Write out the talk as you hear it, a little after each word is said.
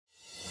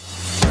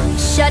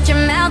shut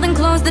your mouth and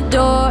close the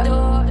door.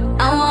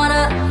 I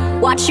wanna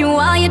watch you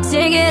while you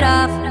take it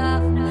off.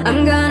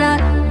 I'm gonna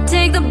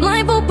take the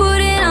blindfold, put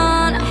it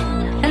on,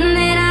 and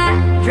then I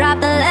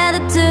drop the leather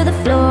to the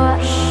floor.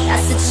 I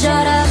said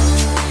shut up,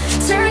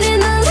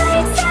 turning the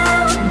lights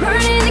out,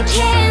 burning the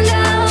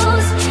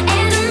candles,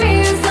 and the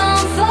mirrors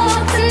don't fall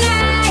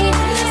tonight.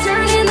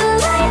 Turning the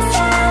lights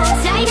out,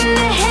 tighten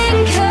the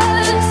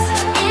handcuffs,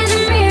 and the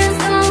mirrors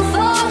don't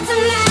fall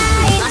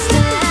tonight. I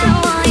still don't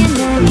want your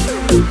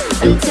name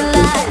until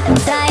I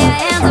tie your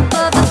hands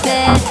above the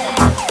bed.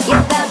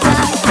 You're about to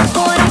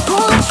before I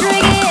pull the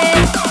trigger.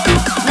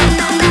 Na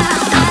na na,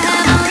 I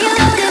have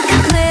reloaded the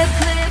clip.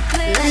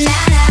 Na na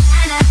na,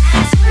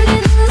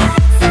 turning the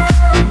lights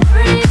out,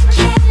 burning the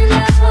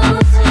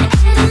candles,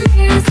 and the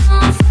mirrors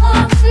don't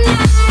fall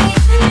tonight.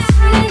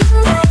 Turning the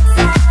lights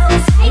out,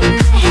 tighten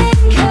the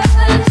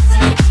handcuffs,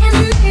 and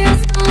the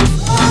mirrors don't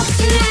fall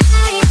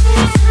tonight.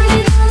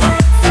 Turning the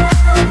lights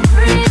out,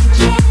 burning the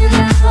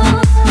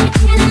candles,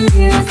 and the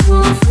mirrors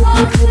don't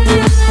fall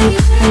tonight.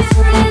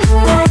 Turning the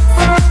lights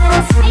out,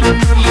 tighten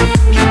the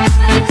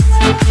handcuffs,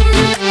 and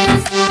the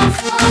mirrors don't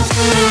fall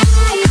tonight.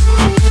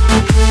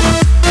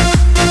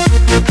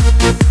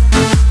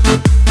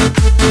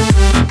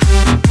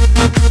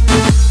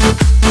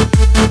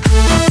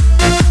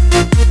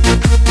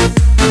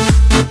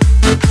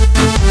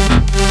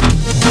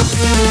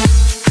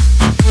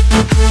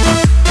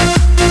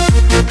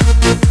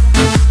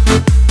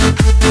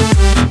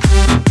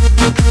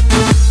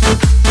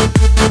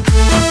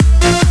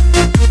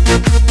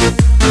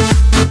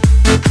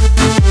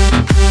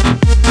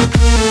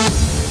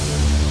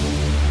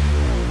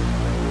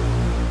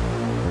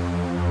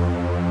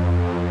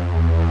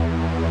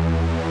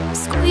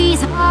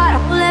 Squeeze hard,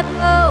 hold that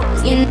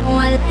pose. You know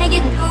I like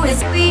it, do it.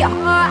 Squeeze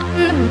hard,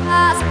 I'm the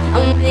boss. I'm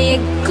gonna get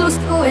close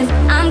to it.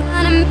 I'm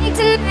gonna make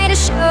tonight a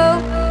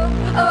show.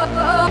 Oh,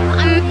 oh,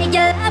 I make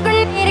your love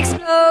grenade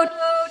explode.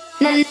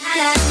 Na na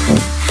na,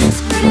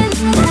 turning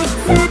the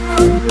lights out,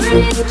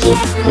 burning the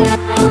candles,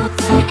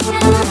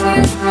 and the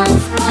words don't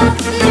fall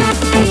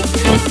tonight.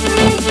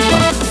 Turning the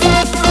lights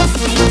out,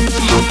 taking the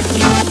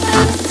handcuffs, and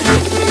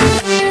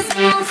the words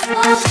don't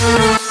fall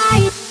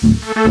tonight.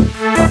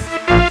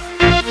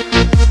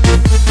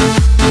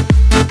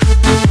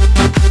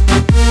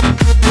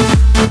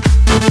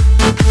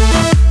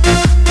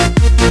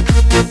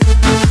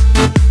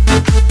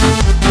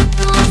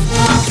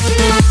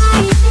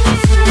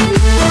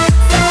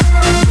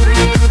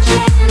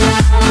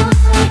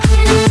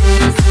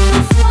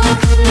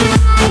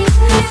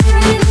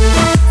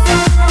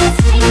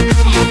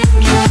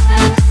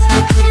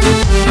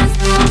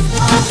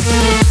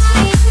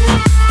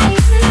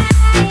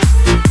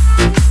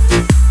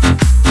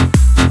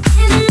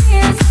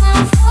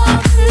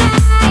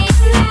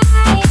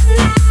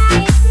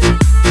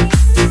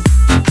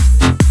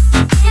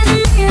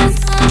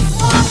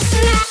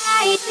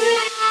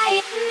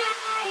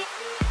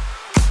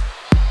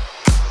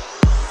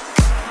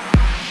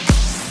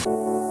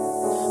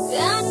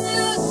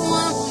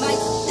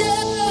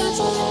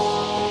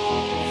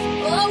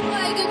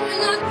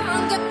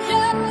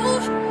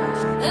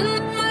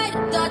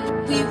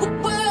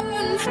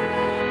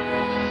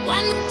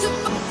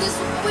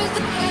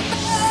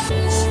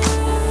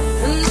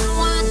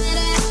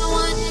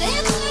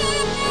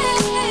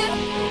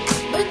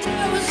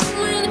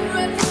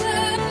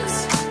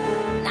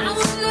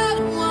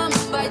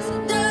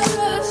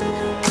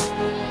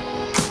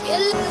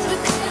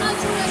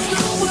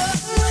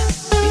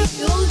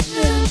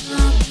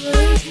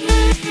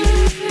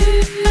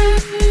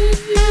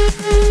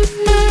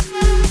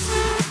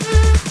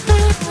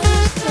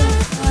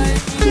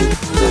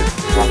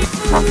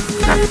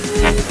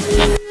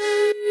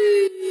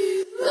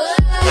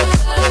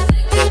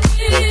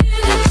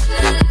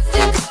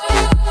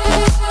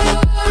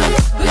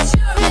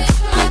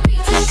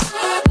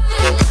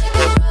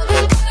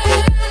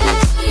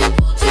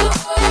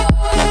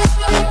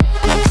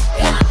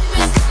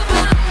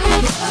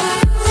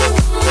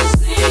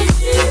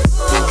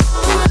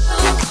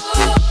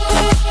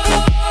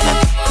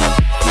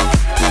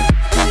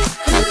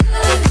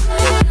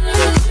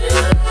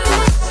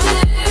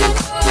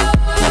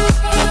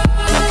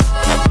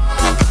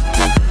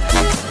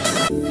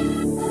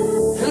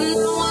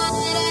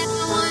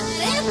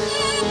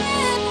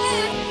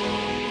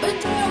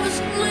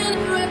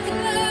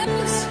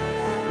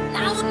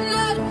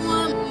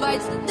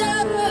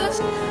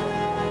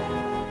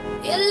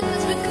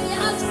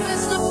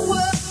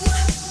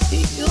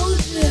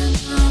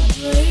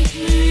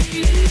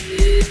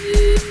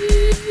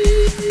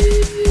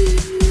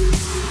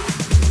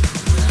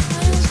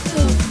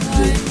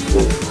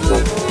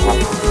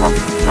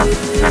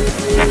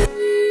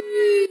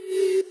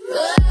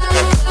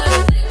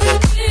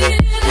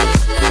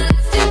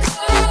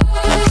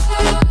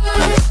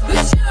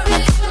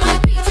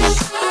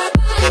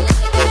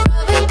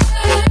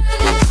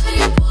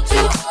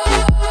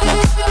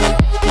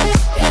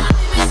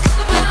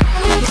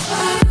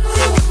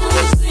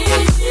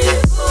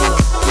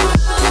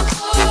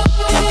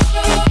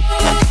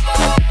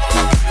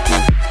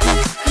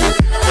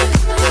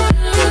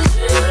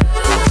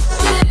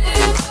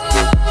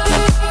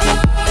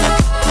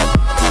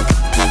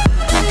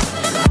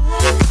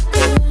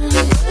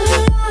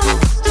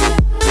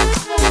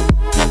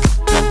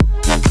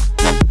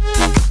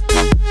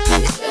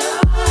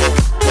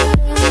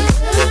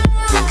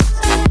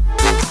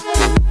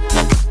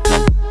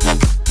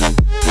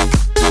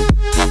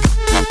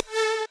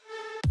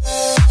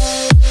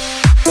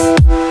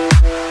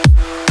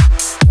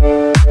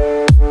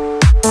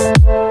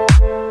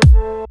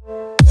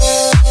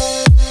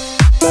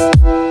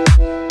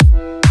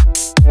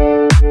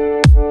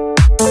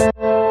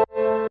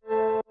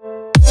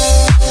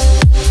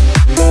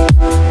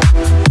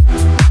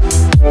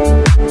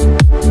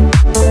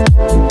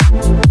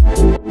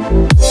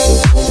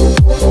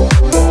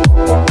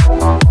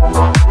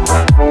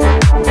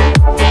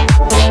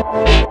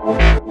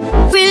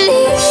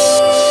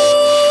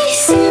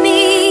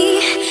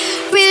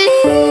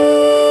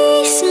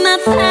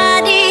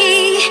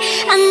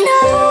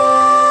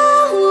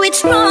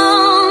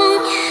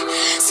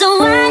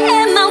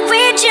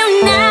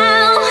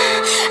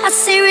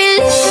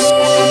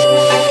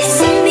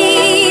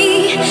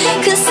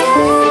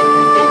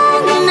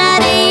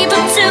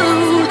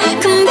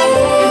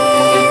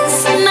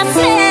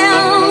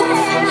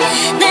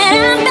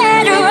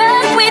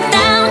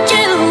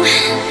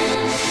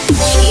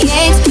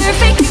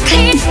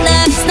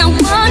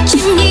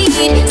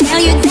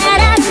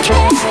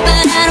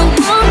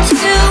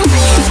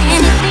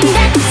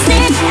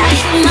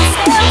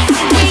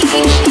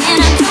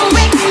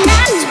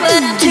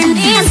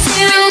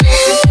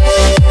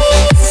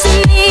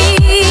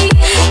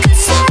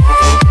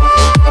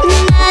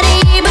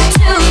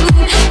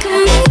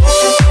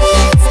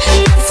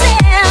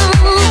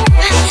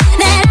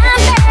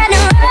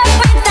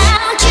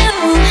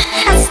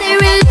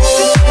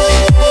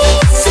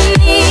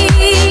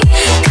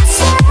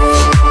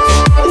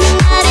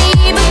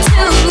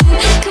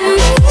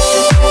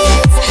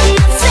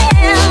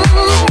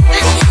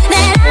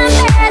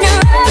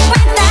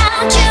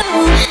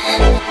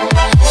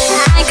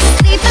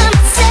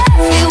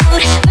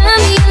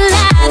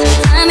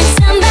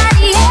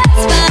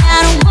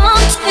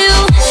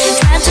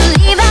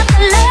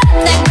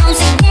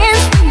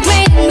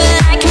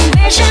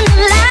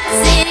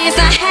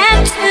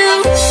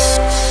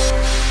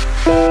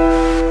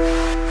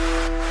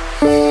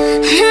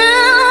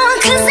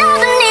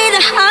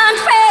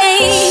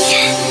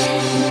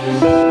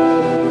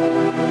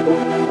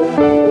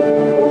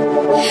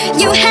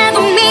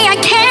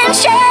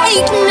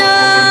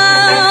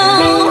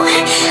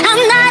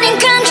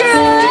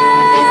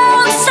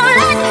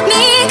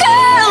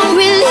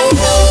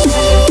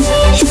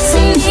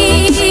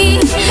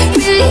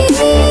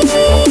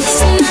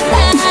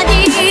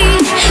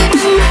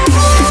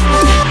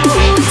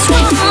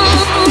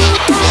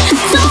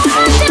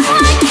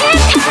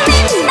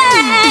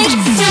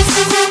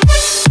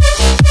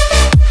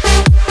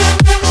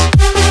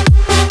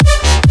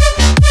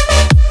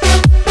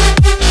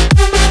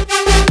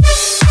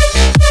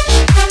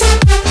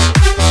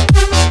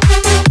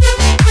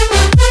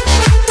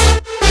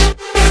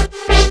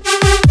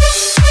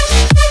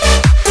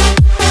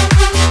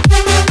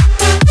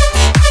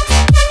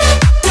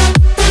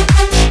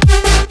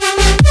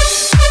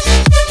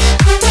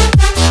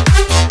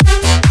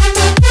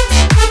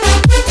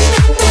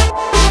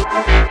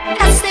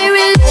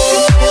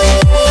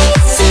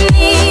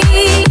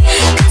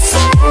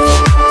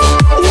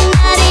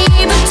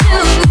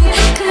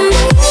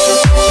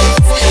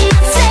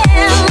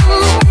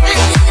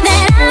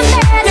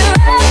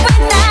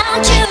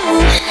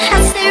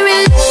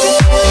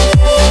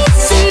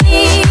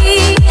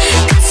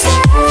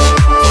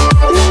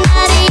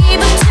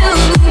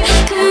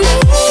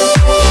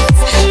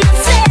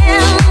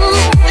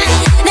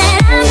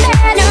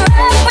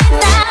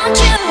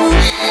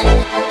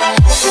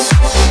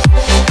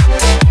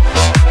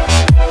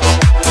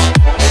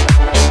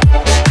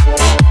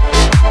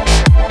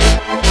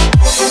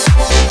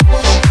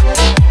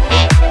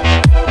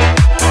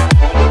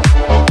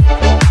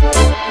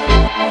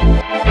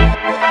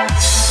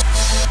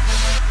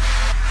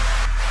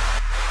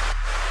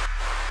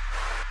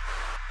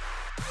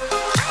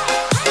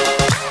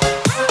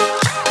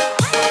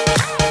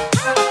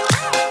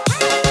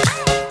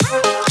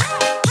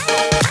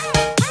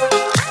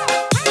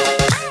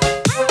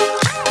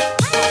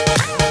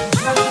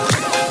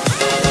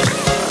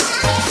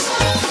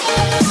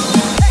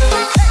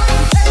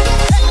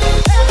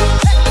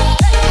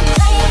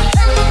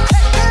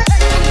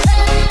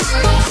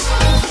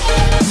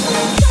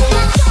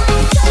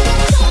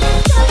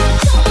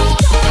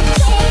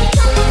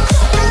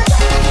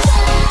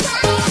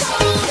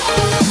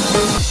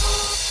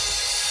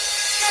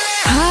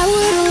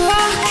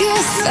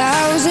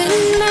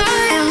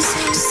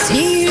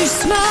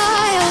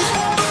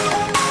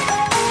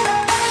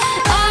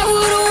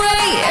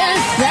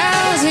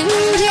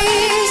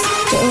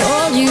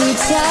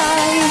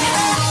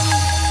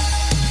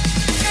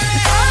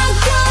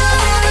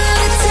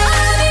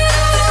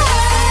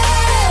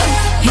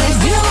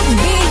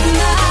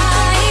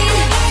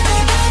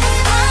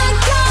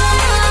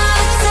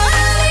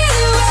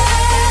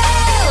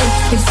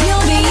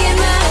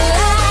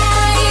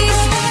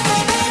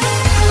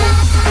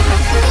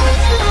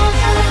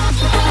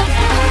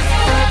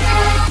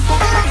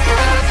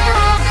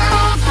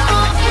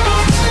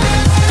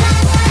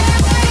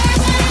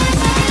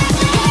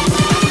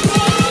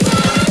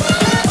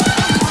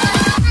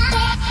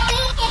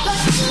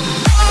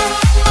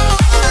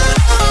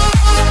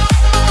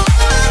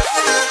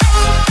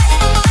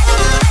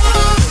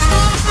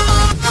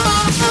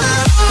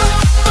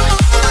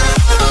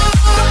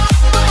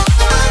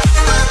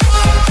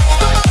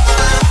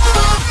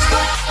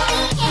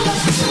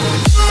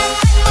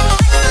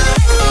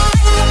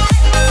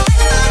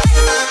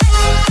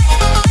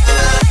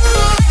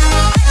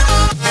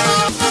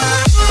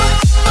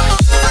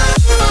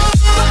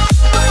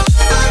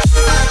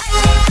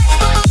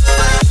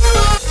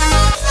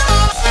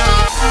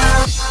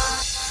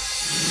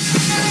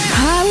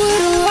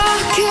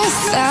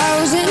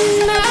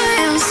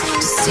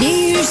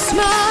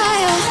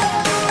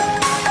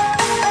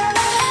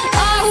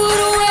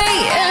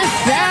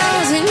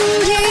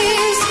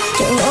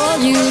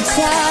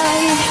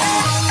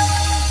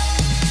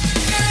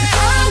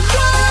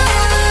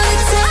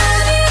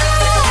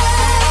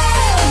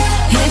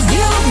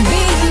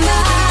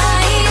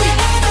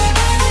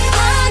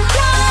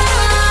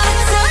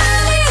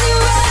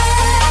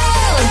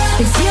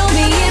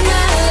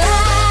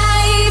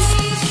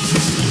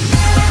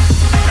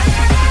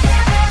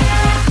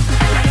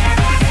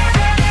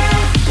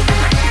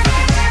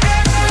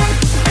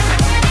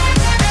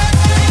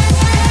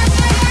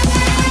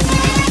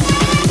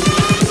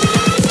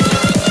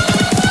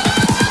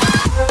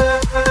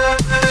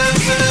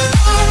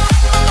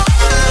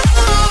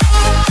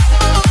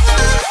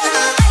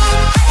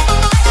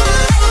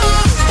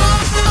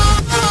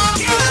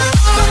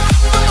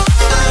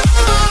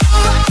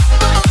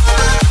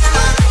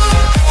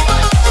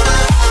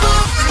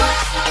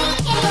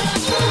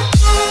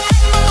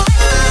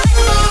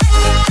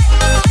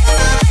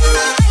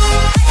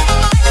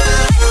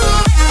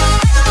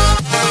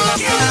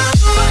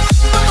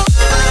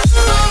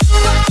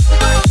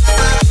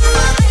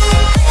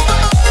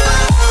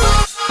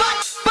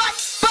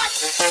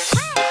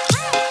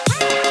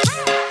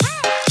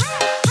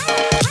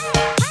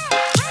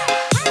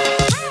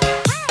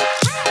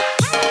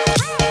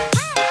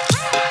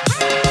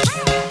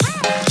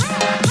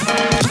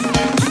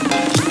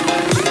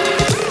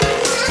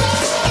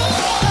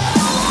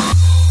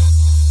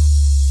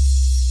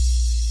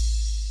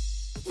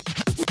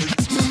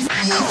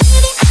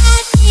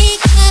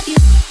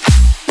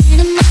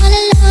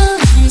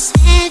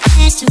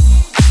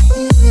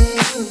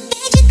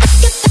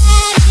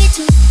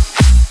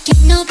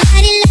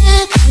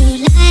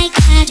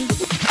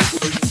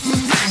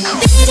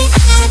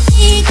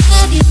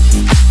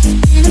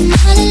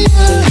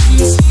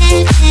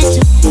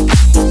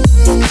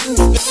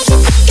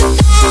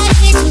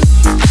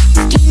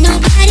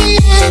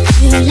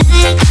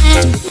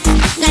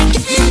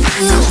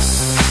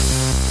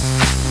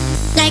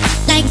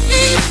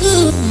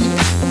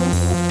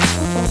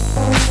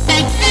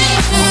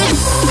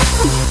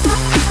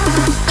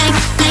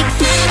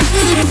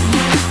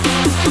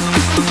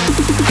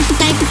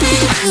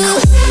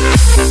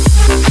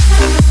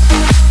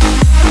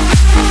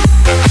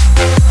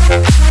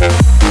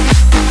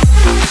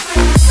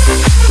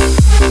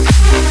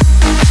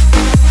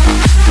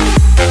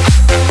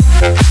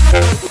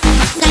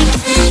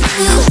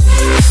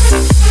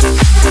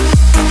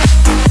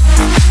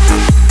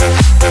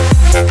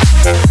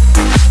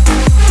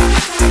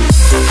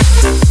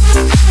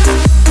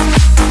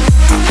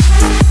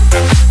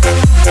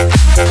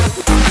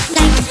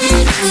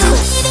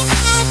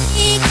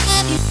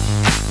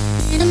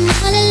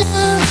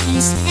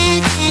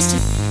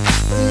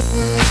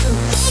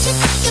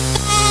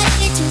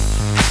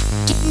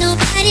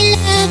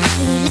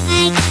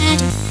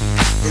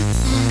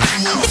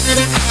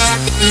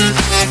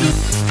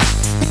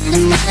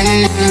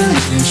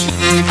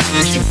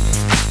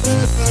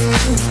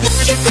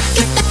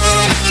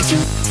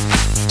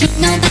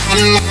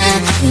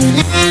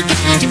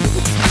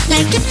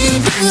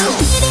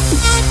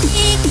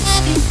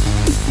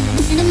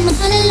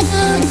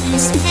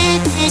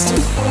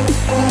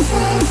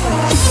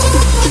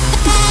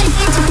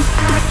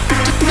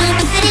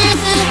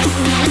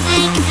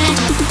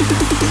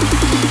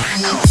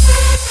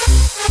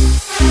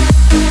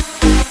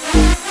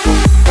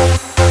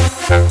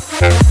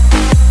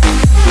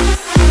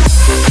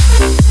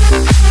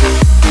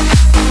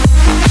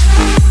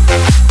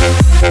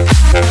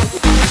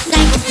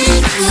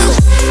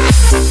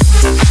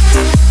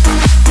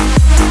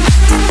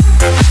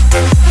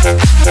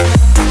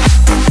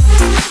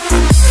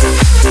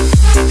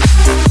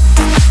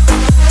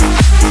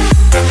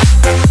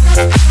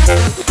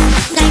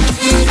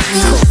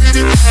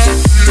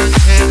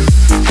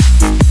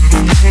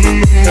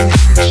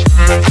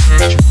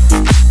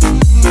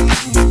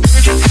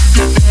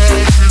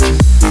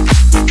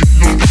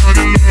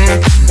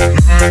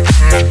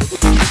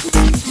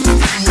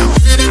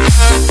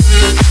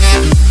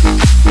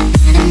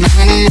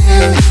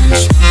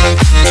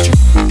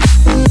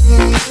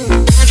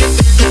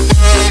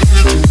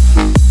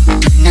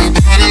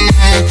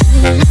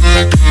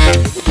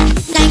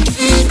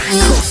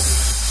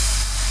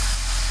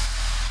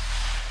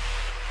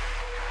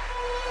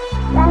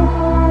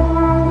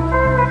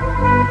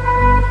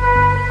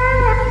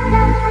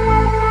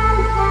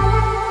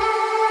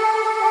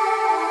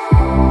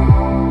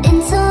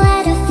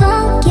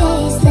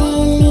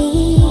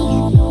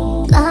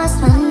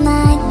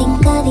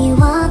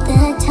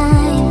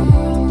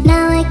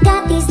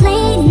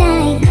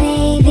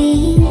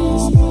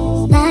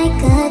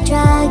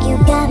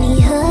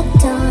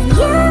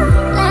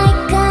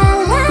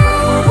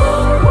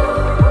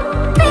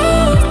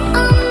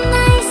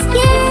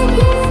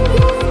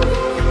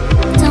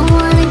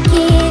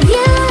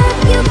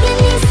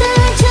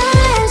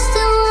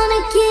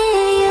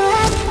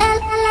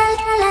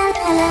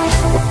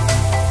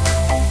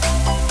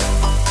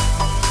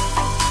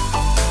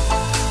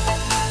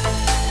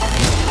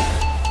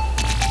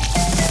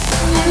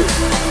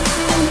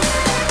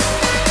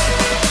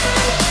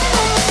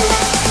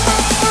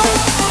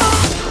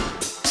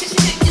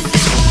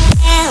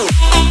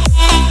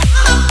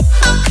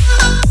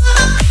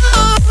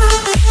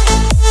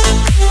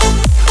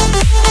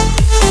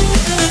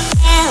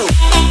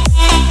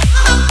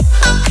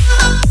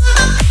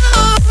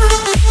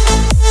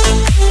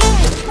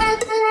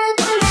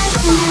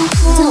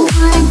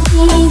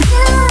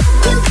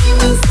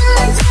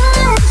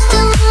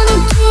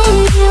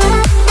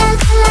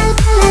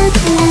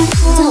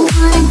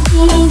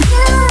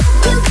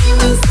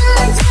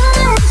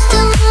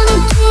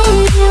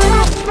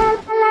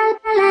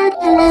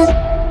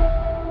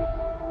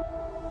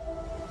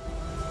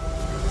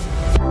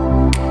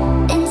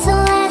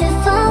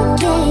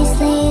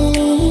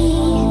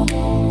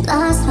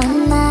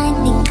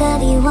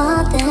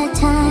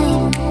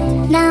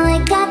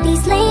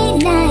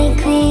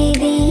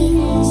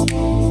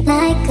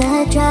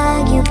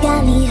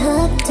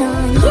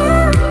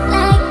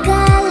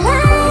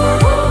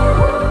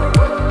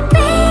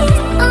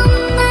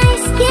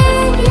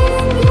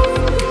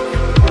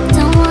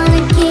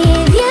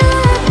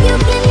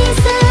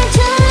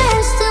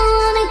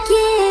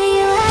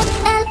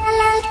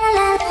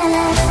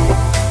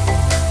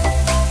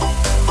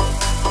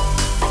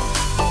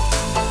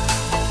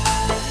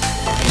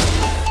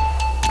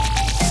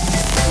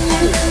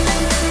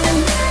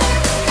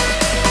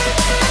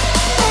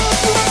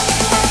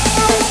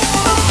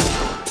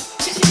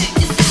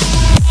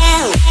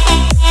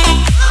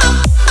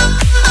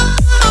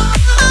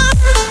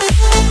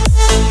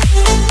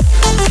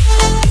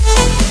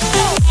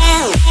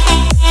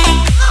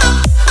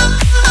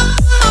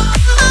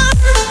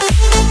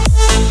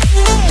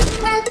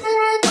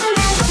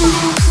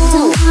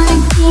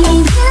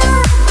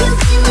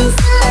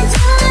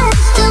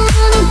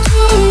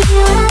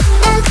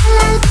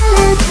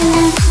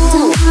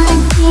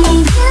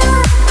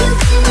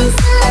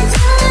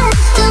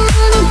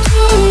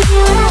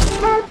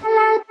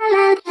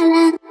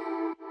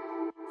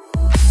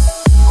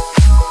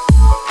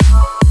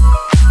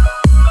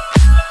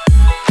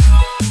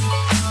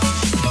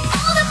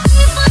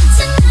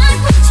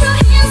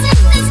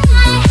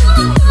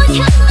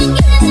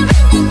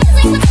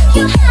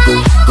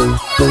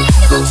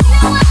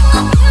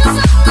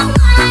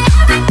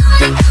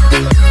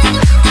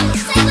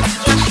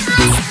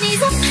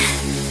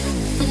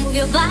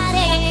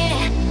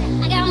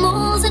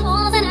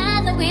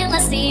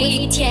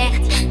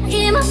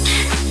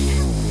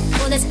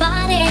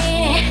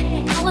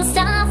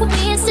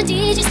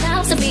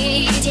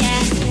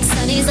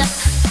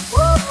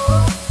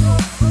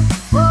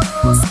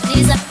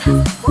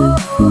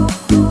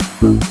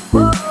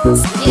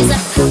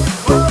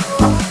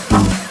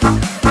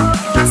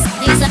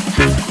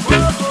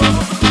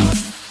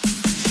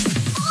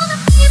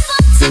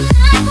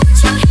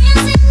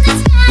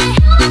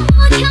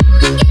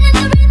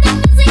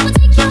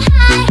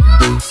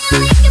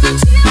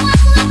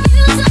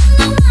 Music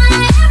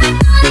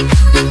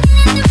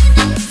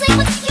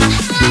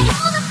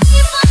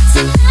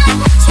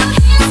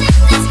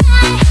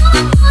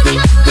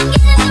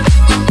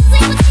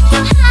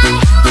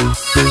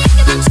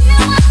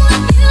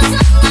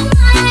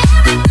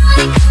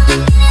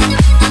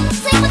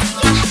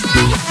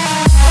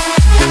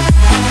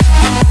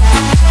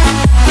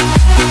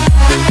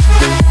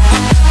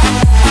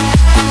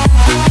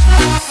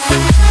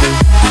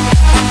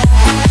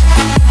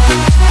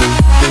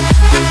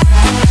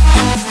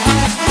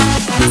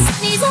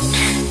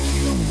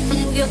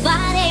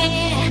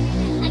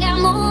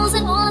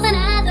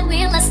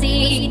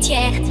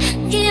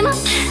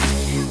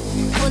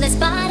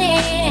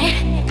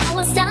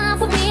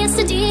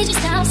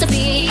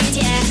beat,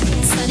 yeah.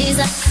 Sunny's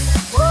up,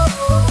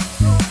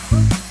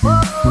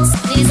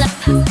 sunny's up,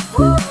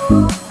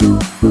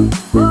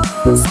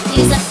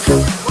 sunny's up,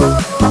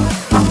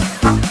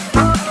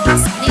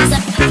 sunny's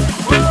up.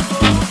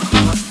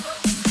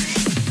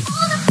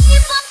 All the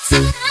people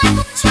tonight,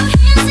 put your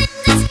hands in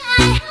the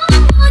sky.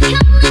 Oh,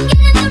 come and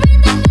get in the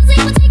rhythm, music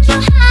will take you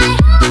high.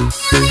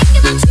 Can't think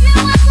about you,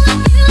 I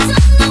love you,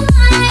 don't know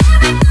why.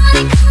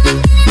 Everybody come and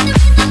get in the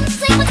rhythm,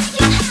 music will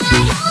take you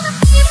high. All the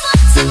people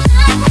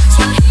tonight, put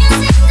your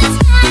hands in the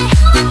sky.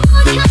 Oh,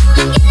 come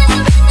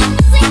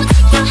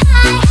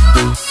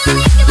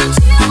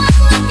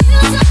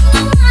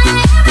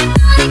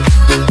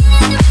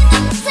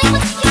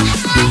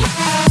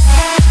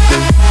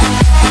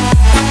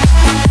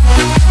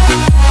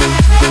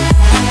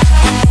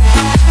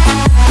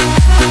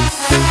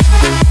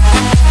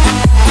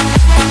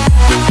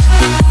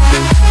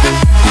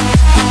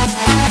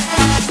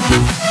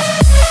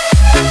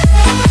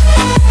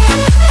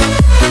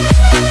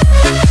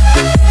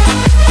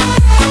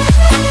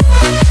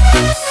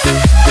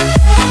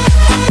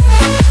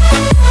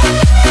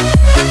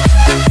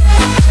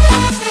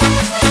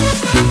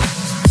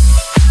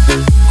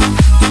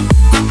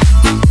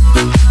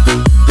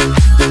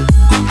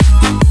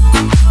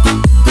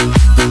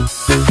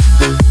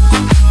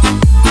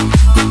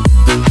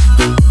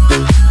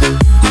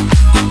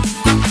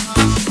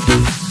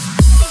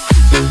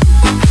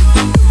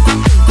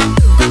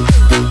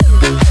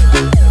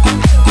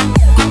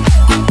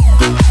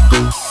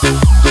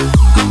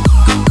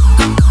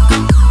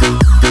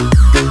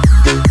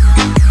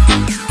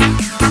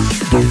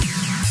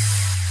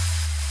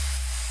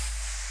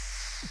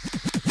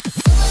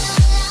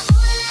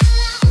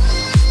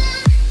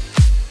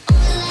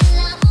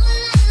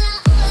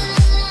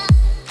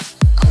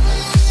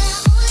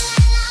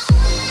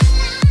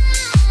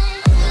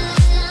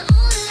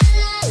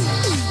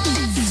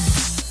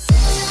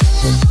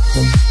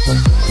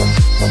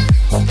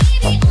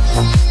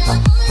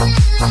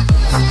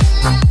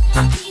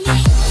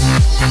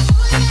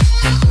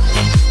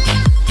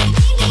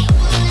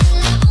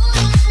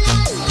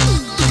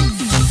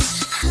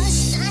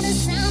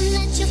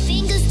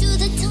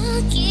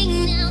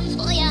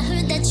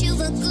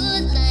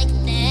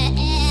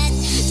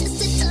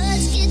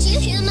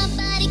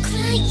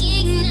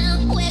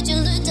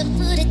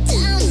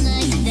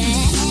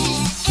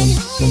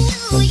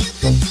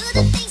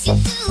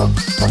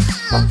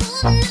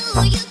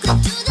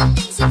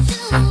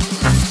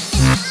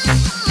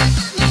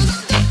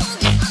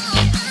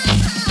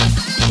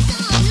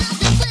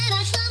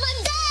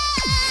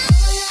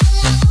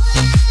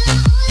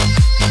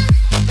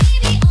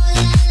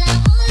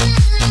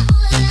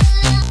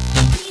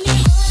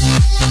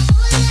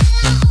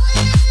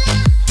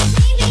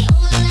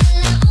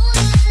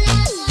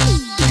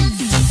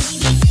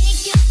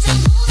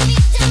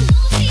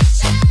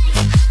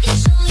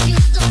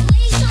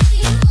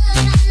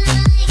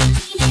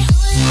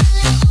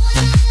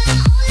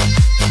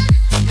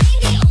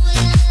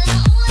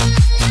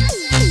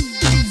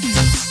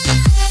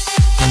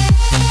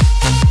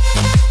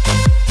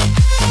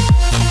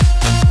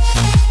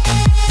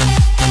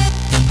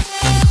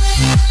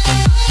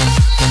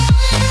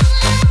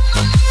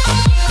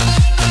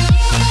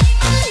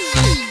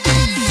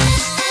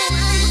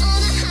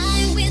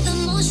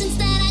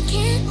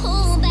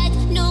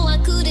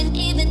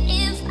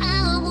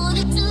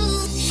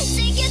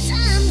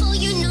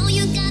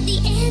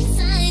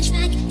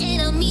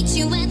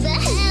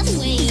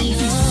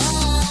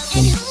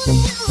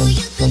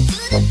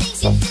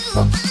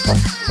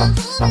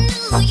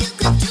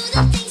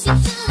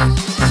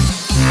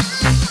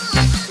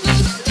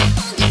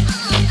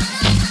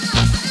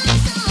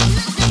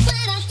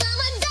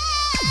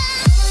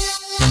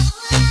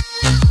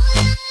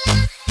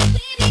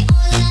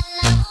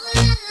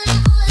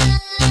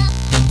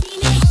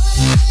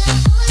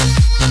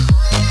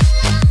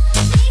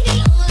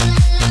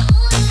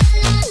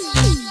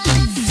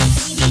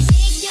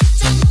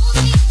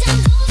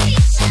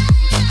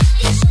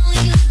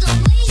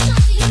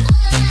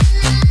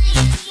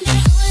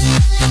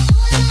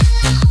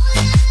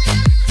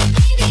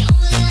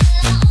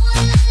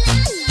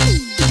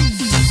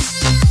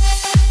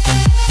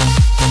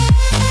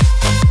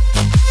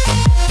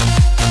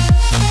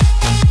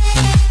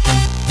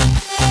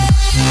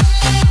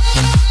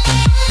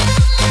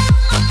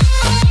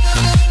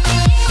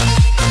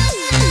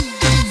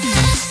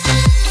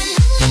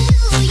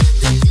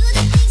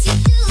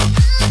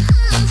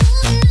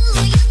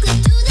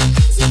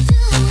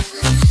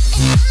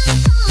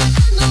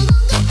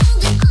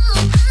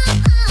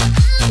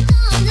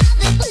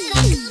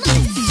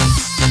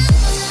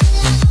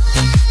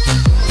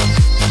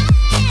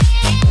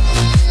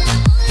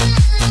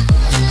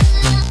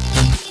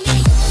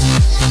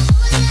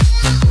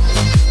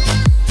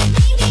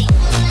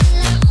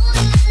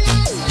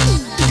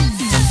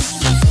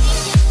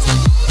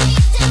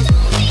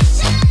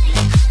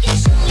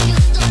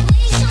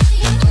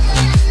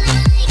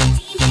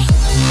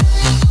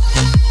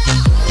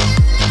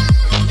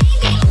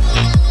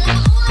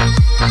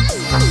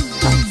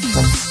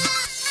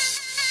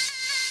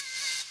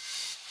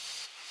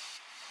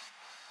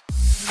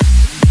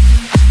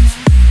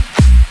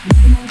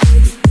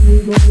You're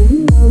just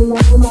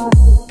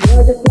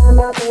like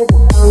my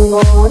favorite song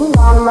going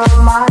on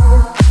around my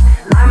head.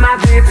 Like my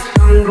favorite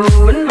song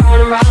going on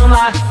around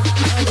my head.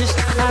 You're just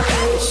like my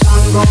favorite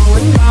song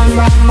going on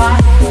around my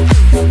head.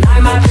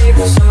 Like my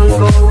favorite song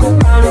going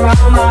round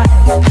around my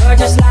head. You're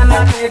just like my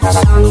favorite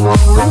song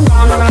going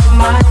on around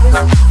my head.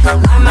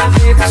 Like my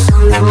favorite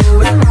song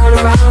going round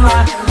around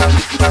my head.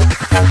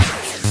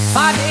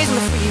 5 days on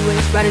the freeway,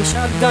 riding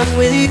shotgun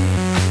with you.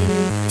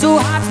 2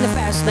 hearts in the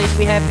fast lane,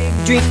 we had big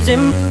dreams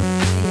and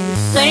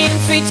playing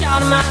sweet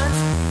child of mine,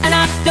 and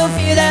I still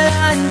feel that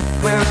line.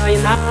 Where are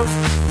you now?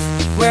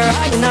 Where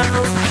are you now?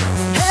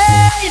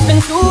 Hey, it's been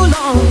too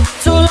long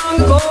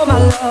ago, my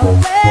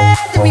love. Where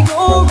did we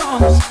go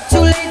wrong? It's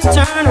too late to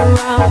turn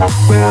around.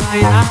 Where are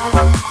you now?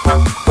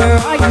 Where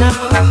are you now?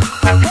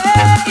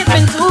 Hey, it's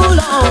been too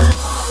long.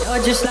 You're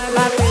just like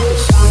my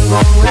favorite song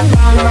going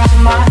round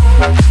around my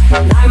head.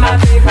 Like my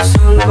favorite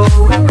song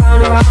going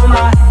round around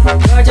my head.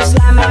 You're just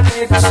like my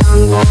favorite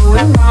song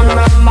going round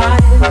around my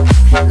head.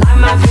 Like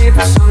my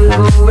favorite song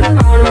going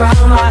round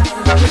around my head.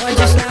 You're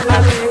just like my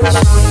favorite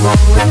song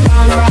going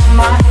round around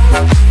my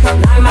head.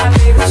 Like my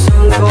favorite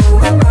song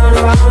going round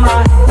around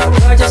my head.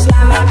 You're just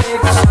like my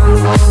favorite song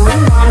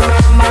going round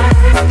around my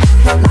head.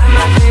 Like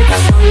my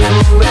favorite song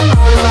going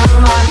round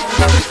around my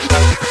head.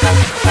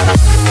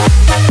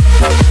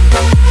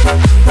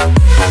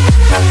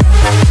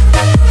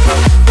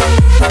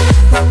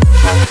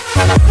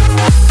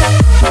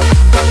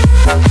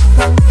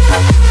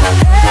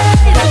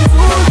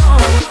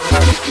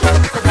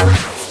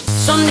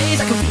 Some days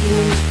I can feel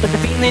it, but the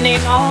feeling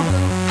ain't all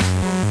blue.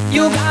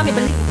 You got me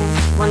believing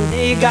one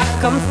day you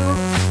gotta come through.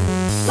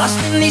 Lost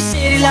in these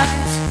city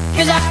lights,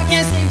 'cause I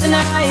can't sleep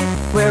tonight.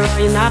 Where are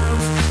you now?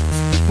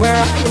 Where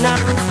are you now?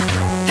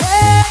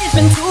 Hey, it's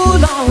been too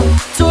long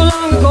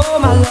ago,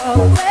 my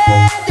love.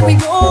 Where did we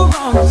go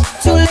wrong? It's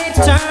too late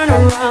to turn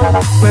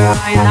around. Where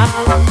are you now?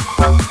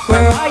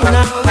 Where are you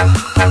now?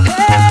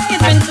 Hey,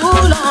 it's been too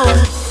long.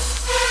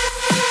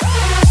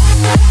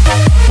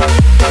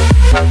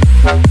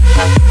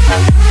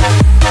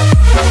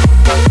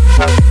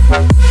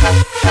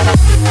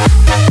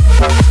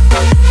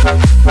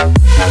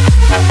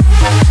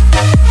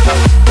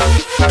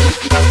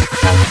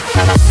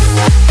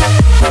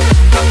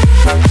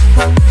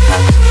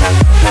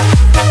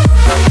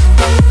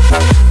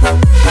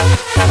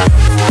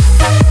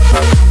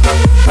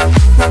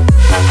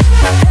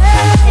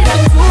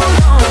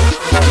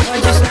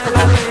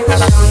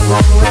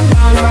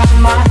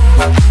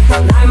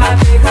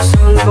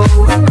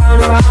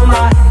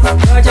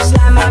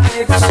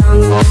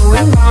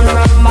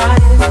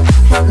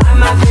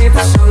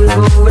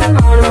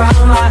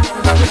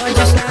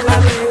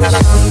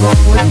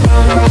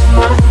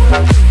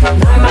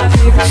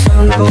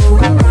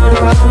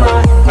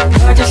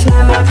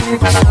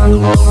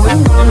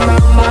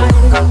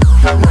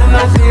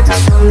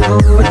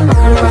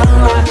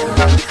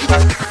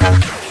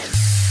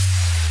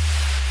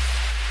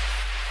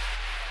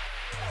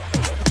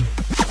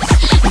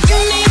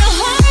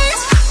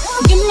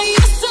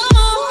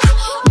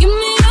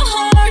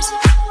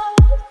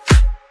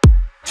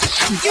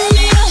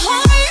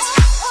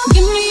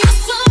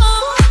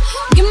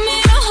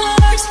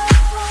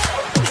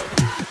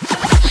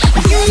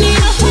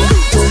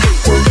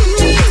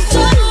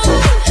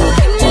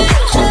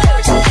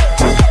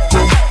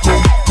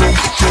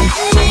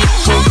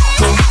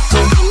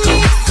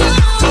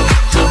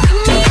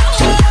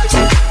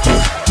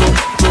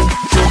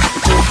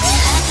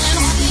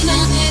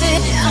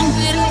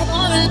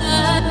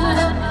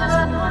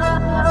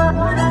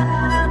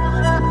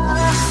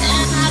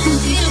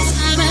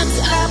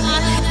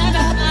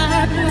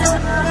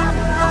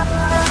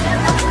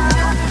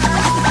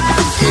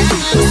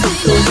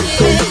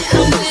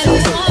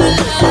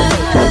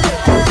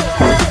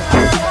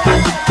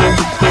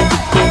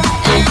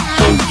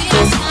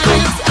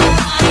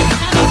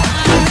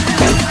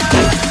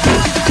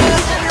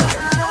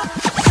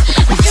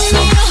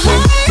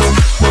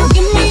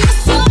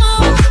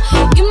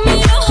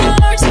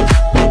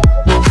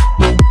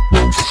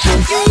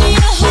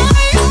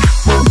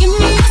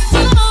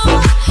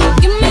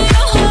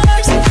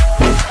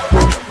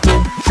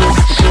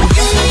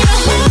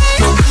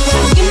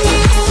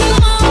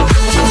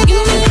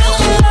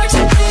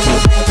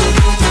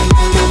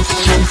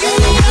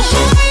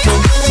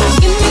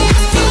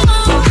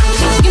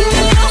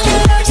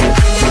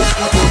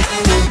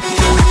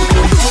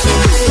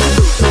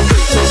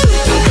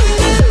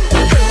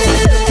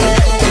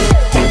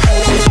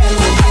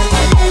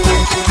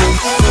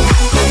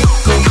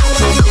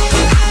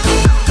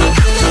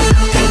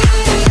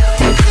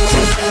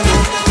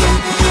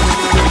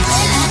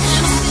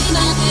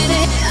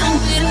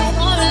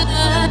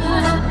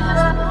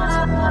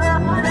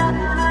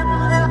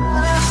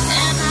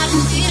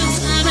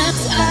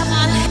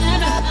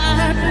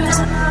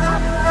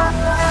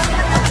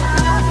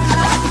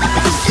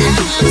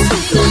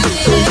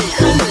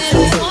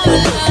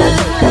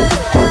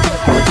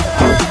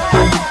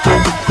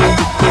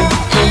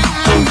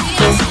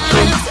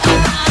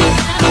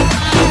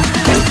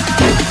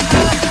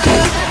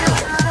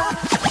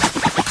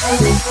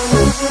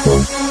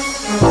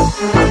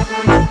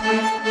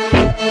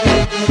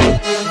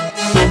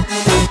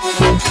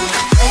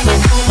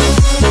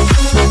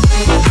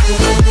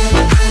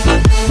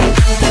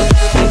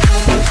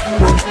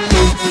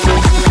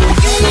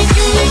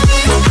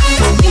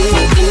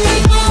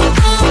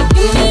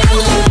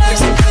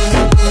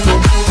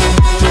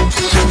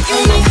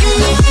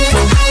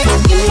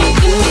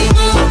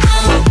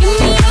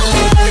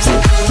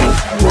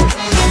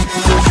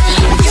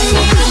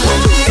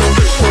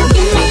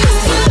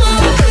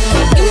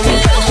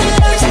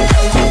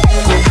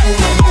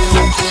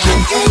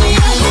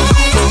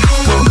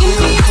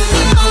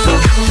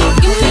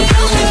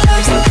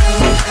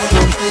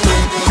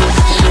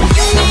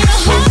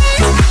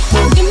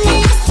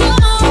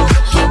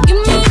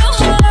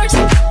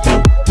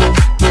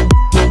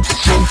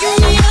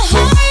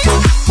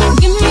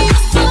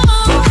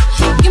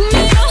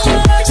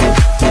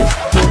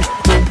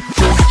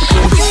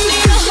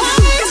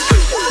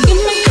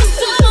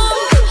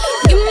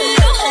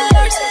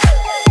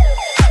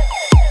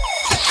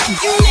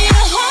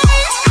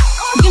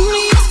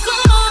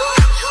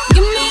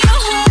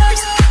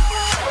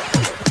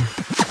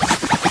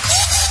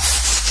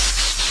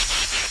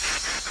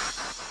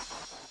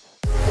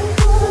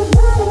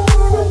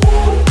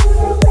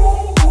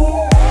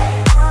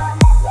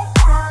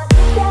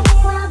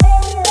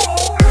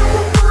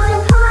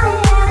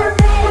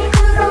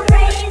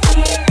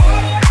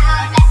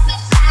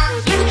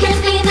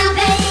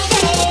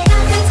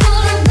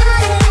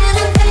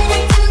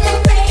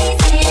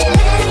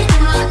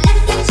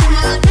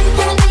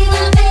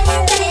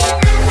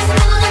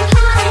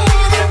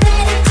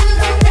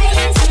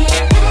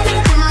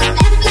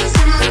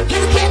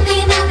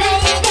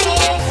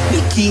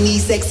 bikini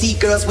sexy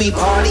girls, we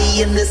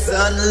party in the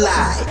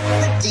sunlight.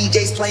 The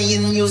DJ's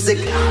playing music,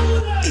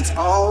 it's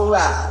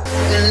alright.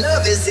 And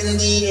love is in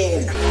the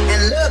air,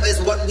 and love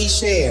is what we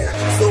share.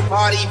 So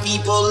party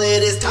people,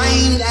 it is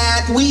time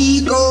that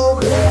we go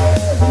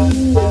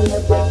crazy.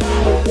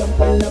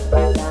 Jumping up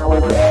and down,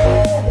 we're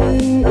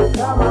crazy.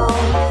 Come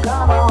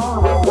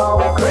on, we're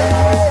going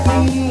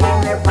crazy.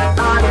 And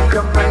everybody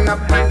jumping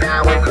up and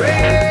down, we're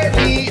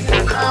crazy.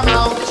 Come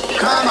on,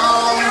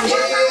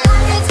 yeah.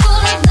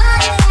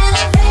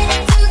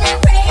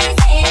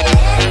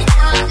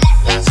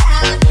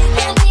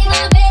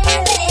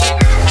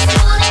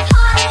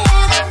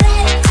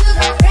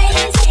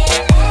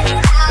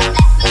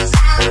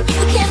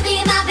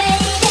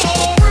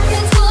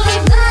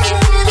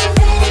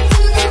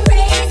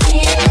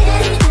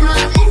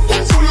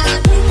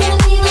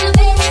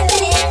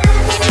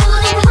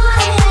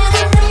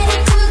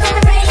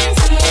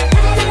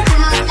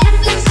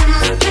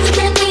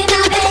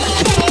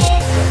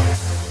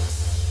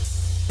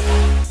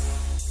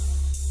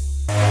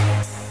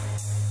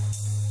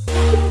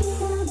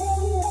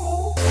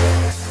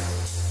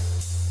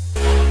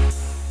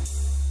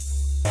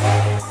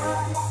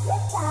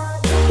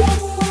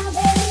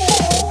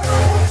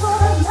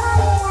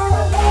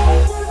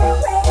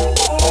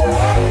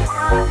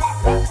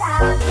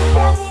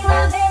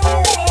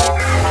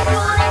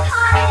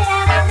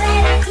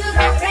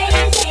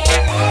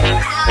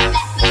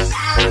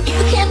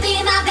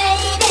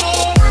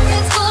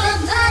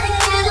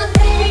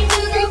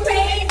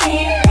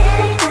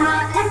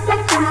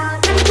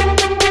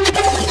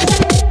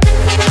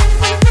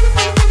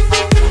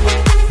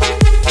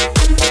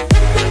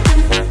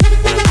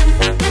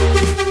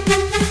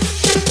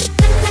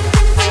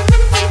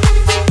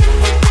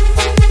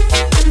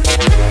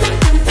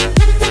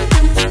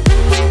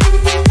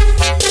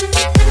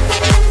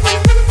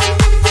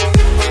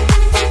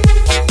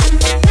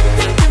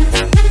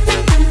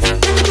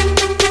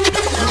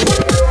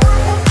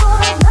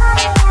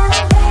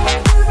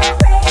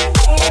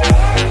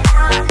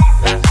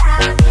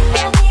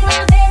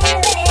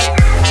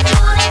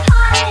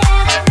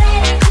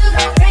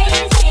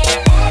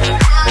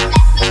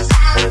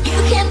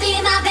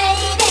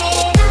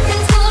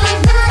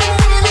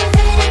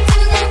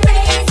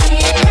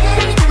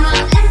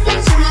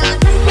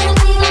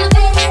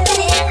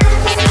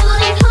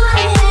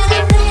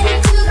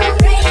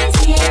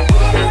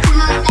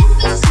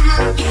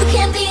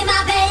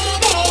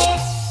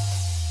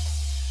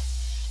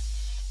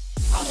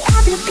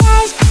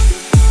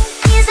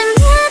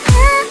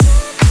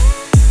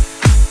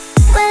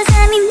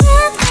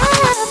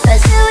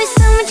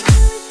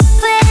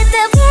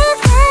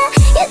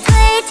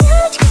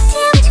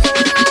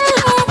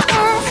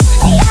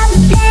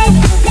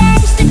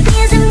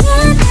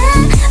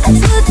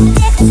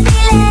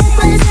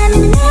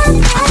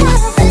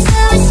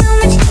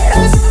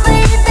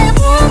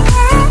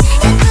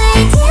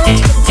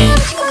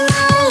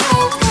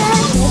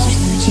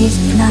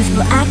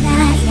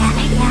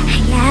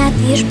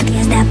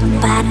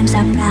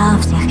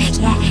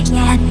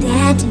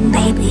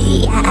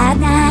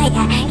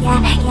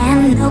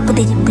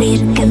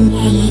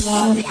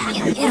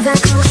 Розовый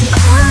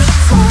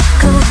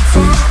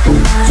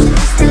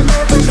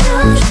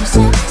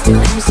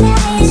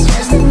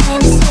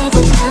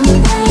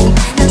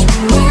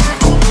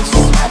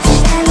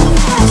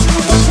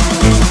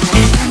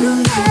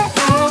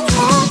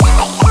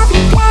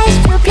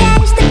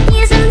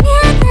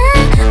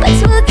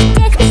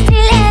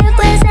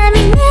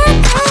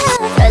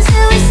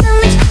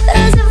сумочка,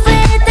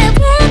 розовые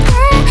таблетки.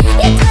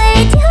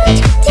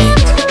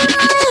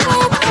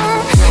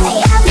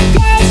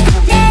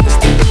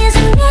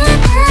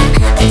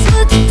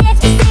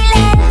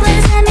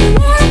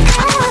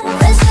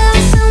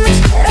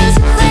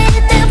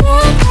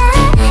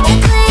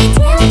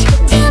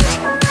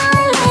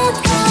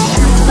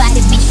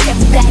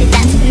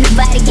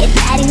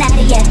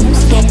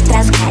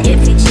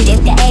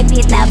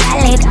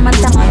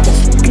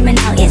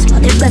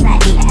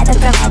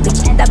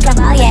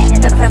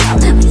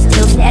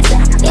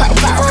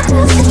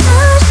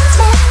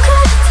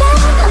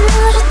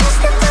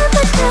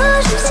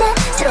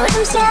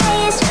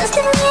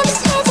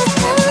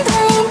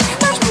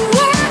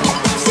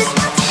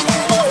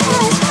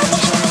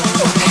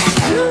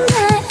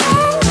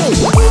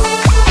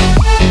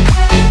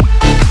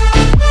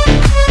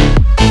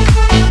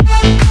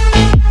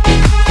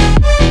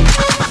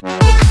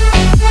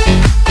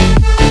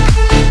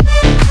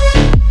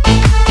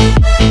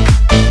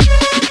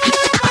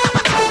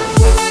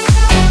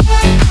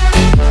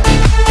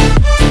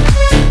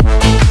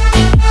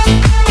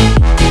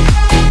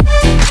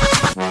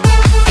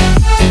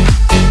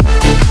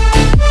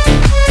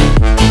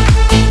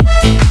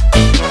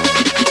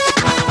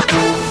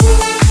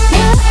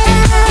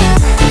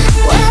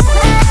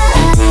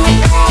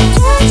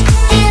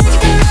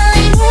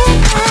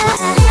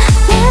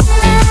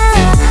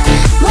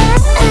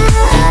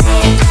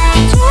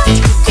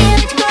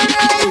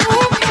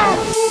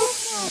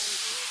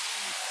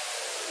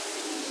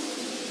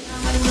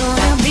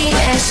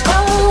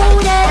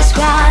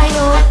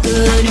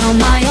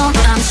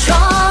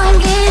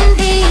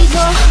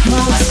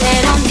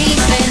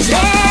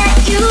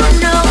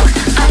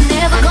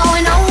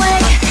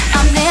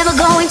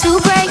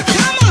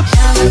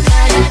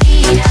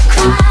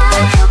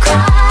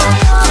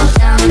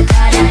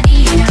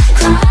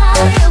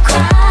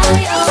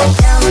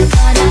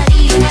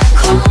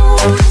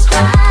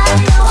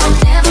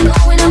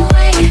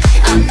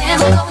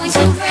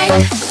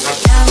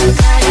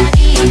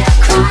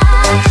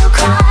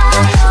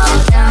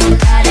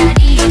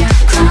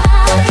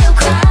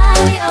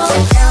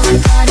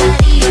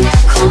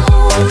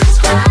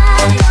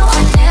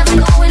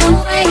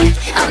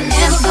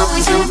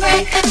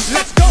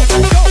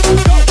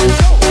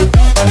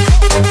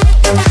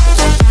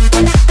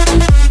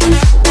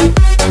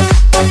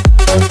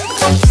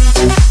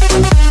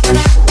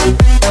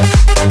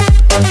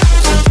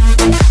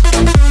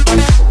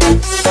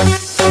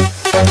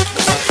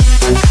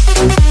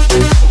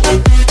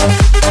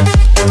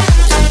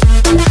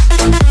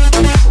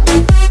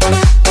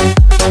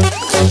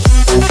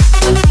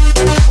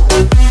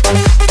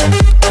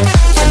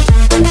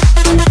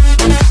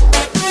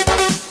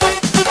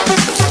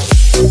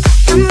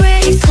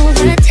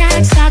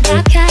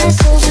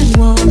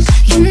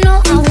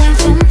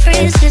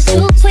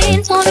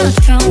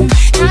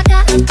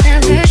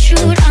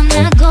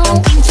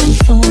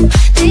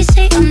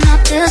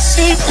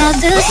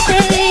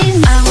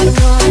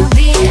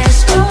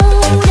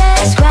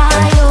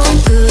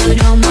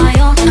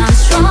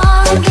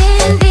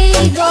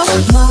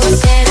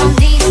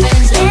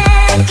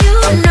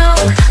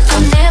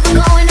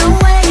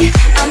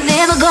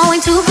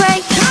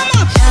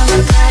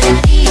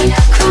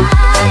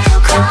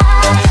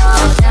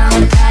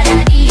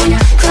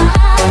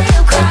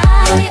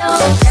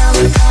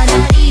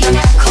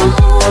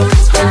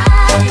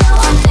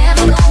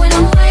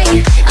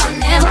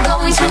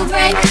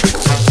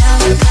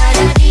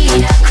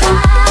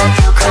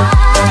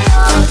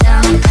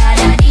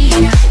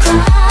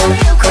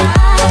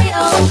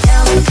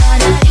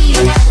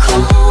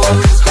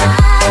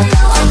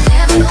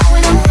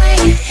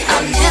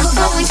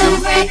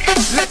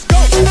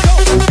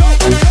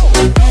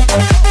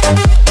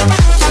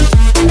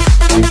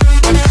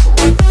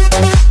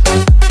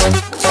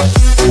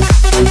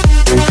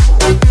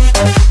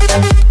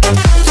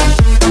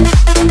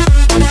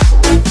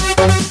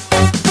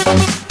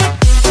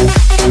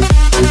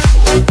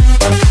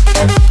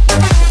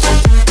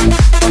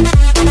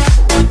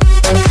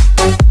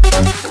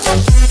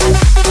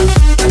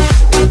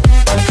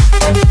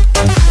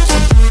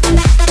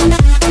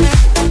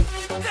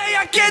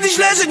 jak kiedyś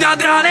leżeć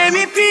nad ranem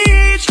i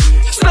pić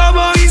z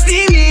tobą i z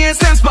nimi.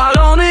 Jestem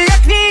spalony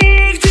jak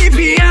nikt i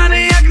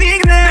pijany jak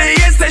nigdy.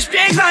 Jesteś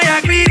piękna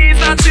jak Lili,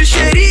 znaczy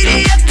się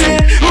Lili jak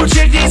ty.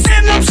 Ucieknij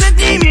ze mną przed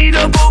nimi,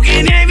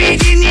 dopóki nie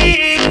widzi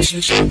nikt.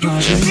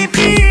 I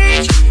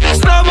pić z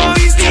tobą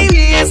i z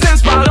nimi. Jestem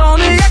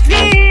spalony jak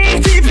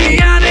nikt i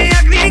pijany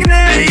jak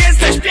nigdy.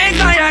 Jesteś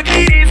piękna jak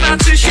Lili,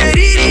 znaczy się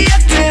Lili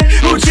jak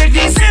ty.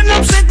 Ucieknij ze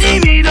mną przed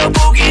nimi,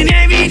 dopóki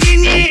nie widzi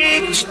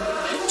nikt.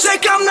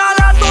 Czekam na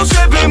lato,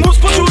 żeby móc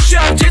poczuć się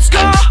jak dziecko.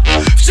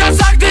 W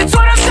czasach, gdy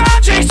coraz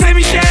rzadziej chce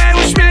mi się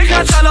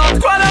uśmiechać, ale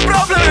odkładam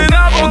problemy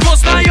na bok, bo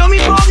znajomi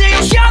po mnie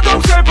już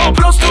jadą. Chcę po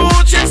prostu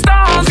uciec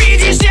stąd.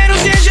 Widzisz, nie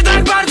różnię się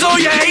tak bardzo,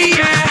 yeah,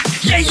 yeah.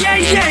 Yeah,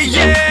 yeah, yeah,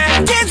 yeah.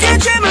 Więc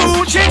jedziemy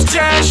uciec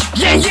gdzieś,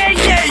 yeah,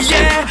 yeah, yeah,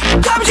 yeah.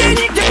 Tam, gdzie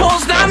nikt nie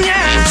pozna mnie.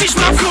 Dziś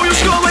mam w chuju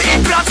szkołę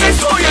i pracę,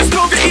 swoje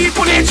zdrowie i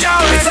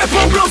poniedziałek. Chcę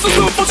po prostu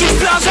znów poczuć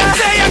plażę.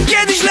 Chcę jak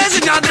kiedyś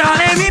leżeć nad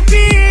ranem i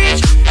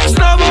pić z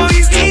tobą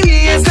i z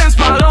nimi. Jestem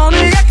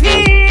spalony jak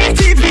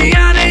nikt i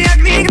pijany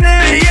jak nigdy.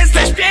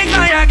 Jesteś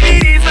piękna jak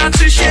Lili,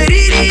 znaczy się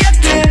Lili jak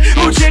ty.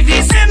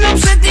 Ucieknij ze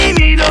mną przed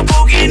nimi,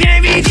 dopóki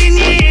nie widzi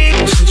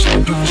nikt.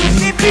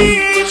 I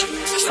pić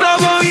z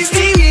tobą i z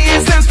nimi.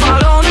 Jestem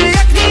spalony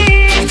jak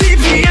nikt i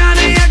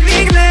pijany jak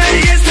nigdy.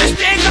 Jesteś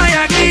piękna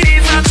jak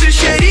Lili, znaczy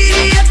się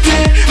Lili jak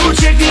ty.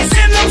 Ucieknij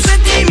ze mną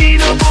przed nimi,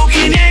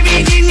 dopóki nie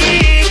widzi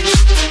nikt.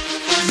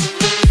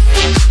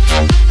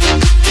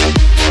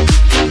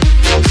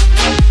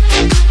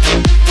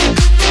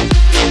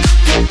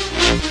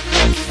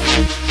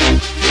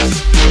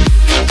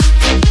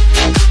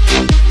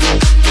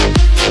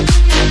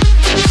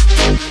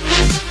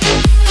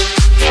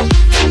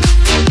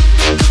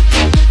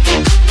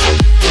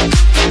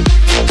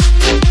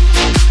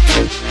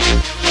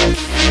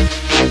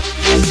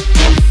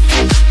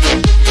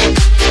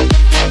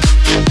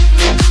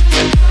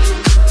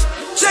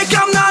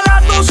 Czekam na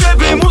lato,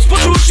 żeby móc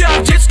poczuć się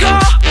jak dziecko.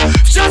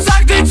 W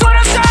czasach, gdy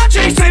coraz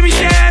rzadziej chce mi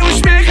się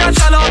uśmiechać,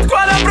 ale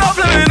odkładam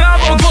problemy na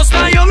bok, bo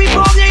znajomi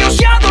po mnie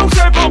już jadą.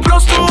 Chcę po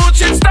prostu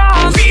uciec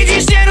stąd.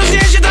 Widzisz, nie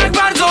różnię się tak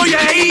bardzo,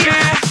 yeah,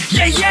 yeah.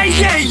 Yeah, yeah,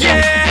 yeah,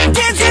 yeah.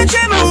 Więc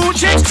jedziemy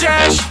uciec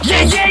gdzieś,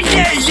 yeah, yeah,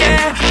 yeah,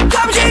 yeah.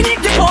 Tam, gdzie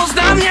nikt nie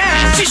pozna mnie.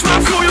 Dziś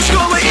mam w chuju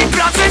szkołę i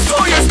pracę,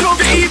 swoje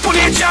zdrowie i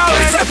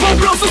poniedziałek. Chcę po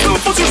prostu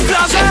znów poczuć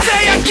plażę.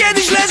 Chcę jak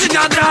kiedyś leżeć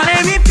nad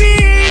ranem i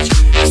pić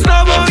z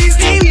tobą i z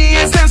nimi.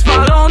 Jestem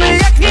spalony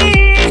jak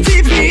nikt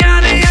i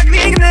pijany jak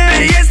nigdy.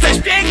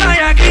 Jesteś piękna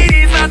jak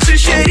Lili, znaczy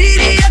się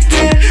Lili jak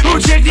ty.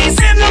 Ucieknij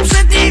ze mną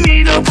przed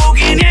nimi,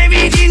 dopóki nie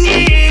widzi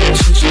nikt.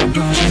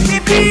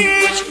 I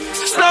pić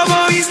z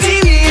tobą i z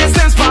nimi.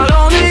 Jestem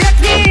spalony jak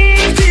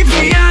nikt i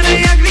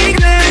pijany jak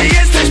nigdy.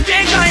 Jesteś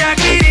piękna jak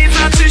Lili,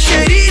 znaczy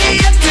się Lili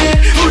jak ty.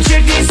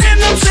 Ucieknij ze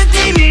mną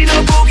przed nimi,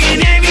 dopóki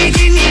nie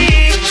widzi nikt.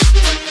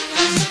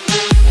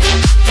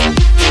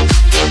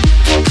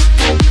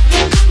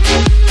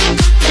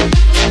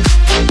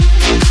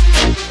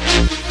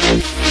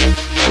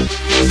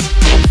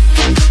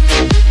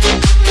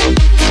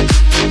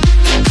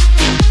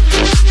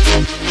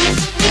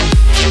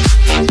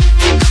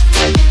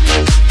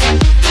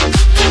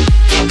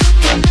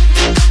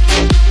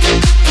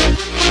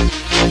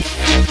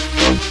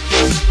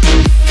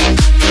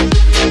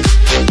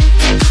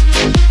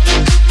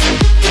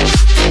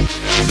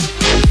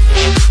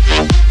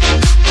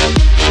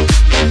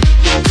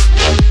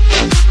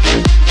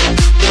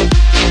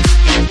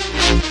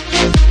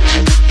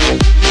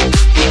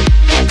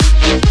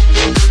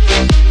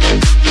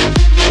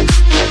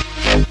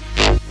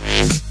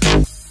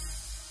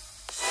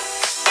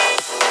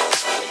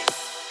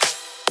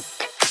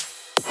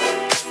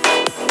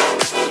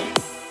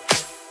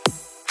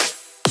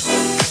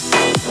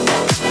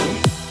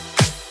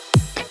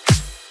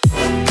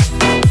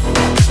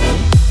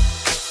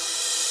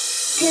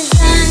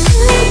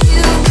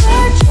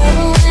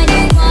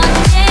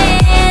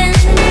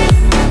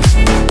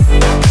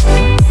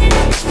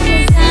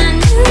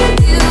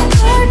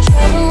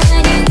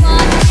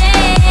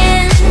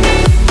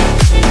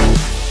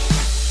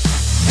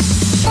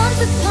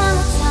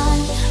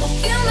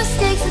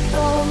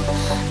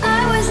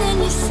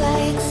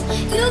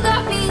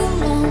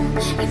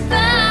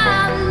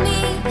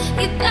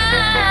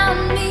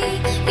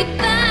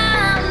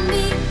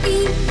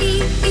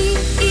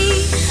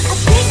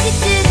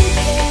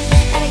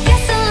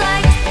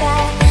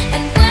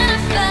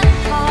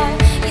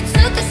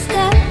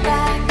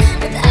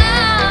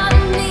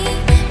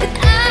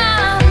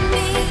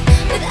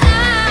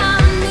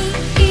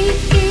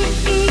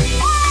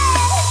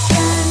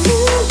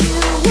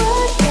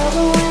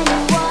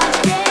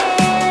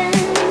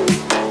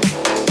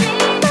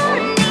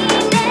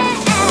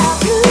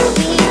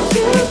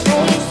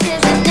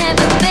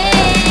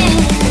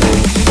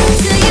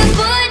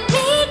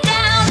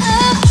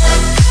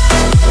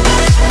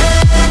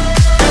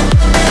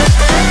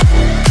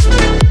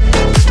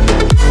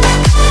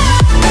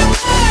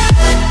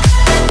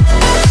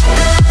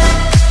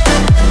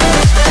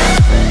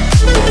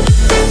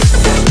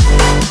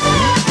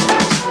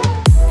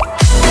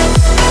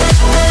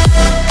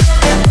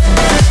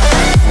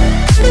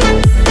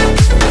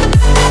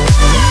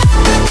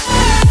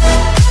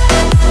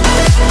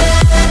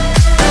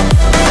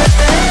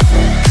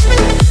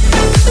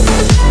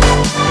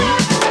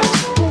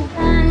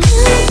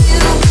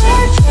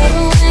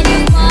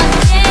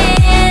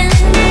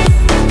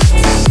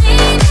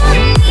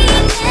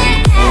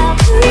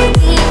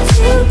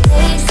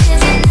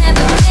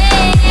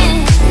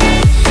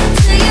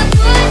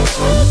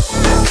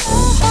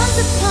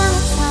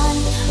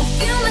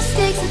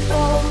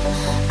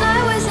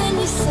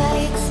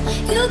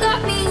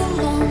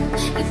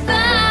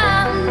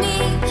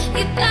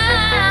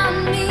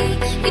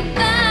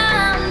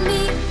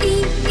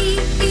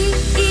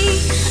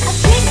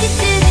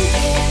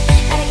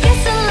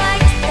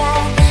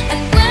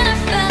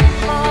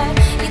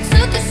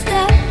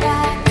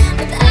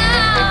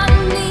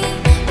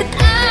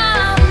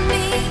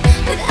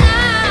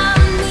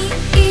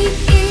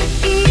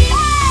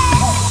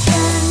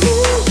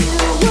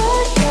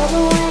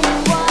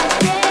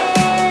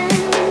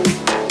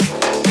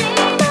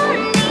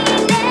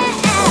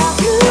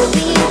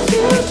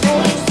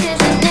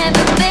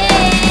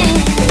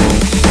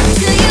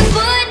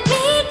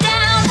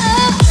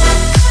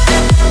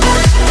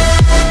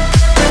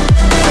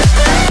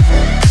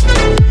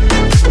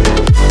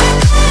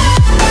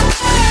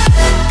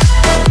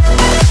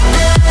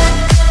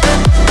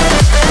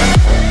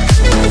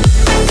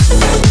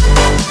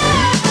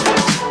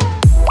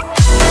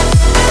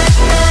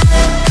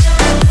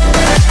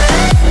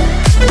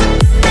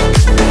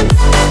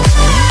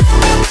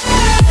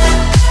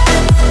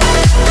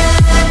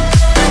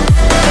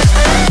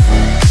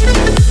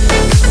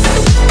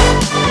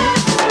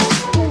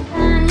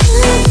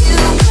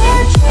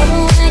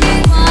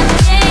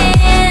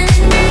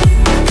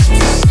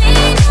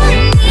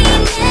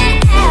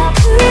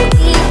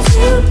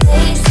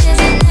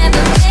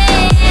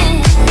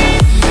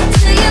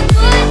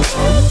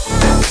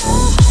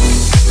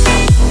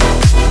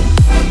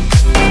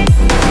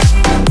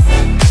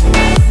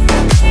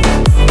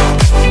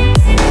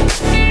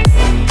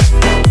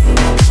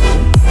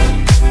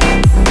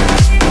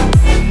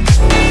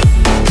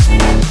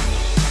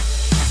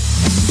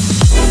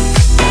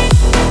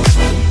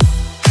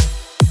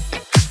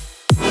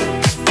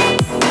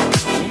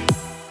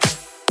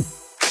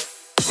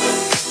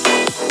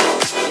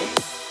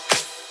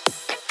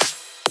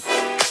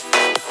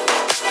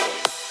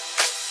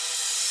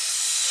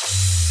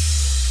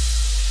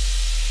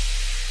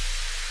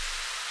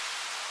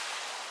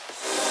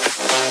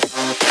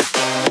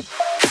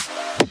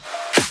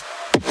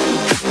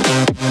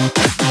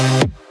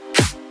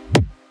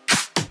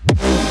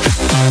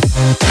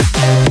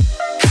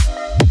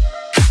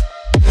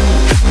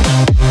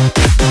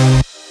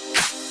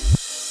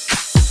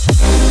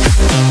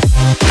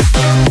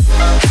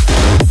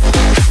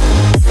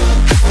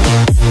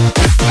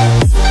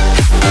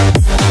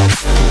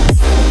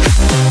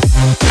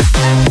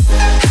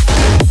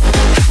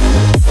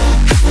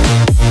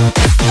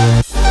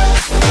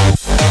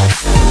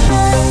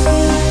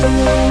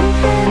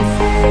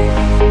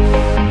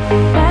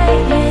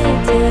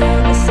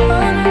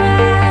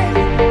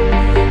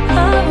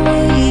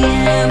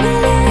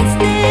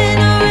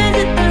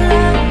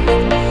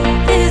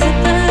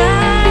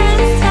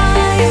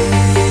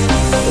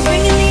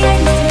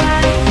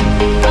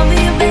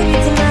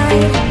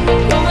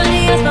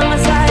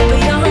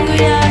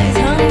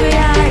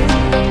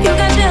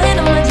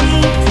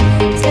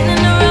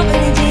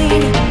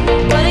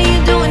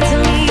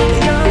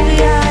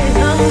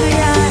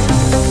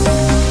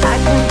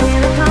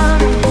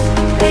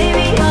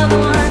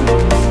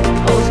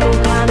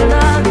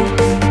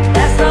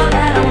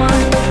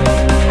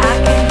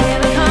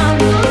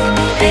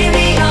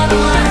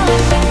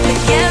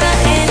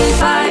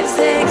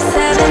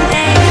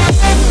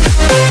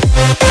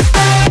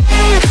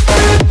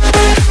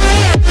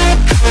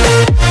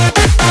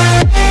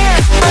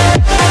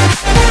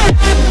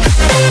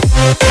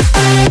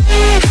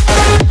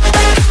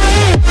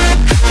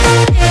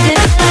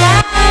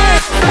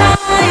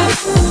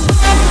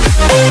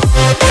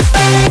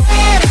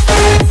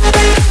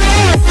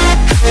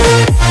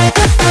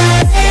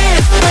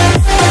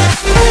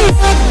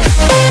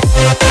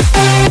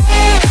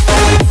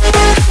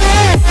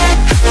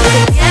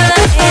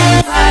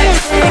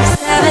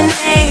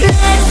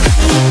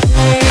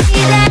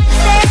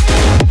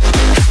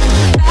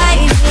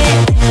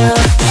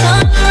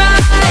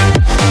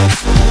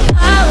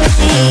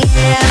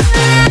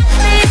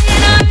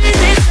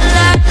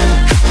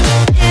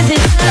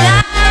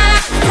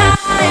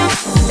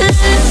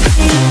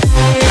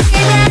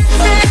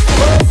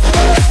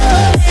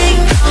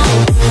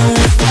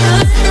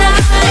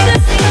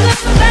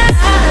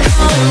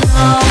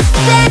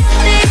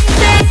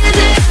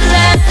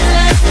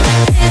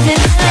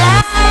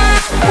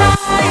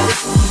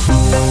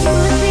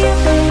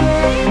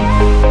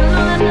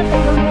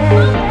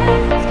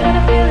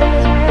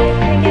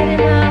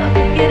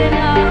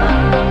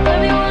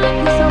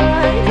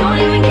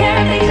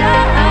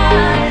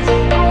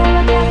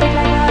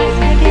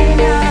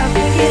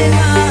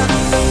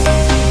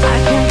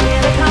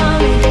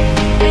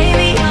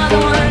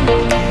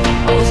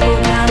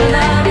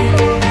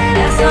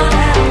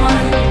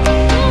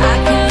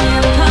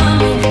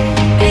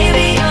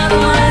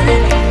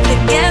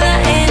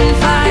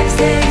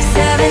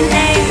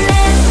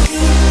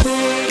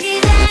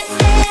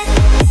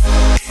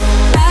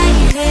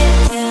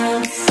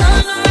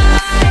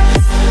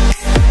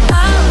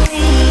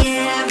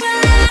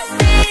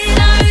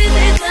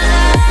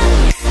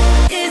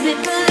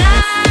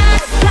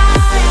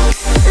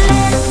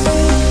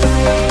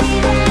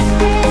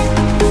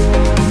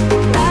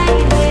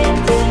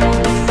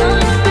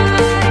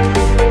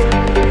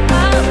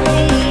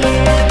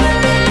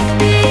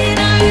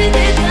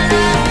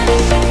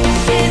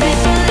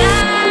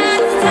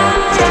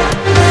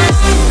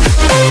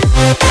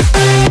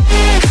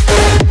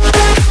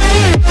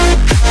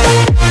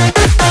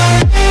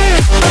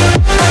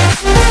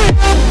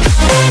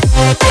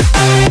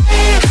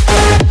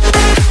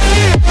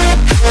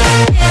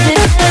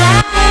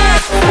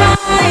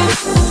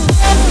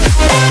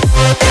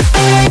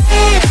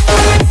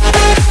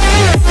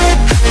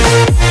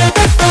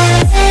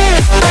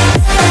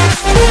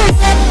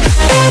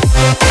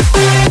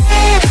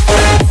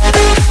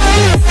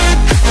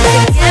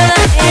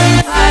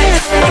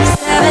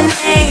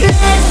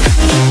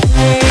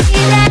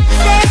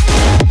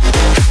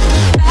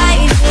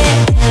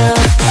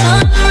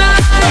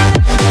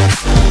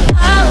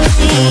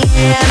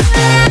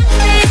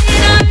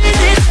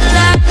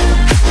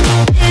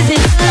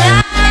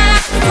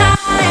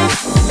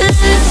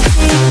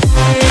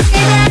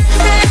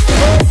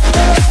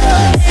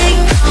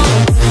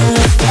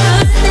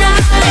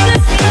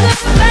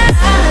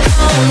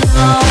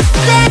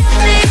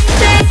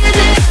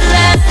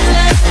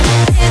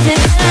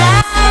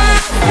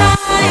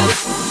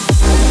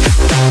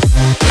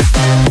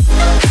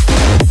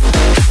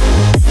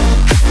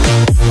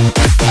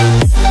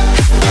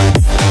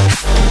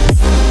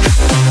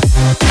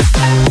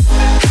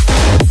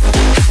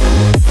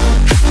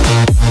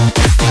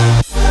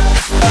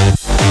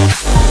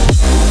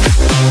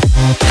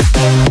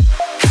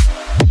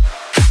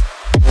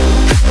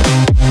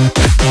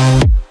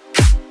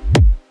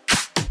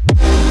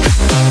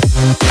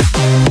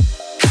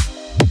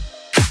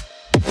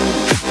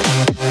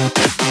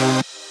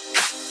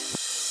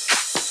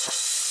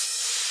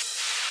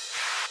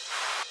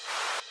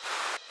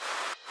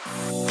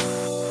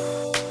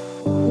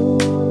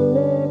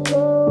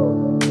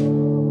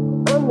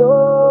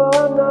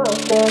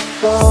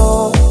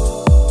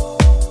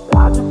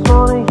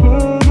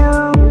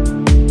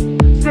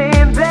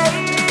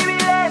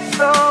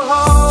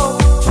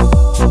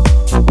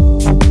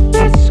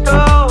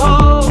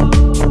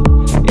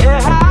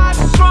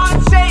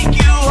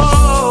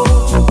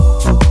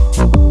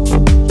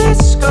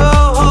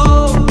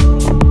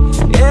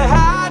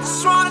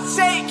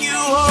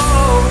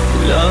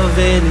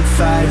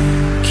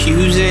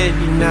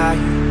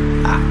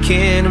 I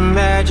can't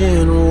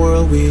imagine a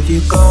world with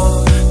you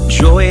gone.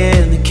 Joy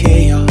and the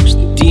chaos,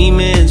 the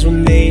demons were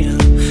made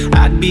up.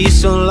 I'd be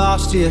so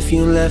lost if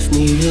you left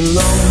me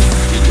alone.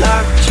 You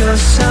locked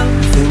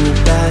yourself in the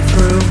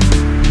bathroom,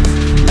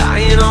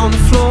 lying on the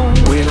floor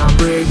when I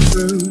break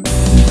through.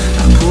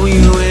 I pull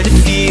you in to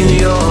feel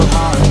your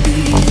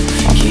heartbeat.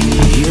 Can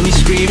you hear me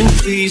screaming,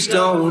 please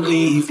don't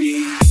leave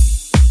me?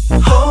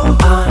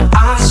 Hold on,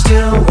 I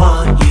still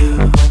want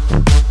you.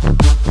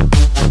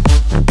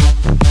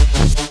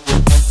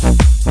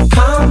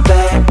 Come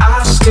back,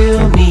 I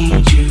still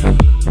need you.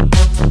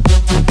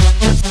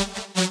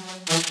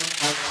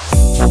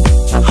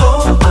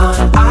 Hold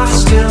on, I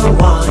still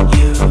want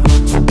you.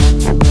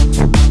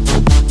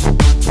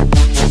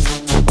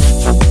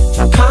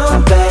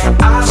 Come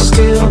back, I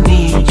still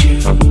need you.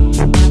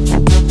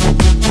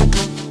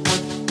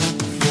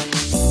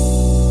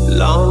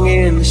 Long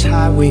in this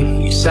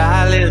highway, you're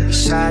silent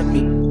beside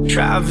me.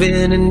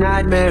 Driving a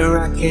nightmare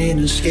I can't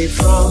escape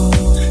from.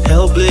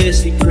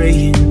 Helplessly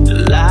praying,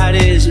 the light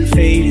isn't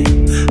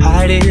fading.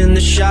 Hiding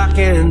the shock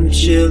and the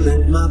chill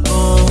in my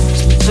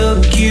bones.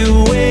 Took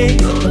you away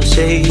on the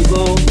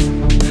table.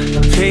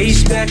 I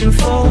pace back and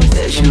forth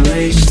as you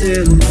lay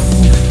still.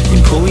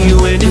 And pull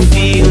you in to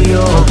feel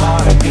your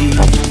heartbeat.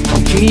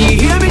 Can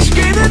you hear me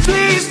screaming,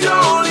 please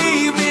don't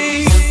leave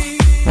me?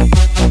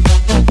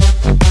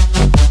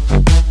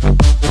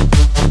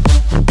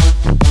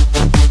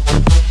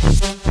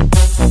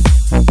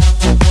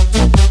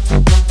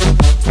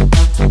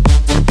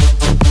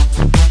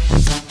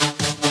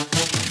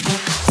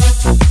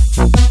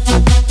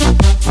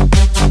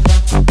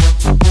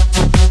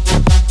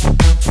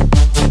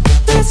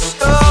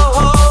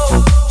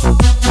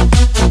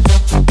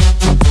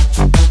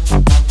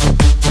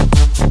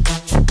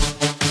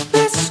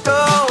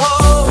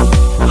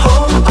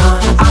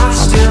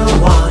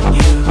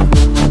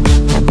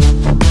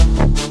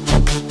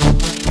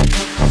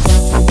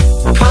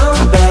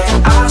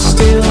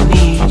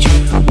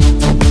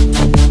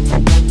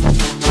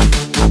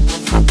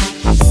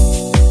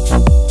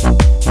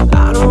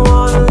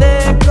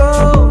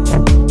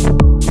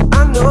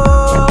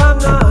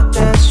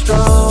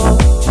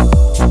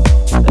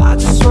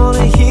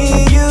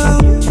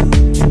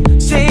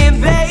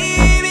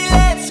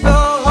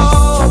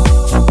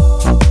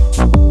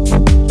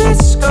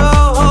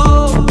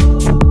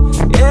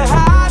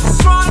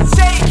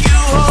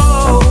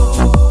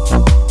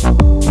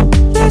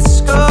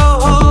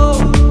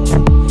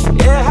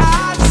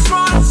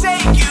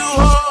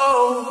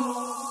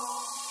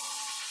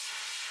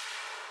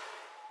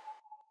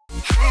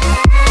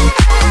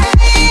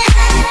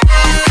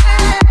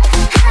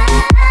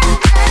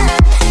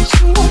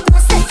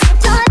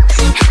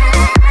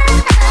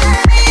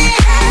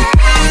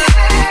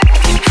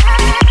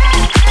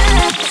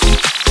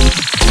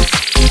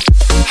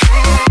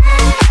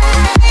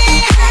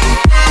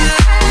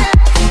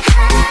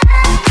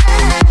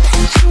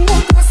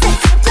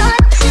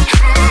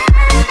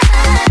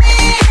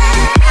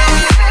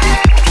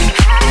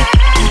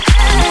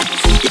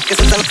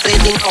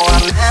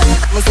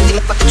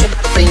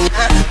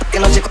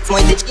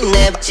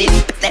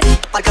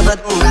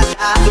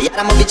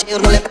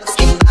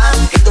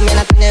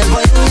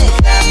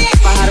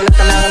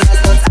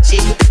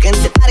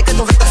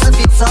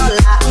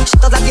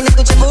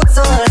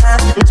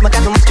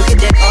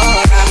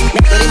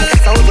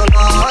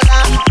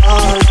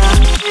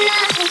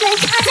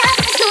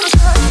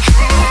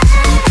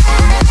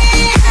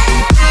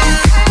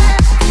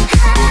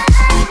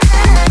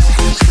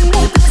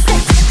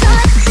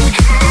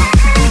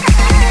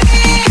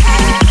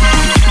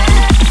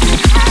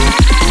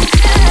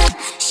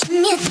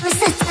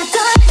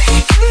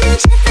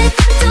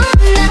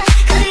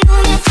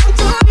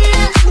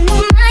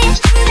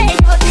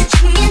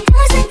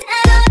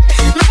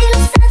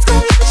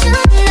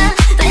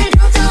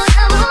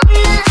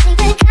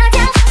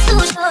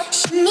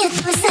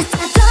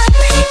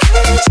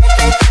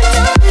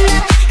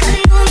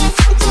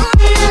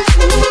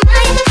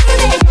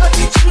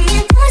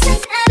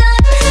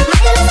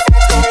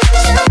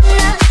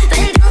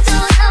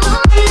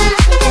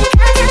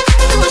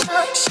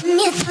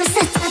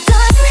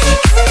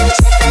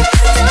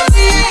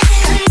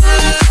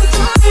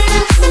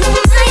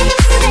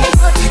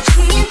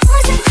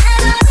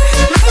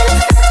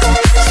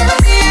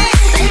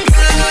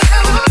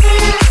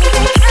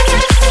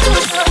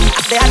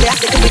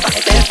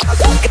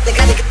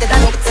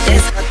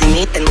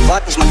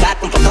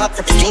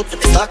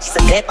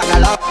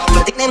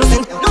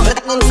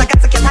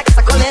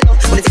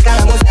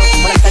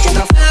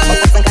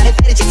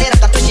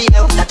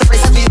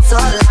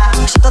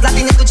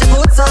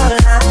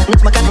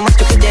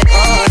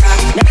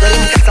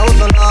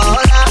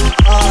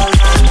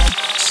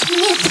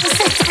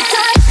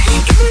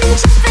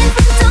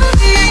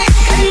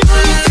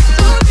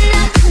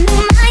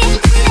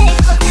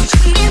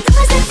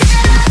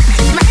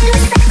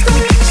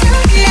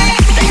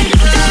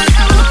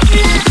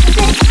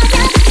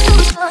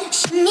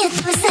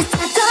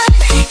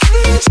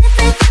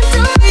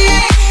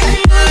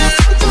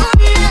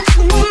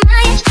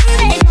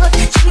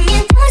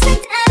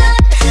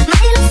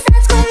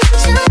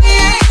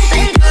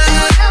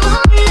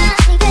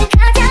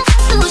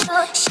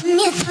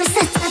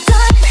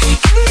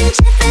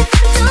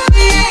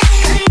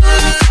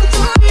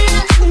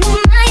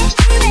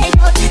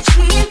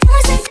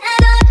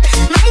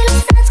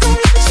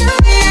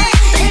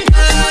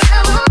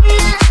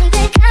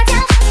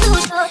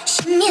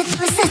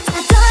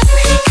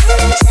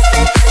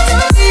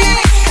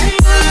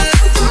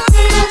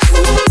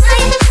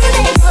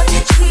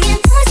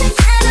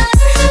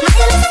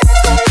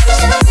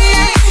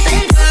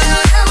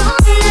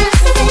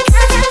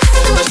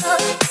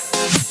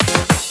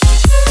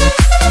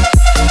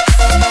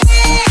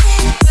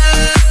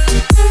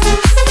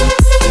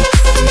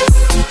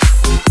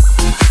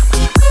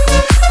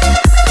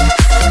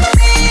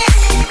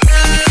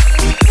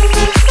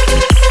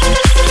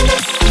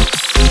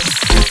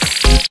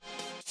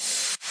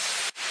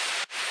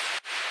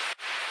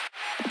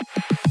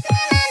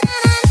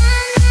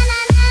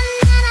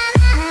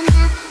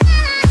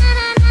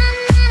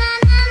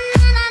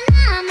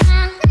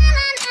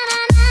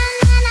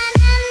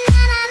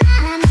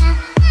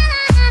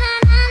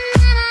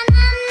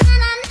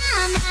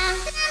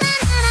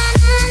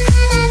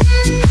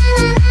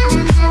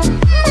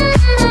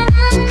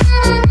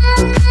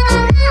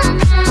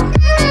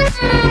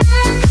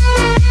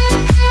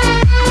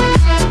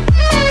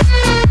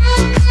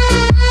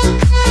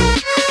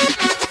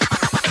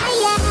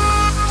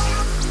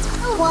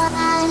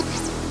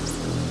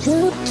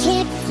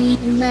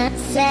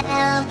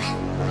 yourself.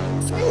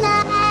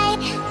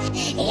 Tonight,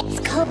 it's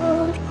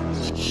cold,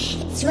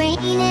 it's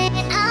raining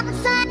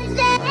outside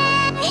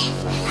today.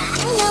 I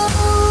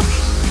know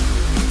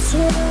it's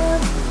true,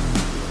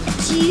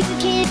 but you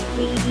can't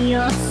free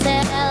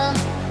yourself.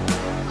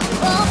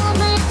 All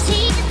the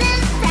tears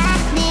and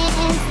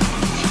sadness,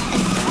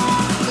 and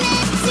all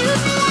meant to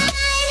lie.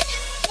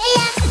 Day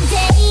after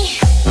day,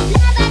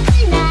 night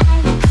after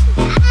night,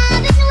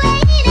 I've been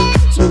waiting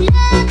to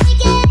love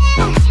again.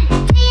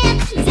 Day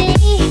after day,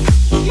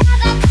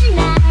 night after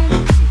night,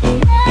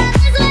 love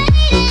is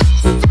waiting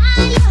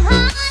inside your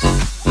heart.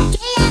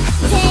 Day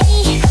after day,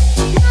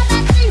 night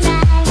after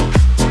night,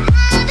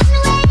 I've been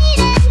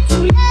waiting to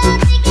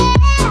love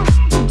again.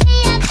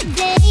 Day after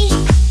day,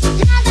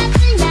 night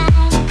after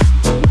night,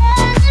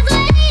 love is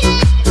waiting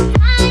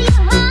inside your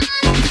heart.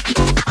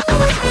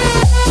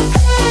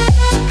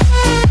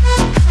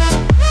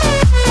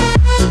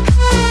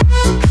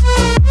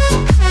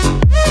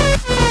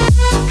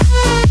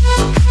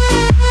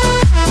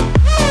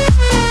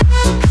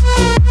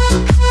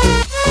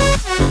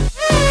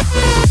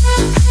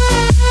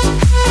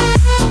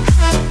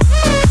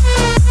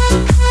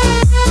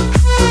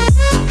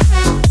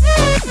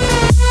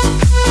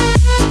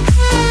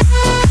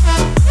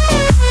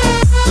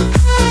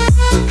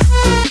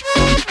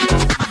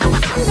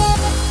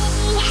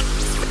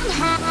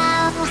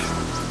 Somehow,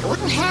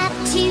 we'll have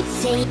to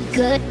say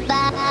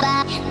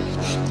goodbye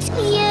to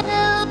you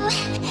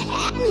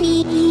and me.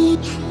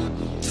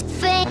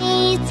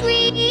 Face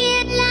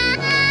realize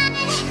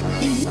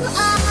you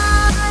are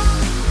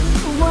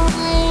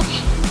one.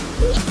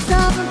 It's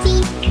all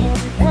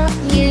because of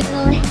you.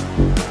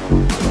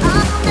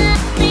 All the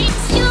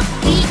things you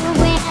feel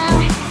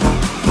well,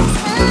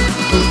 turn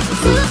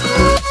into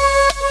love.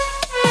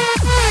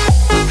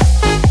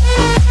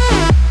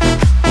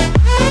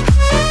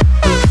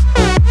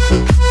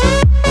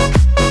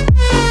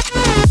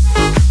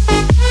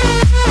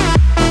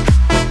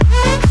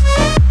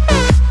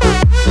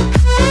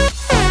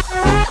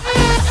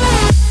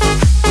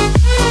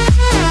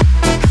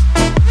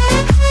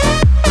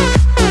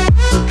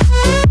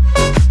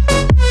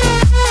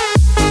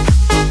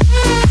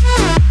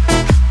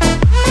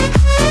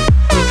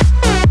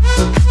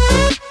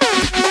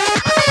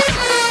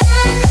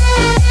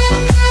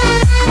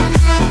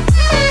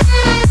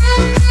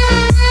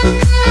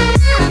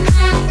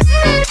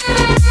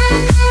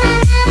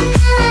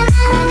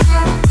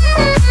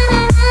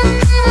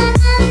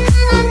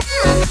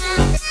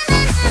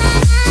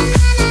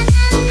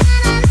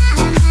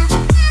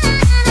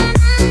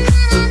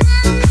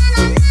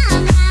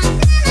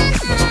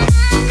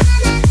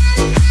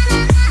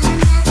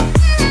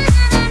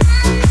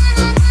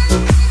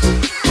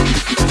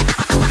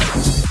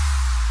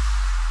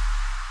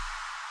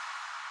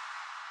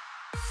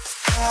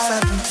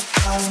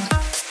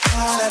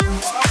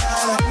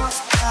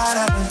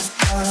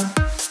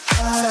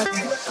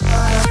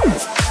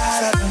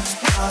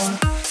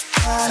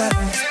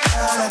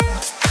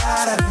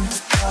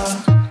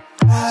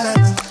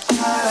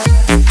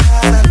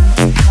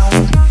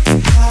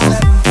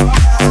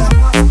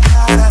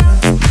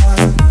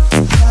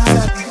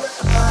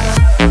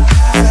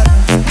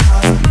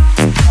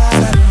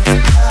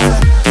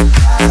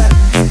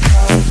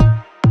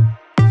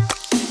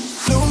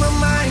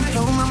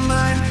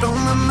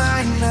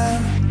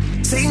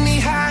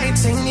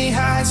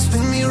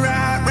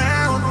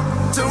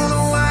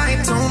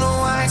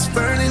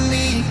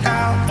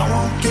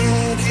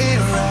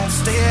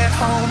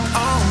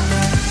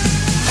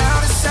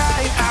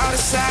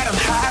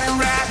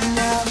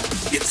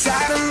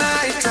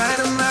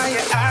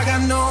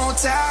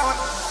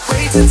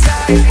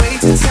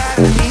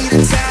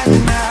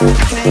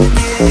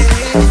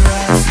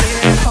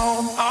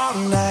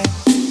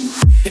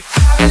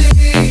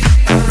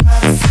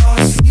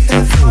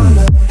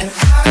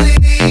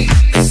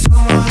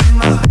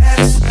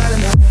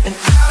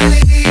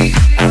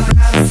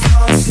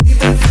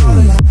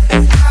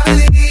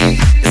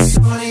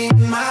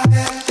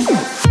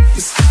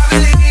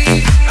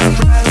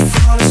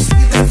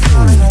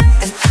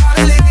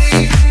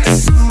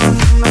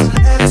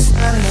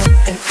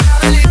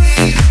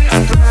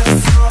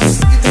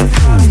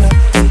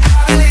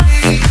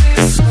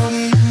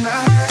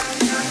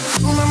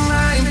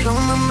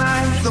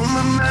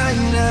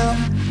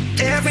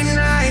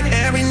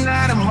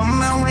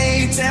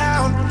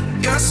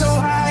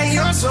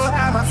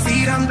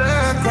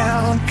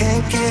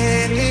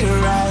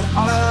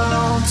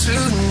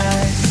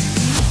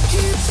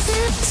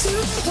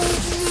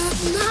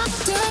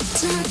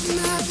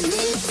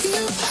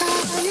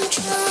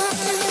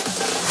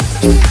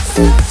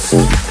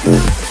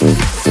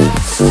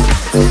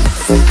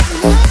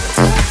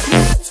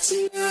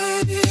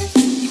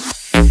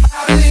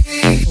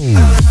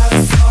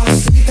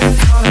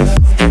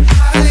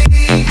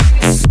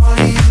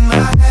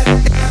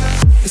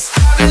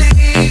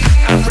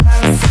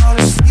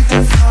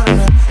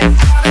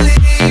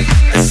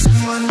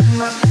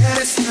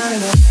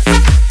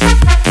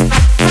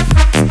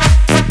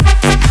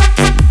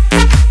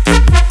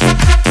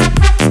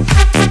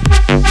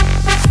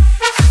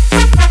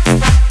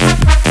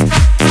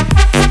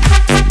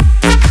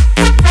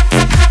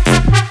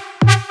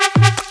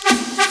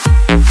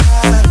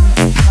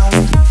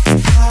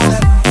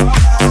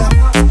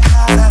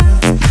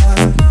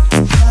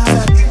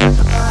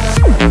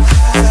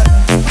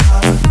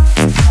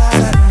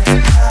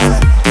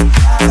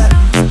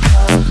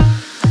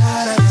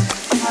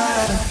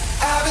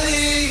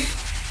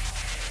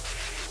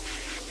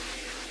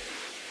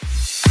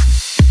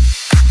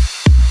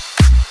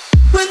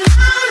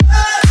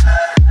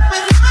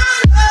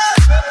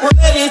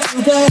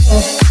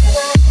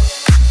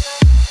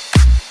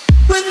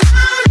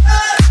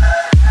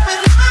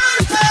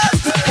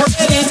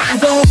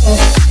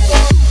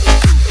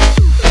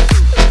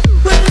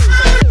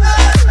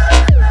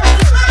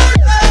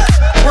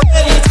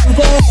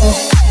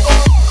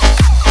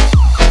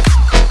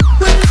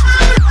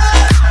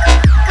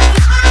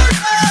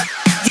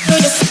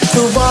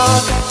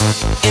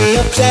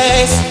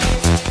 place,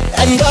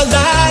 and all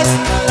eyes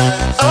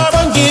are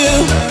on you.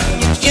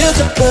 You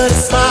could put a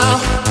smile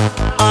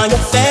on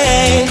your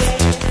face,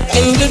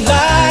 and you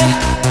light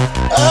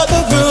up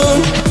a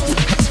room.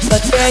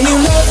 But then you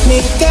left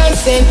me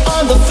dancing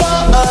on the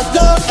floor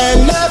alone,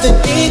 and now the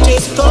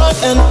DJ's gone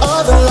and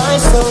all the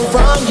lines so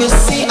wrong. You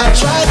see, I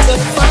tried to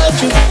find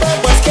you,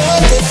 but was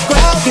scared to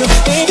describe you.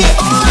 Baby,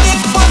 only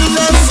one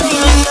that's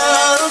singing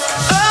now.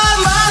 Oh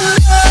my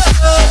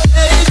love,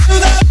 where did you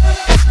go?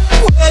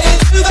 Where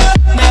did you go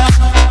now?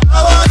 I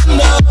wanna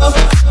know.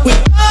 We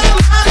are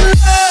my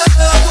love,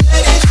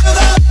 where did you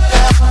go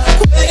now?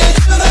 Where did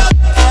you go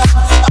now?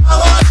 I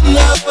wanna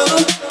know.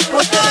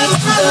 Where did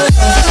you go?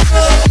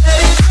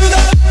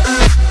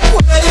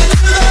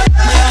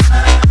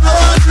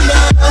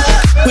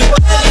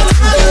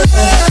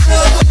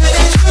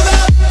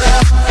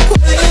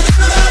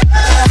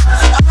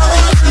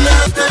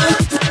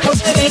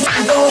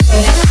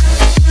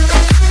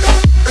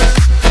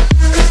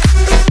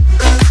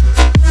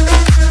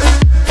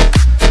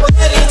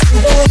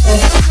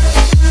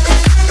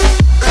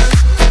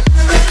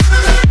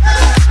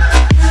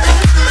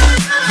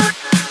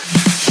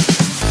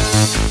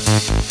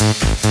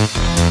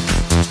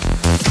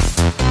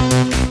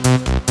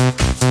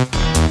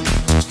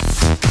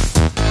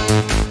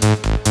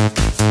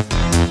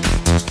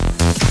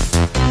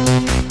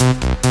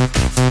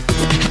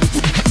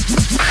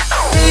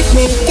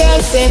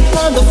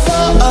 On the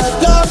floor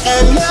alone,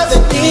 and now the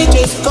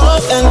DJ's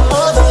gone and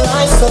all the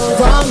lines so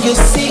wrong. You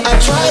see, I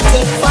tried to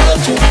find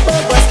you,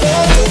 but was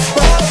scared to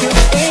describe you.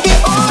 Baby,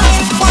 only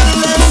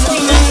one that's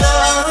singing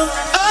now.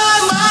 Oh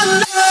my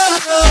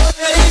love,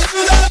 where did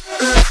you go?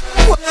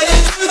 Where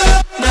did you go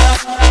now?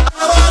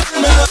 I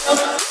wanna know.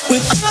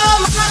 With all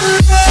my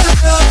love,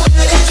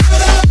 where did you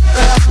go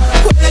now?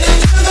 Where did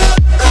you go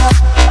now?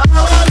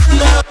 I wanna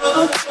know.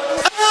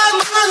 Oh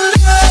my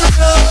love,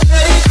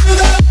 where did you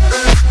go?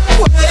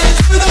 Where did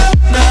you go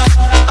now?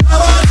 I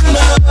wanna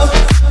know.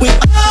 With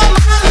all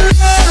my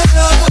love,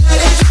 where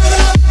did you go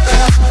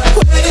now?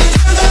 Where did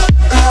you go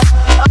now?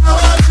 I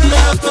wanna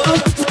know.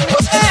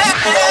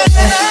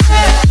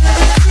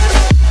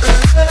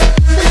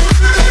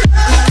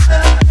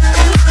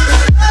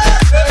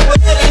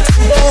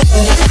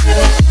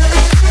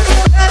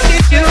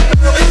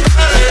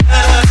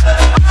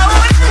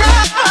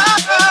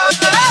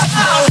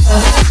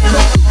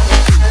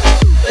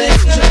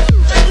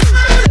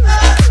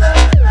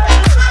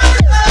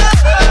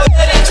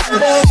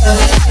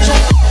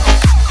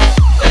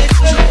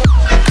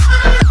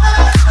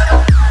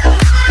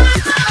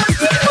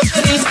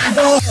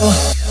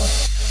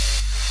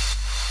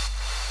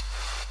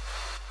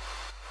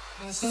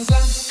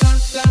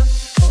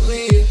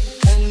 Only you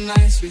and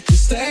nice, we can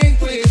stay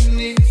with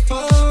me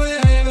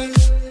forever.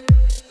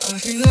 I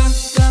feel now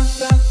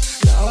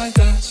I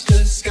touch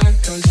the sky,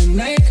 cause you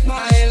make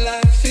my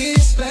life feel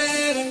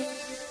better.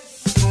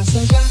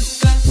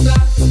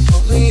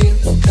 Only you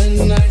and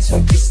nice, we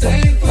can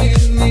stay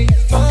with me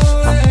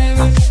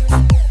forever.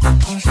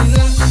 I feel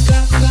now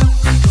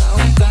I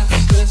touch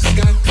the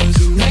sky, cause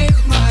you make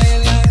my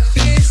life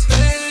feel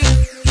better.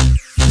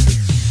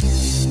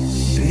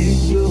 Big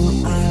blue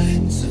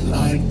eyes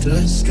like the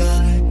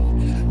sky,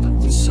 like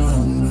the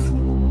summer.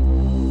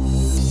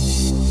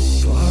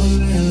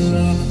 Fall in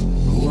love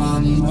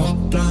one more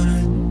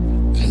time,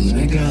 and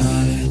I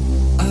got it.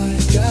 I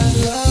got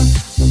love,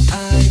 I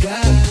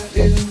got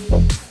you,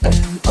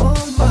 and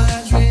all my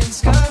dreams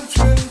come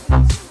true.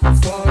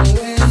 Fall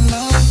in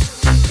love,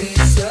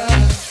 it's the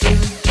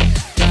truth.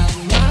 Now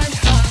my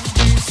heart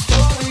beats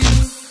for you.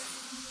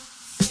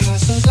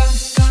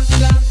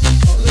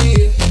 Only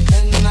you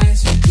and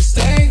nice, we can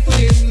stay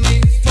with me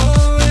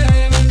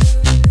forever.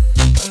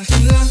 I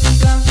feel now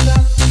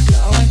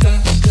I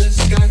touch the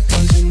sky,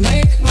 cause you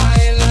make my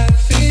life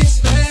feel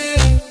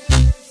better.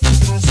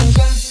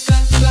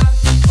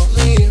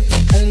 Only you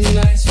and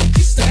nice, we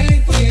can stay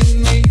with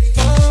me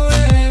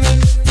forever.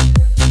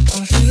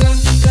 I feel now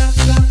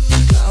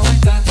I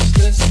touch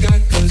the sky,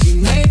 cause you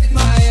make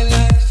my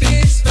life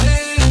feel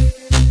better.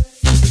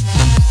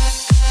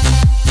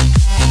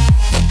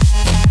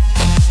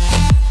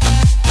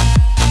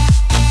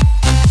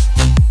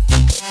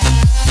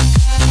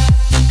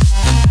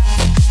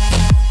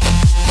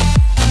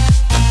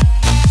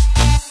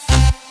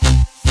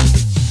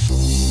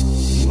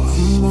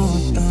 One more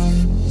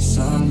time,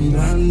 sun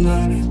and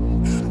night,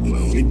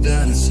 when we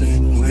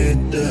dancing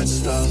with the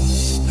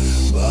stars.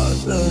 But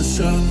the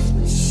sun,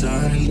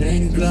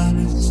 shining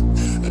glass,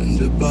 and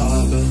the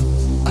barber.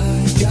 I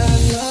got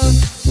love,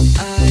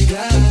 I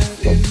got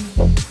you,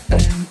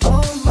 and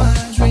all my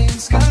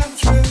dreams come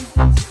true.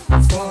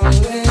 Fall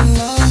in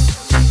love,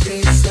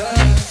 it's the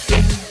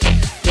truth.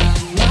 Now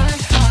my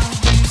heart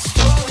beats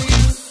for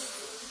you.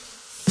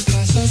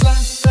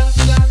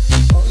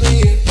 Only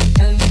you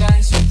and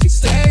nice, we can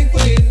stay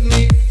with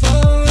me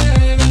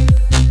forever.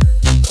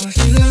 I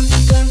feel now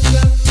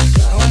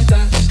I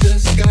touch the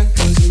sky,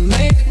 cause you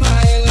make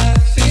my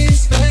life feel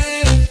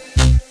better.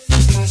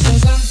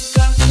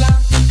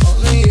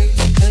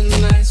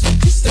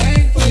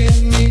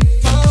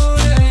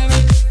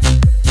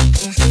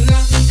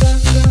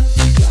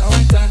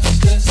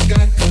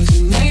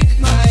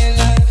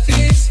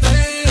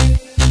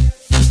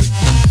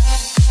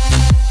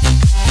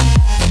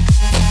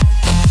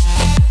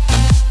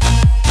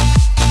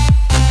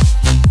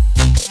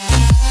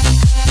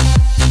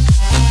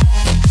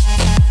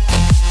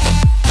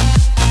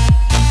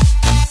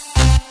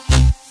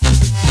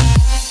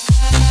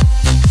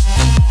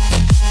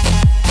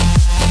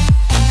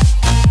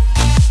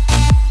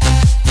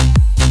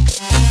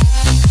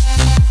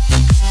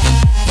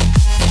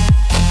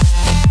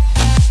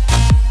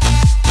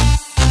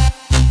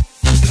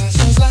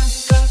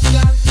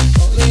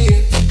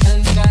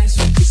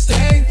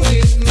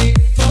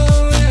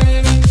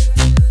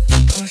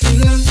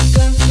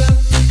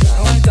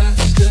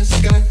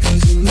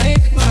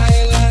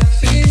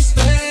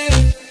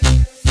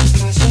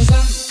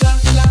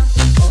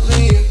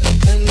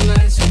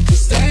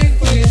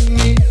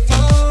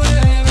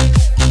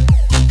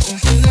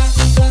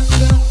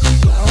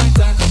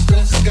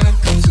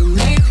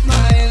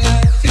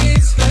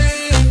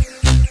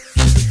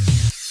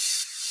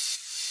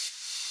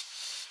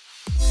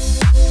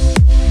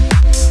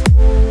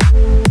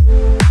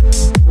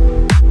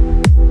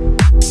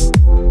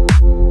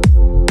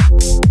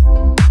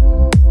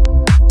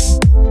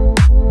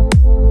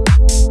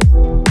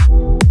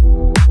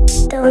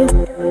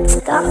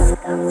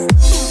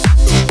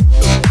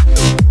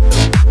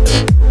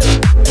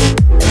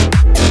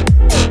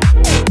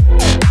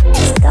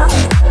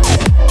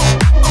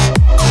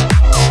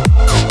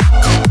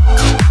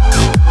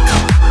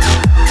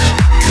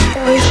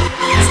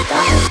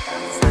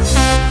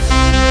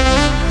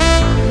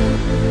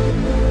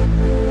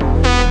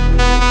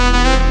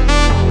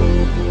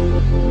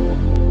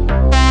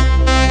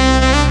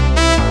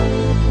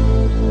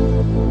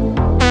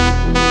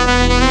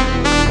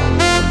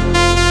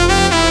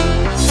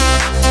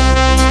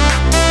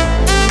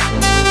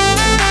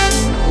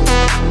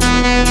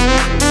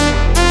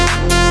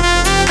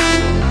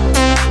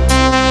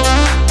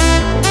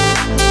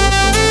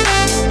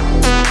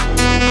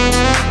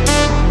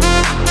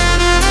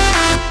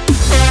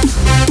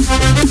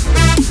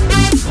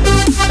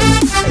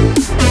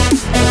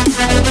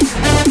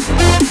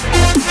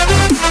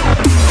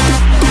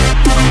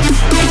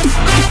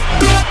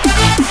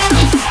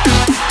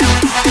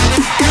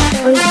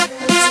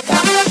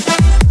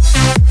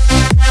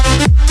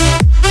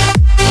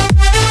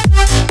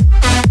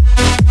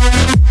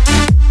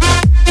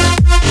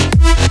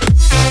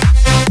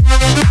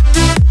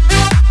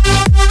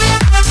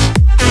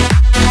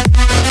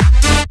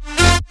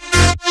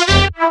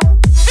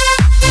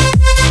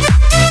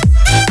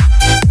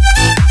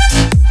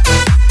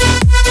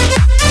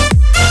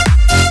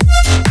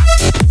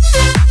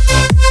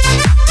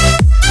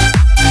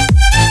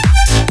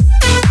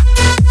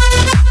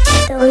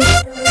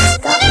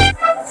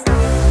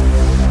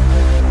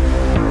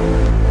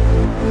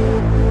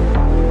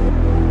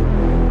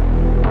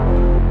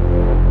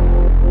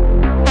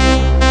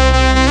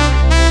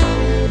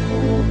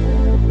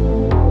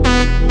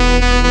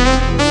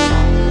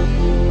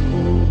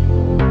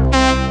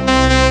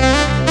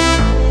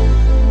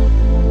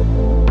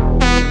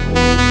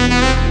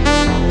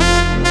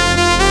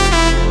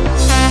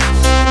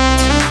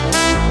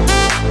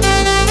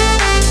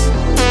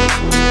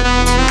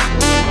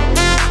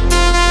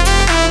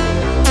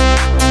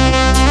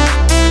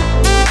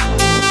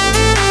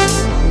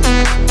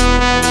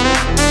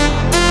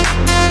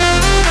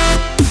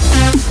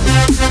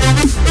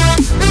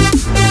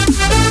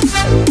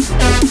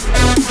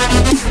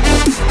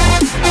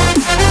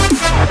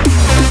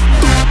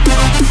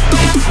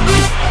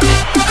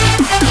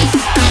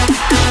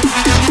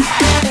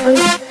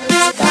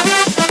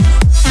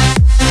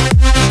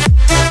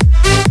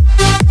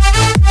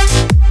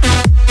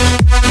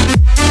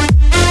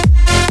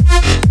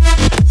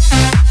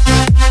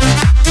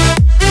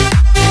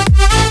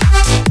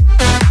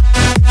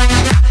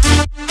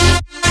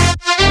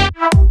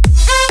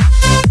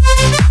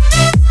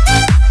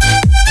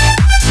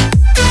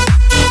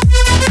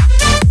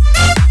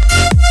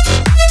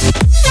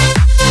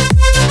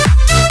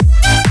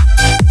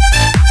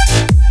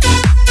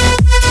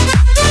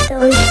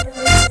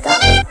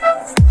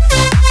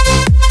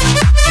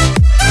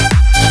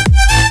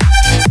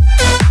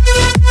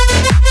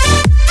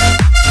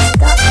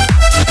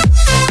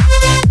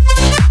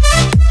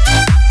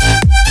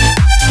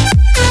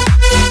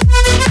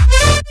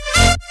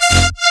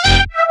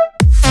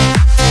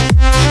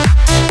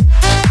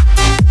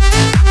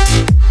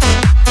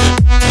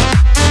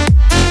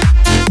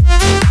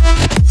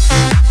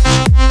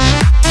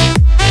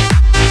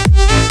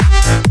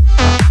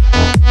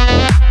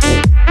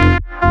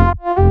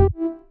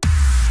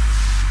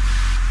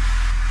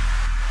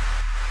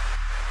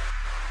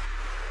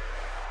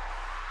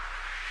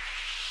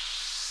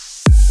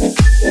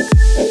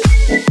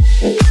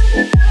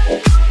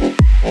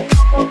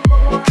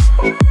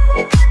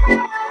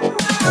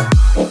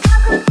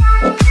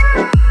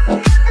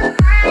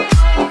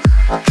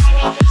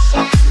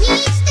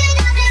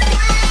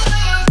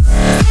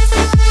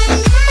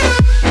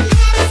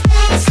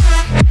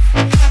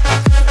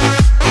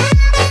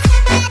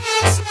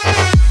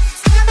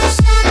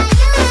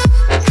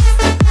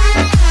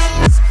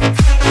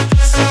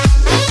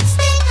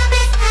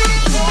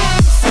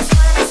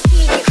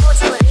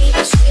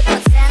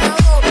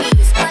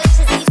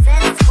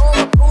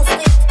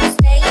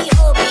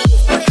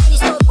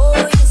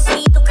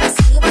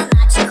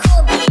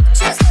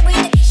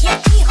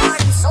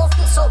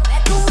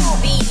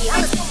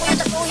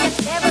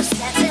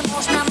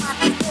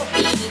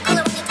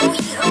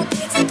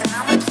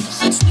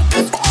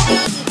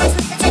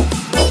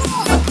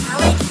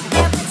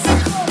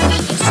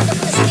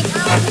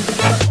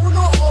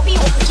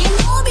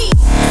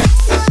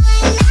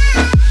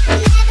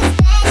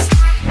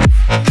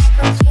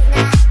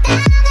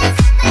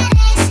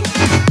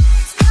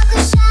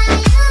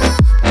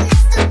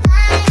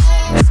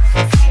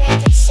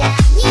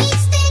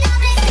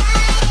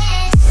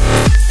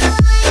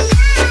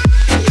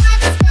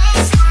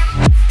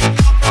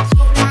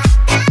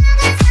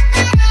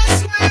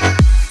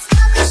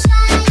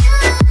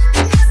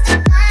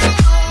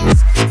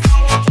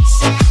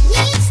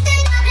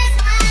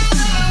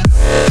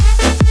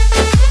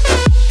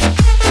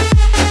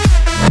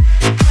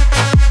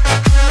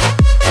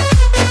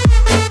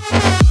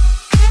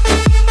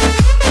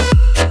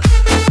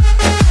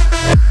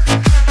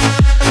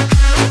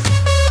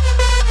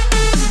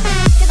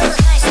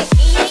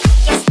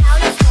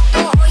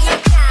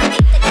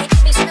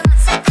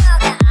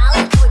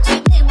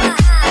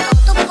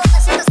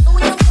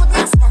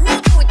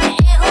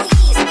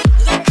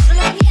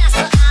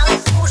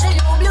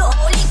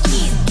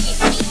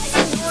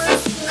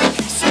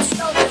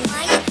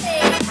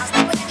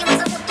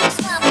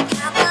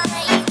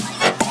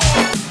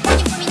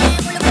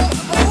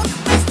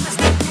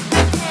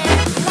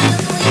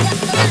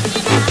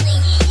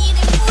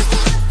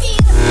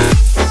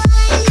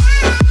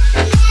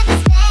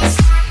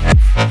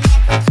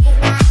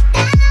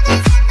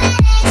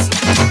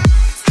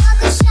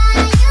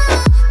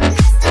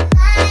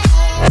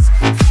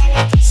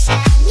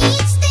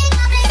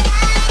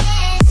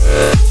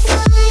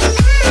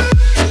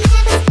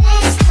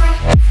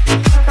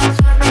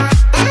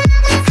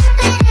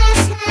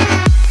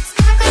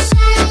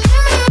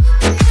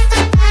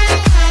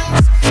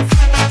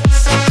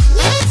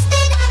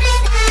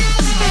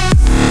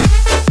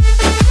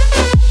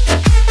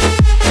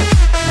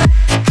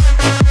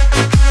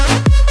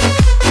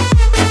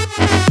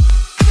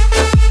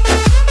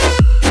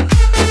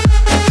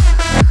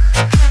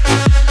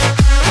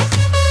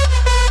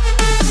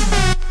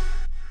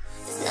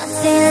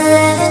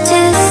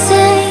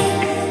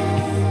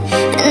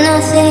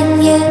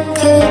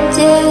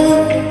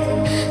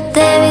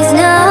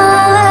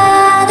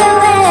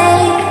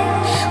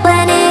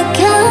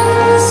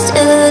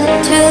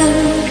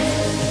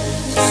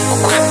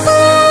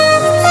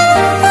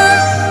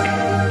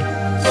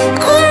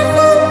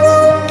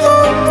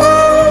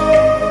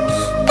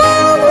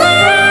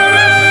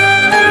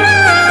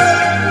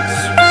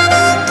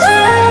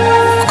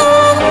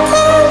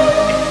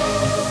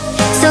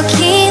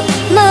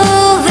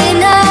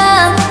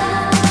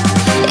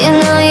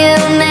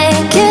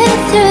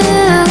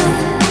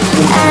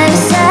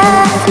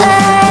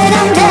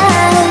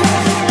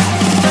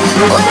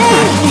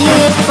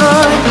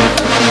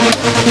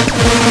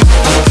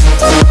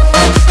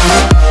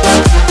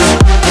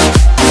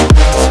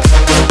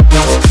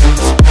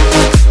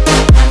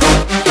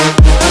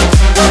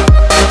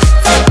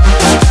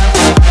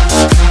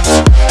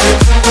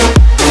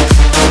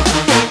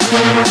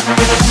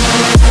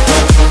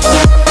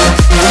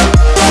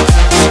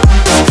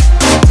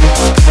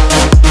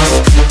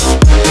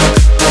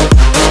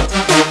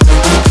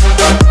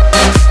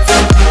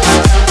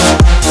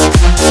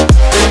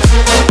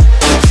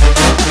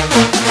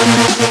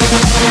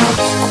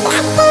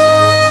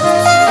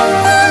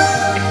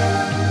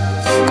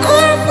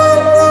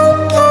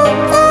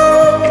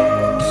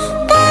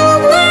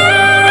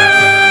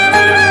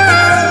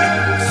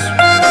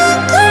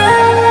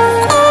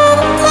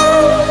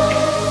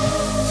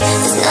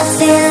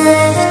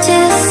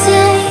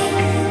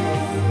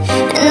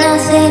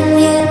 nothing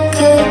you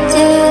could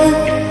do.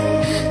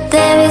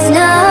 There is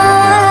no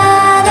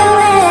other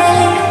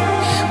way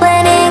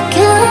when it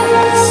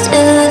comes to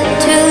the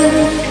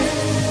truth.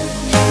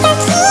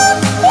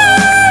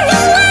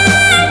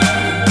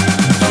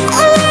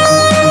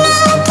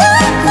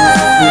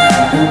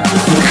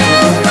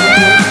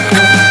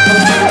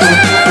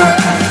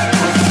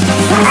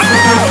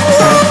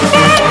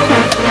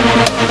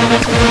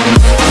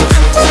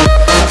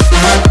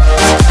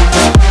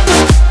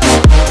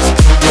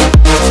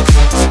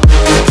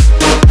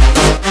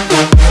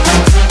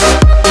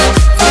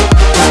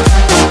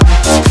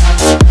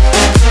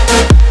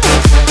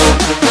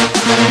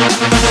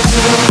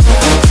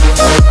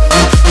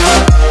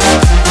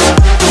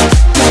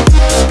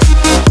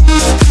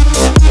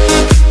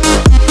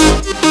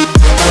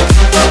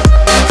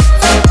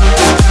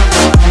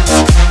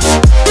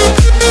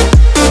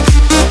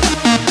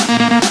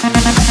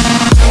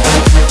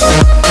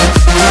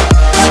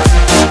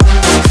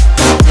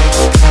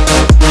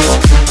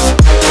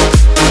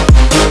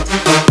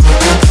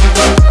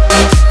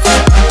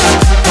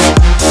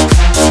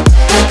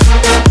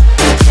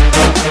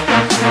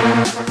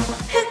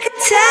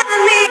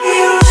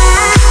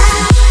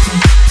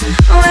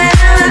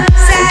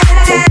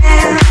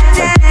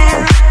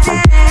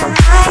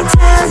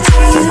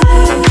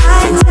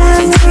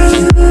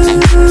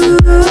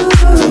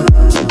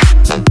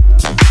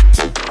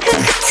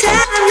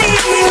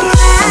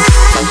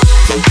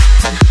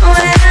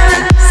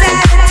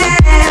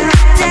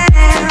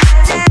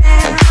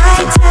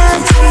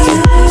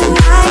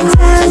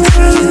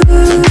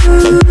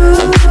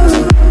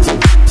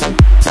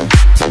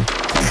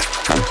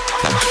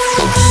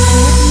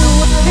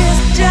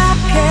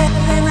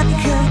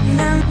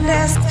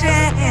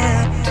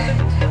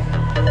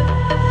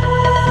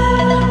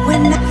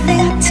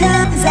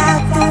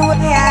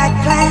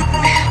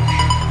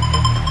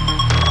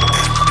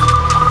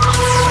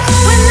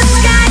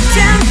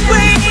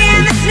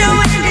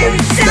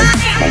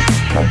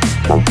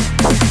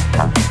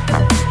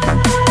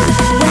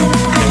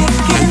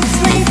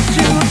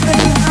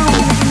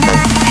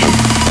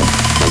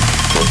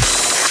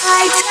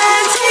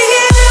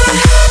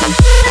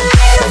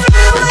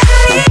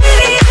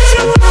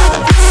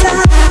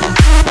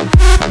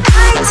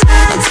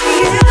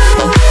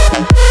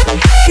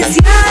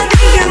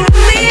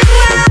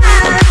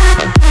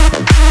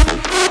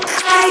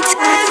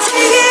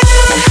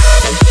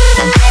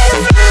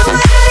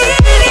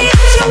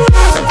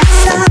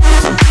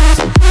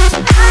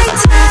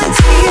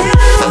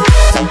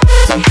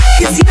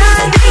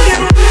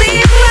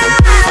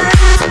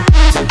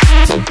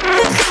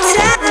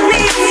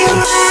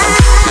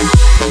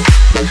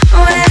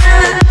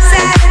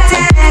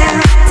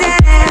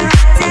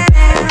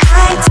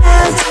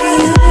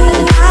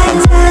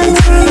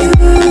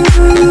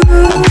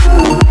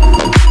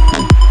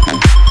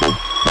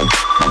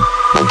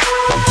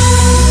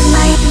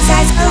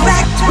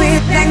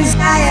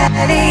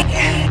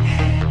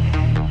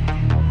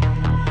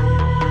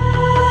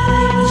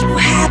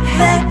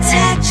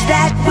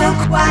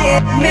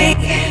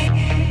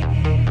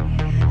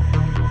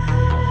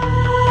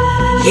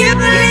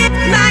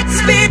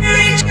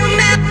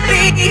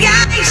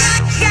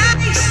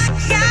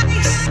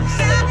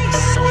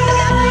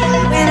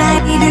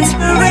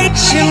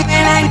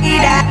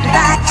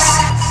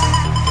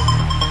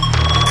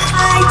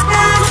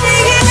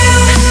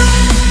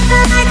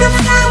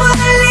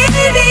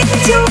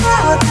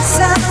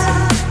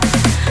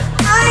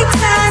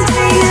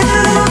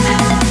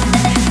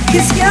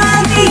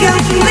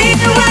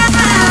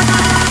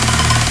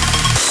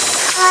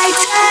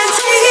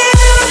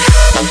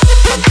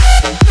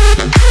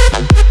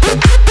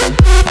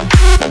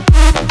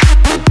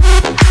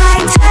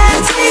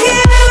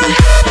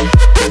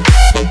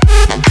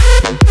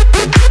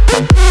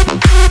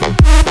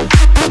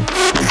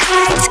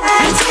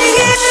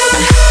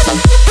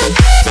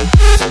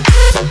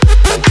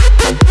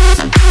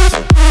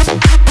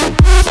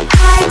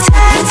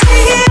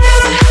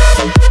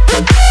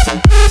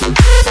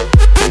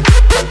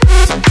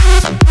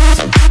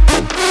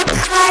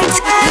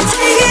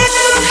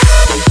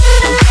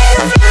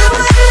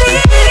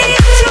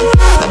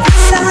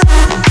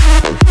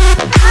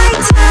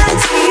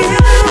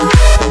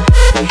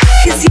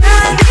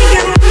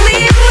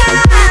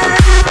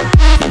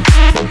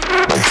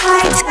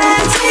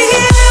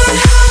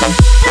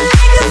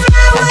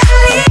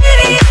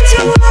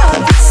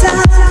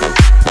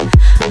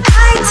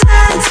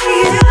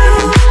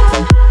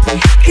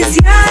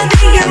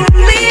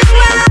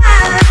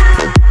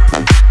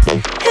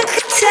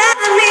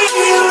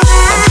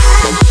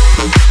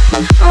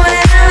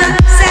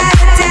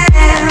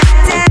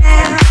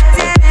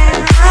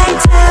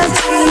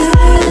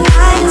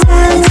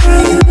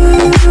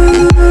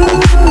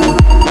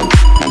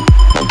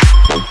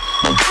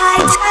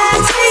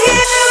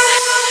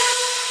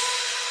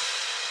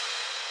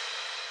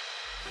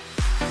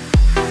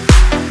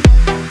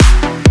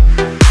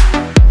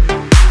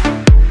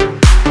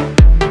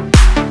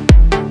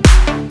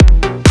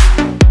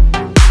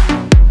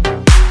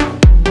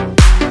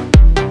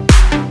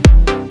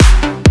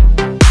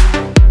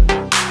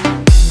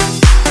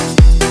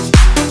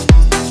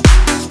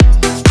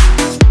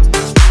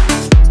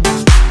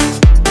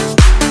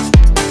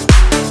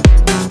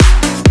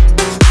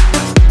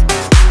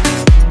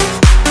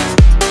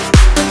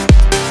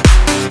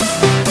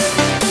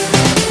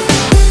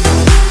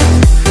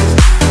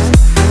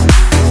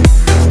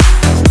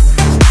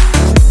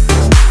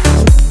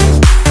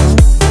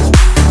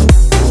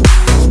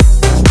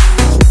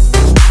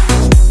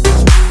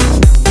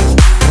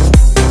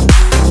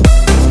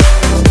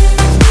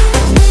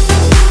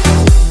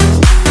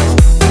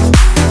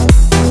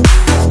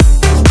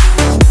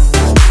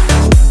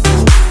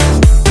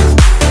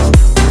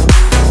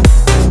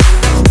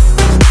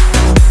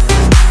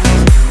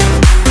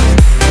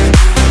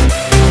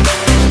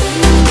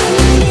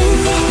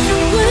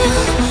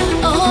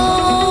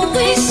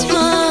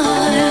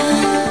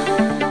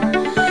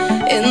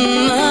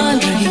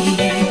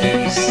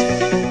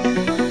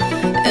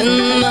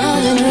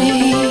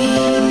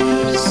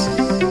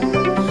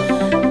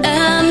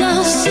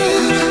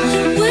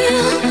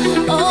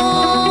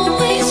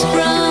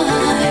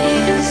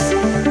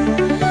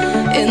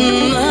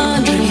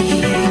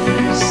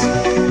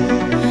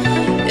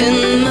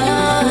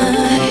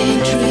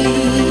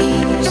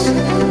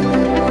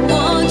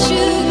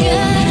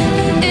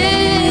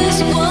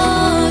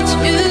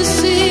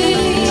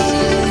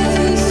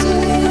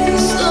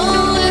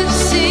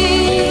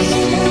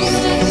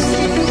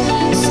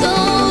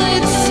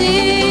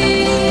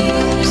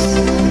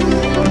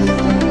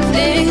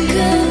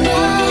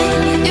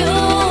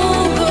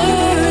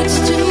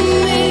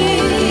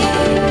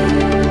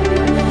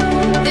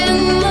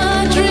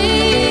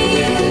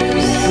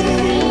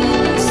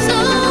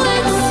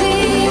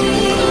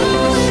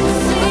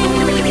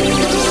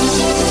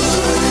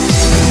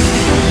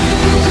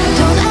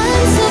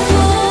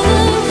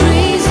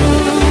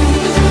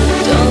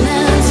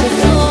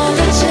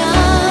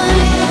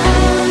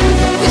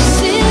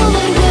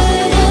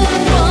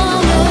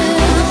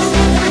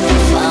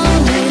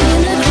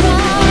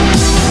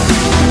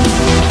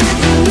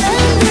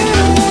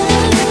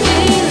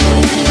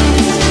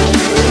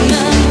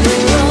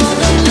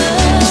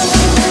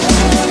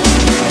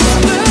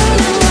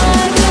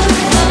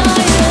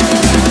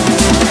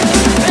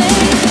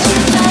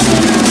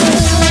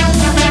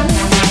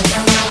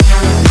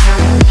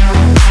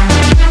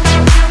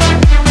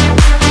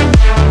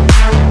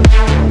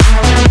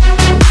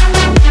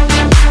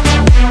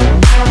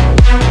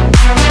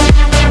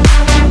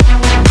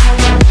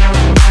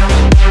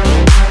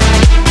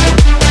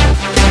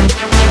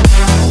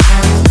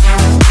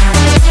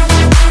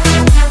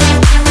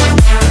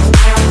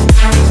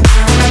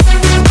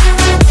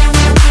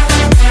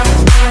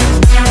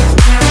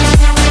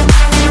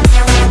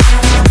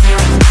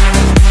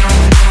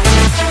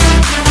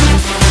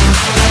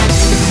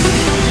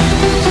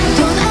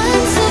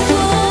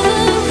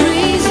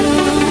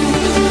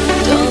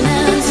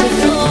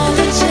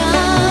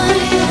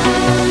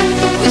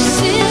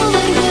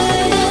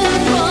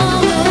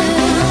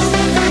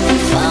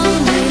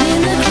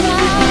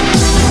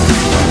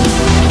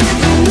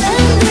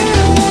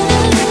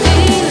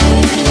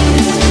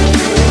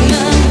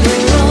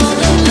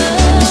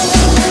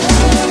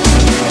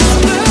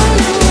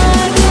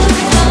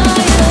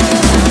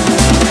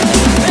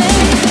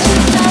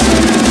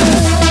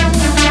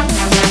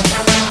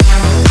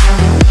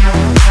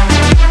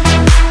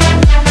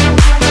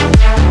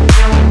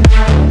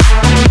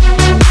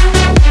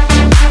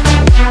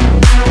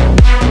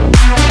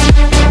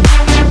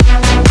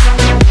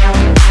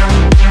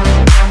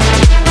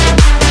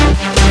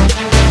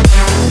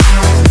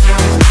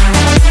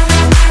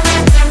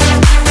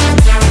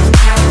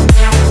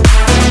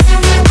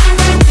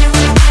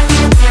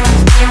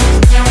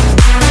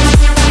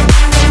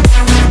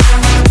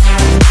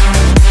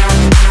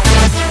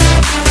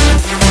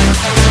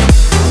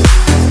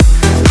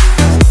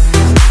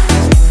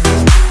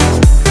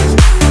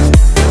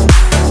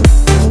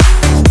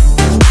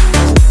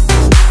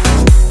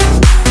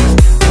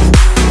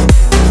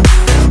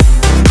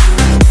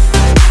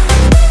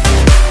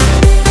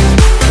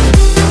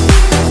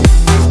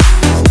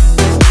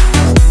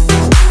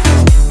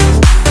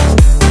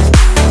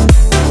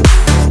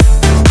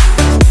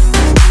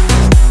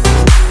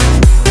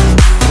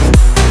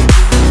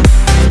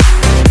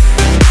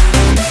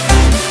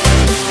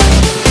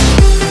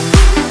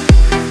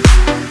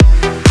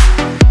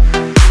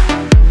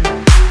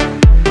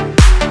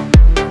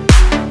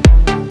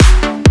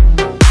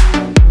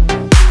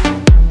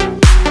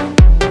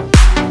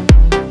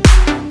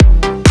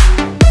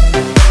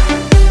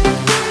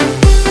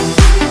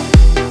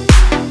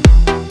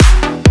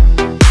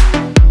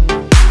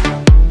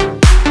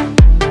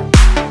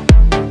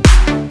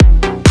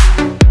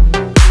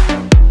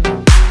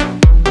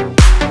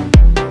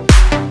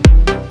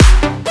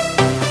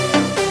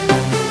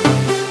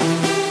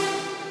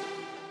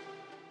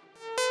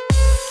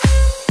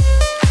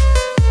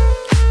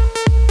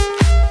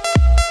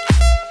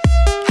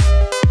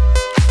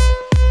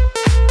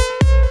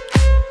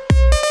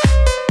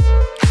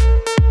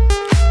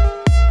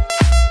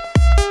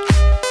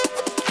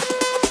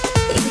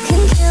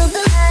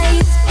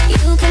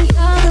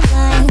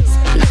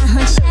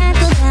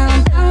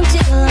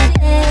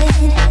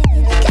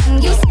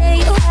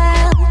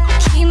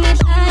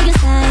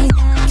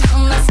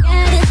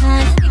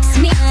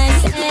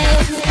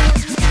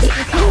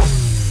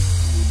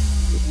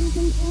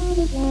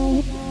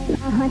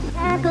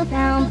 settle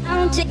down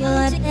onto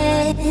your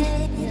bed.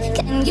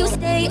 Can you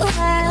stay a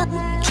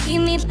while?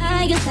 Keep me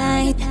by your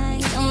side.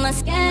 You're my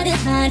scattered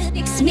heart,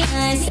 fix me,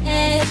 I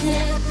said.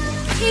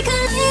 We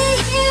could lay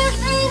here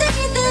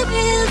underneath the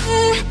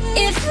river.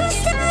 If you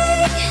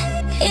stay,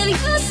 if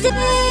you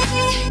stay.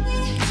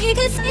 We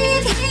could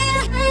sleep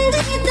here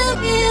underneath the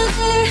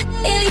river.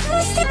 If you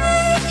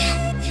stay,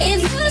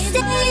 if you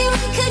stay.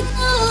 We could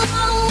go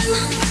home.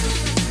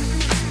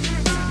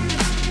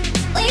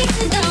 We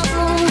could go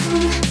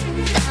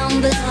down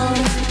below,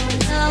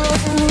 low,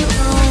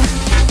 low.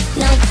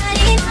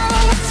 Nobody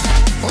knows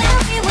where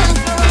we will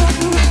go.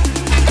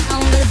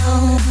 Down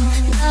below,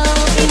 low.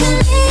 We can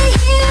lay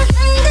here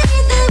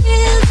underneath the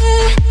river.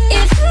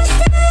 If you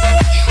stay,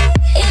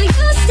 if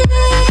you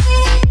stay.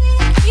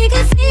 We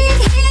can sleep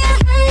here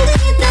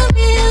underneath the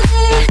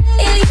river.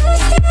 If you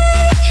stay,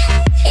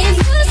 if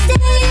you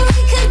stay.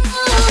 We could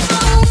go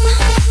home.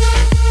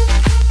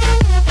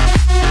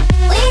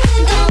 We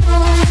could go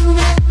home.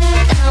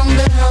 Down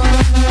below,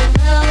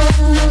 low,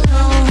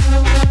 low.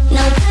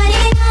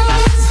 Nobody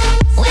knows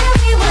where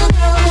we will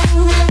go.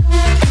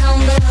 Down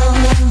below,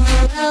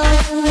 low,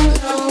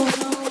 low.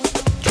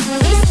 Can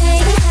we stay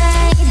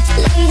tonight?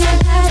 Lay here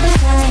by the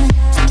side.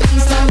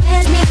 Please don't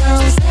let me go.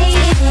 Say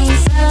it ain't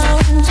so.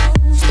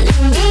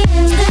 Leave me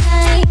in the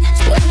night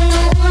when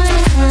no one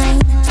is mine.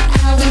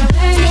 I'll be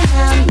burning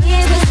out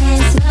mirrors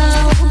and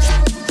smoke.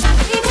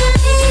 We could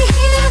lay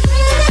here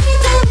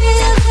underneath the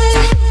river.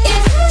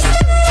 If you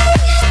stay,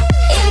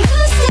 if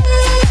you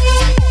stay.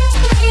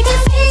 We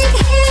could sleep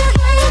here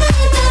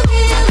underneath the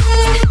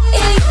river.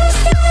 If you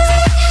stay,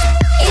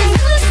 if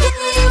you stay.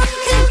 We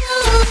could go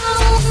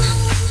home.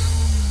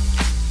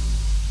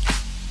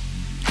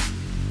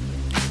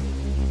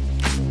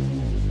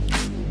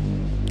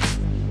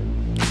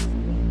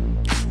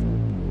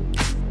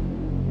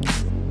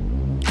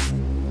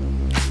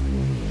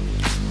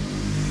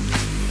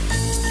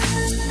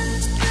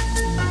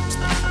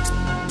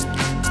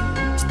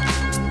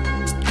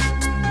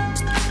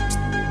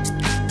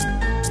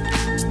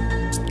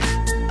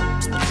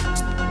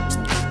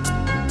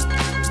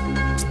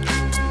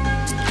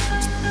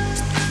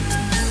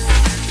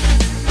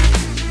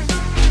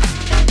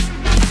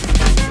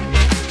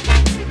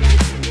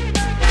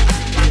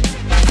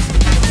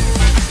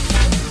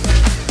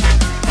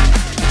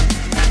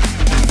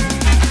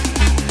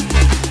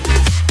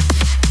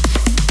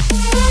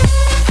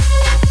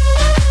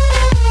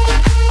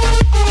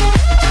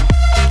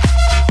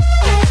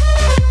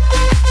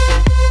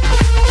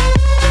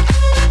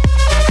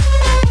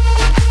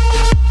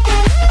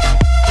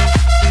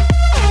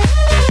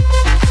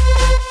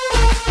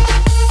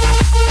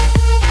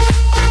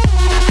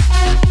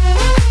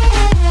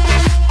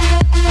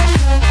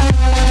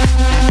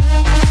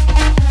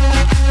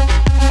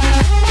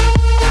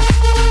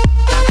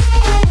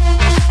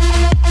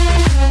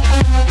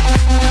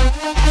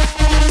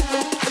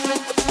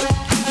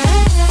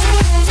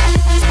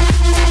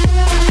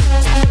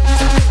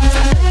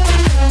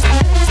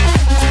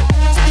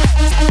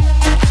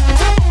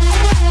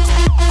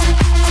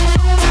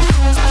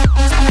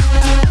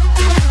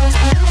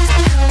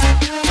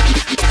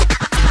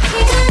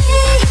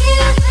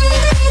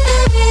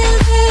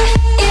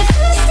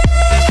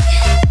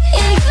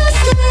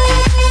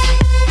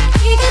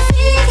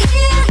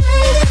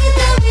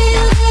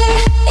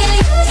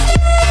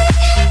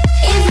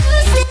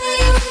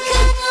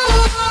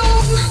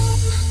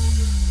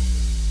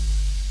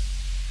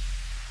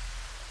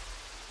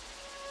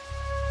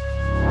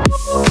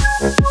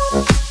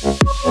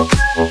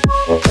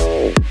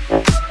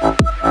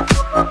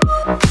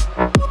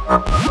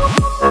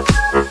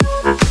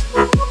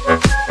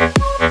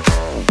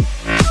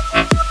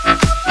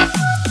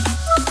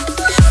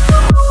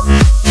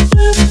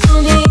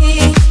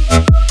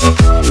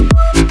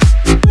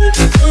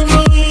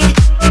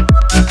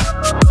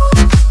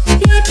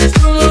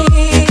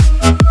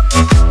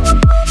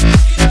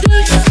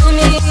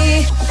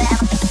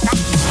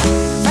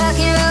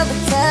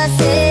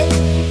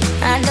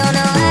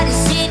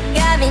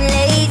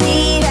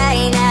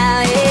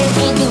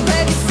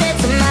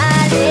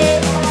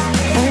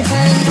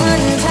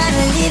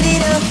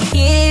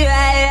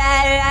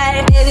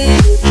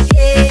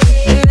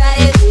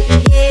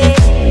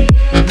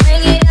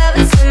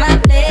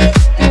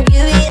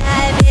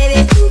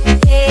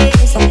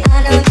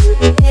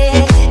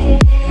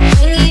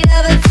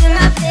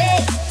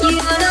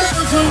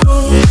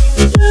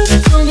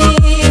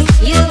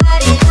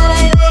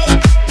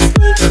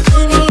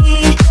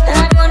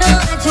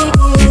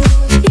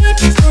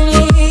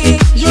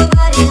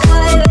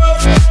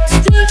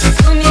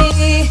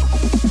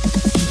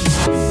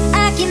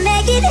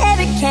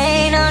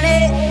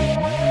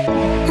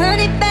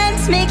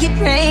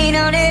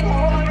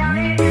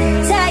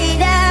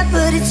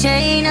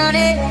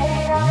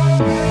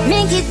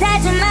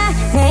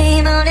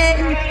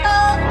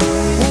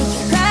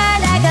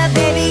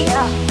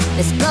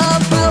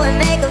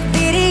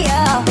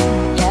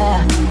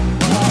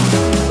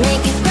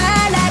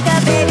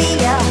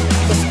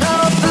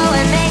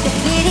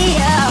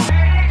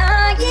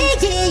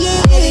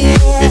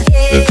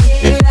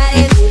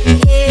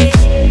 Yeah.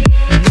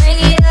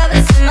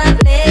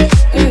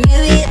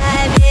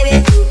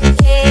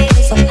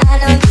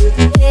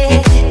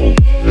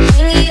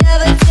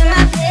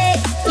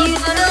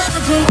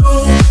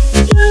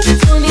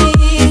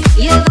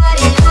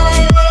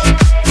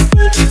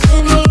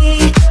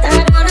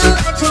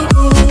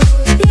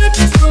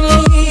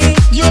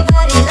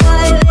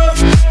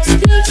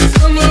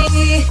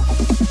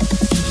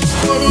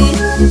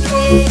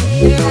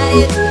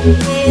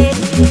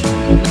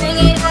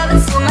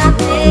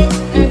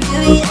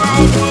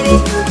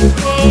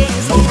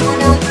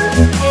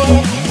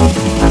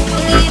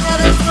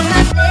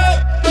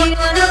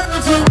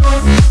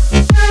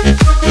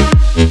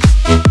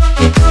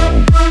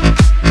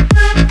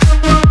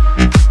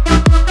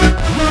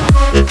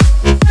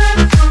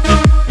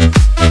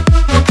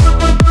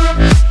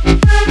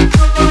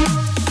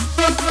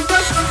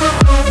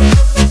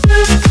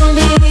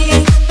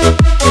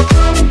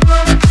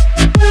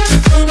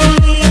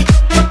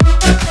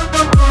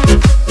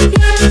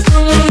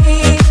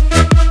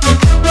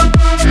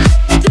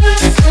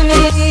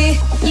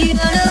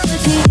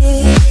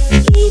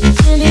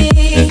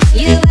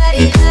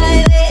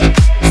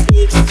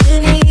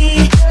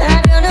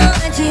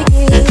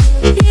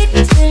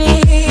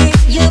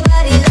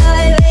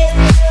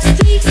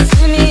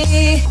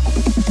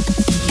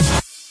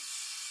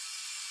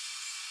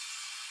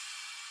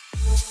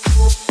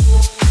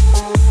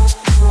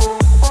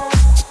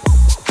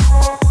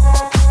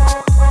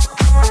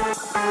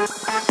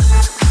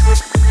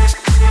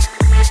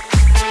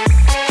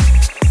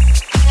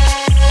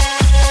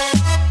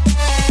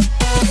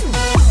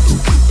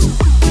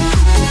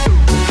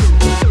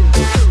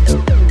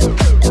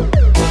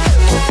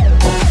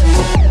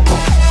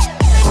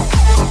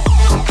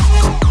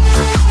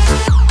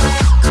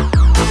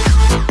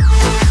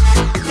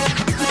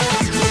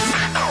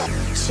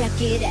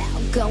 it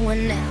out,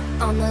 going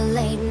out on the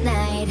late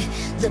night,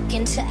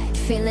 looking tight,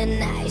 feeling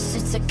nice,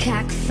 it's a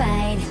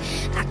cockfight.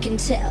 I can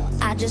tell,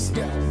 I just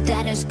know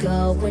that it's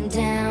going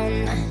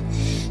down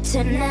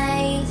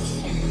tonight.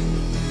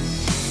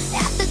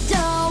 At the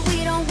door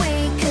we don't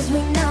wait cause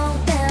we know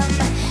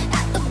them.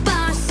 At the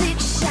bar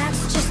 6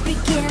 shots just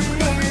beginning.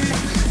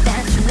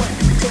 That's when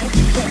Dick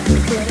hit,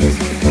 put his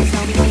hands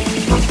on me.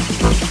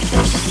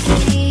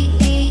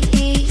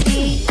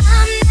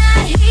 I'm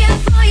not here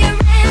for your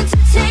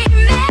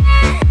entertainment.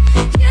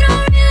 You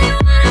don't really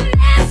wanna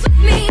mess with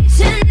me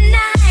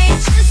tonight.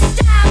 Just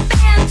stop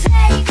and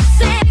take a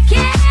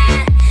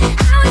second.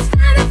 I was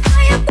fine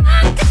before you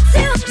walked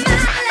into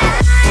my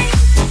life.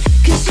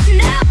 Cause you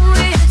know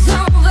it's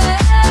over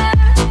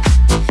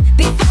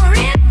before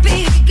it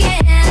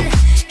began.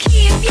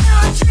 Keep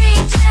your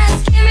drink,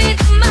 just give me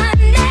the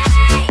money.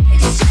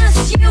 It's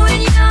just you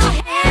and your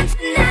hand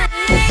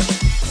tonight.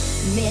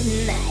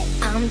 Midnight,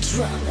 I'm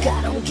drunk, I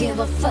don't give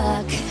a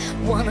fuck.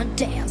 Wanna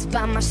dance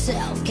by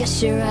myself,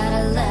 guess you're out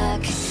of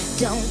luck.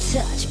 Don't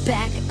touch,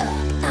 back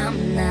up,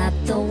 I'm not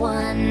the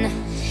one.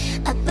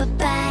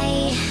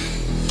 Bye.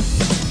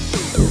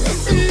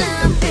 Listen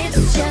up,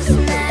 it's just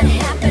not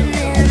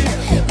happening.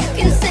 You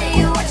can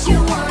say what you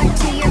want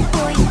to your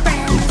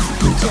boyfriends.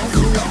 Just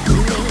let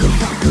me have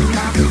my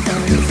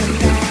fun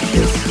tonight.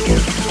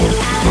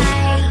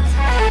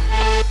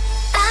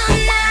 I'm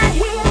not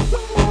here.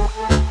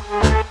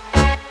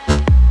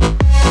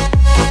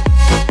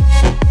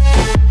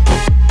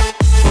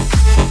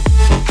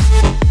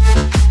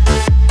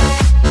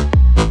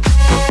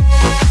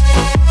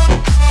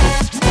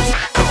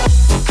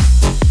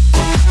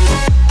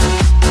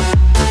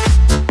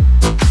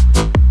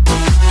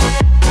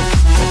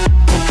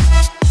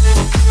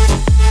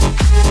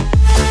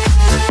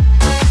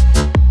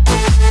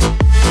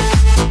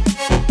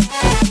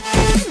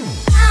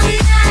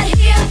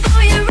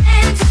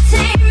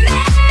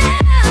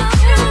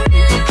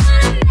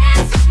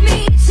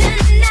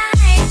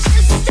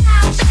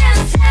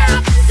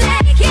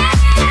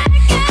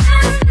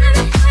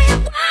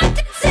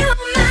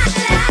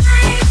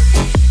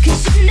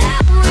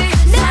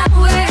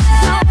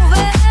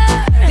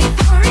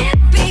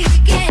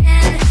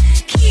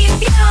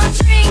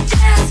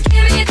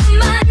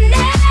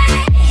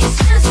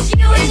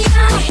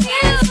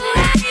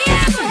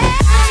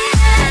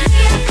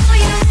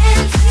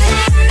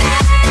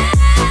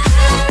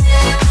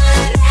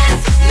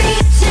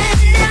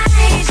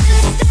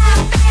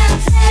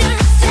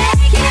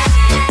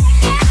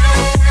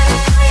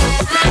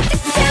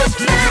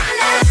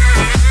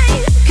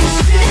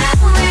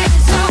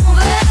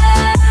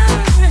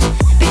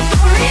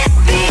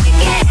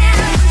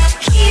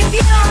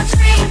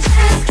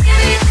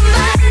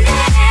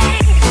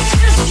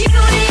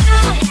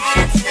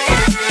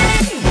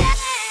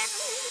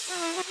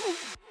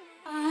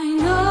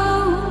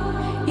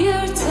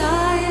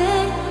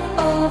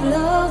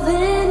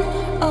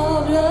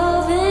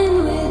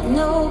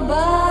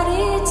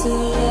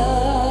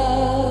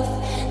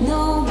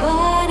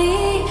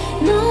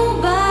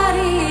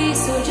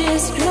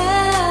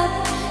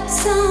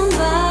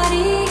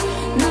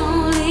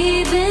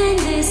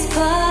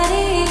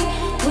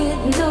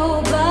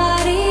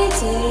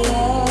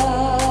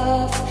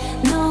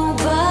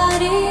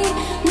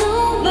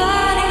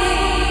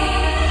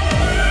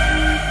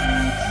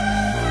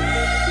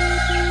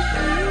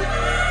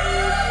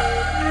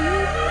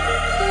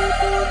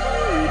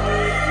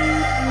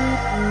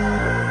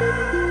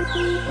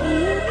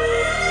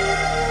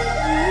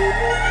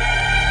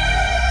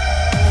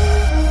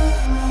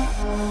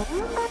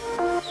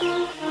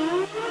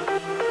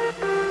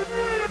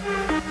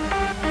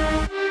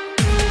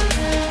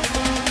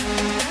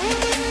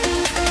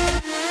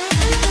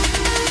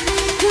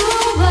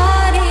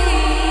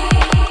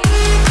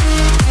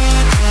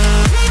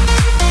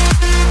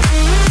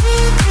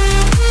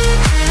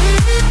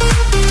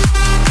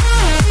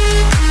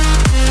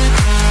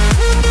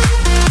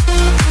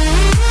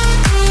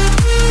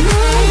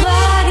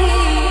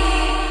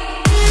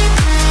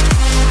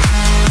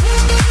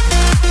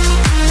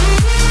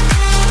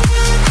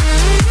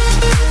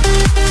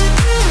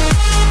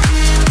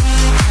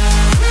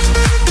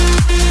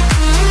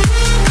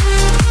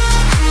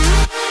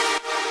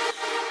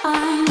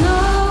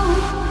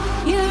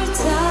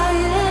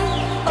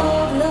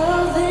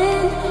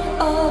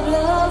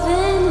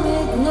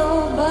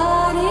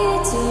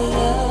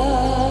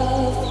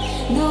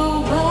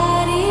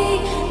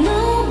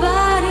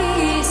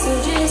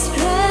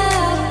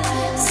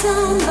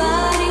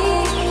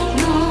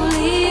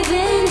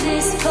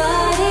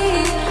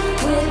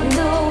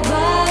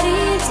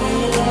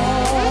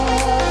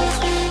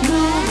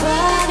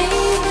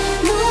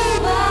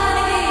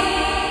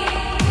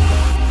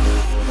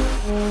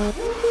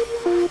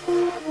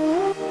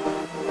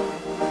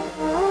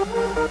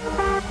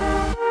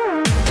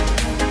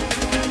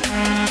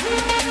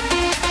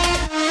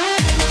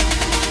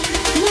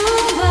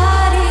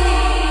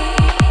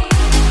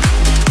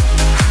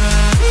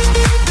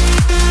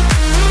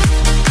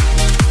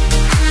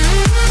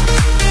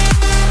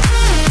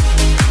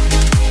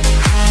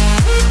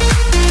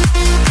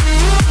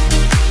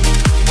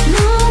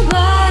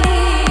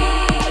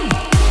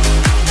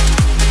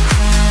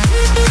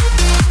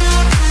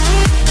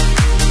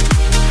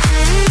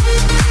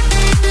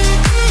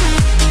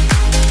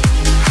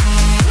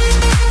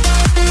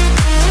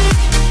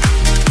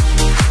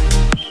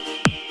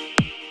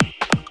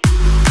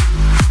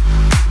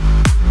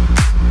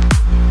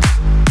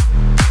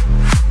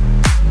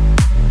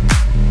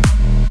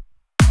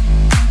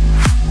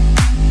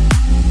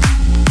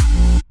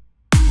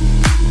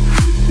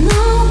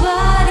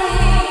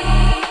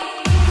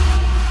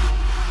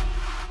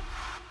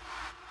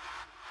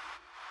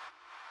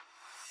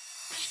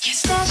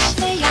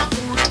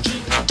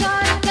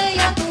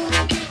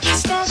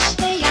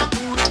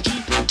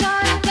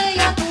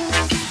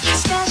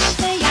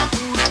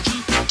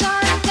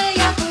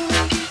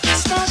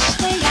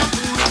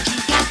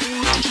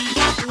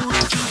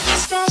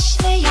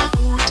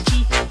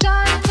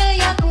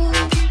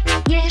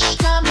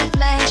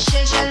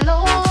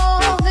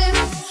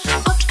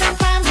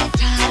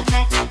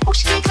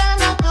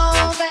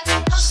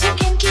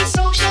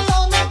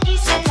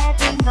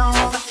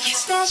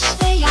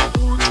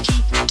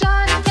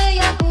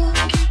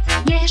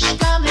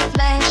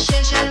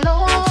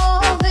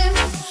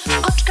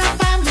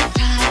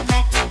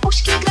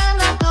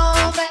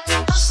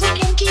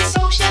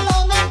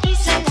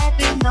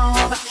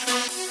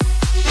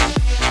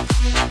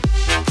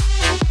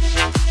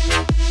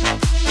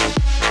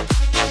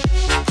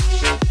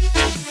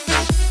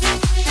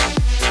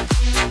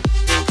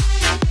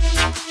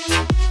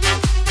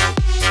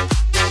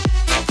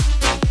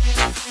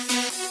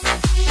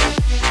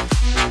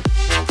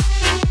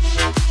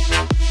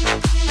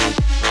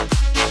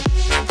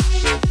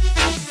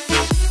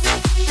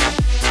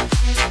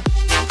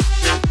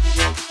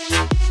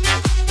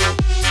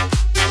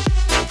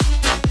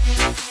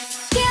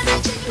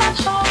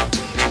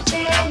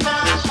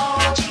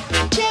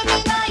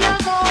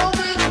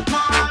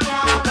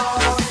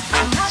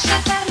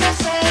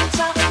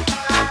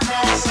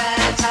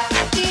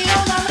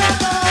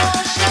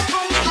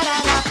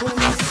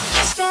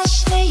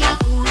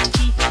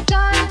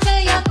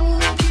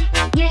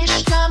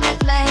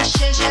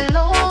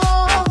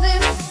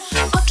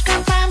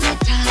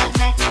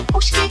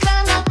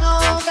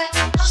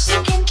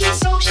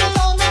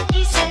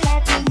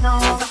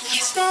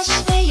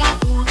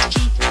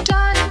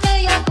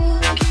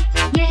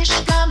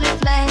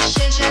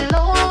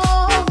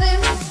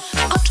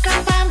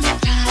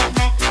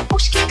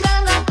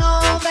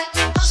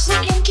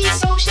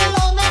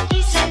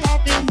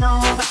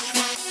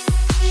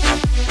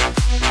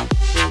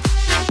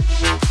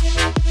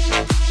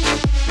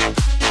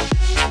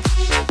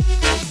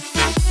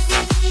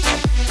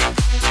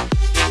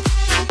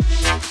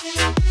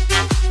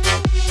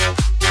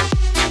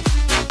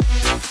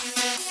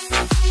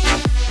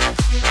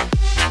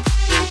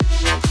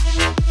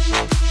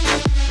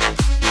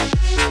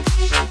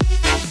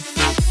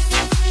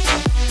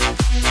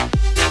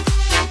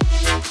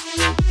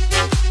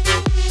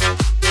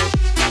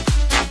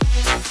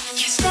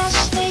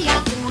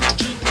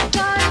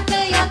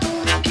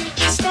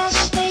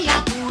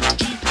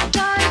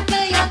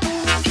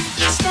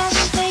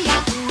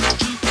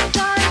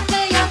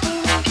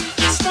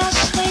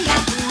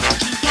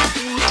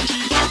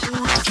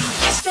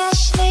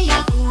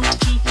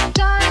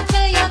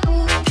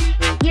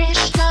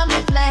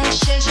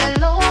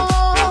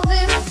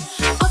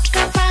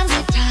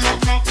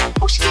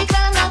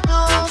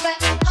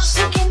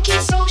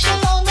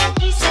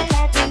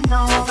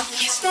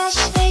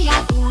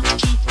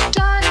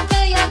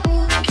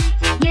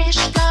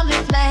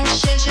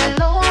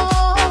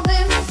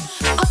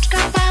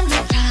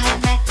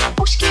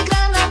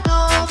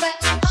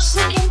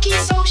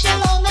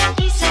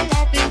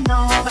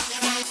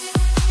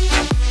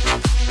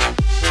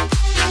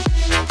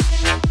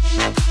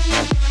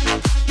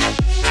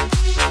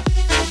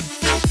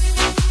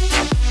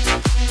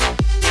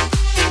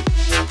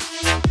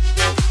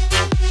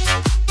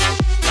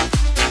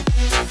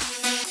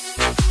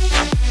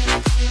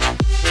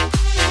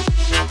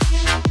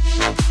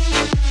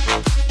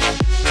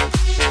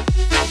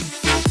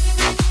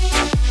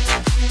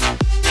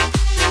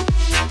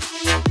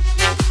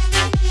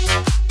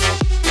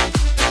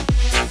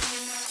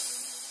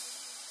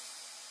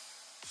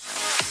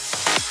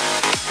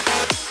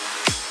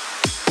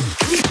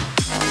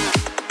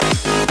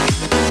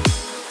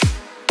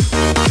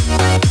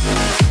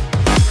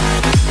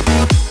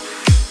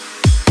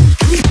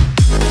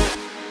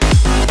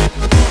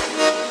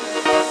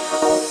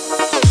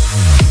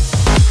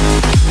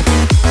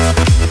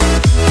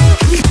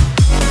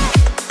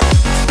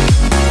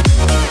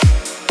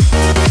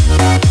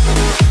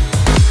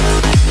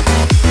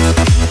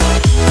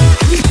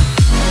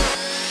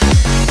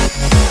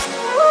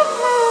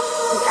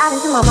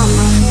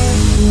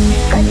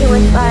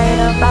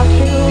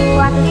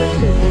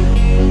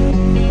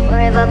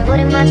 forever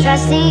putting my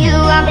trust in you.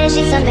 I bet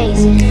she's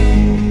amazing,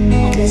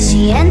 'cause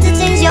she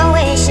entertains your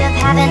wish of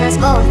having us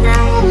both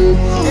now.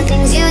 The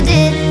things you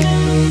did,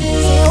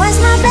 she was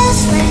my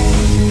best friend,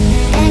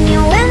 and you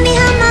went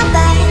behind my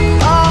back.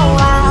 Oh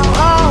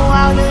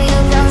wow, do you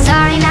feel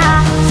sorry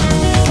now?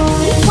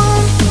 Only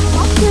one,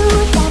 two,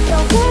 that's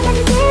okay that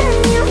you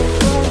didn't you.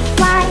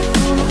 Why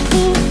me?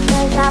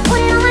 'Cause I put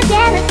it on my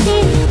jealousy.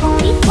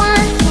 Only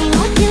one thing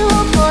or two,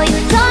 boy, you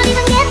don't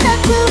even get the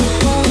clue.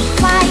 Only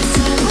twice,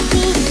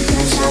 me,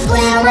 'cause I put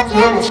it on my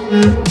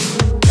jealousy.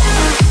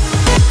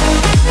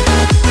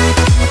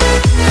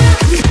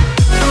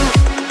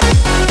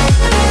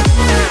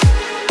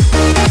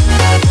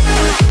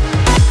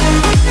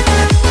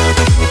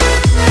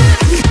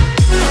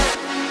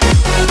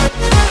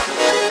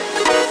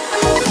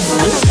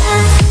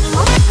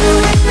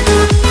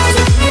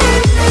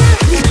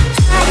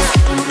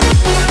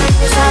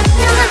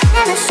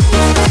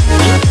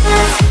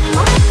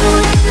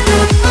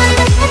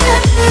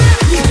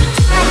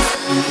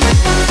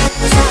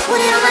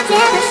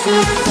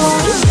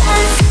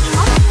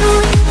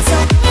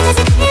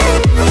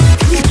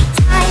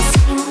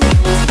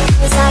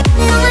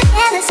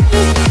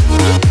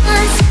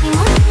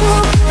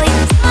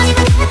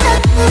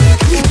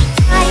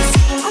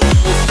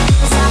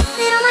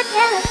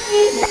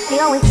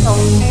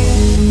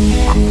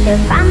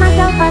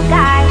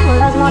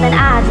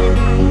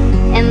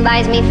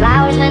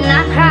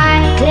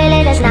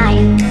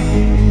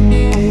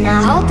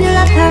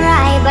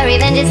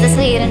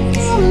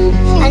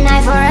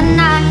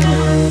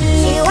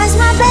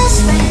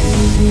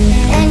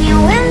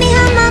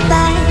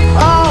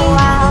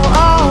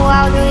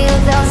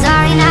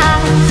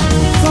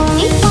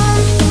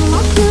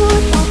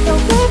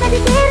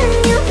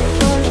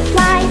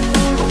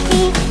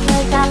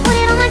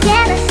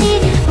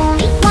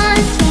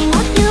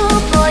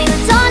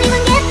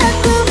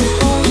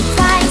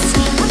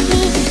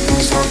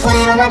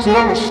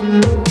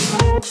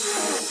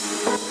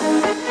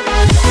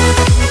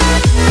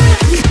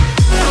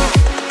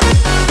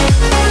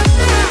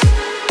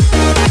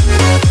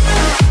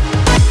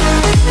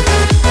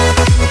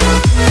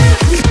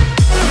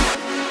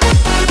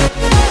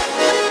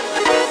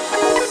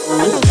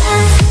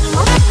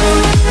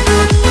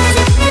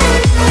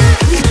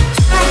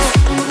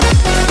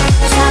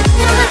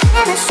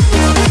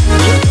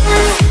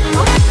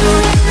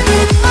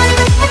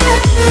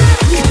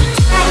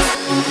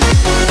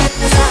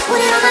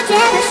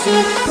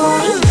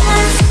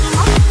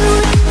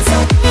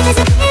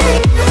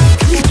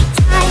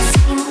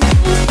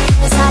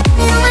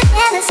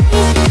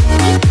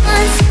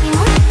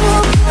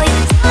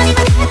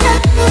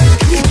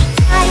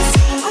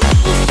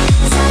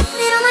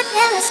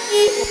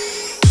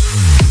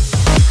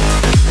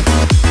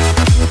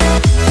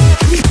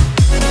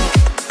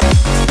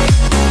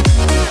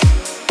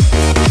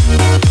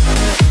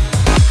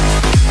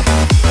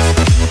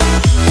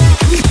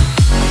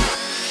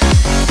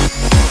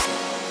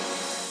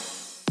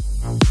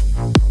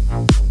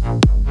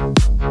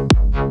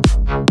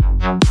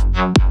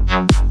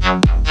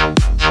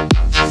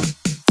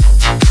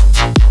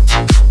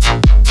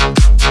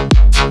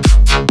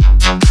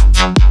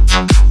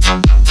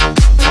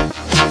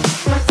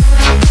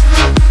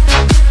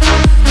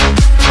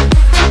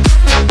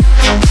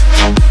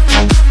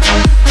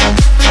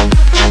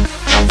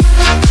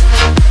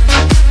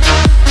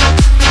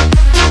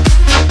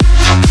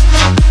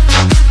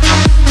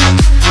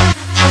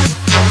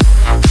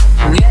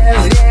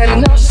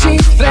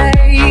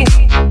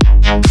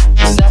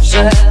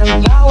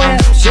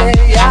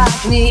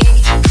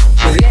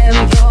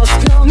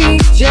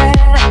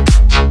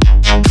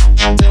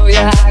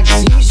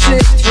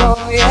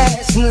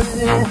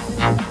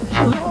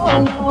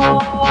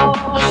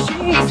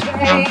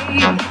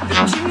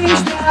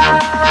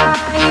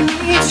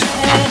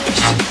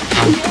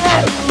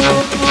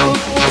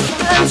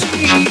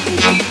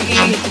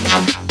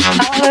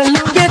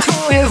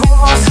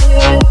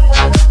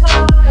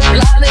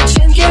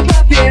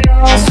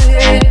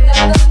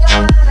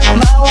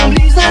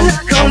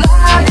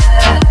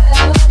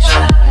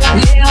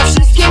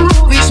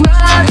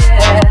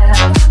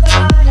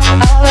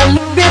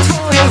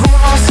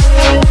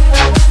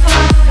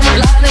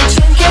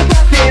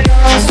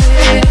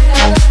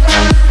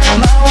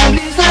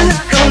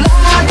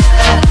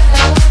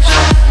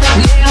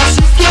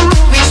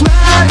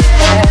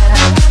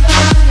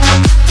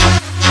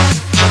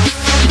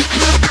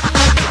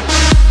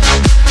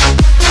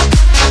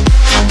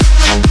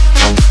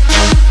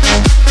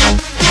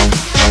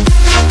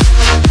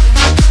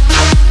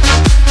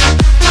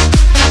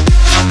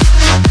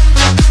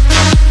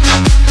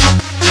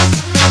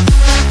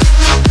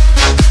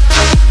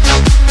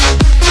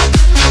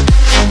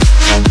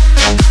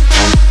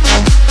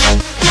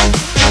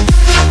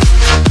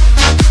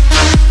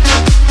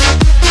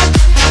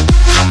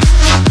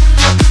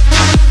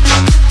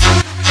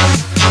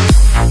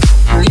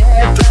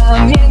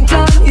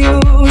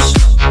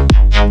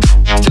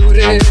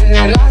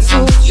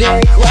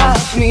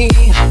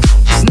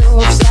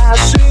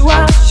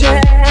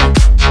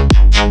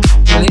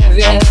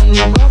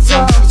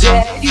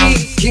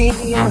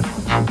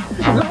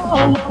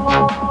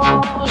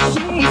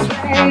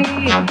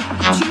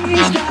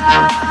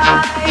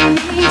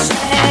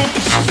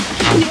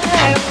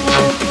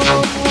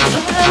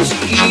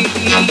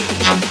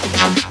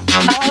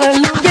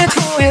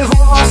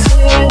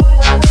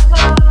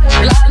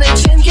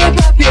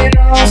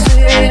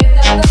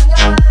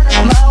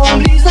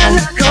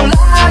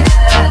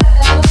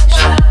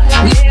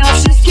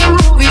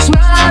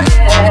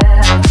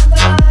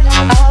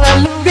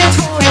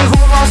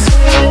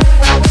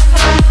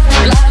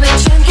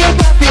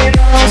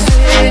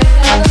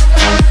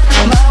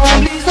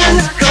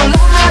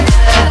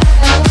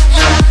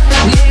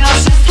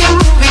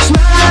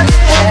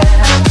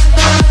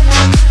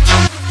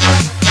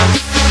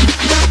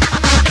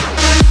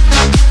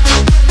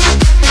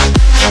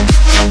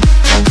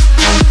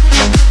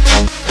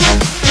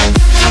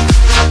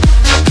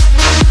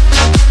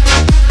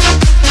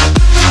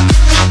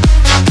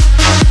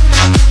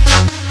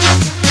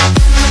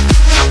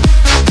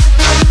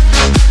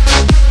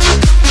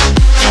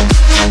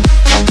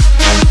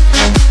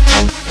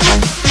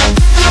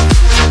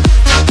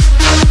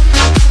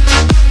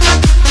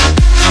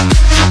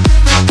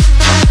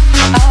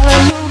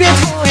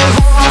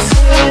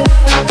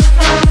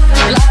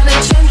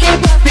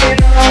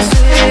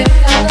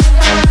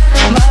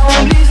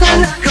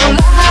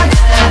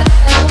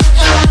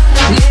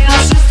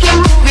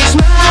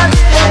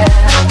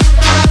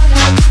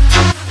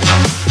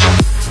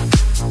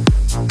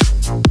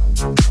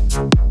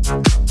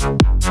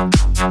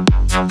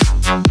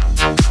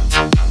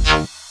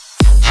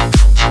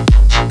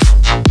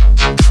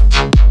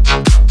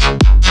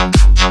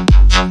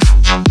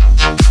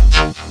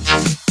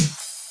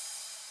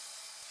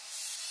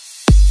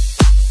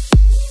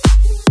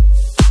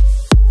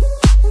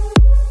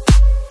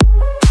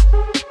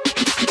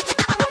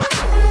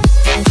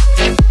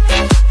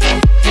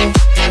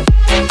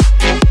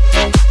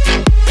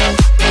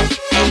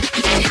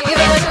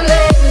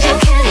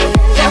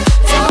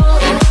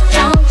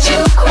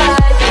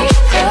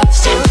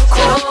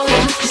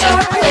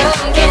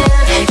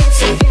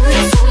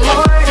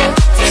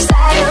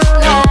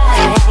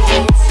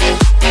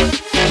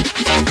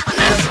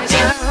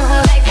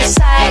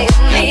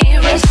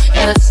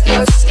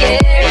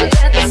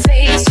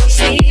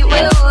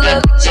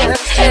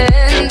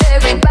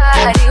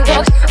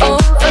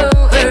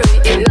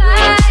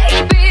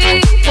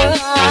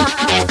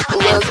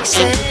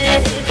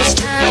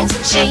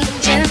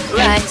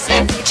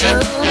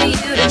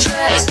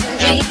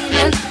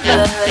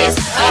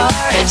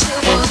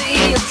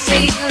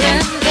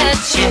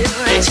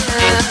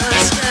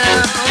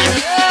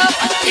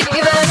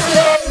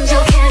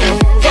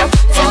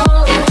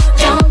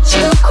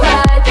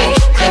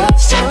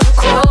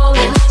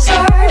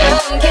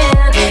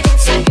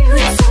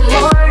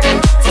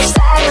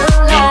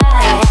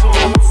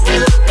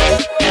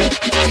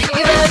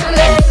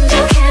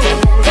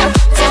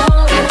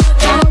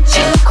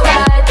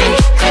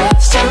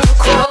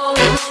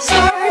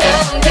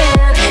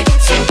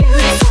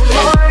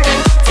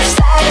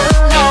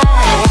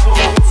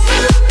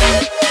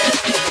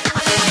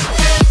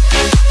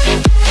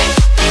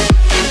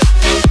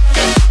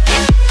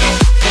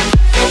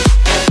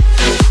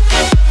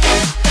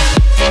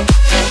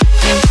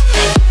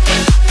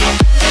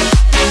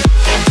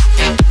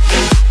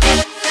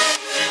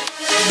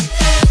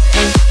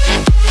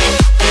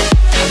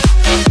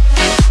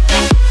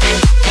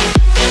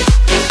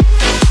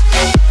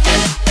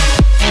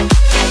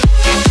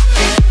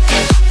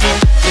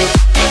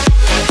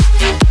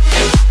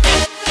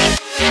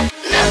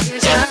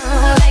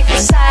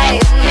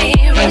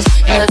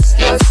 just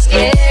you're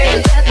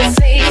scared that the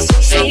face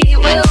you see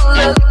will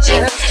look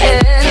you,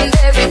 and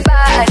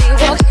everybody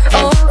walks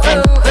all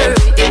over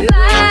you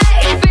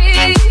like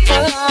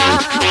people.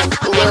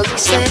 Well, they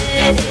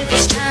said it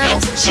was time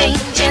to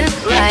change and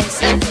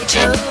rise, and they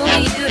told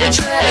you to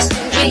trust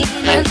and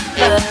dreaming,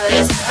 but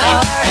it's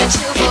hard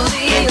to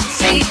believe the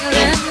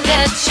feeling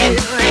that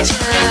you're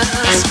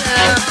just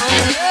alone.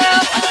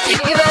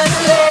 Even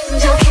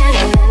angel can't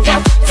end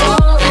up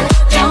falling.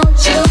 Don't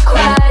you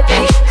cry,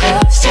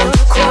 because you're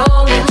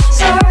crawling.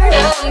 Start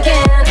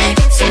again.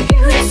 It's a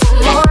beautiful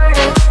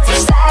morning for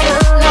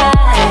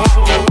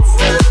satellites.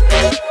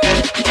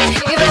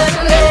 Even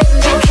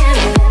angel can't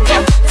end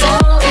up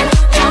falling.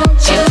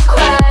 Don't you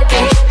cry,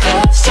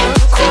 because you're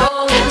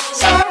crawling.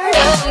 Start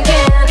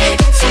again.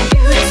 It's a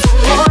beautiful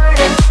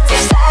morning for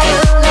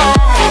satellites.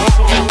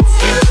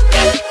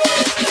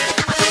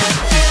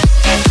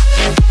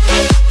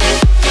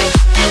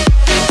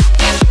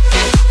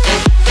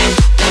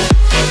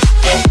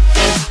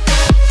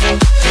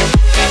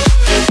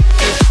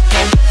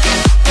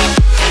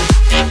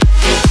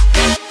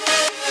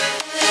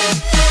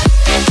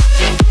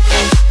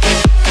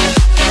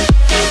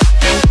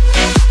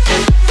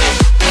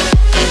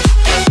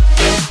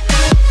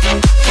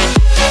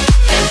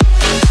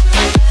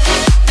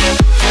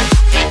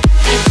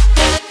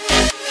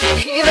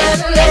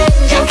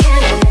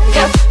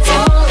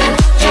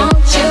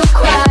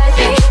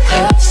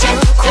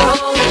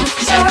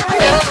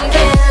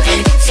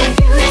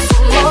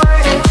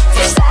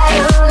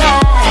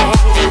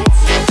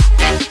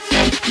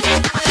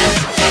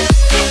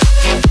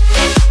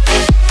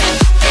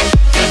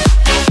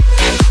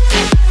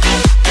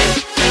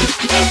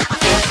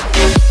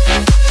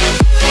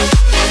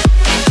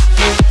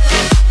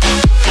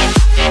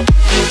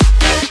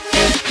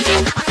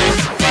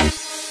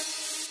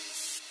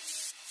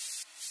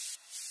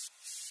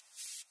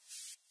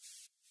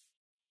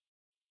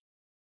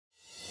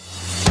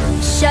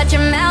 Shut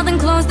your mouth and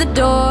close the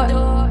door.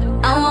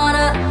 I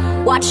wanna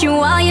watch you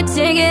while you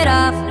take it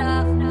off.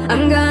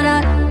 I'm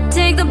gonna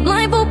take the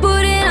blindfold,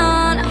 put it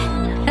on,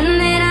 and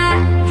then I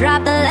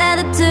drop the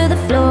leather to the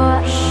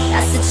floor.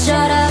 I said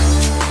shut up,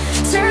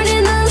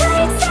 turning the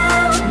lights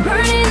out,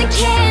 burning the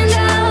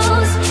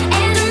candles,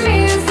 and the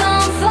mirrors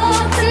don't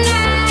fall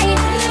tonight.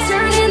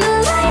 Turning the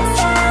lights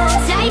out,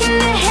 tighten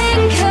the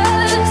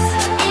handcuffs,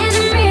 and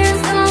the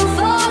mirrors don't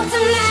fall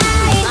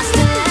tonight. I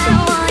still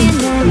don't want your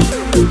name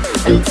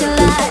until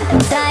I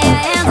tie your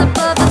hands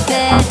above the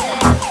bed.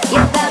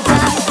 You're about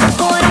to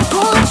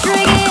pull the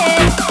trigger.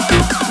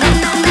 Na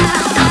na na,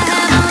 I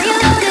haven't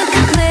reloaded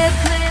the clip.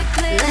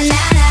 Na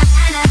na na,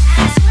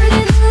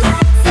 turning the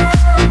lights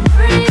out,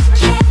 burning the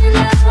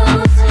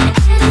candles,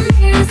 and the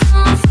mirrors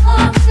don't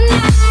fall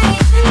tonight.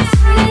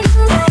 Turning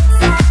the lights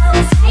out,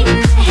 tighten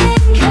the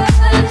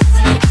handcuffs,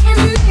 and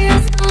the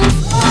mirrors don't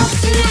fall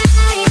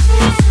tonight.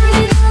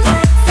 Turning the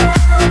lights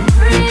out,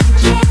 burning the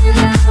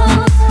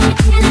candles,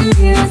 and the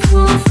mirrors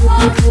don't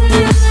fall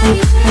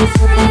tonight.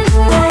 Turning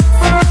the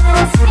lights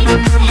out,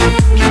 tighten the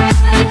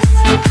handcuffs,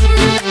 and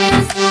the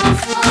mirrors don't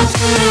fall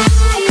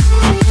tonight.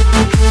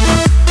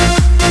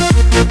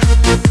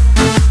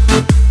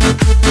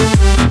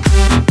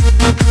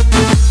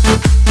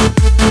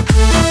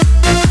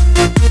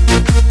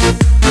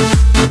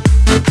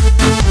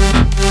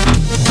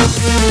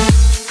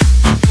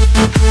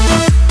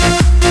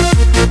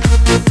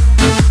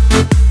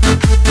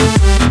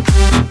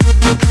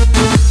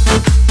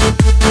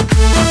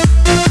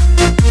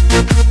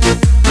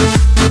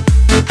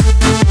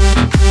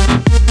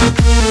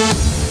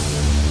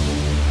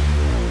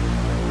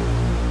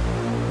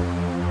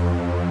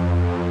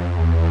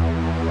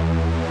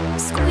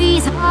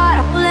 Squeeze hard,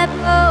 hold that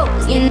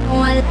pose. You know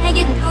I like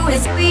it, do it.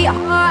 Squeeze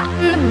hard,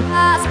 I'm the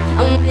boss. I'm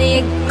gonna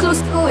get close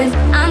to it.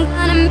 I'm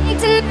gonna make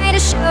tonight a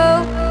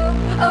show.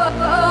 Oh,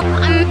 oh,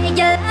 I make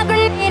your love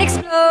grenade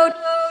explode.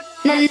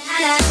 Na na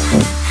na,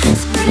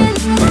 turning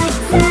the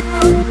lights out,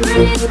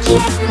 burning the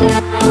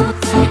candles,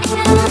 and the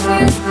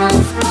mirrors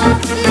don't fall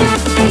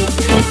tonight.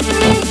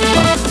 Turning the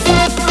lights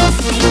out,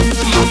 tighten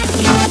the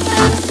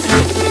handcuffs,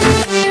 and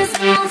the mirrors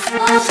don't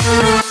fall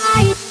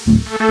tonight.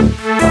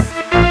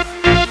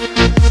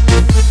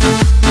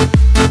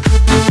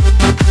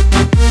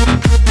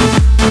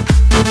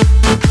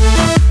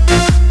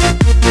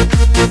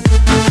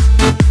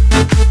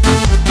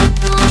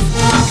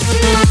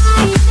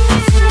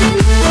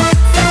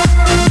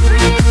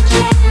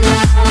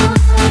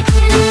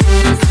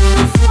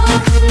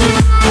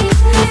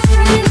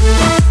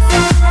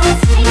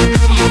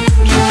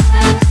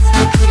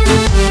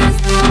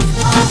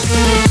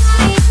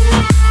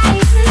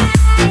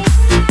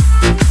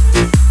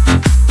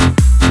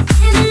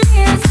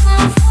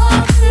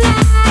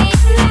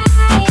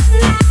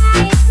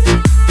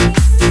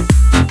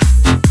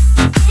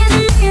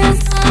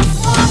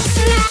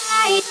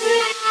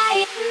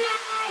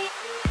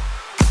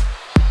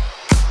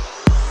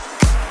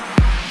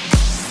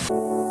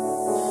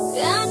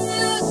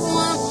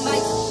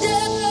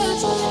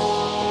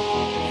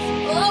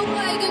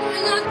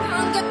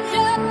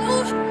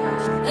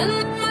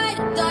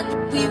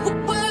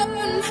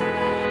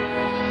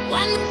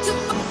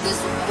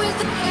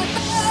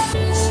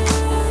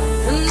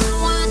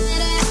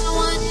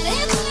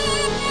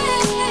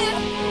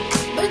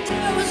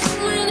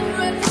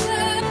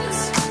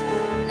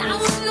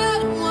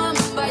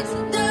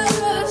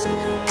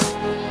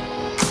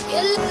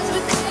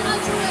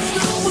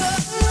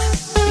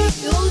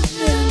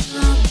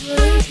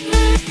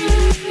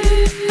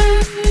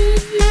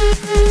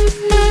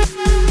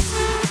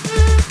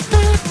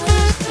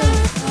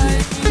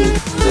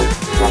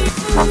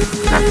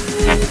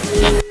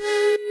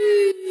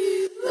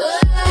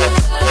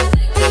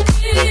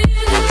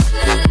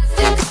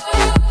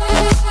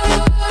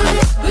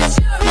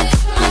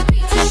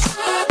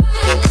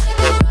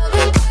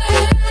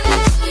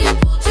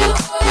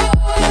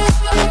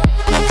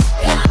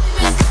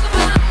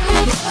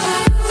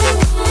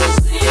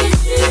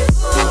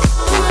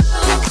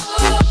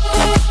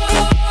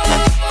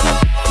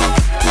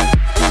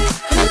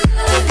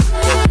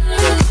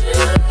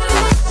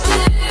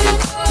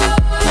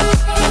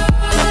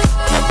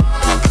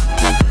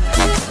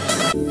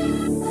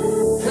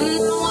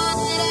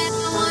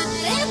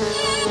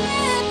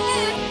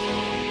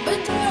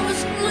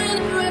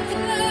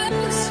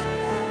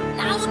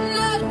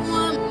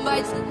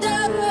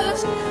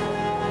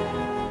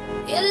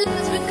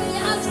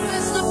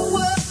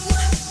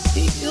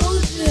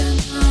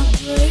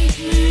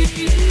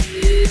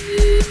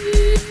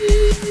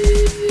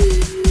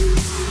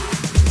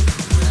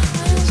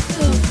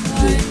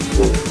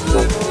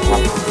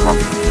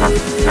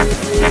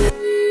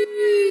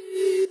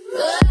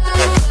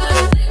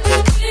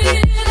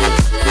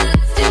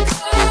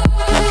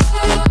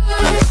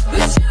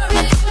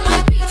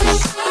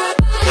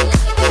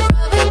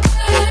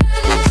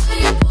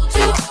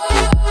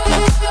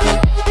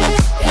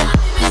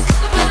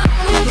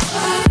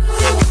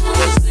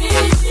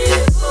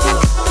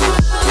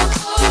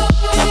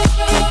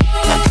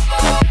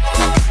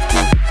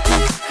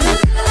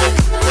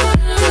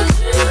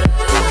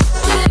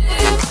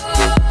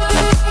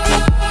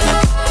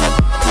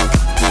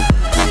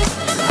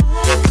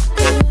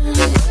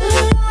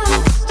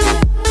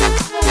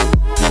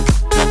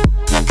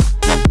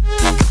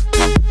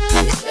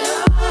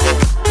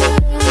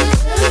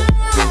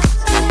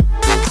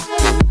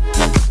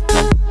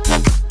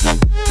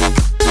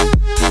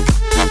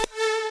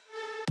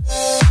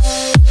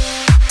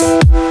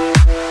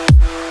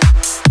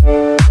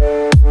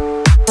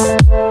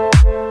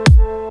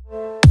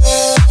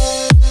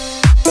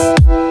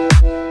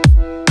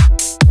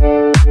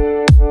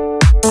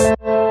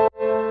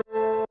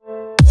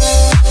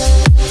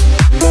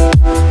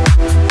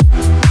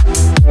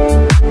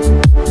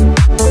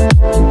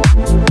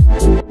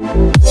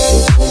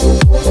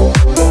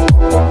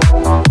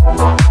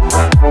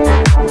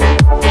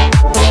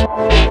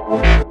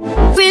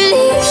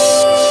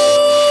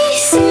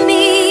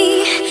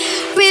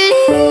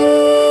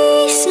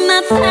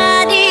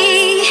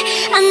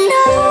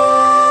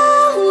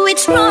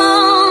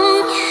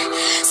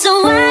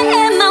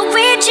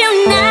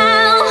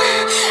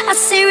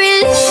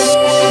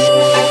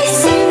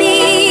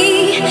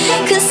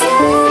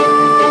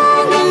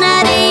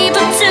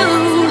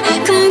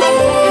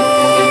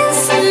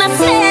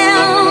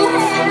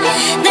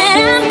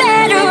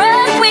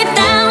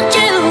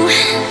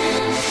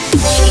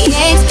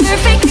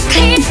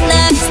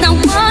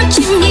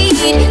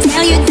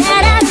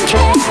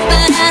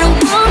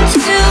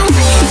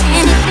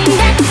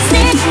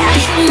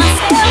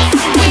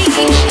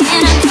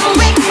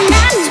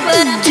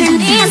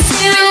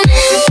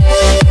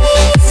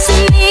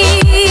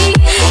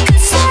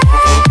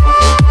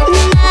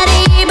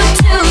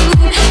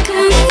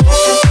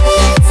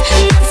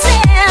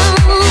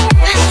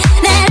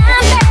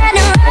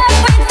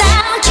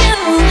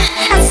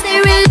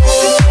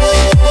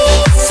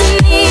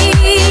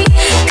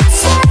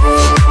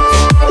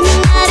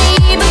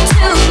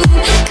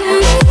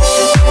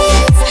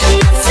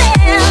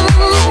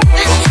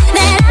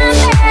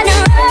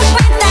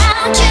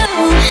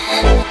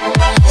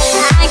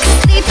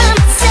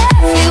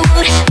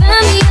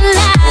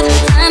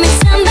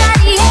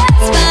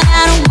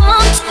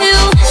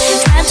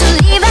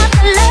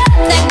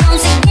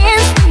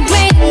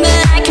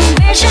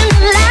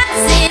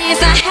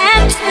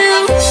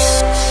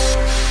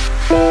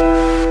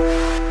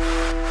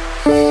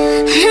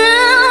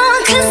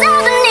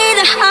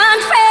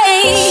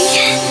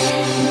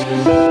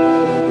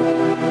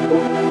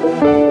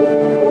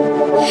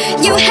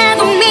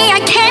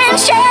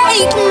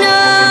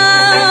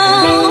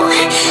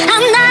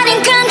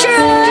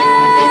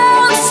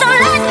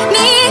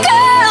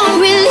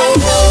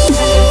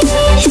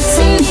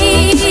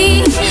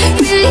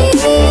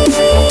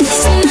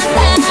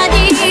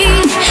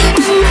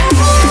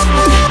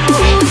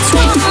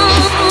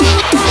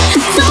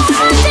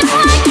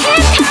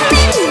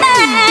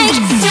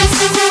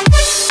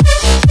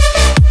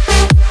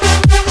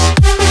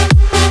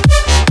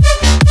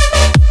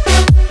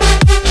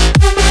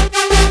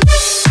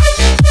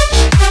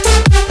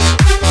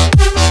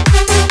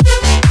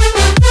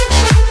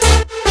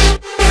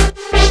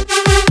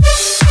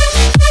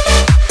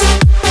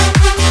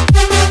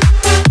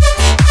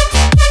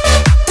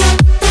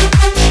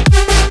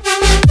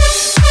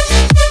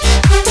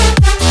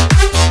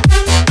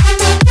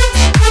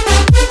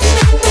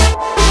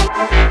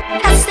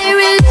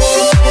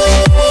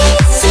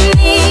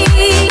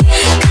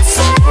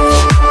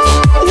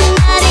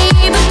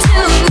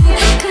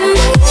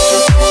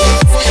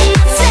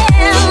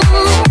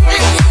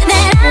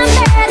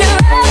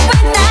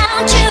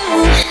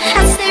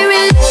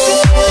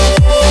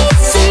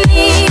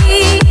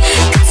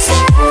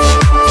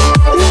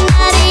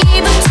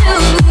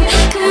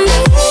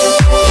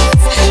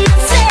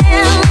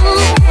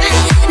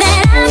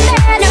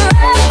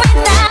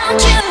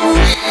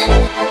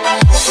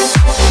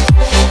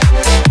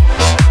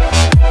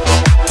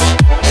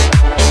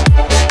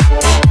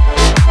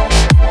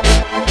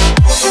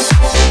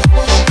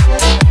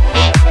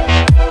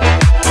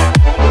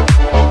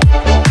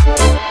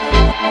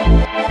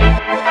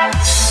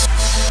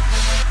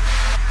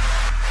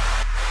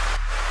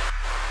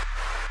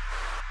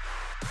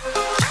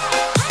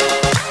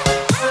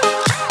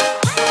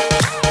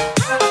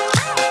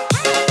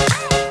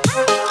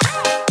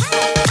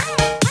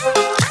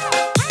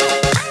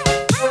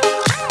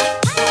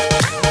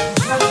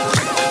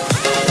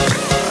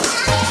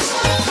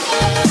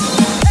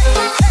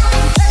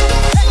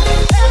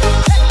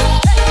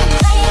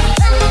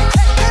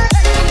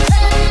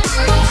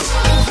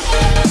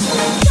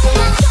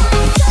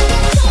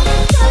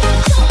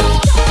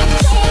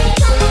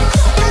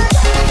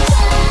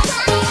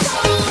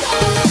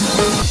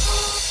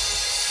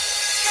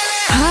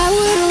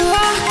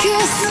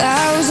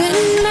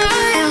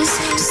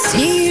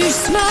 your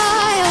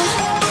smile.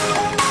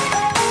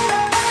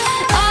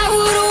 I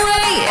would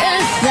wait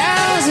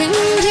 1,000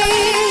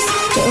 years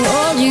to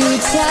hold you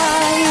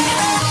tight.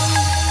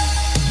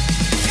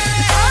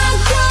 I'm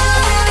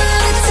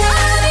gonna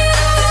tell you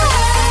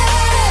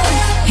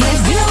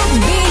if you'll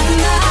be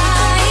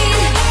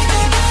mine.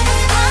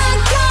 I'm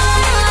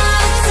gonna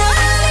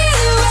tell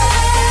you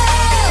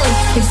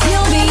if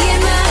you'll be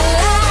in my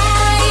life.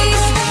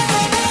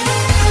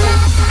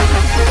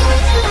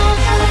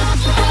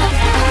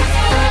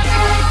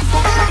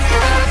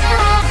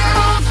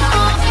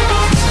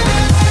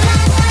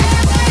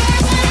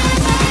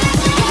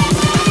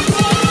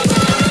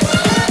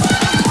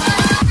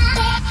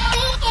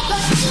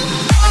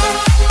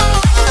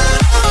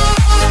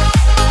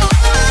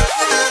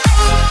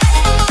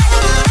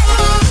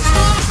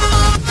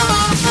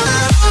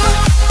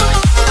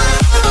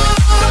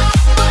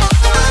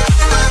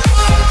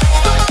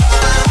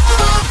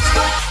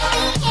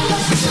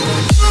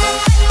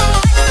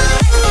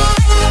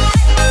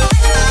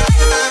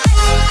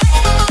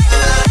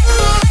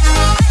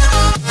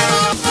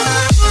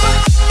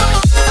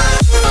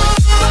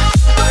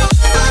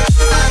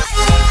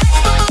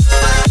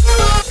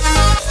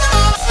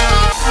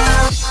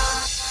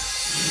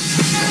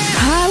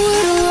 I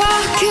would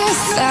walk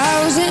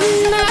 1,000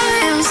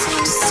 miles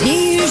to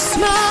see your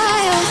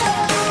smile.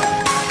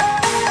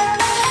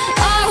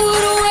 I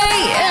would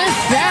wait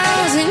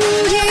 1,000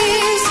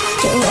 years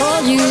to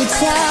hold you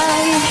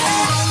tight.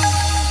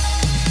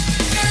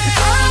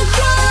 I'm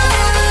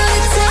gonna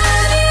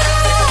tell you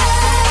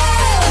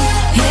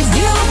if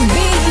you'll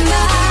be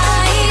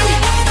mine.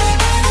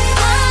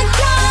 I'm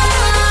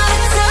gonna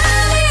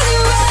tell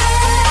you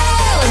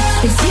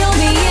if you'll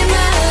be in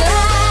my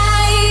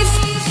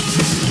life.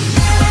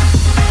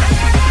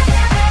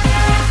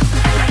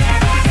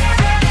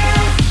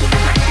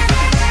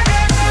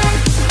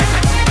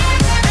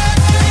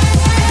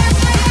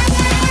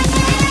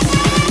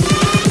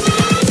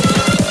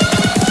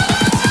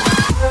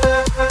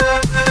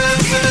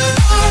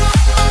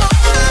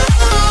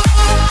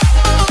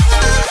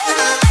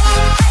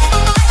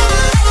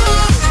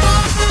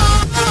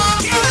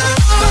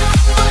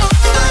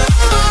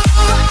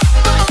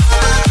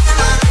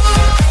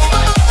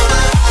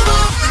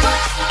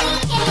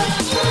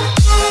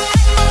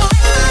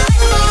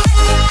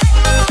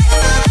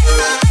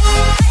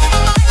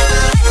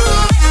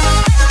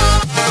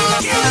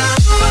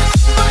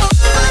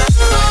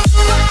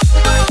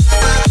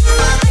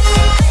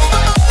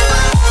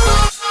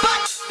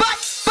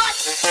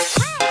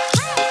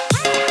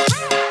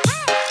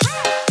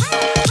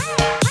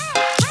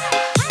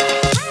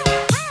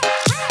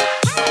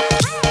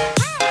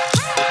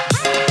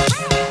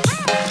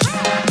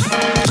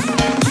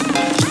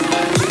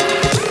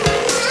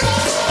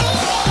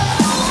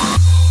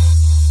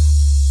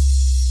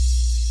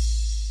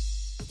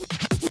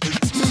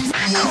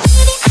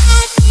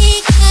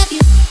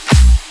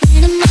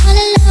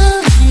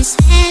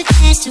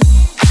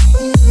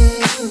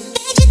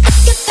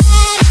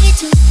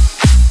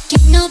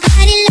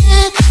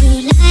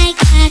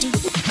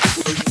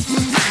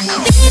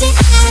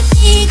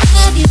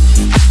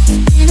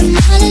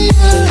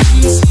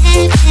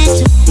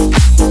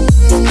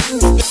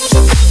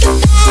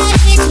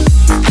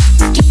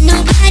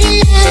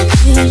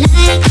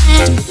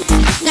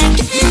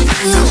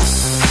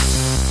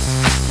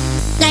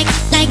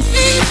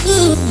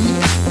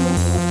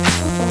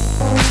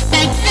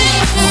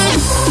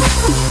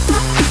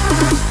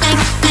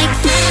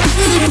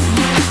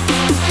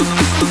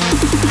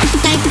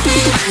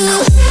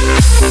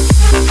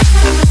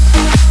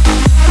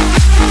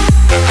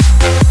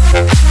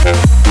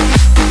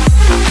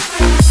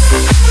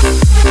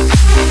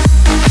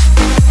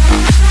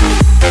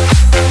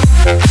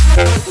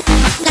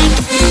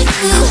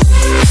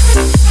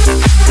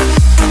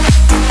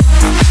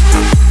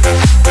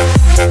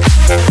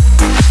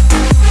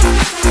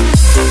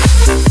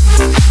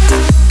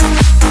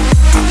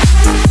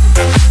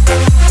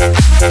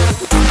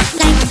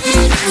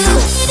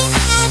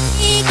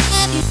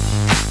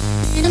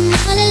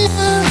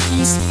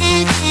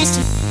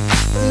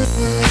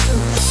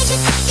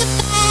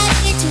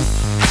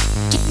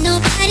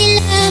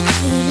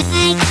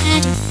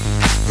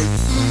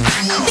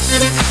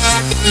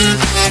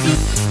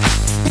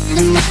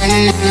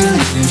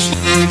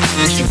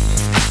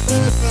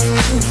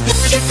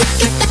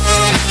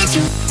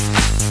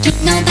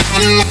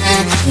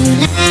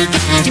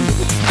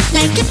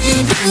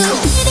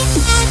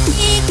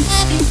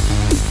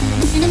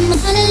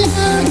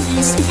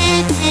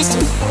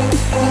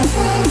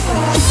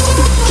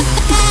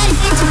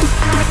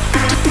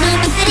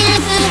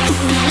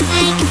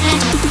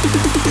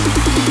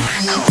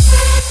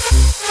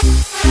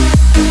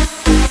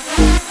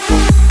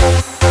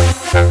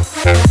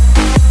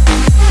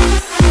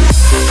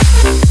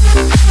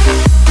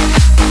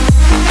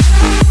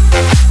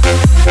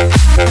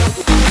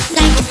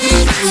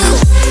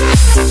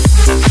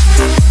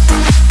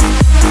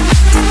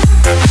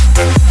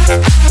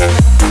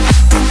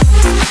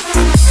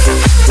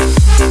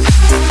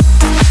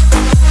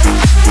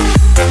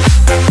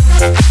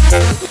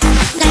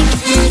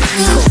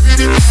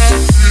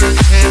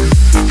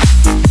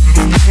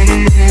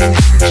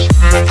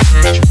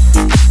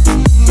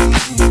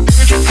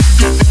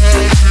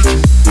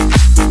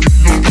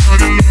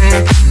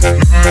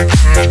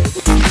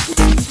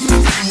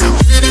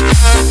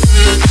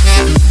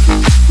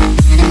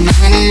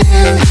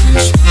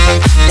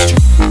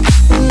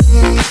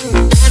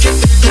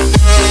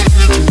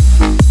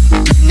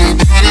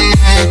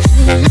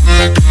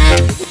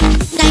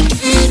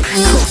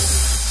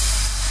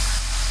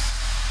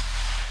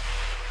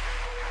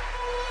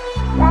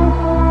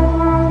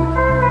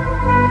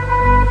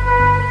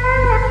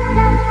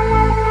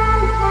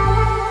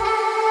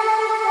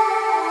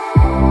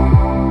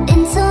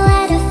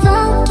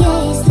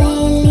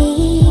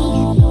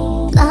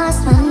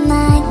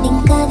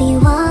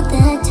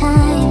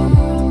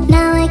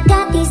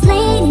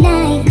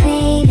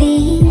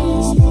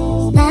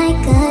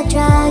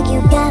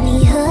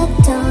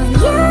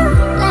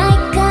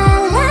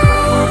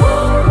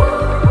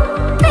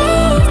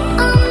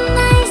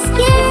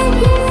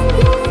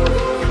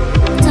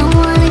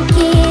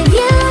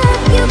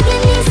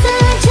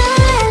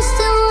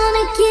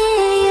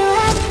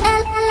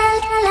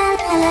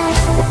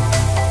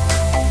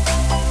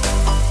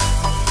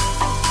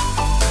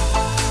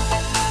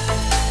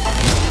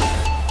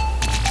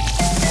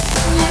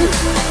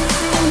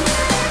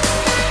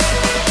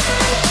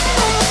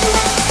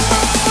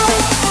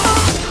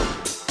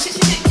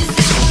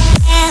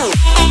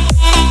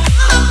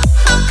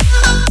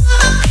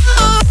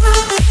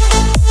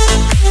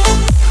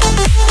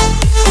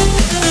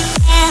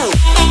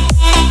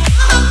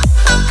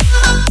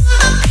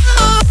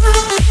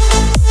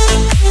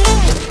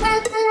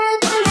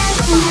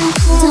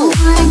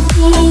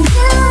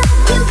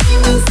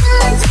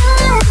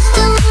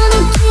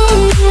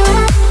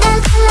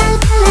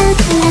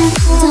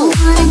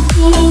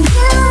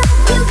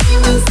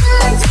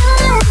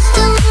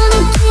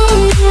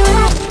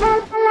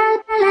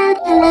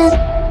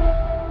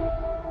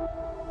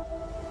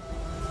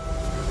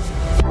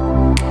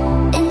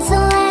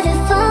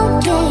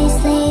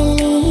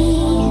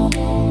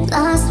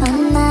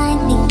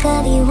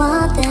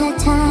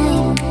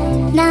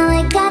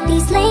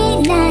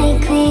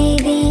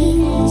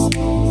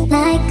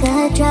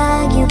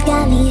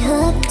 me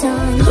hooked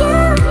on you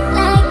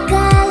like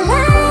a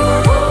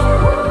light.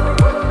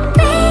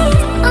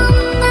 Breathe on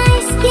my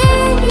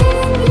skin.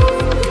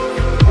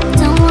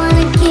 Don't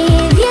wanna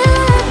give you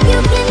up. You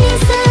give me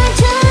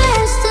such a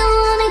rush. Don't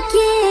wanna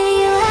give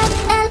you up.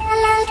 La la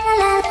la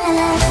la la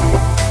la.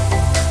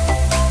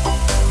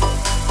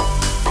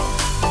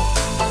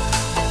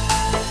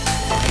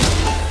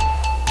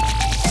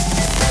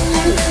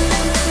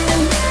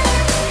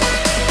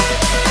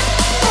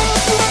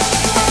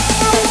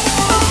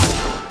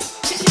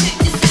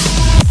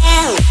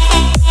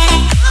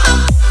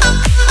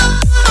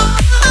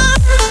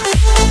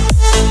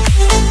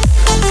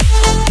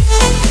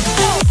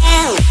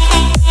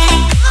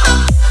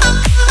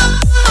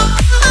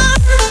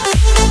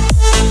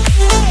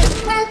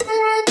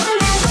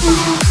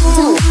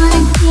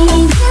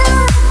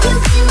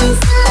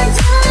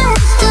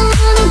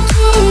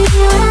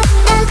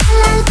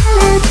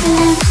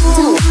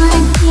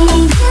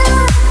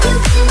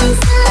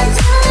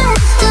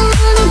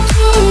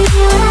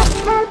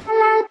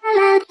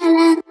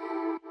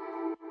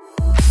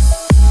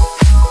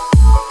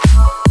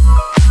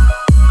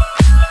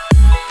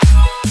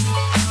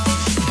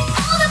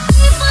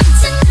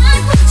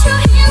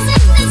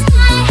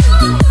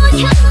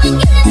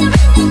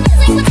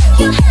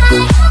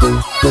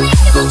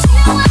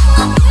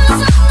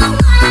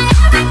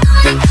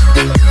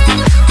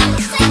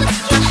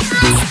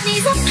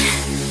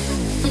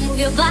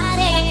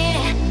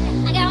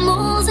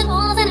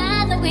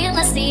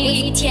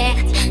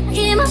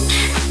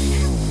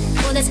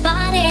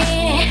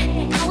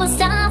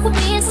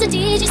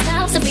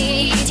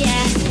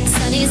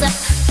 Music.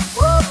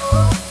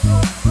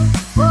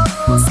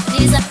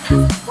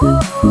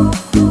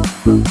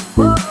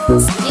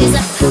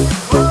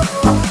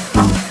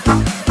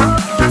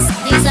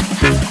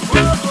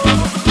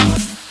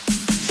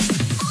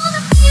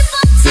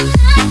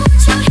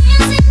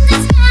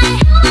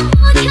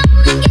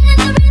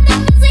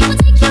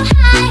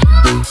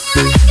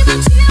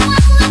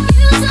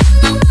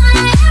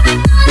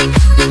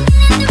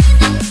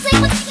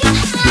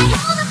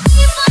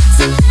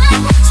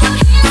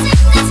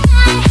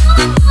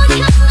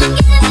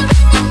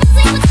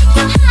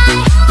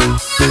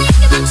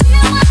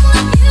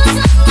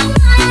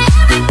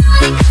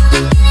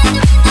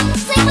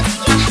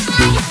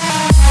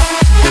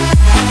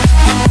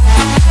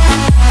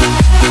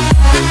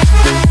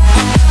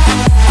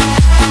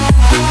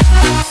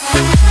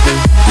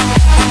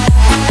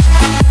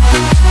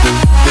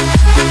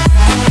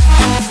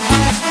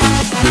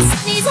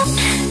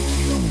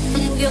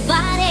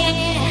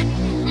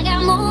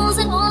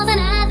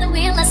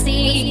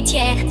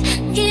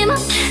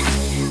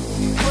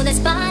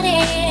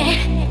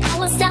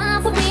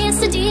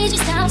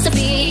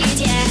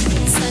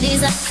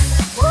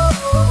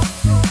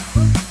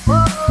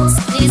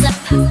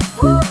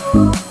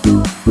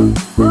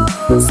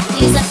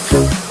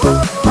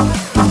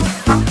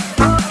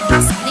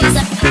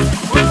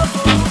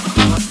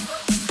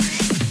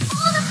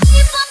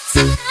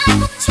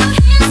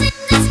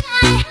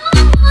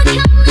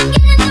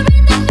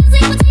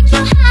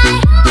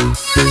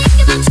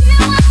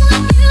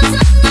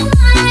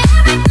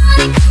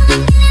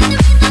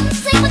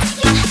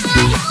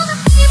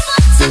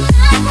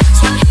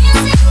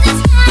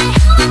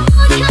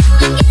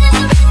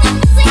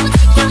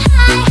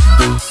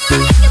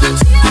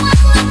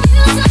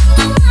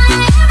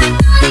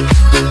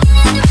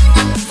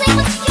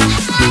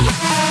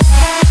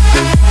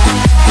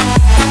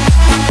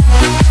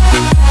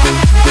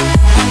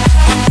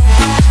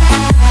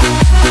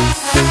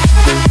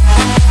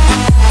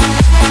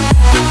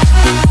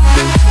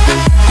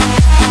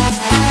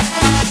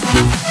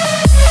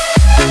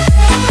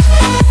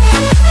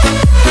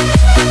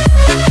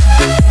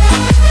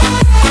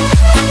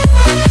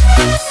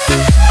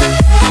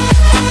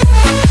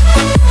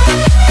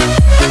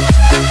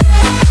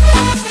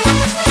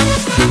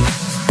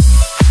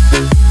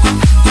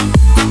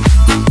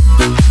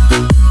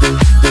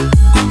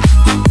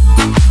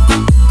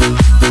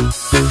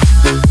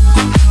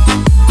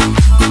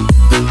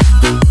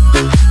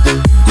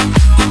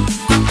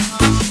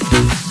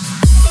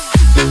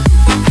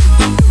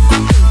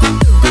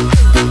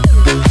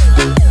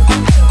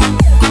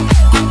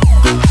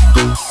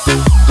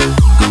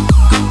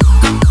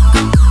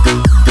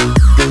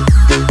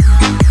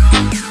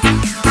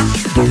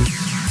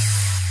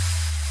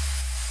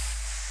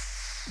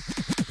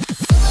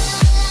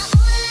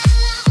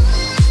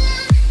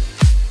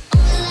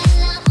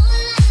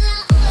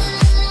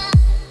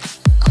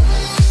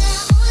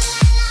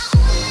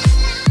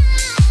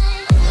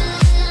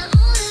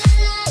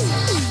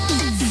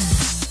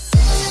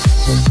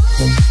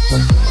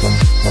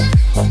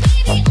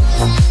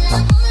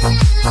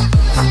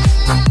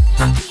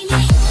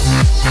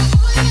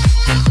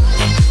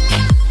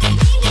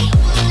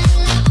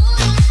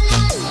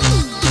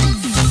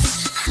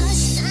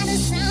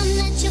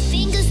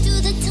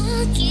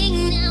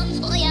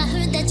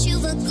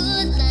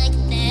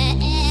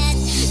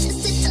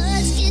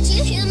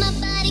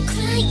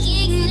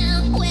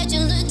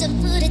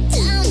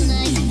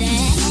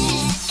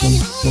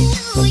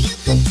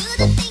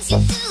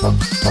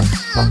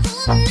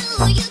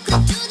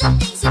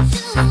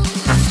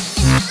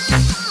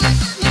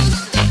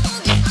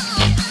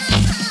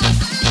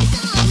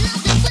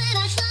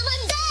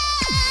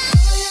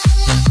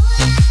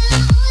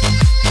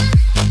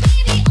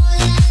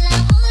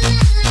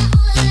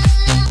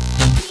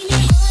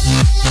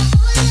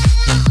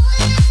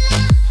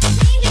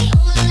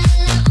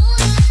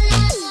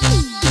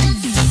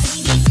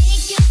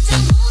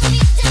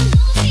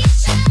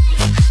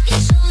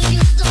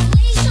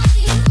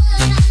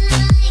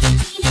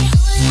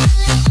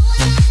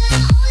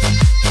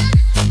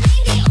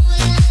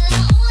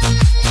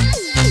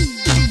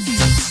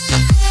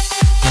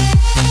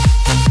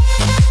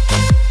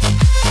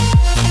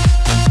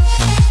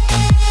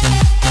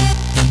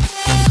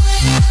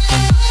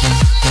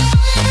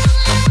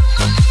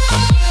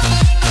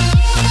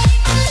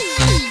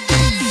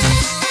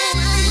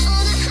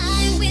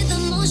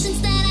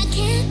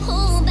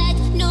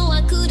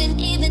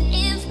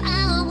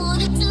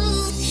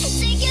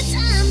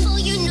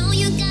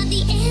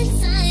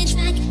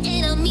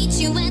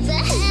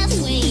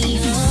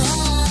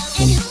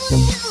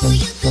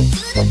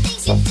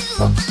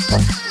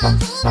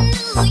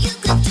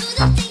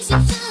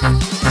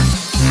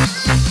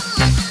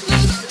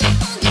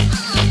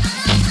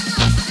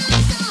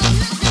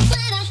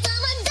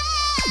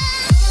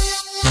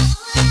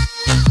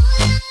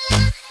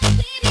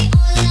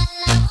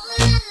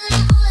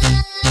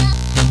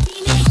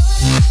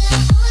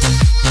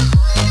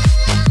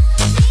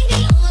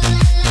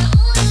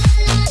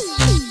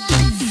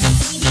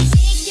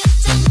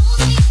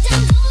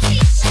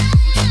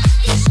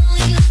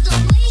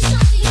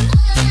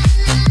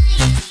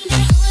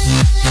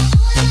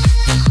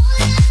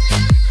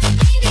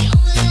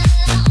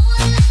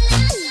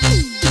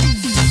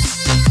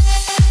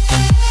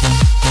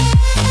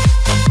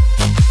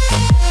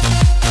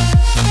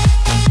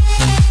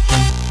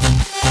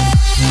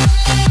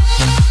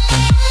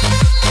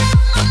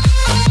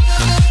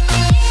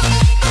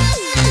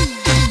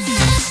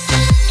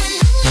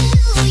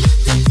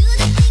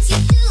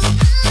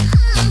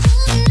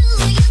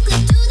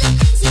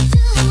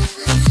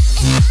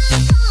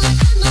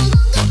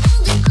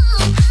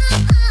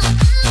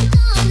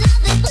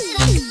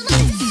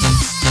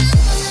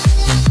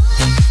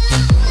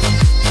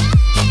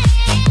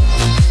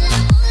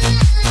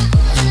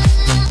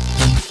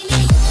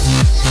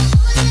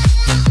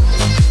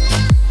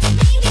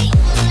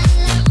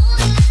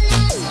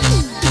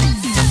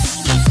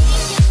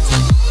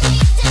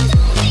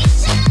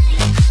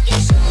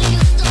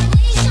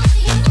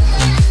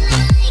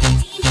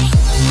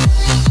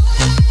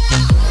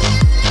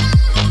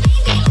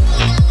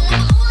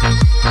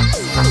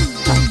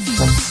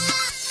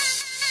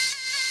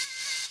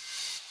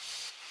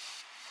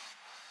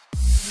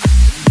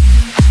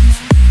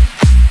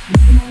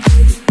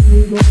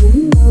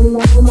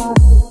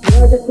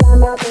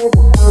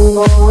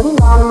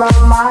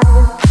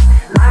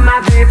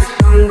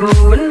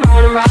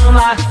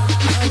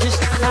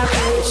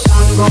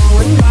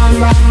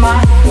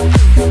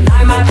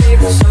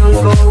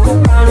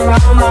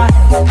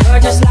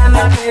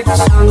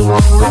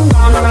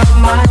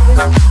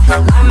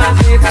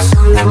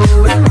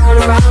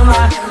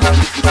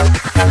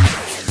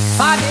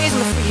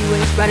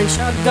 Riding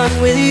shotgun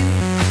with you.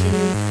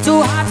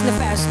 Two hearts in the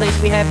fast lane,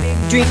 we had big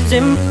dreams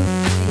and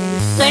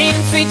playing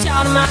sweet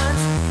child of mine.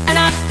 And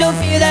I still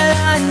feel that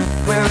line.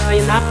 Where are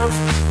you now?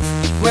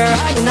 Where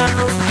are you now?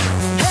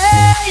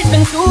 Hey, it's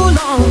been too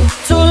long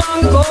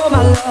ago,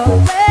 my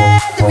love.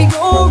 Where did we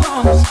go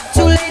wrong? It's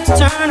too late to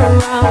turn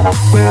around.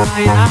 Where are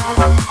you now?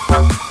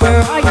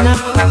 Where are you now?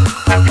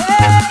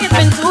 Hey, it's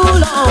been too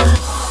long.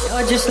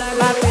 You're just like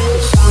my favorite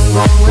song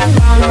going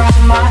round and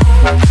round my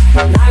head.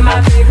 Like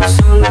my favorite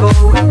song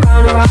going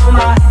round and round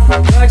my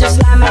head. You're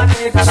just like my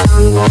favorite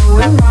song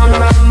going round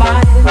and round my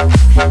head.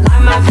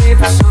 Like my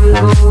favorite song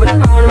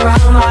going round and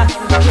round my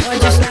head. You're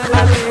just like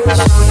my favorite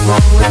song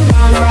going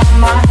round and round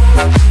my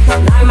head.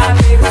 Like my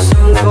favorite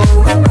song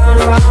going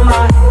round and round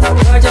my head.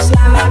 You're just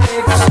like my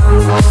favorite song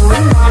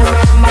going round and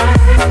round my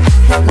head.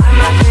 Like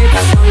my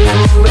favorite song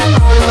going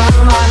round and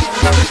round my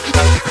head.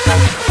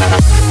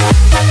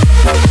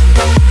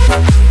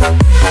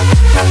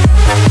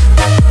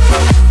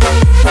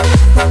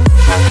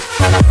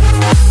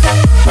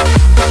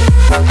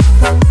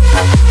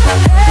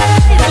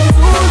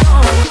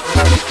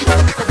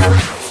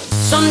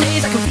 Some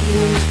days I can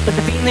feel it, but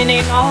the feeling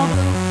ain't all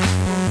blue.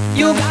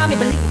 You got me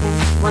believing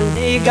one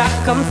day you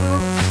gotta come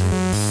through.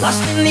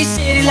 Lost in these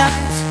city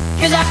lights,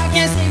 cause I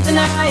can't sleep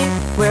tonight.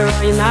 Where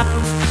are you now?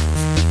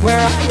 Where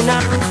are you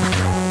now?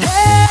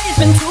 Hey, it's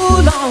been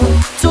too long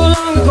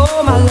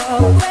ago, my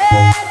love.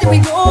 Where did we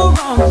go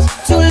wrong?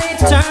 It's too late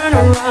to turn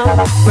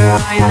around. Where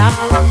are you now?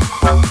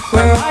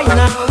 Where are you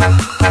now?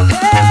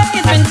 Hey,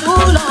 it's been too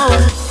long.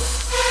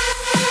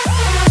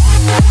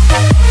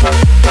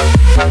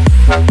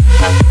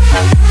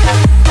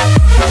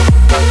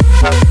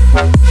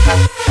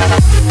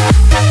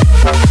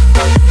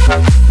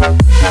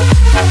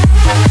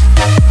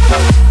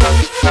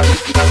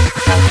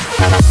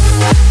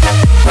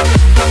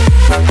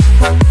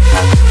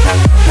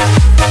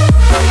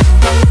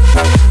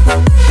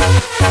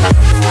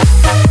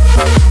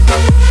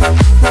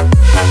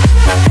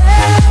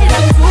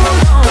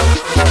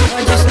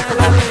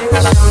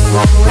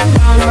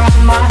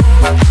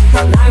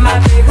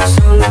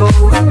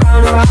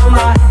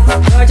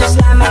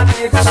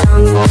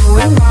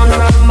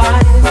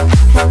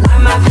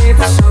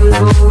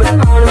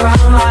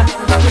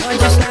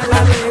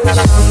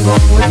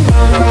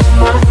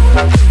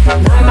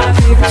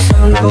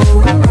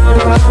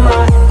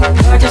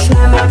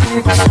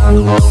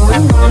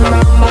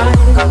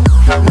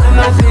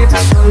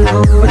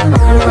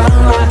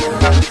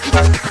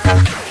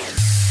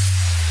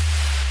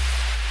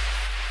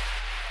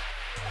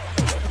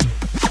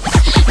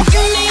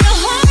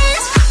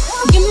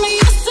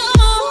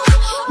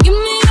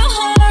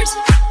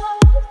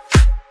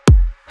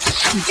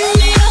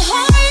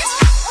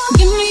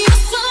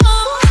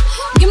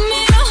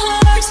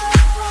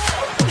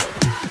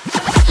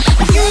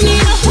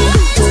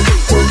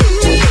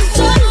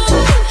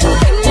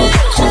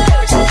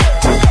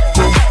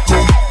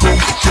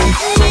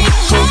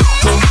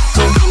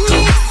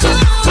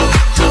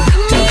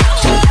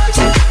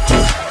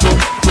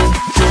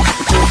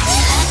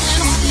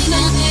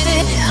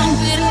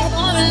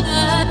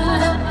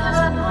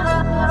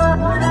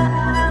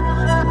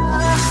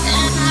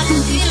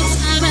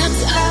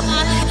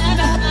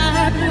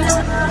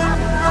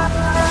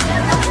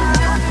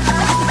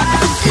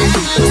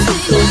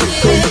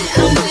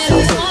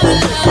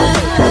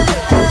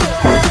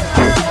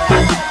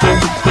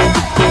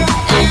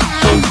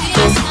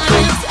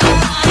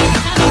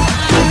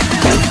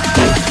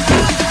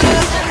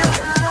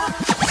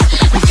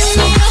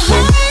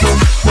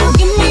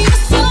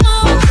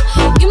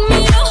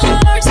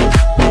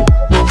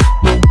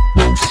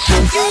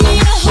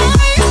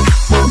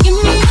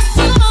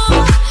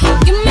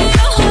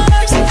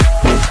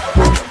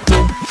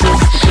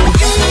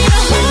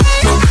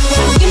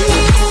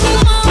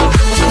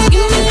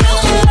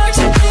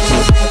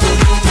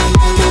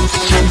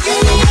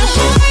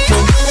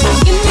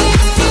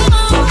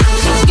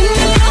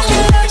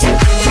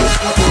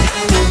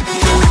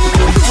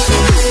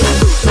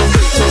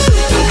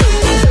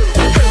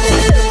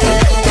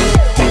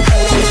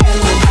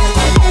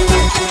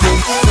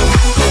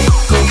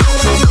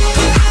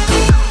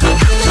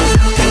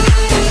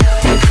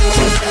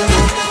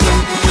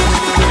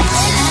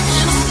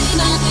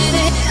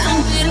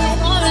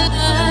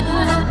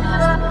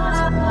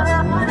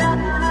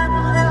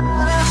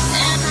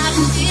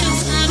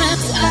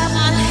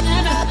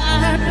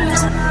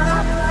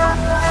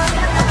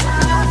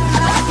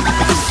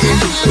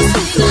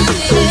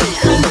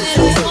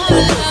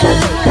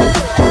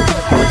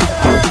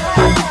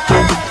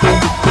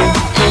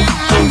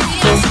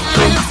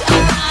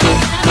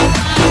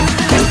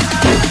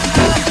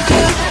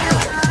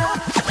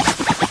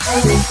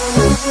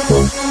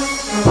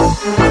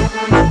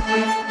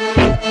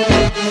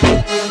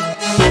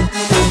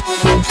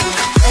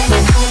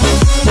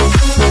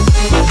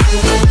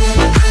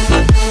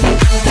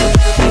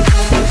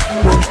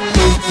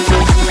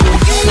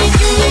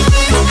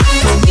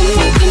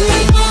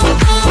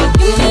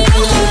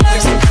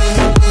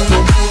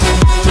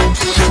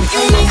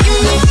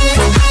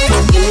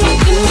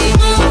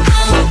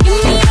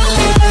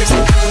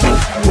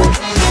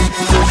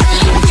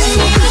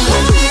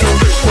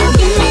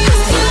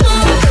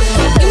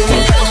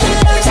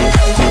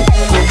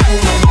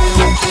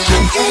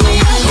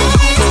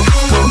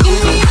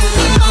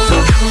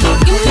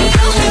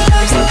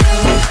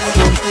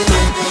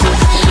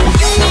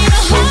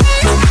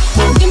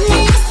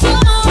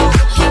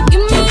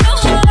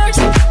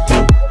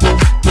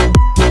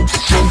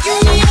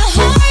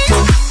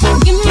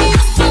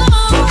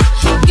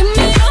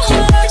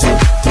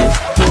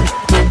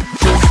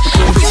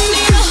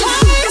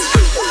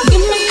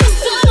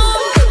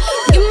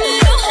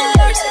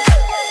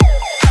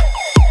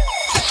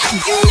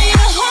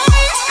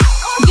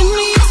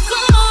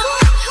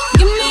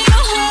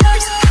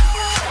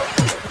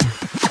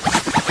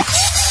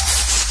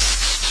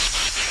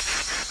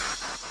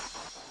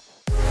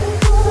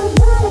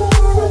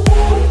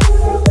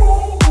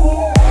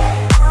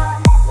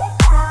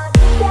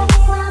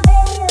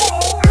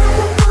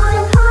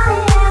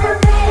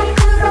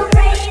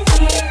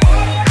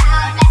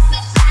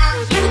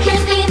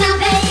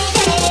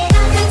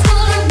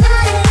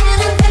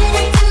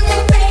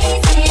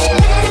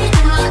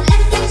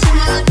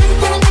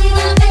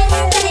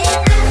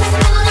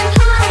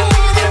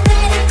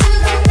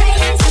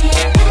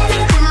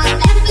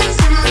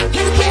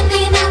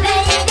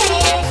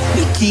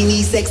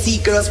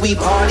 We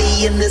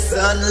party in the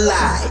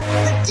sunlight.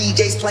 The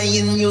DJ's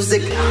playing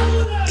music.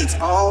 It's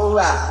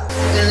alright.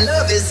 And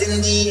love is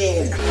in the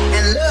air.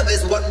 And love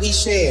is what we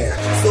share.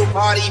 So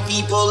party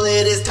people,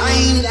 it is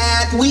time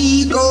that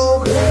we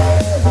go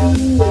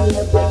crazy.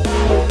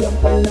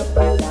 Jumping up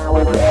and down,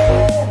 we're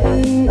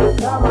ready.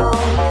 Come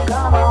on,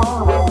 come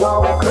on, we're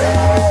going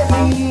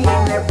crazy.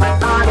 And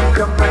everybody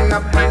jumping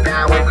up and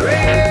down, we're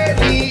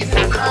crazy.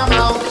 So come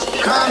on,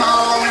 come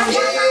on,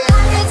 yeah.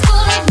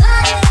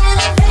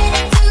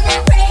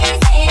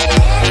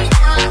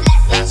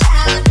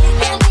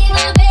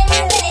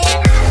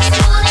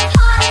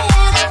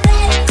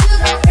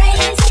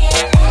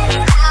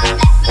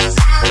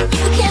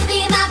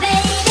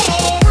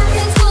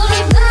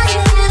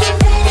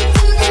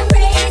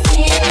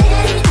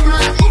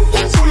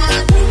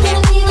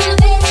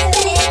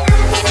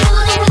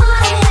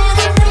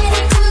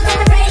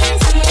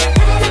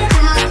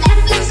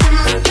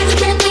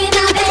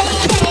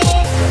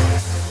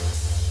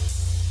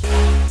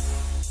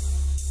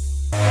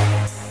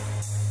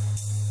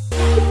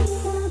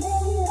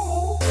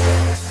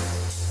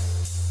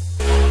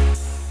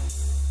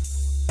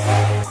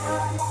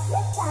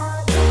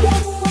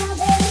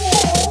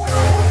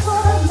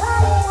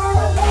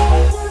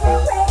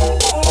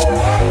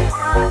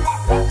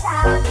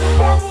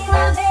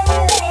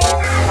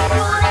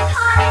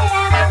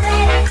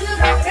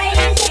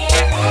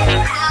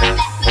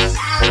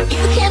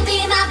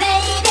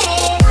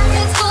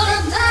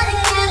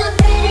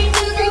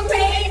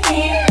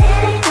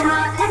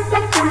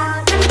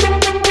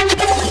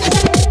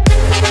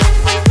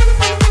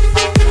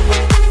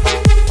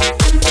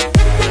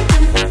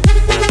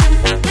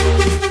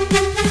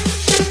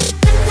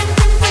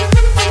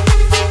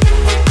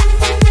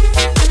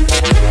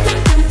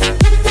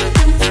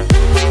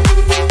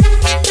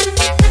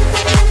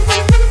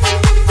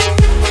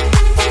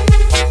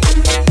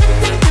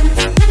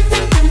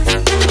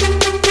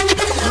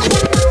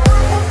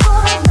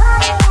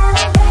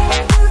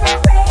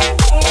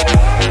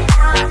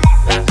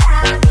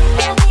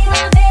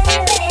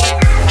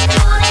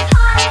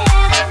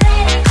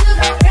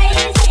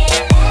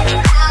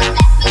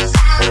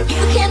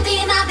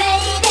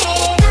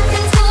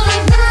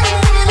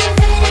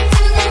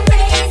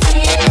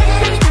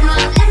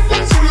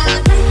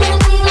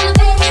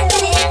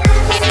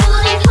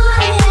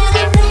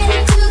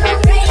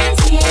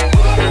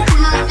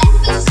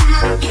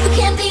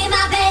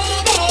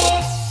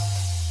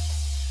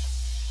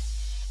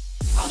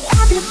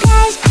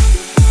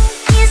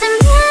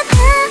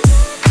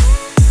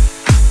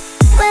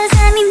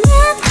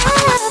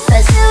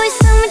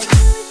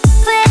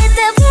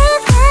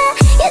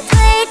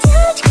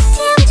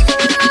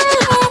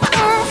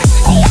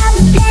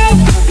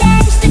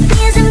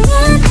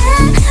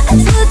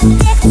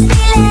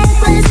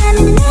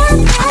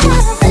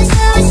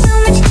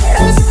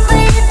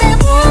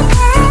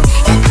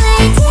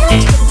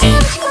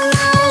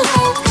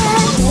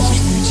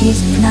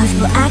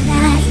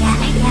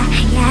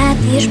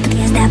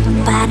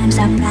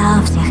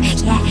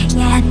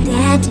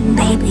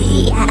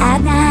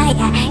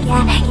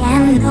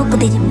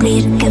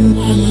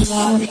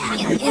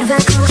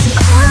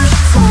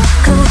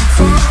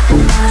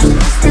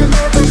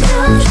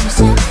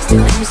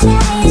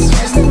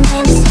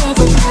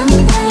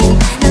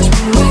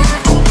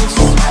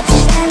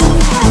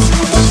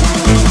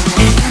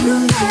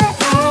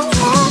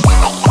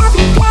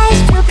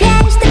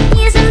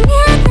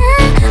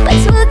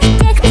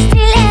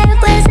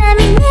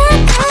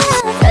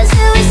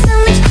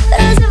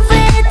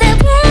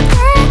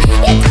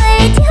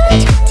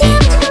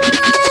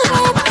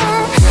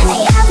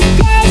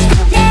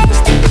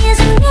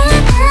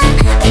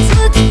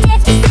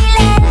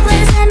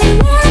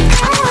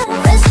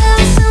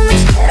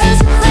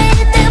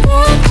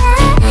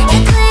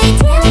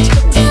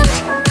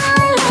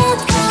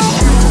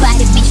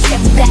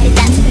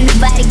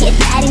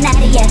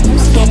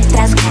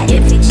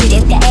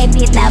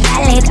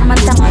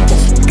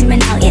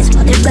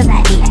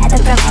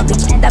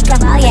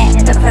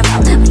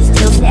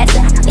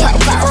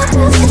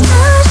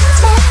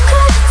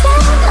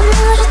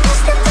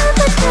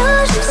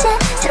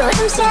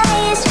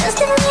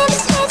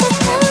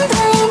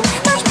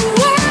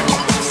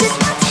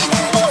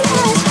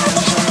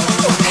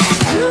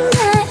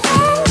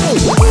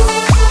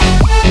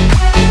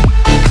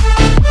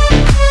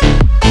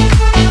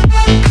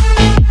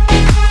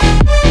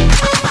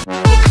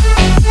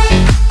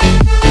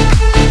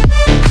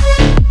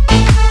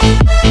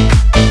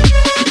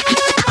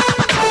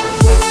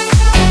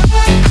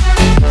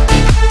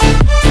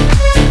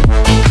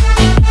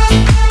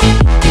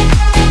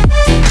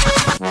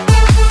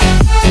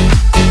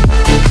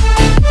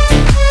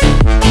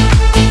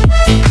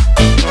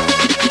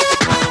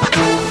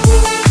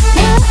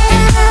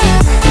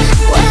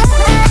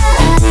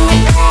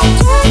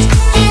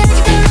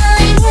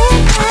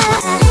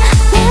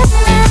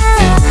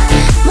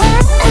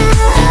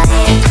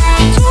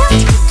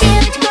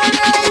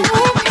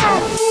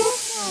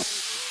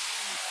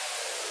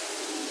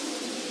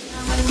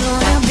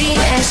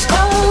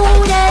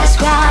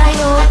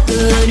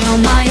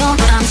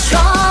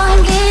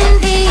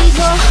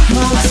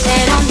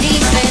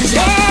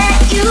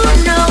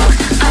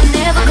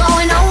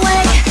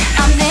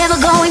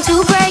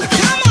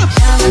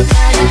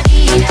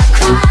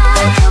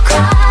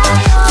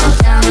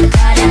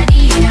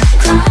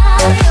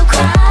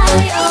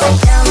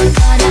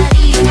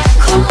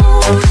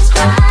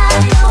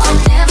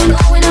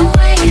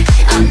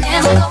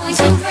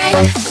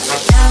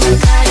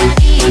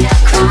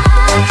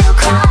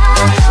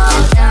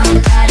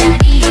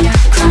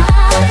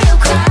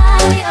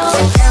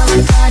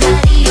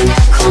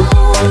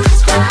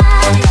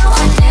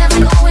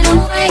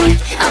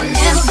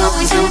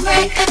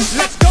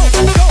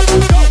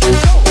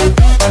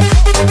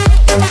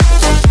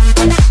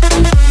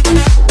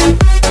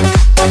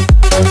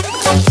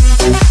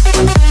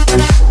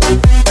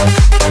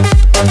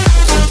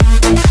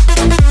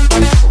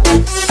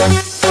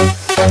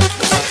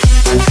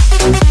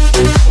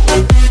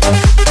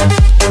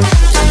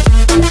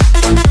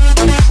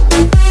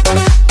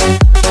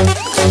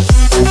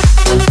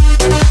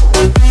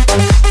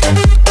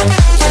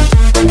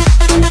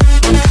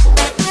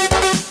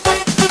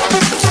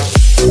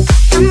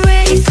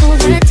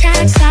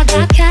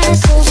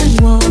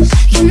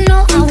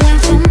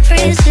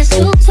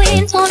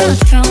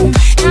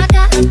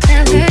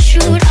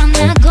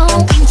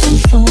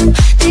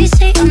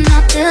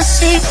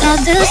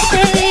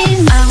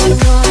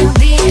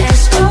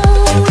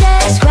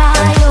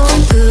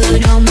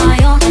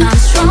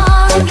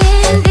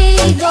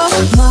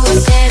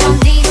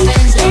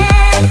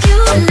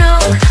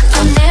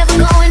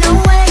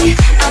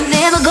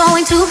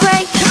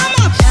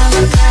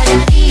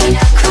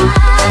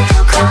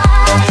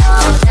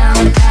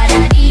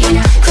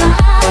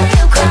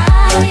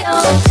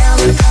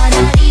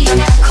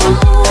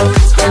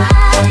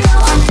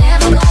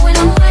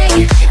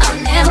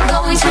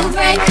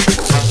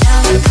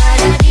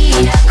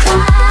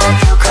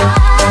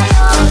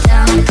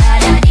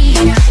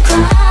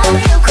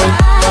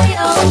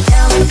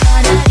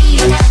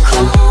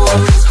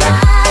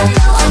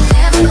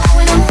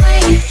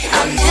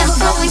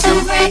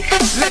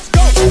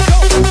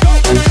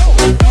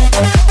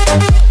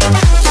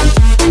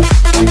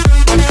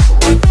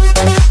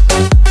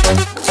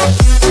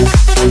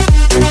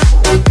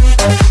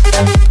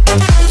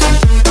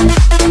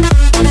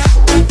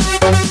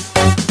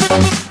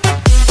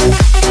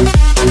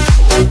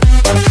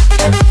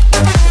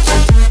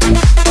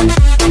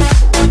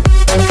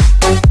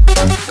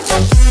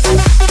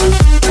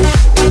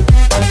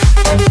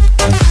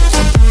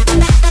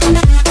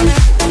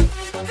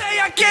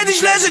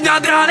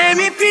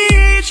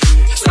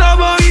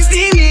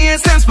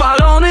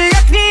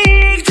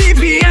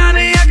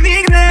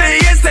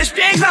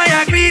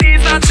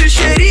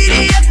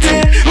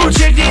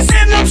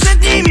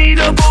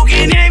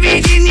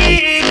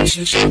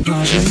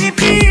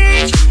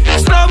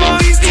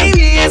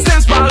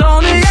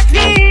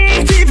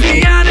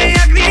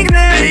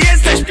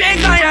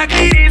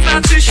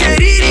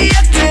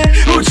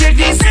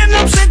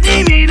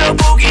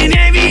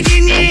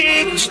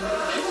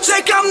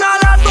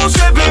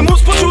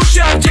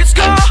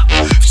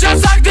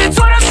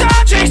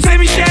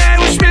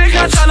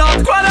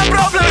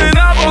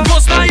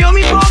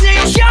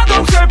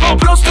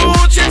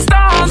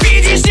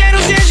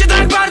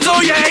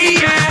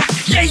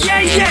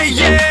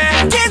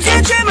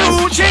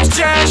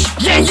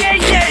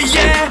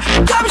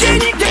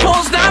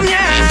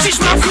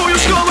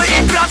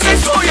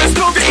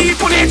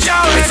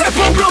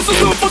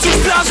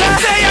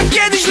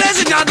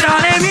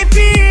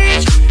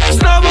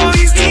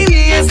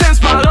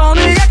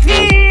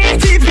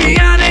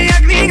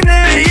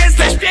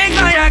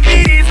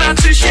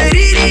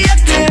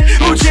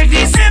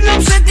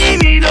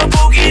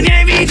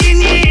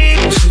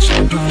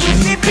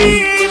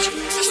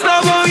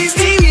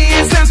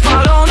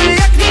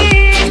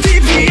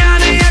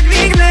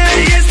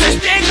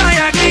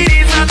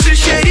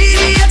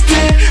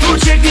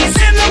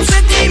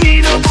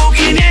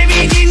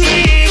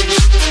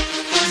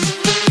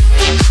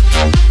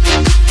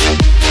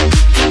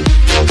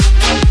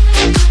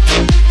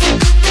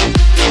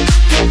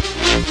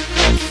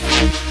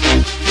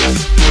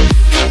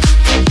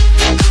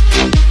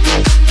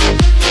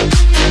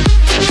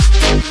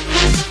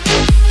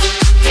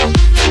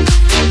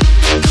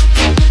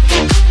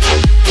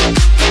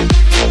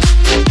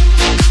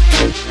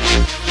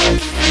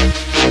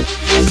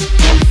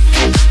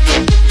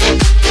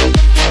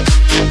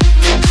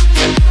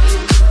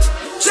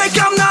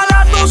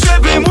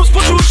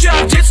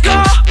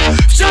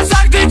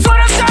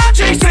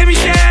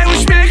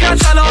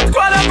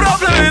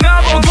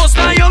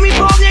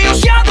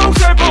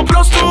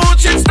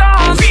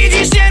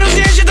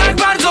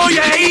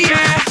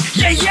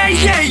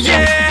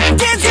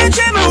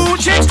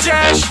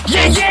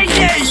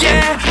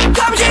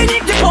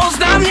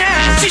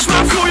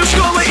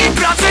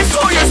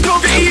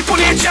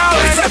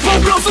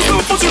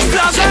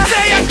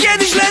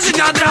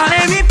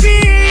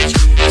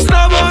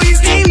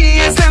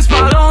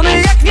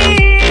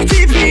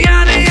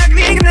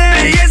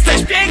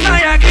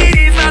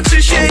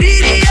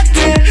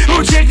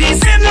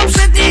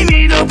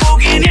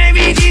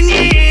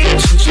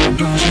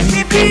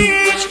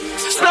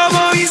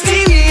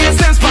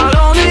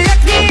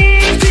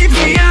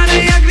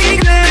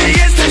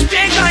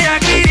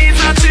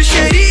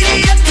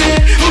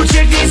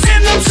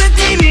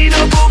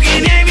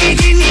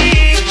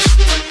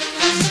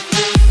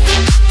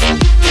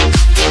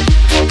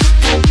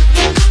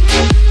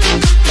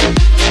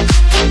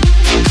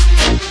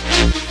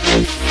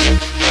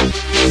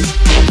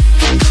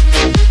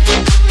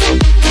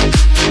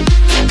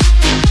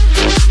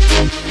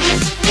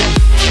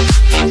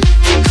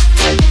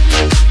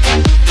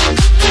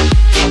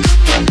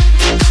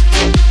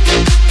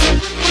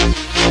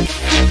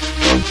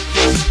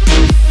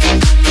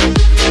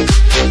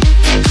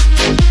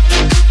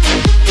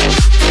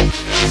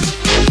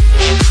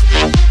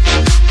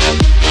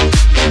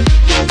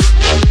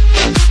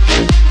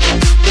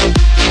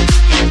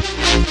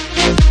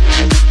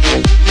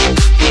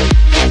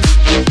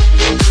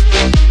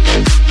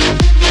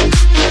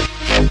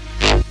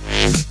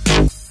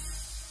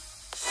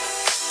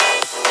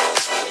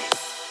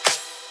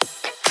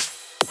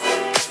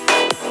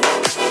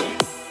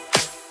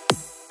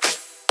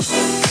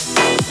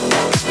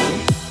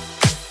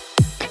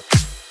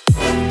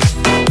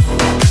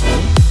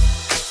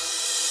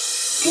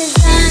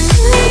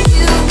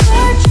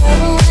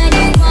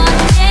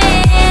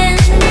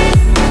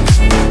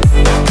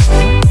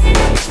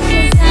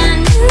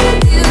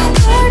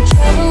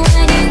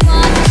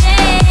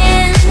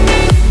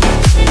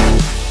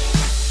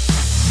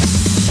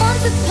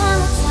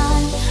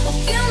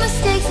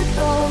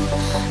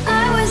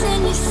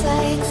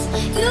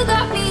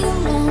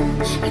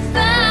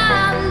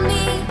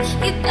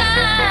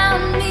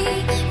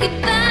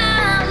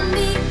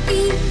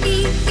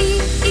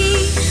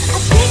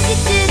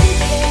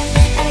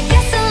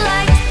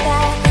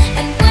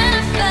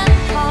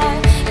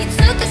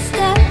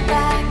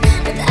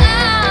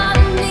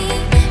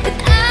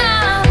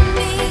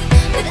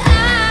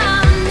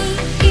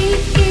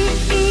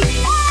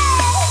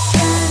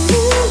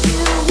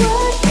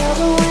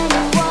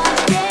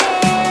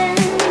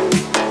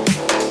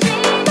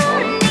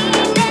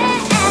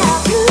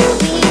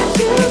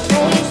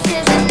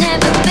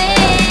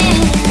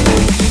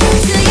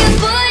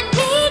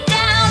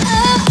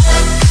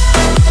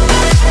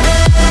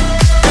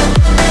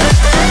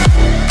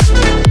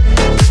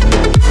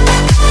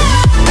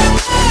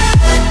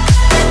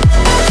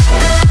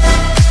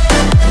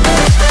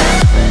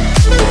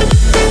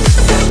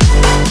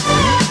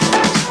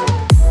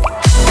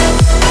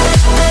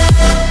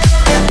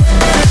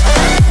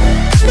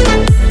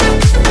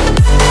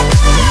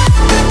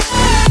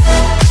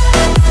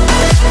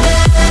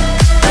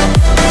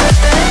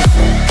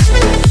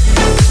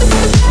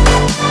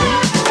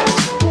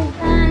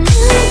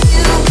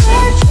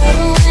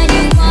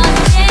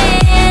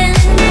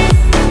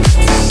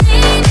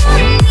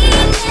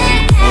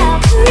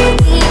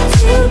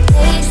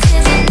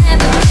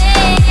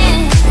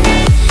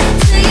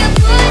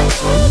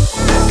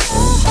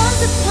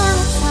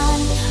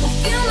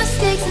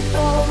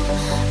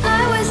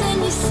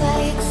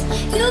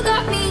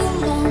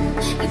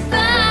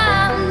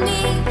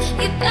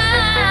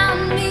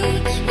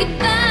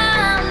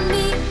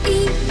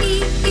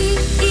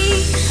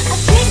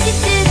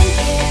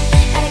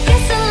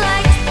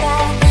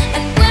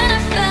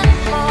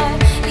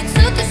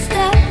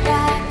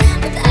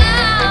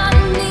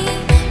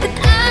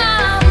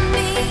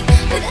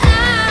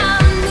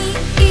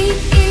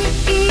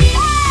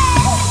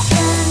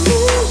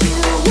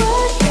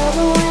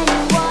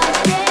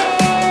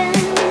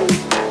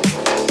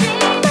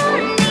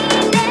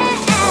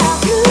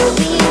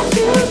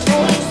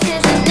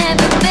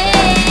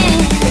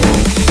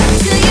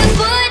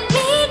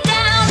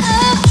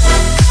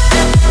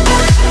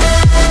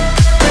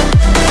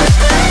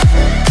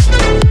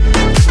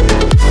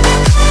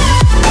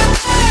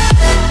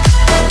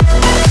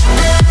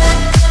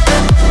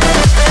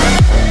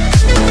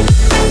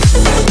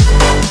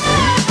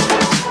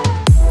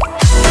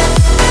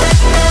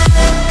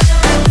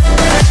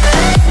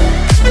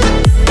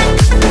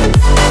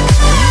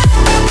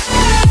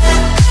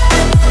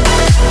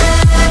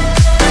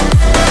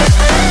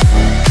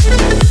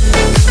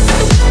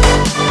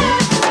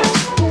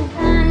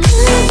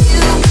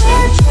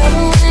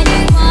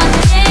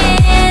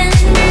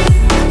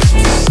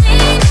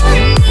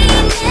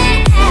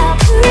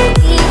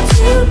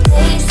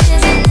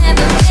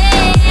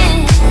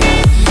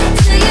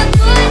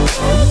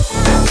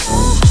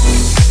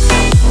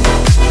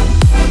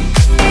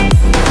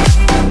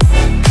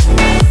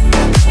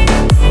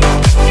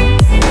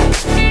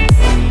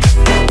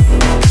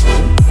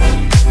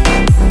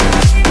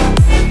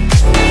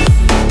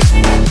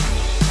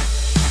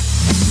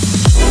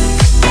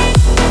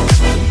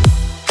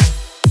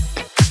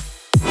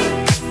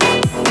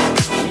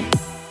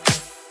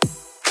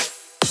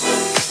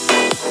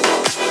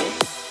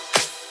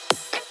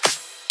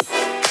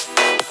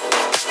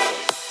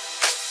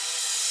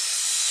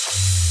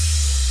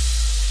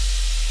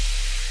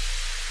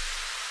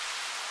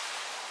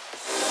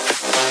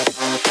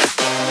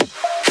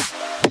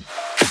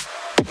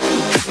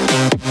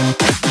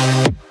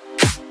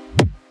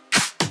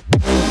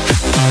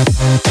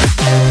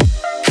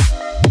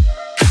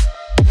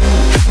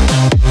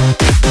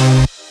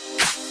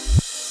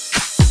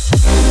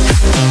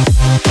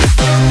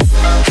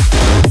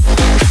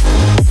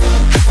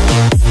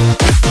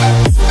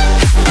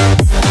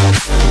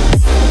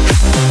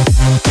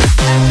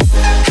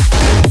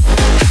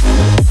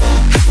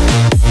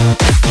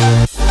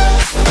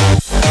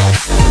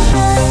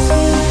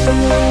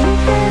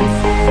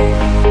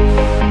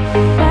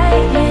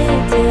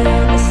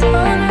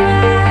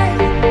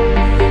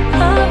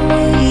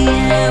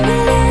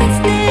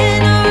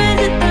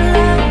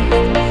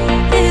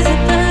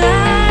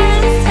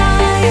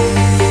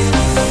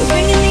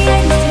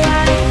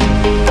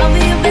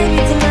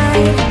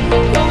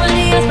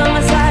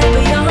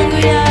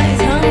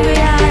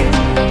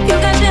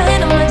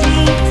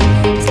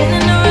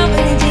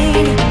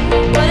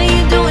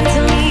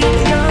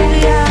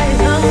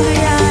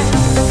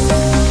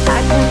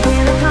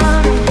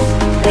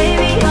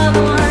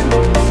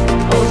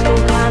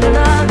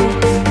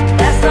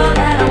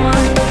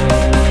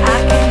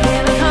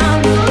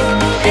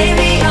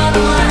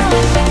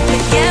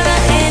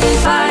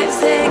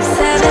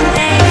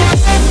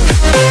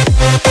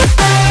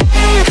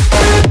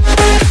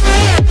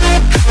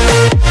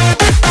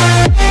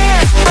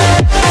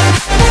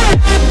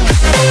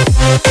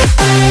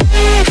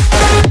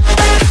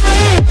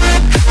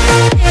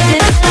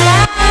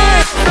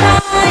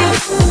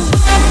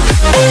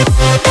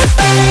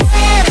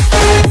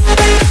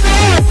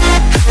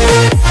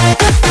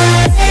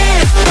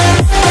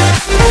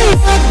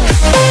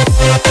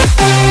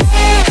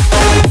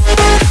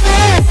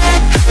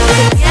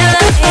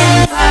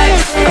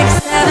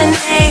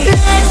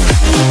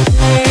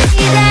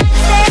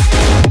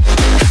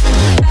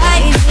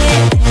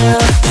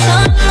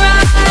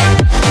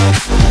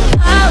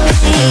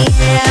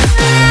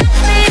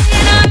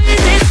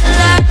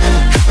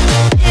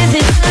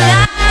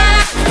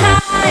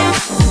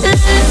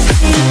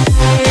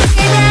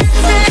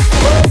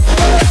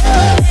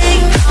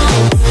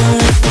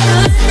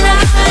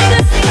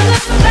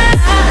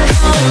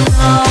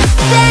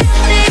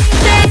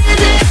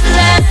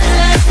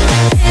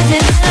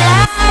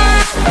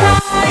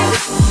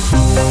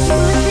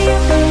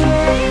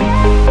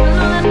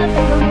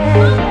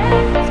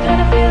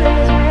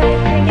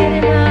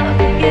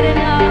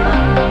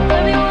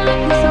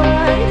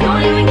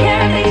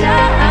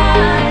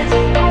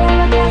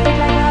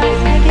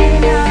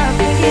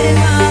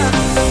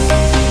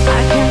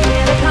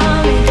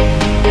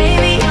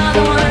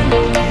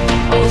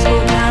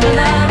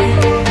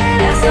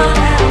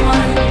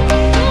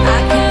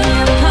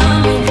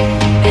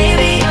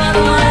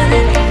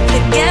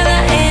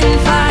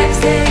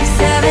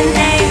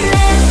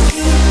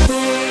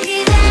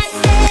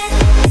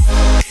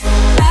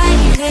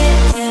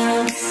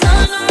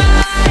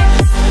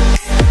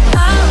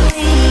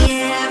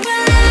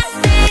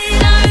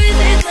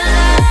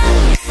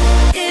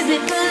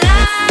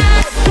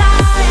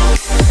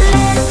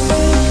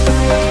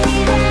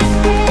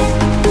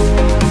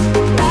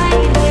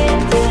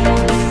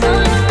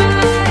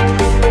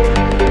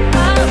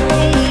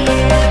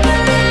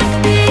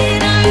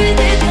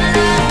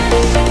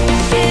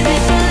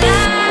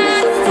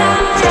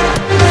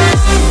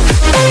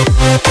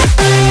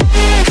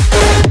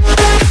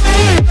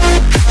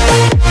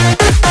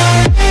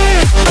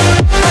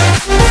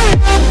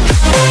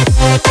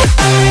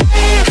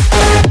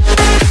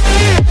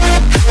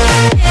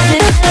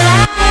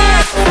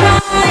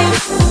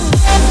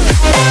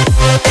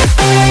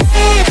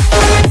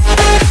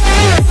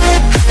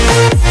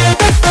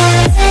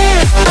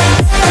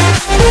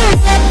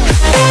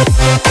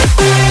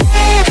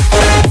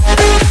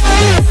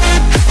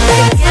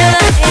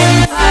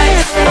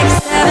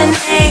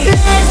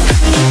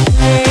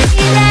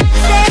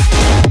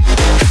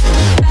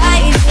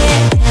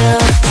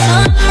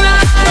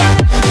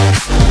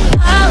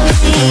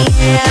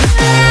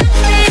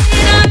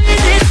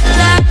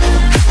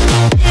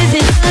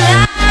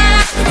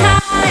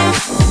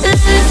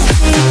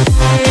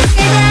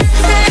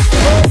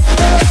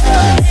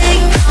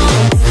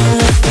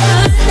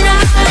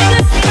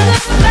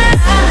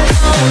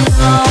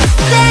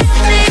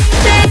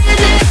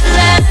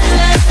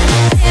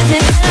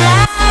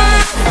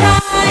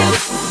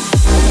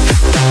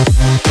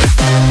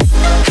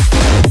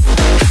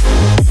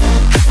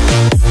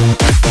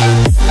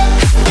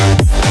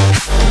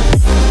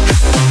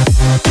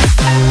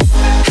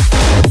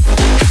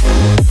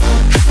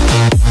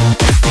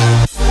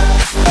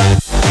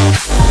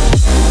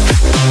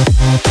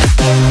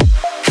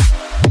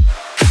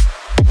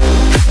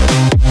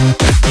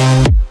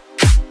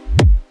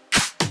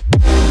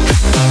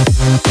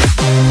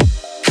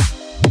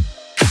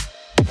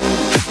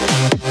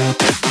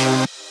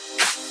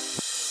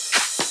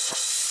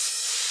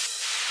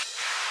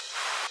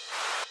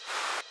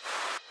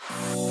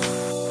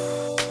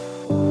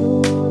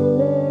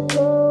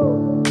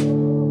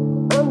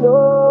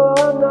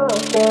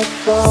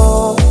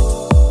 home.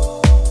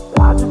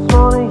 I just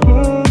wanna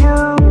hear you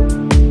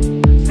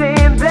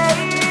saying,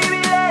 baby,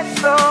 let's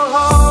go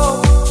home.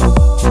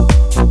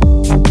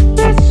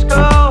 Let's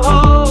go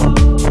home.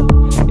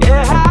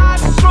 Yeah, I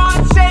just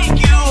wanna take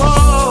you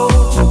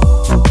home.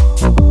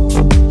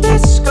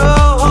 Let's go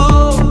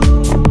home.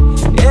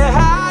 Yeah,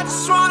 I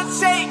just wanna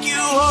take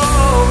you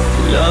home.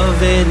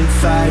 Loving and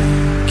fighting,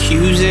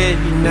 accusing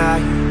and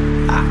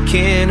denying. I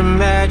can't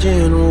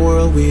imagine a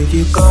world with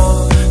you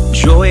gone.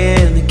 Joy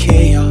and the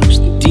chaos,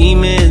 the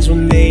demons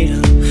were made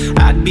up.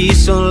 I'd be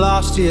so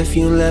lost if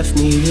you left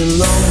me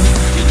alone.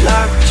 You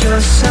locked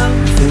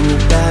yourself in the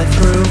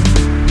bathroom,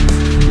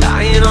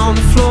 lying on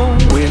the floor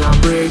when I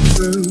break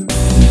through.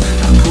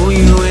 I pull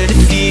you in to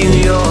feel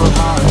your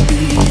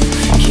heartbeat.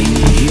 Can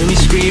you hear me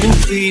screaming,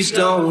 please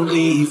don't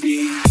leave me?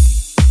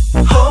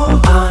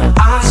 Hold on,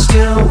 I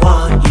still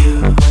want you.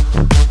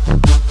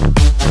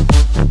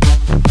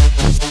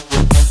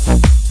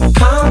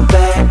 Come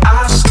back,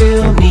 I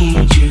still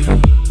need you.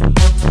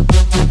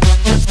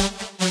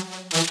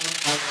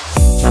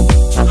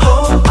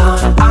 Hold on,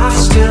 I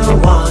still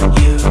want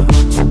you.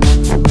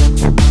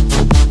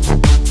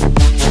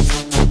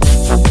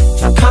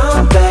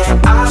 Come back,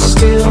 I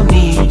still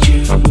need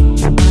you.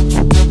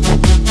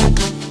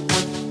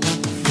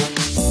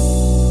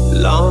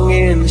 Long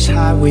in this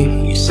highway,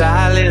 you're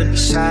silent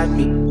beside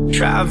me.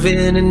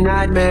 Driving a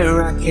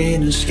nightmare I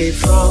can't escape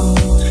from.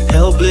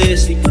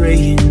 Helplessly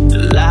praying, the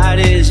light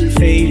isn't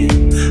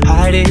fading.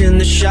 Hiding in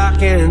the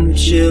shock and the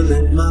chill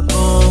in my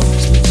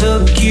bones. I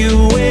took you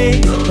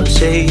away on the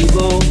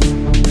table.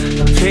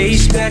 I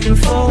pace back and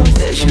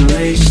forth as you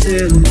lay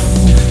still.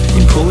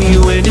 And pull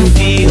you in and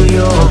feel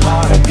your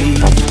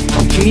heartbeat.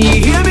 Can you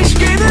hear me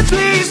screaming,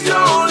 please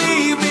don't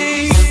leave me?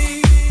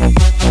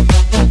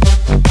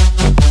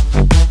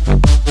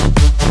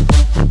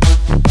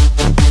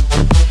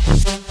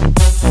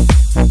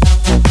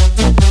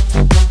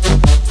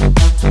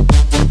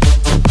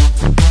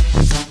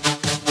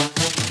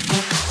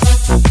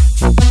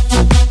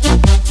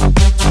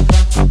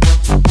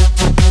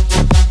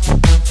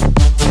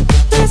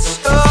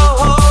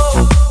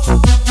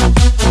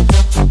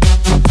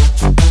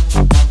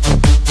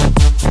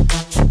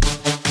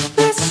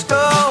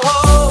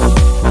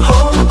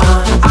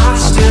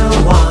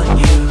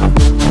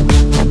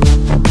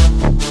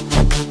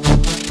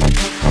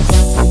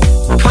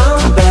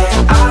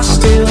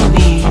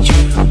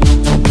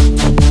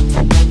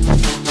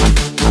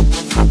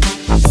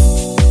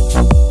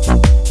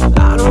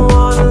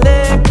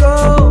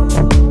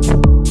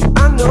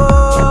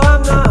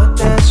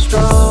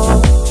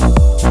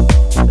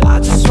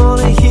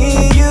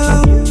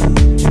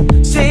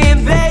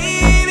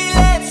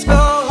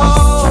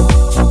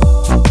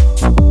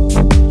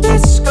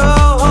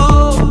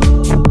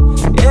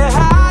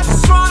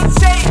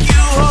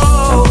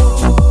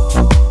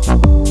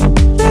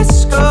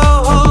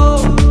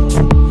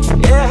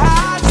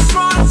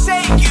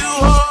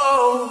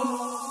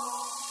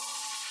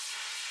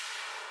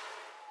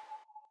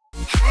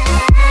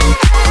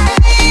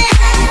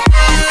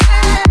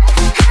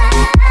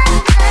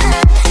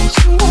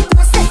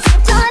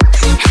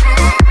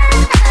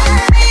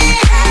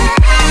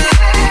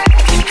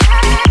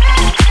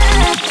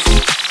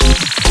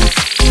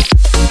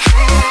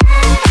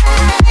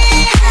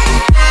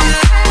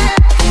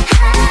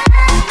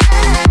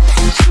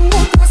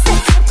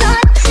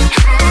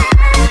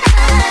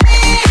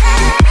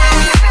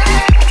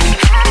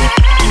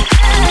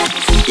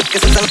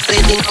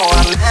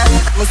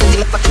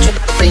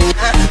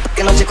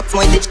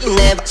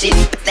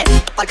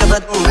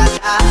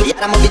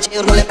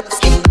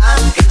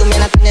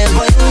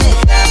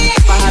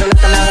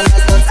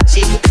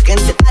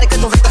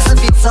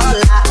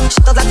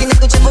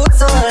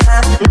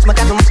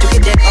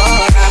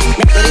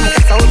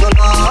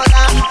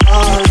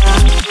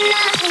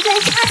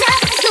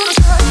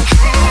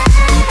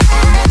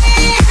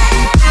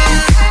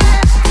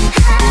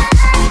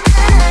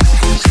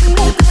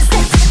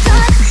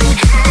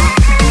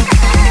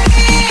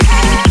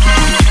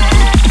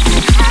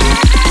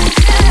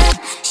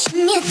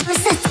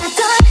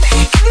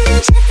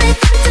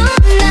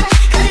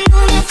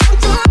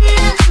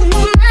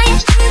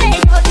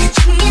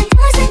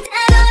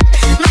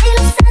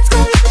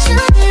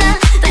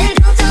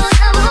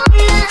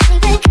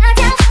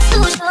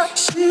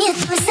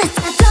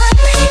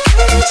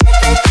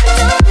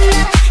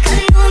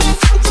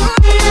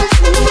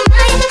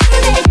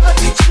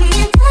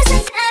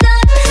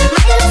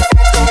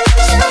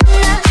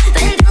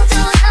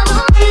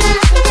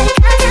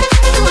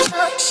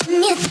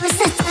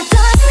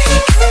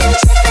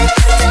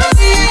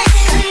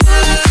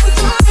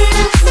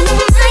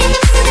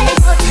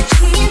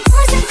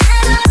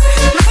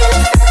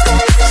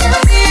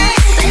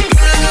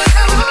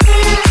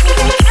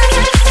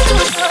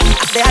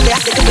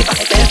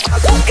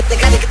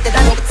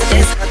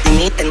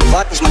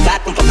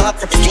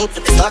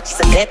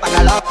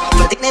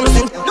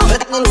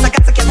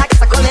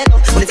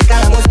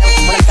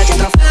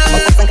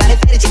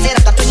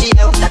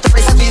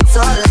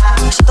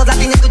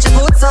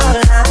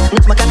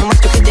 Nici măcar nu mă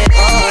știu cât de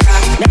ora.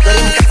 Ne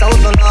dorim ca să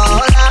aud un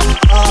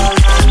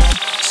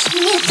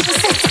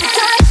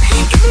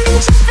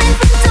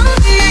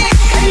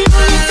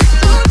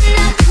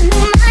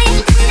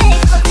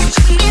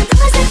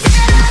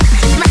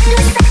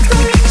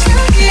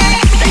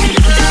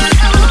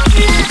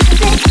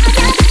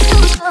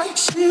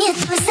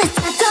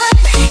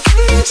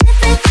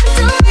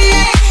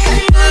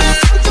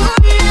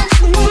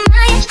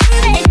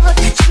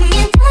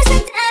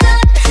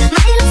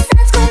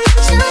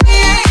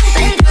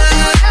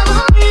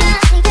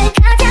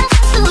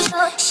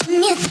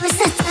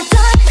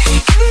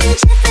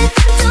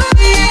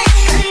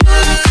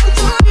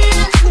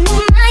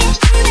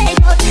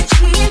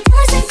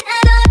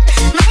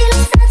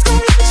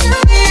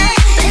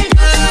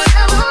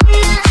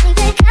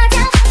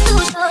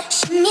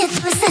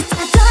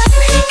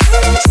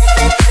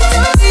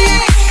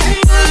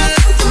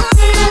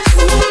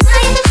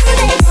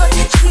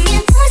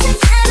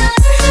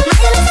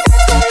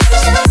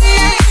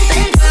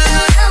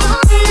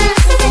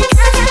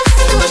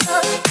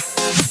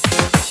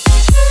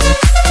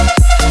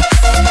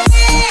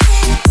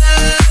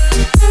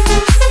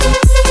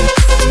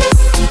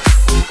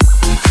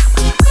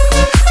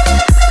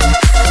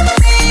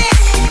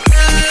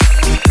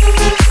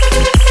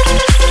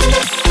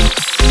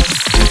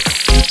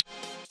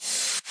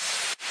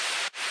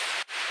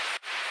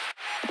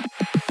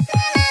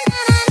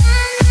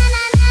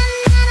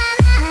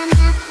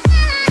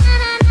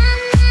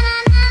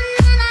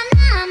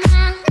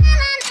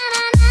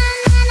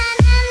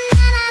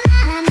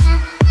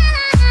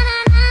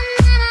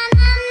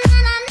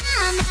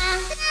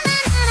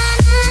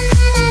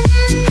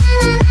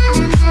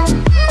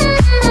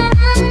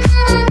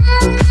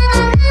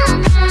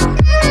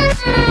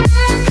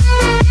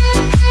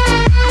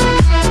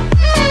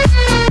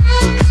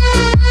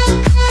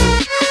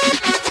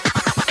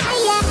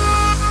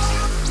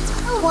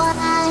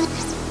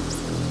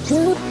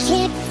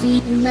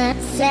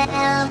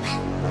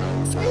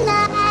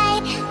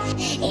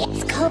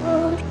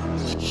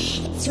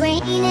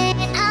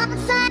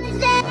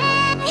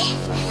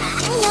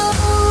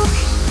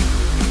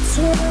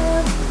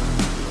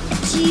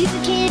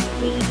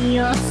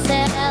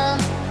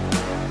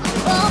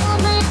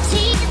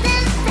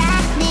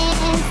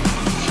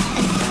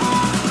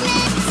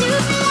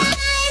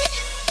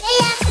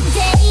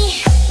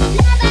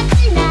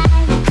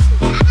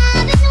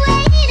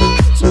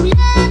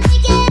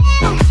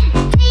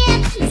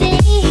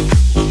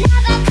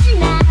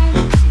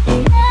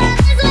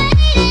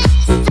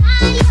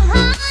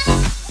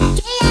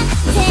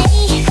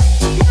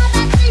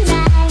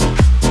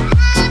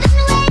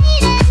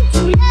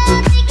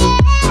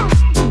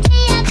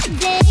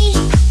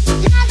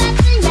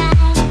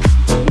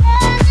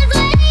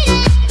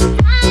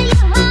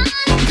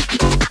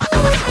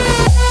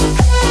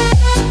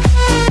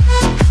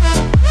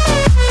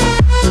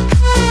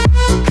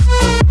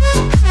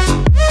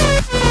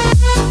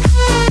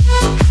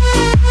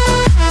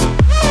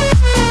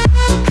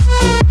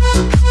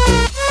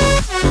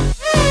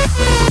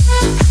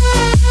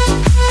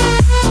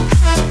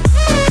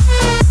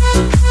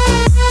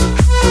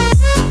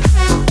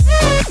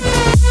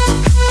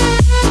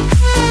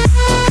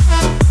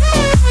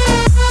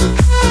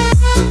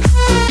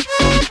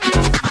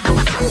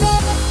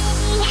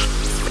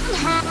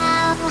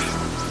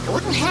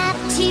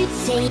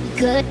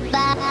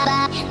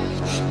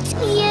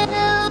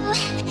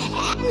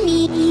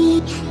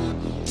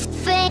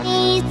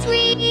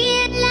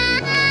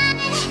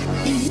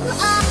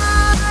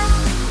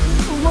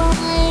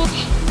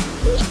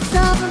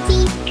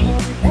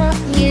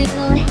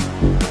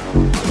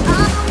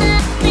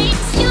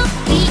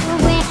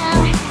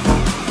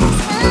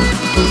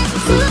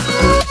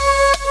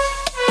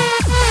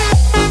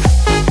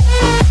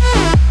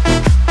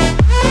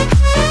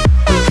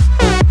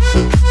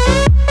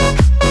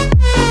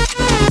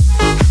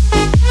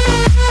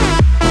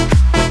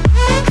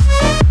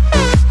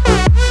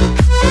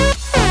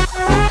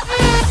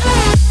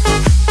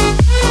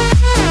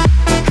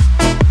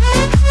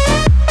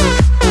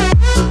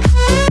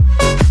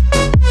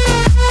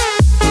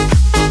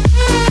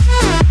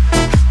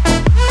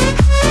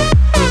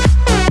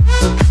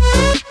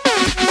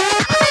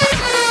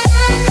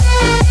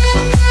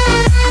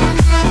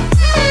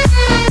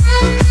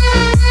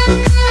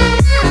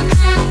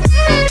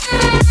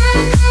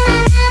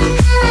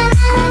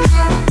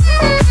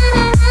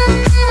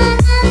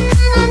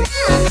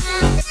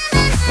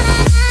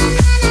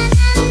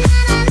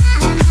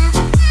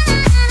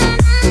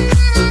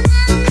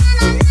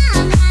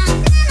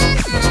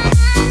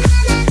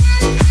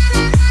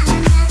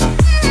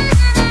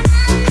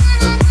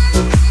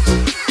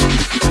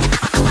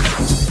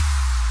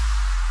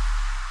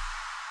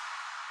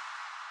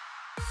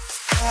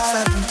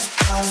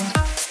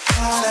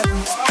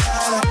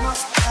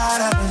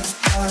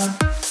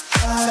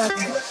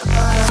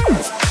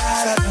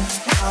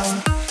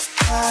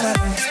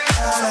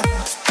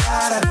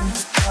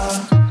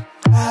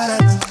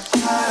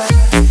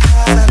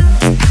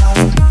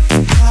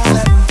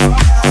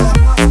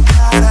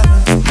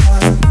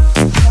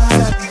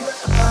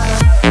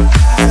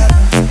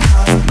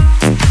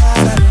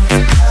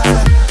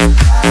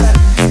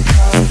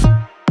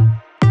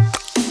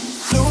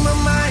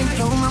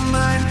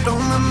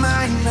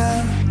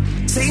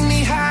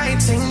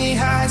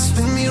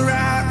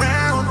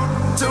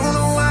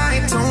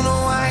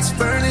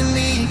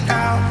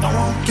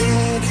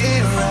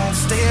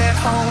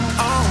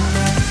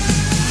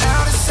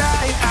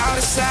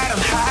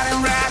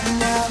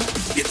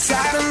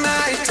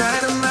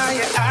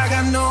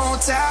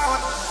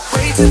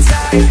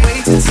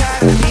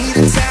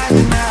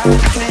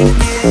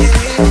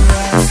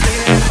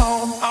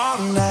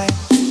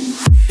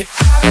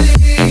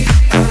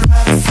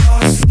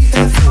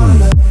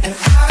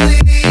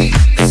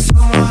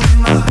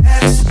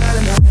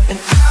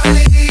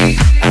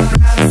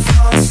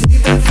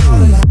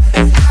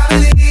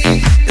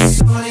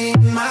It's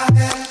only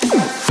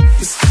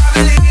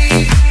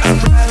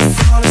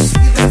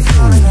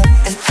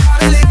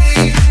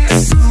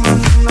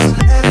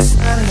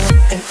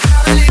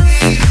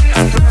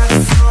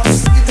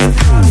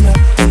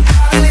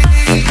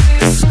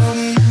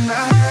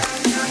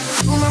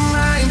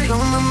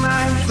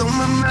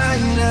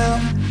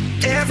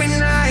Every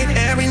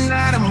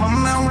night I'm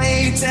on my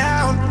way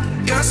down.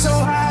 You're so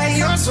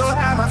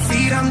high, my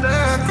feet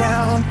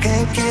underground.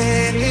 Can't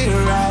get it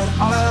right,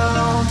 all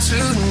alone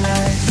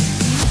tonight.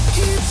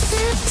 If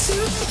it's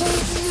too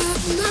late,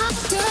 not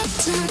that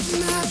time,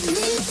 I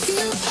leave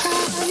you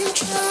high and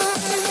dry.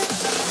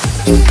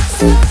 It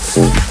feels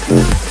so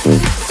good,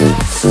 it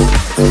feels so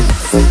good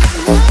for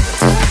my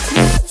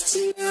love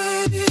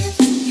tonight.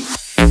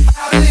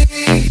 I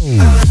believe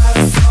I'll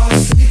never fall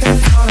asleep and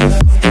fall in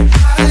love.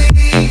 I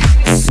believe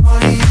it's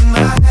only in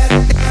my head.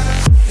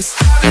 Yes,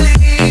 I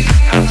believe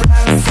I'd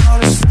rather fall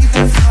asleep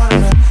than fall in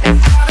love. And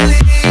I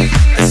believe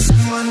there's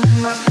someone in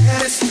my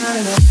head that's not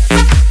enough.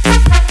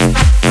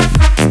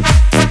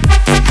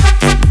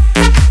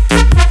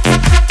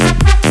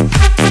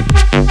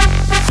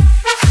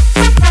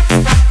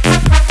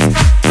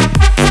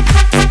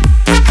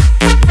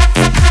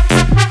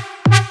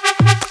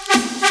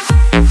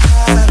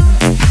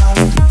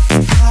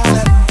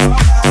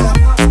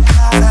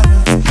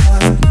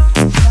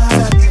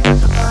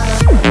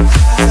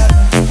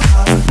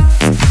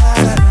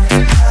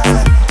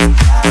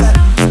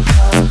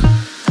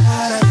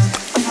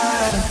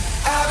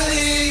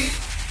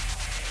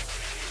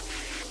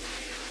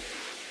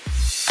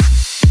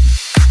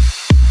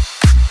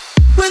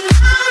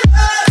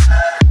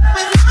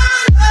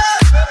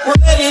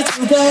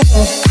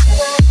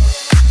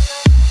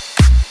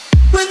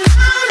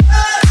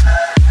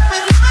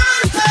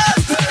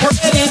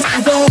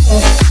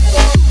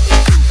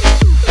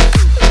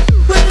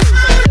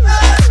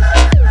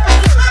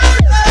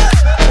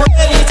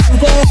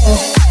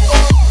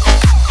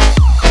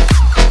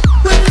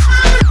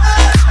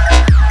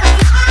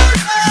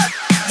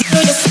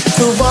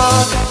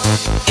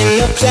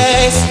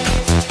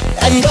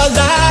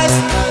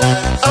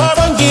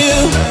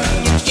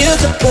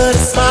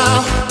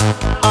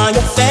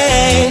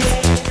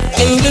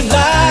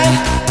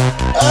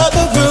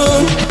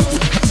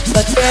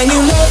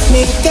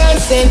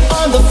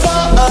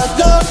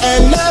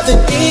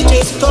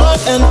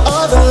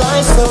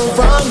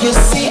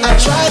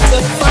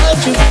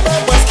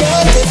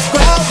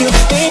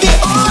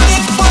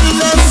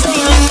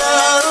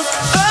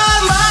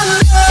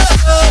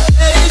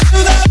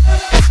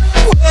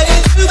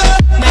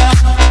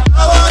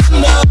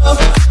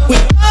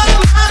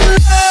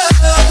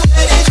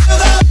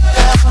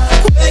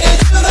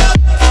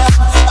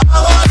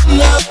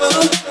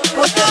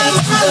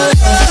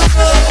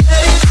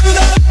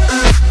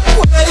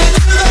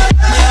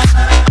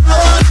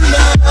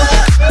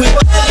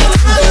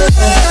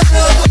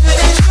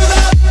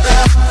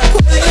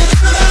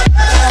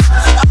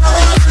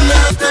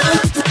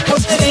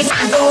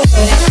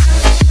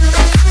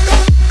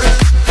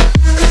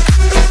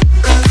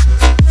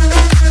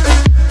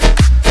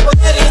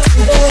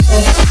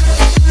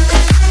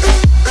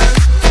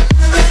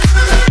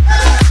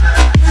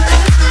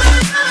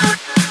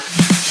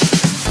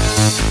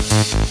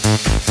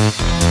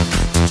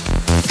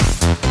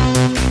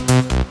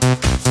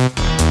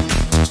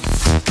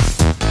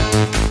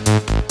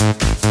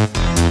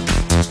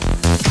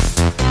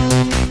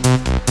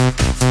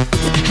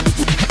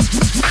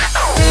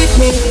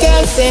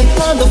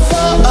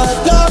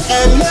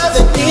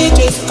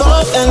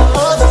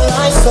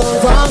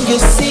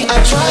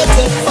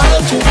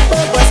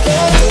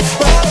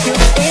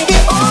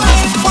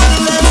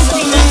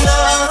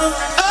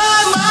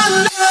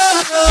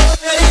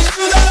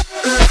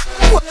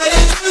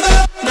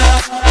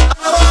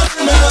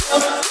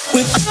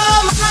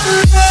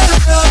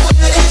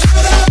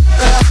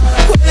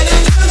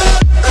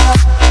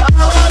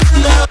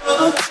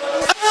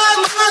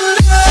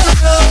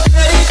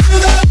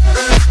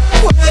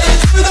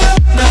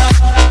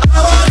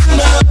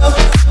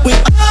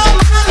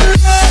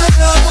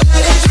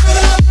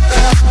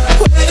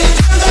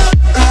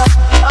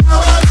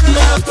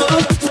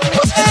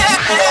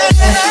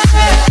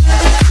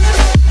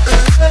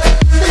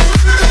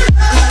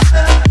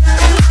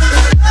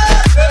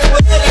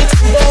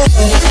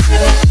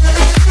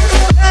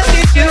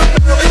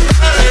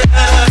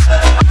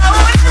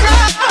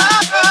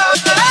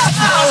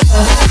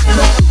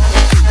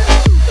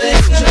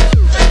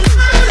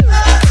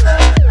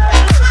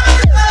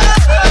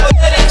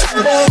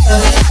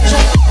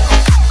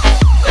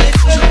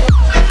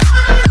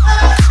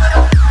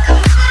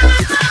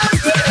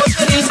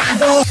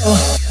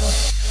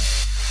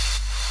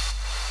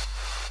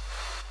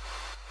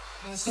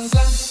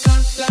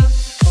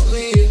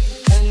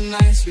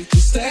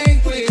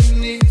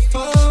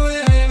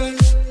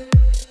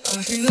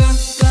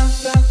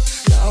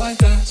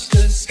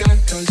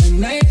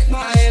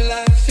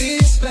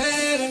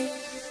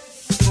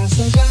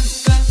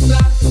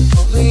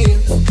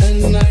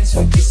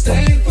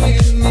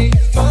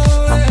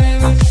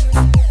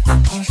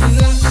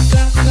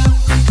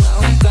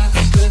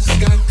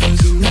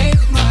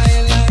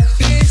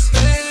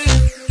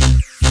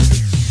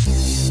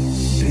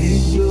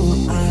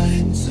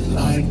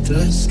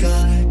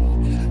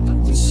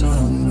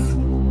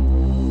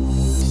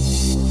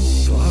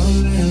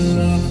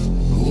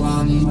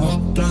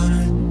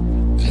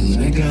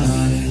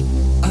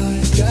 I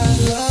got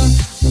love,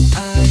 I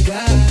got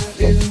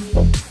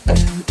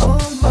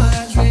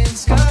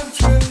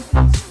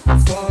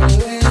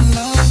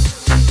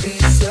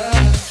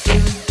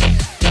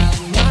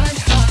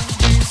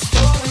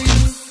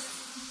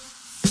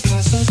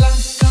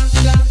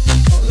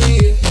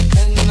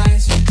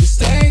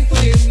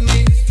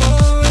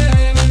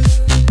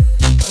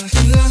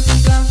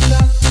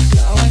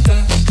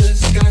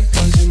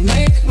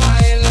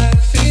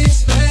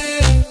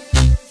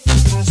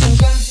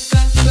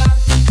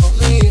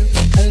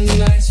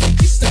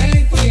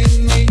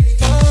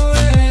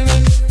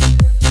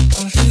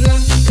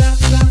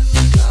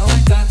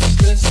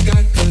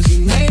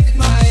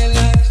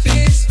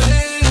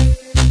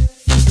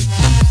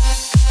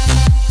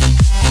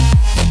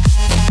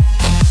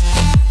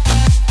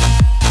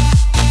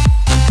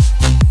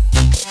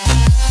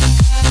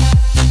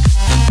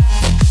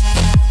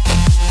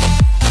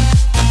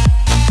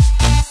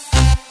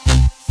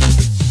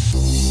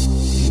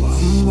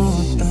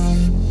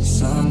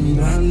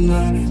my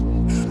night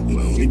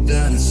when we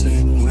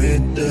dancing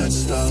with the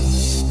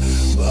stars.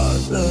 By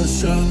the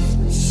shop,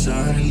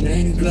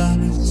 shining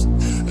glass,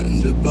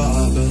 and the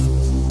barber.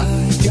 I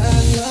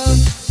got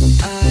love,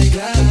 I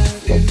got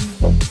you,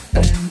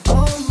 and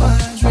all my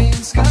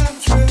dreams come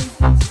true.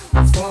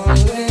 Fall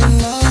in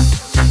love,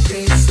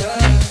 it's the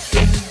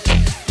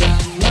truth.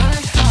 Got my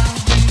heart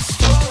beats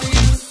for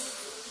you.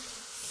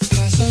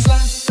 Passions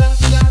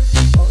like,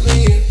 only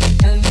you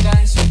and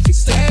I, so you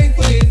stay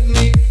with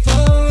me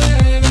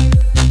forever.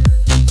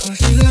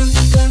 Cause you love,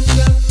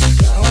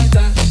 now I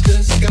touch the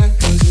sky,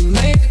 cause you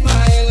make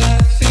my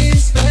life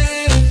is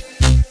better.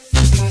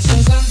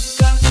 Passions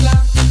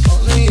like,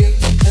 only you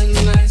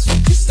and I,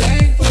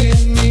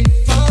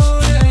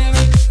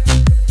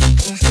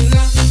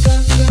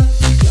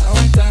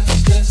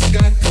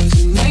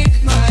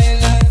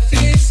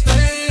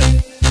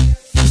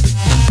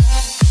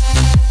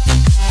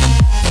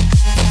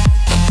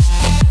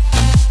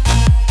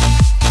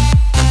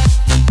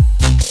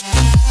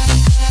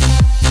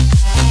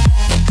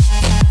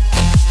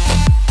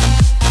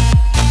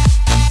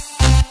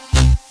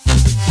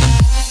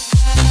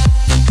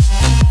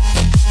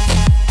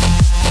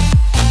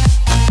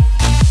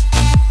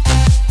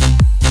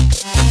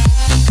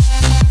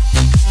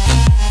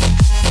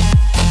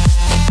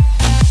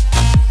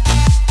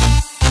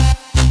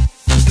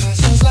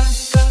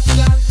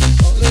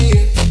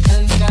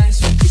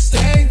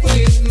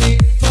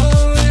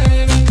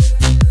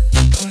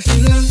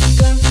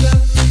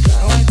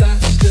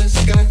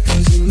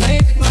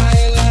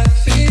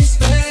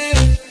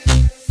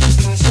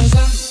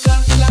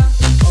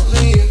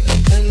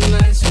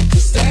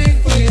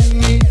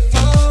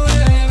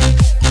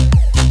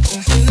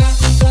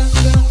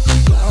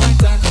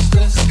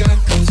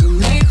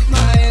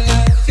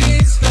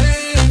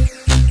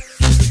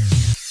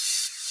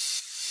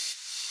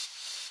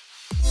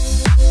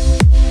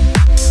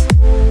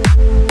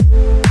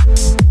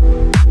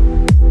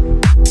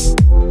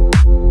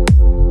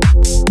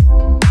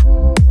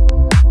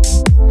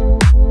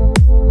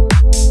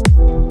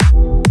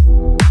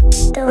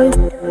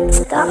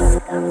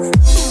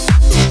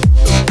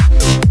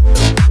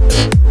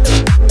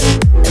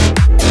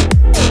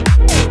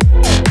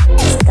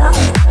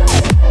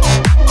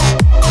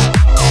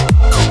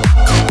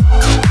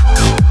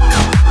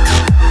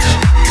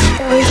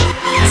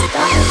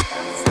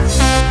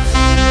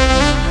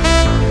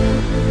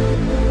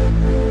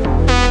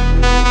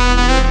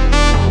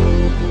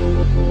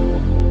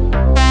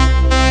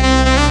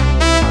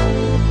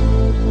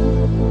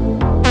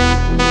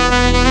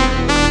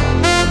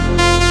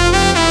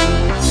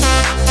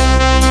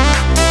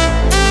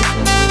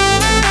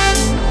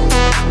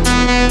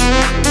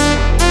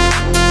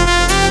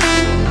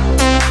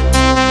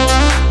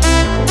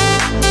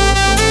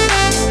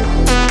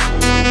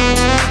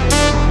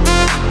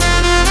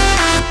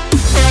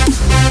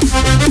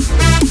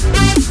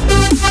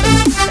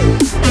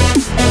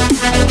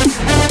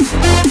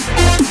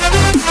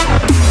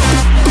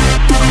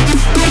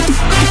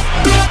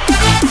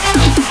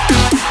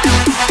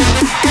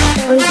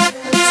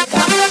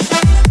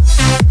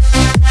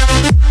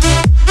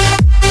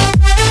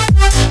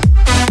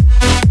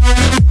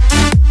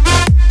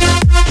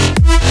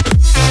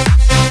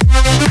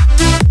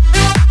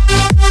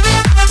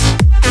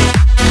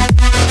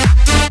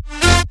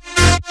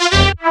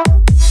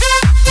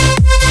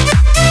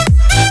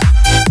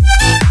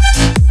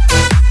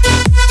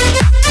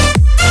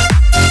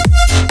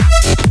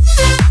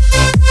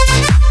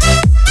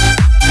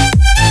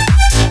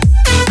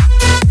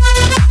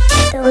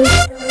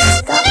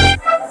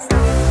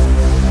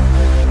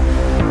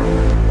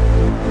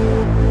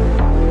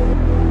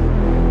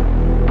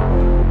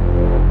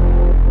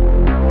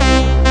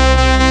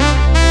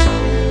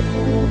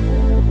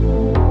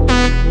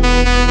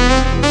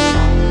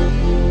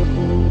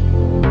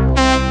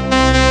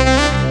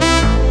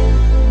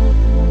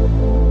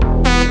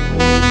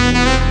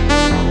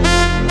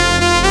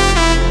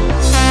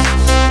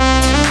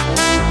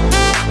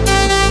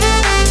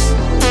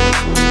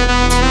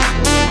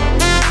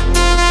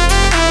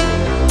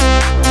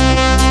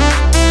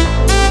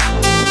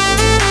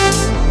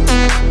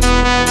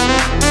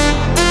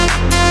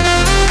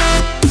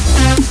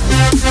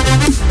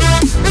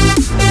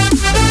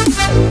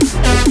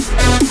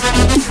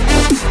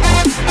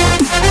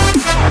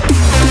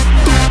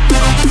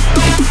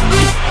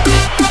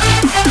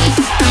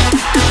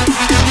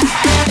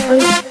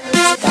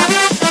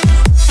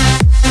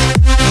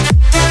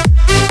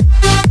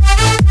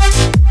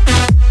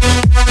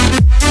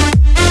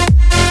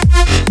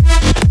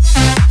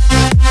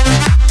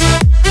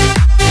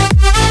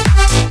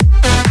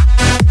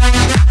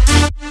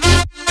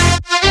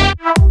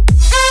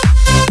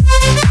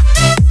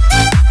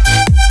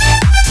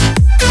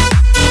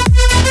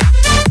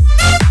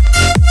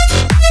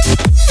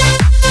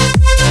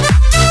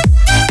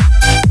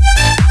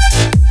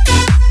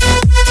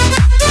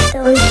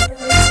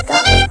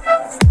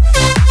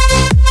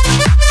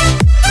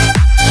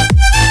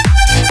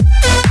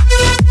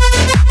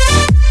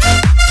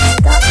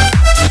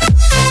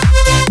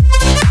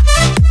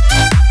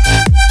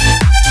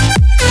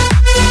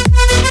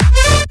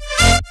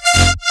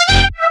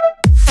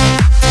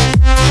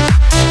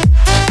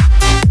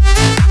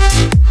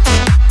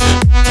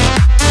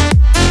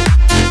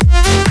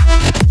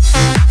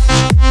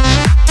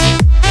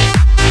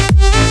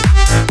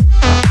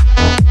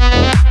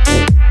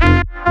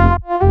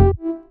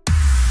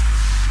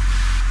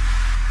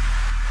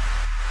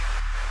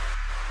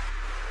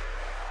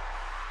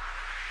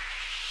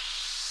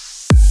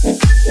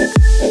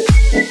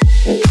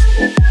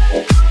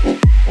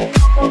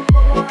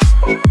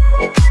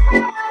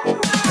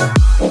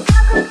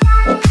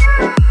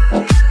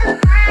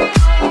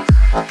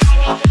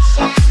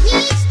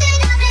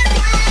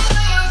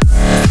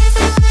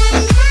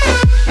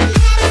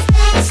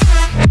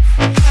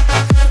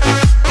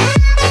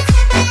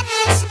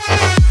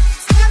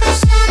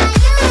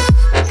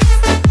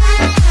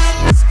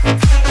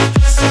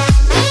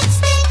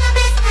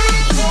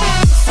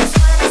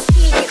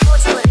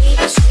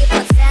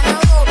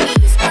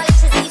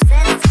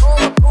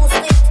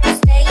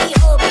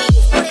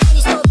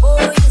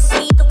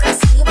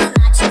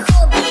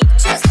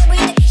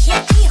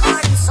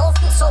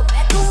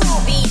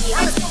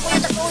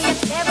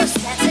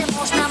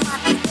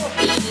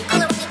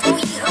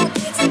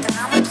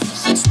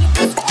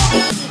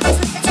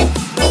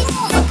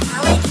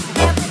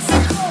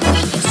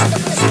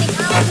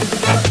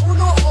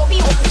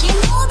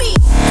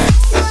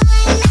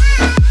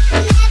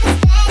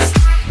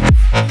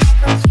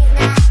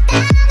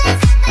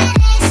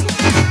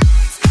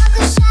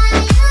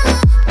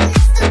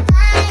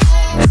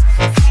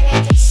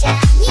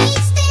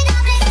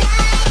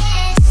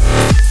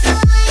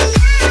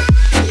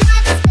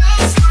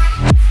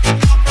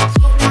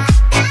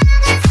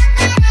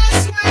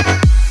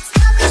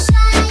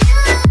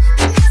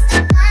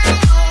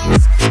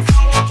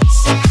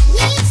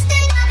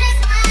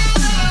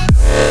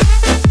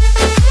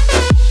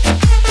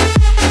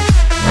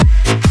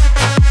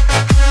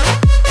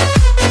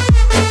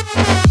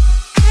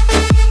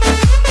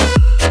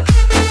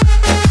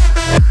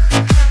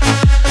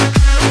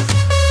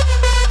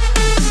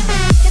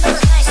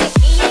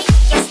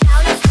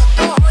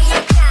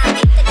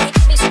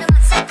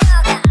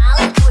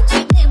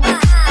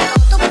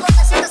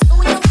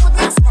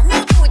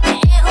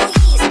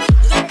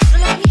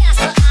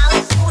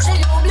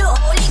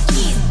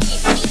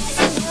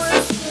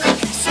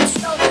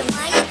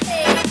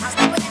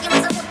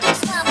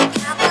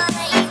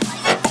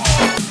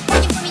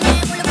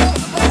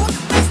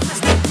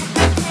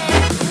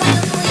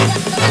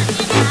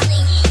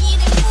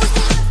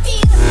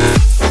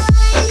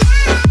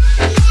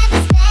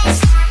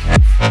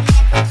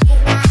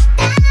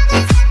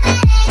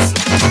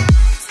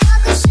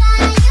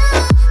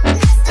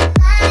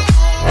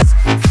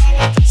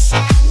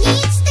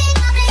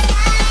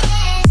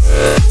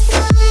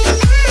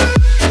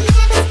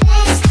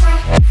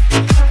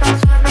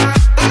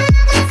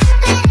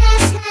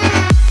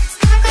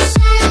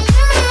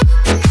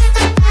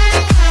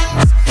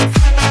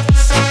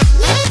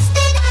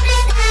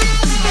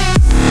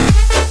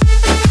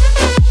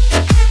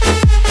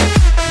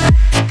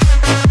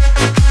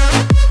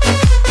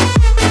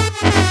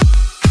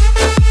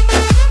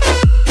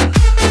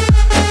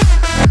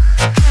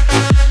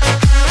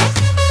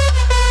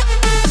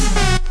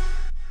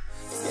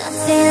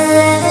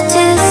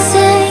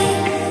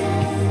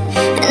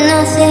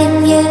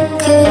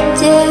 could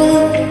do.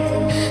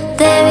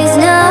 There is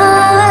no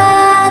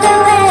other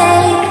way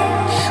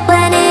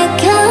when it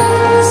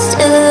comes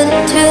to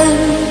the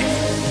truth.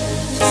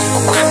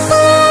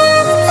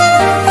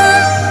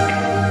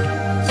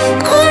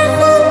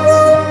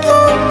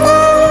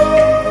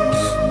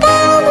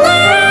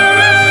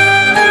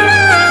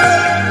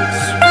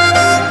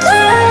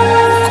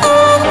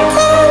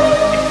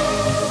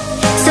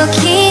 So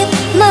keep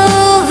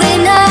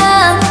moving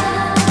on,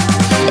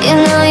 you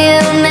know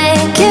you'll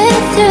make it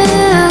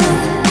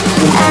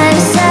through.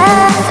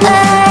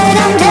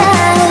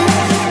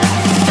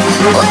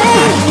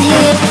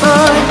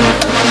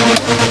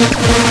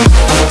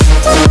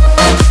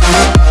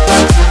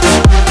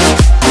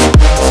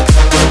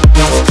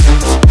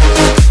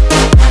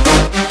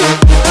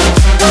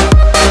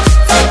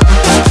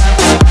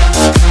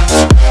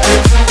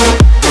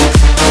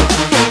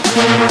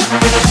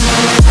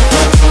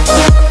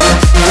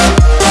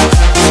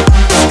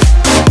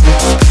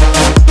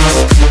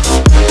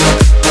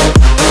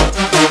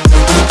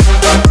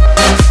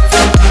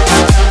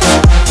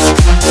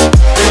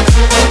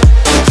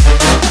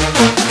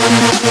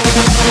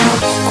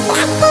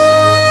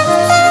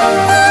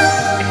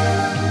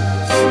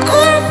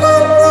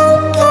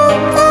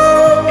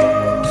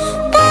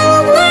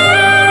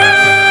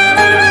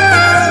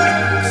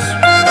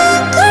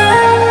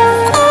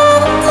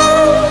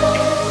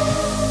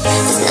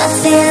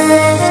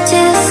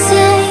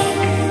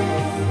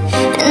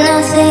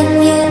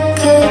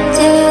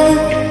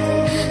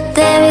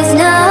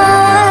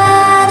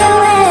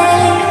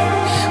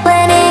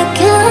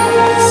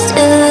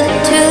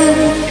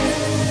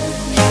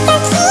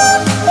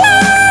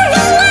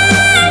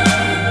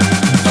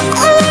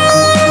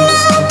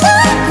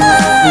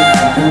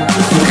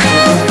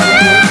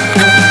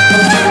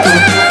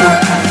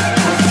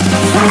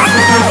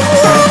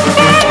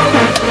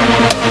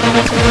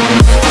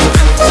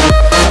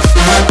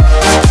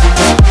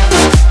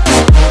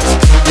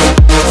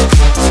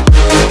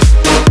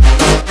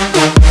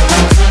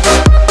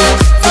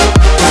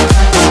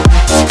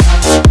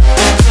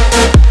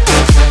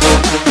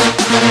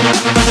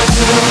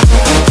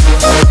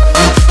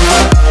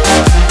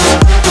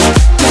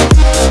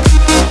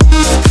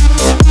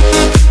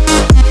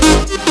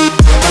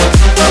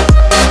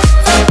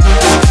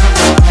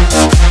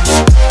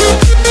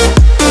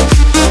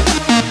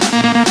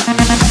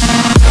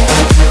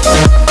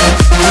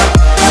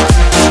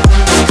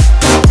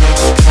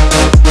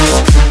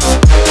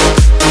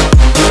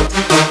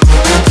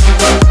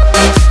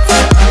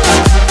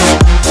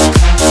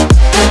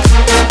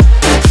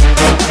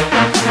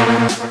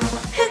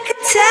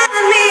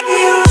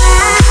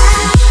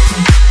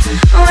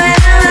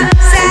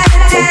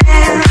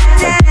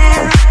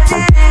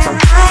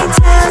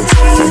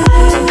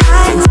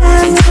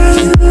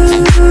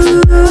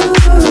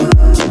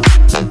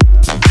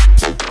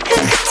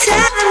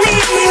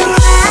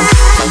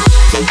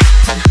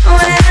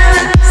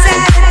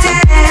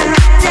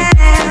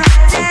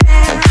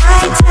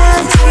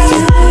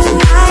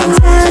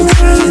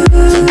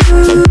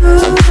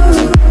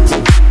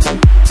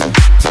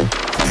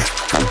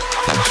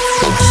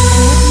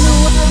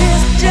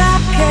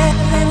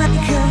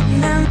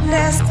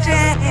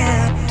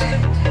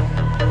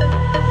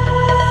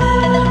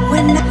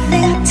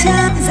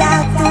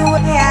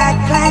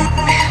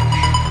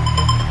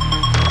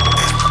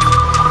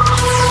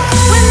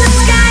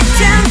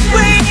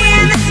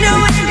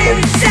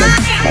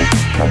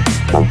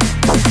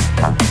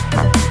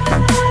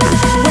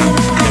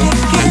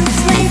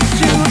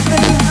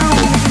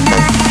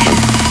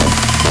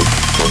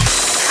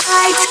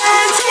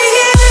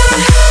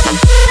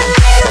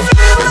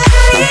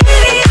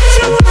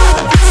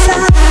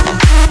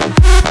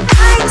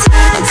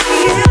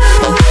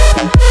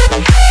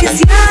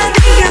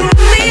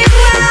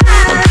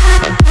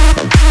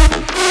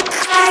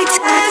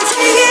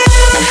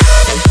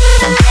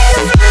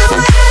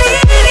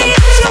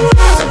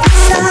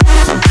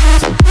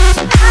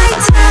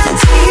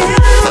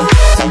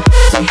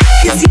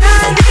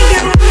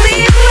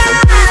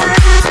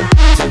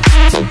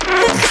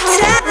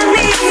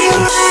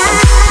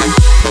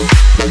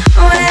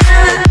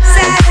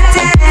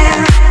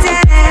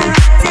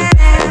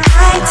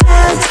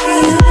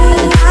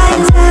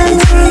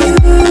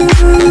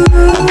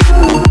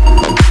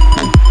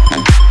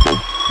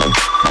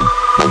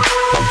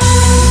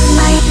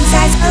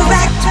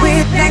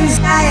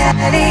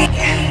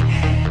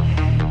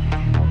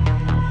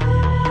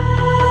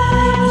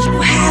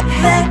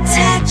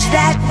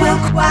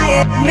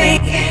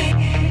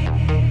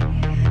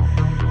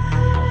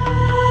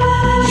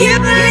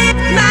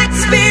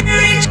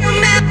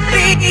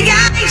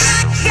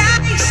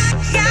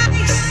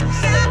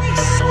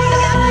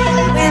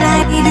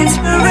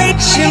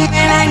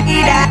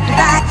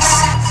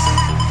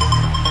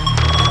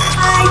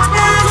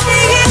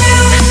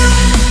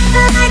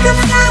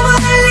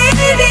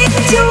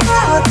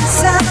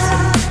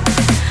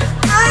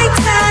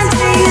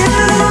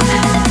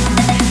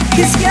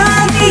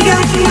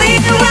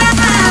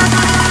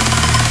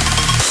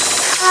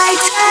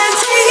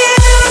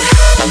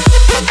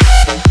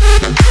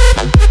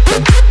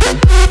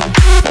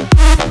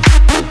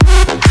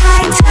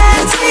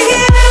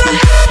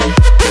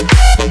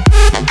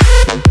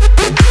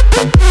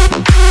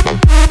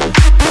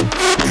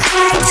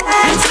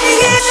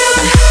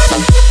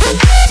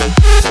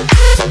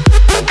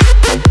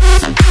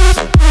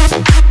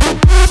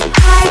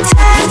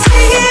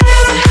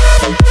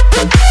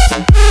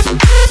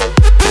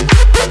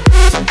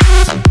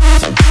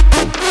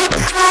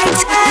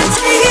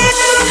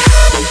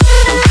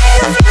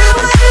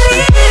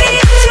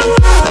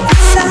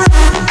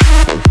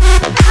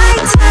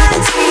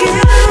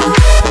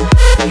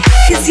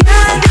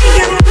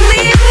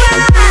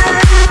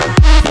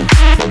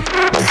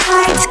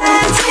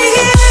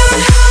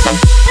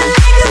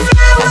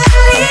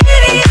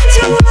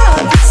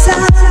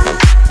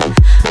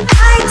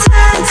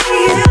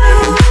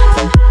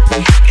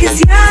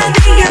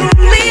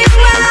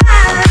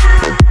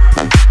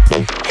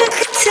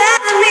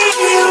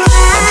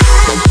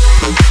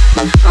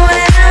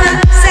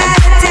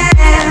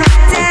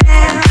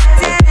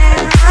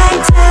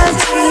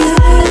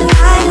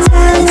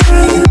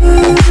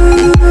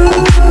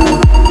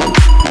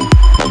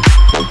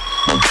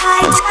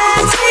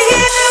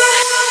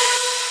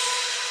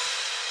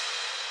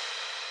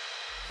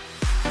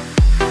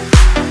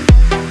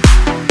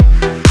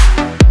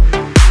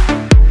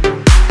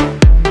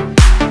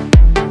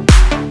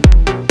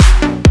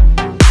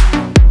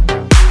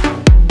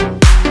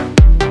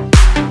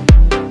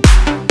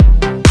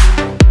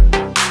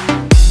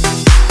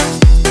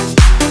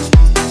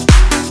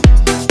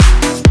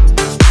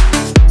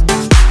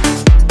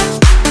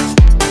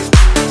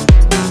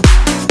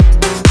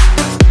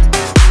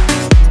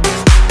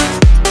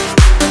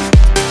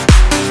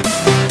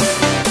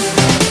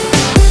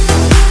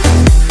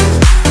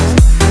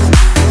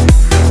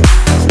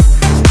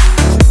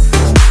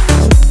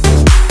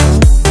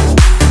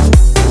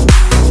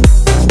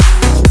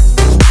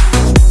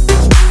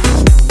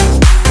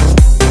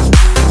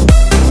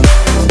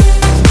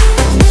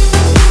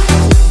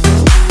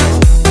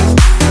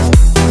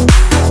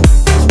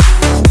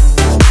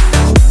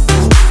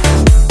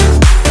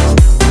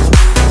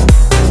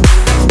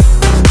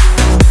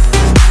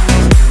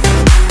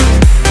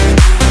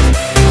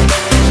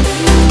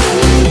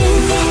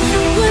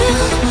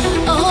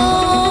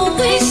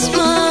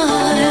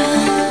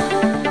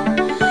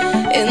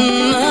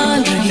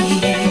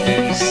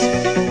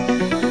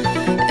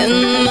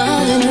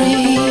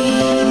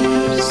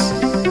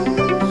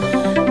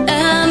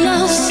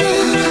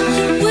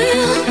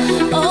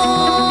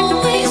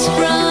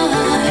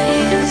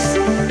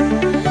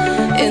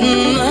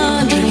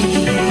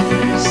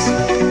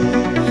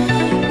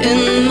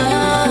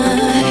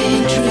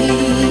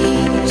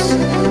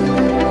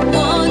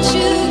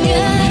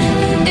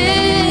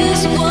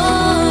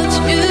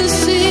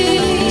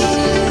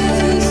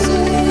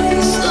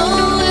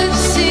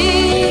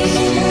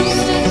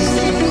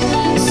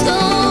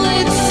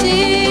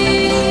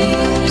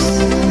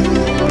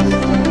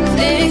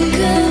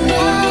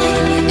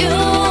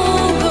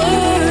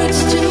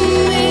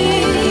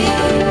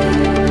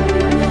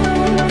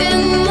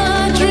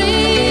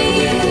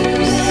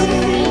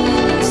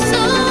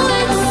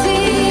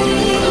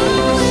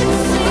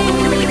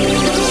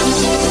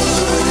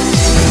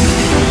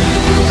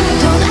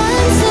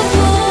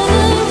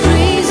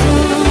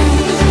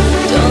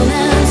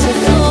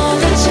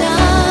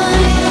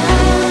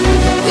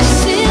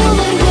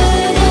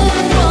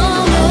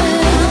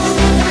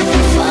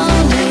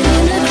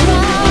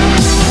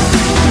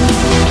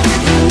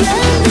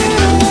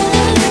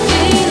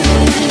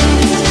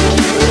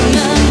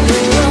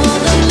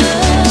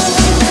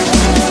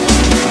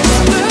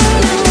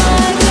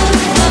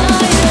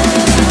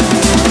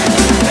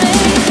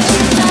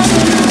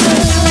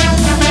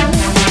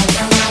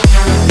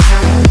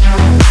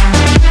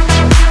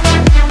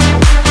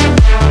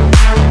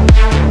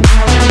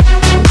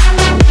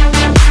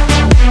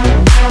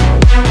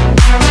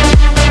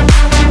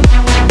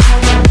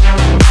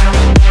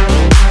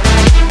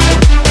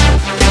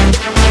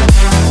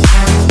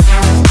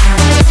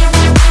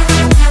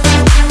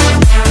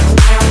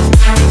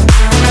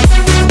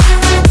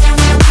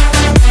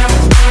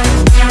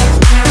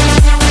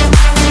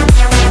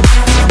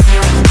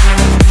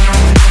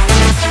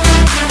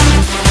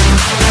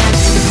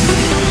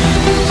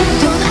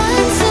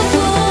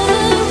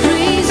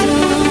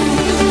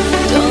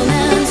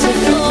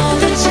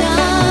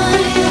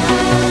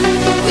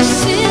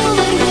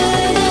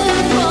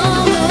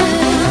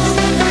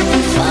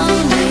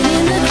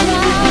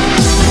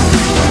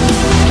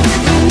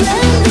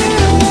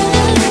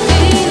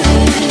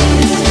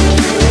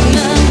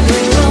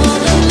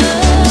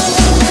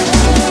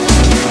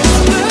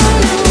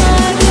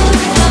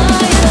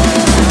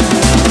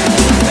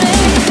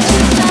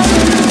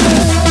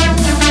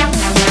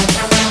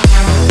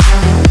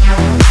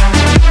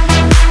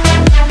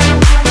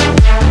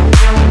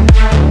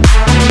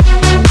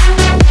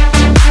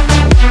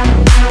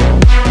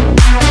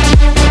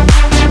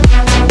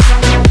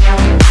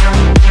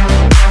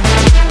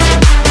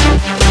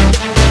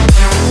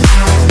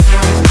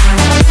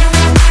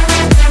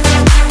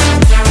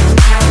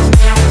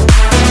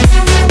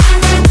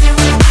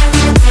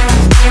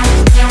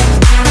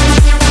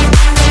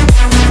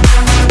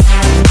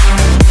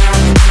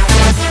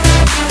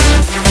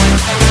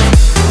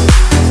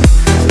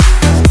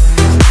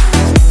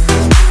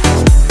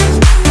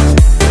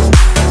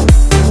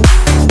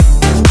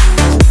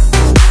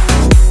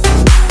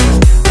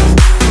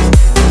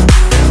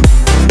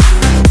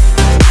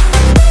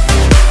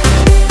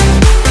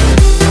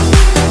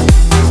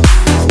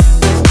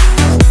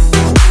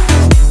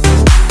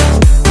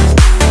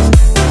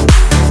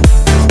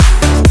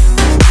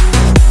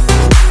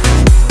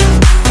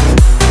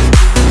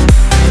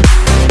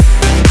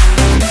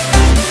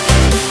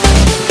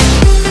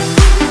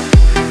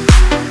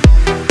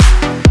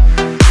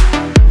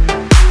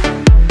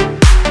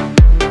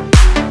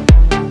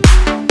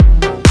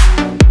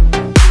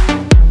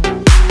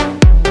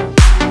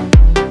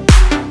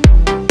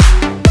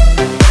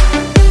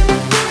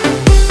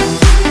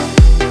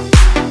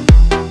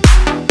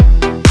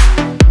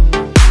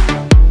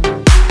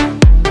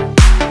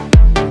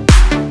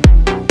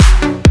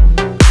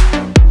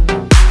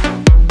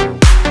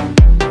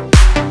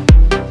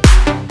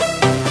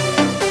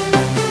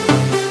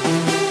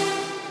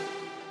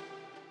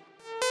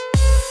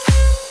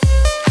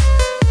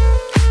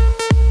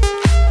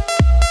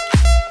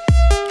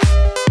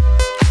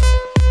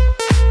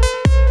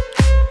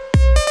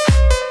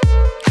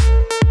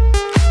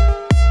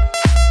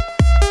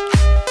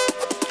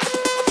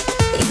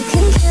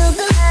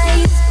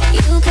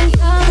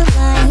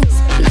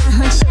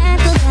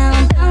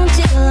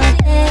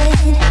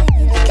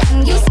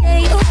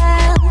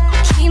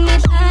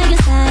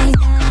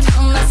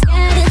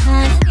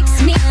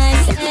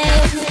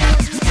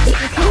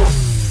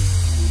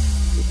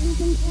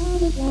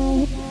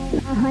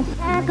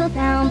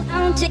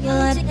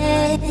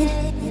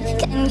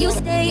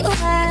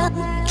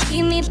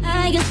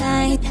 by your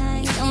side.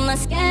 You're my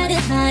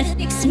scattered heart,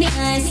 fix me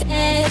nice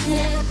head.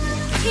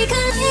 We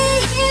could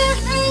lay here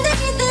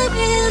underneath the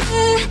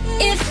river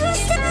if you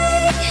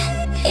stay,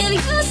 if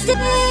you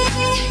stay.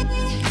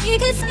 We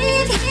could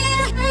sleep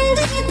here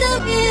underneath the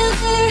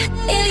river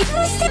if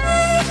you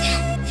stay,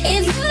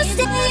 if you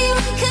stay.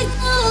 We could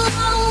go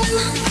home.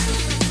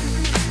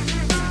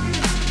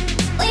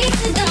 We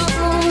could go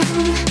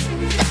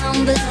down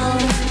below,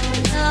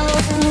 low.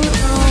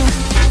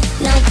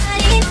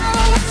 Nobody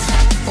knows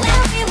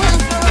where we will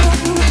go.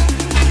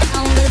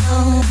 Down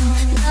below,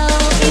 low.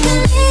 We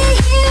could lay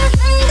here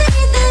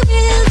underneath the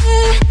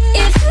river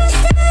if you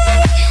stay,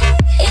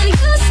 if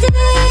you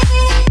stay.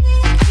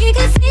 We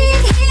could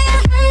sleep here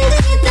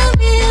underneath the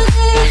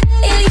river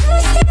if you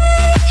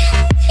stay,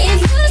 if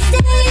you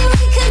stay.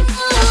 We could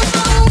go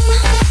home.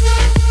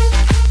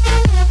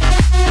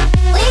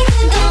 We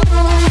could go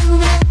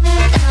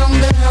down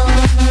below,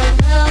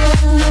 low.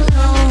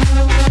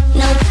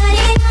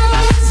 Nobody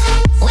knows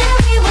where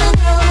we will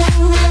go.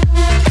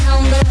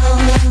 Down below,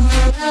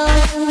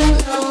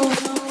 low.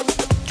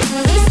 Can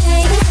we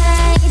stay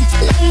inside,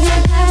 lay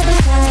here by the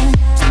side?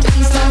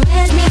 Please don't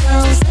let me go,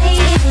 say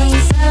it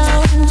ain't so.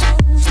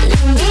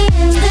 Leave me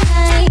in the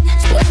night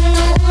when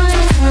no one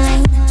is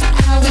mine.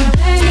 I'll be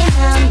burning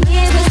out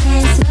mirrors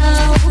and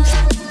smoke.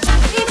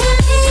 We could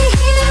lay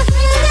here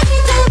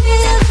underneath the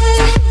river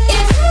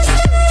if you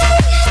stay,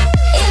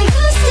 if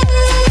you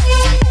stay.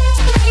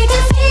 We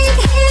could sleep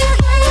here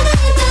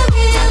underneath the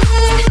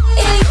river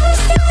if you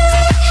stay,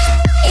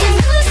 if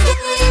you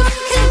stay.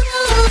 We could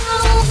go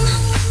home.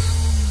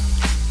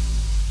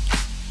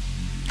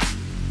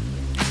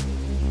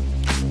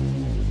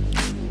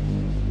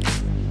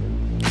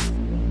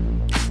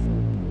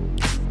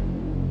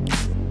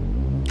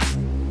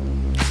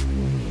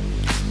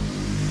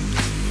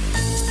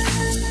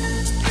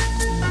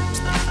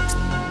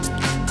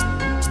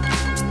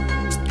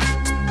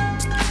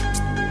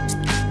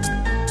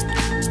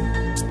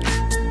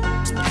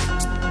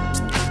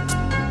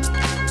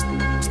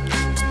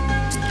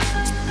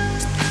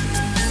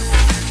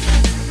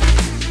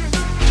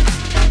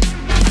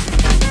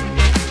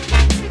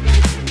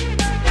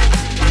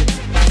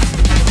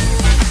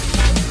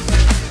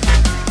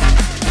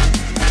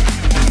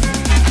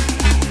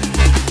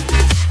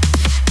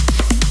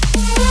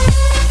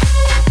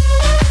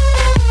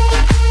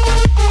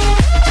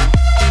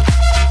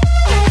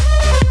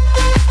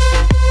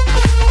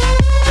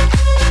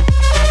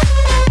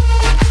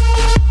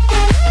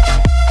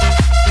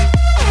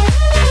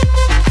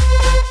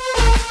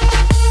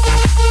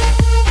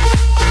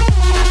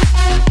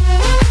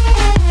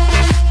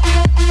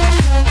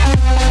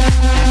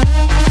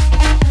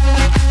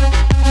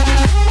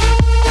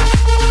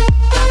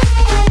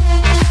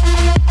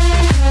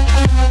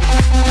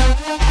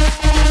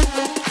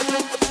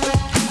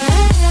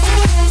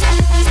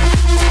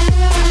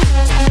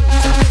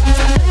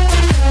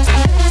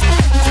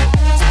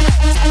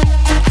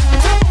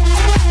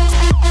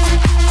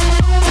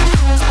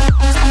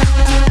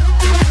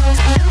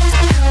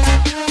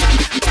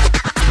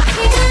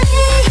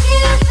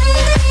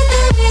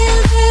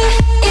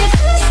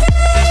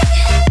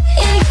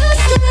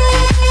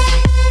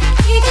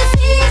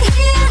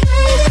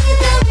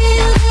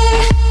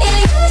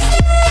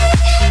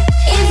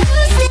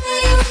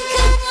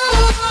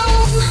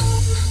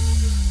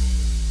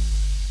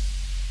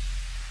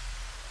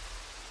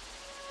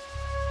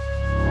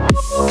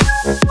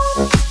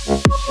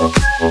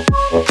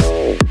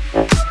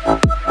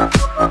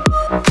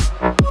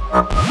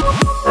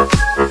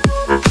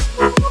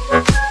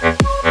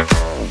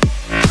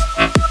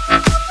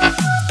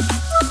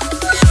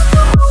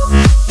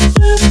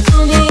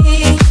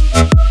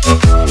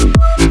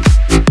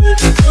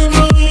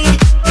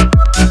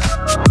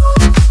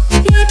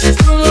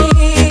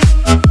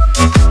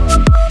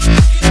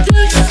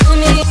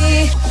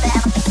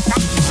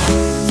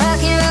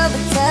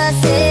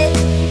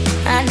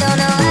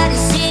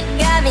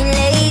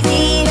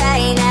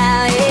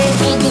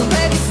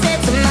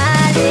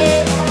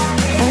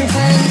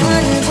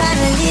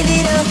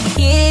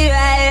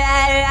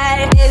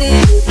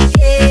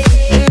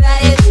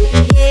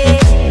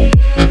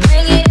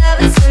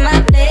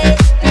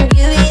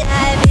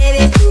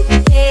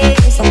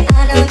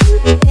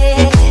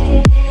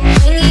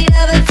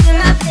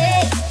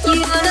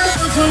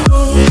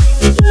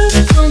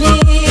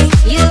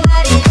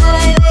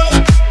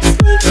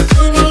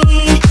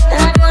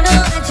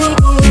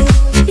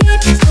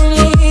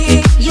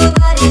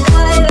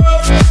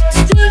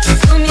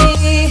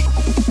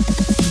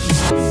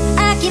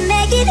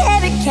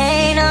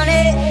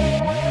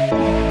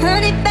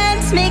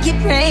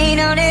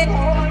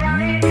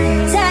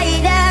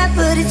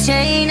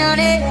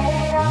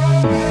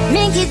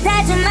 Make you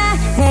tattoo my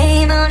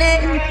name on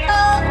it.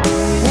 Oh,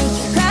 make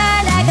you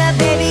cry like a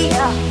baby,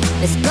 yeah.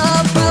 Let's go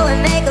pro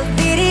and make a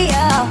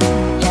video,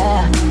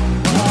 yeah.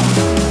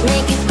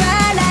 Make you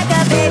cry like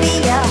a baby,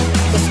 yeah.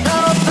 Let's go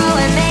pro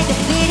and make a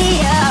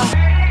video.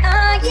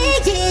 Oh yeah,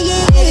 yeah,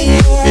 yeah,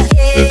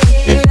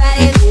 yeah.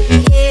 Ride it,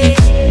 yeah.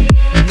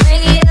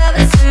 Bring it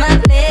over to my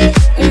place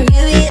and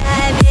you be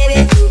like, baby,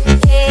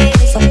 yeah.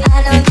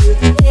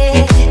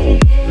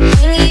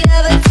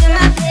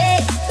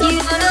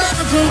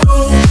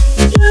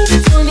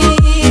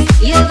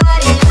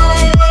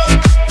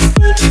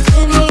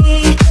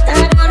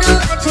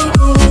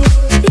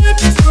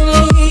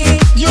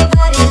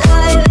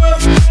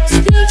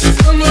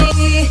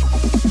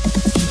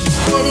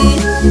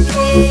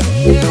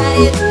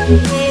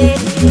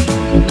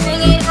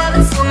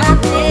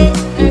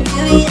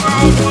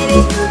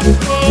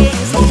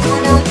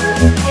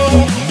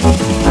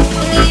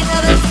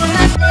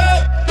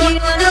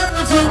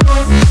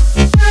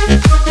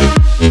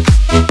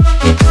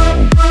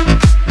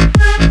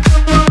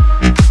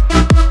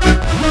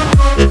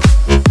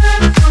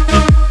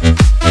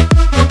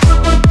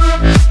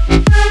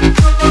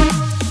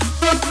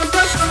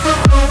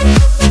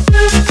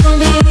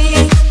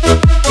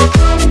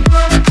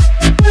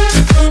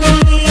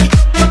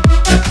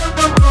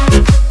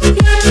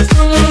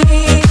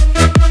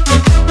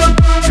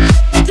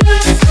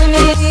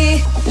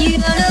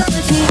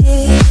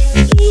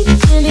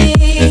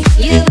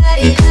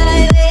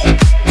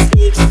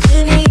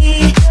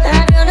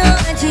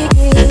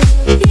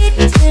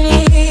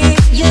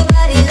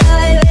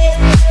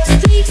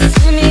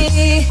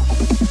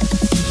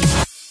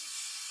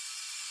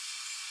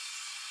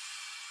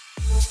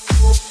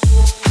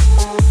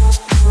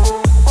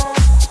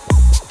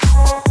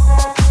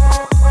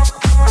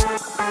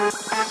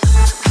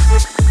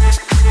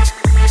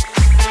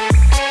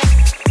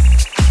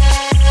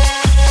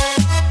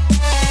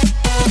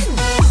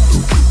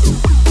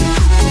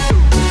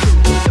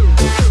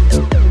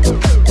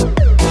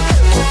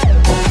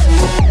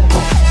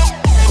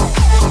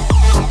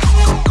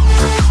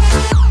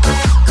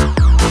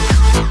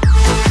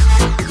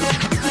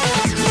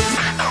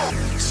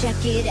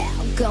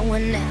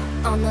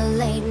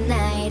 late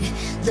night,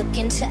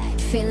 looking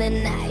tight,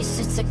 feeling nice.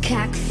 It's a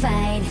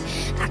cockfight.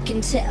 I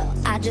can tell,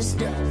 I just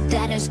know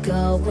that it's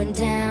going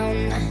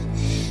down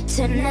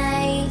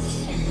tonight.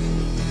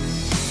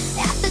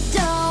 At the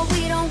door,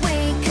 we don't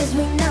wait, cause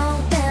we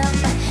know them.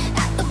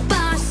 At the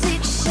bar,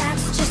 6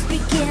 shots just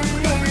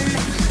beginning.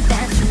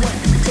 That's when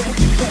Dick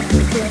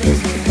put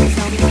his hands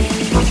on me.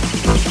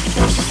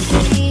 Don't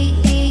you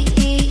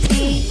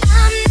see?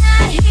 I'm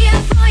not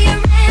here for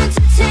your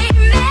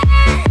entertainment.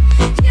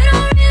 You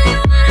don't really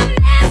wanna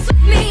mess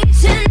with me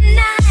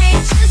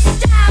tonight. Just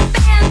stop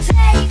and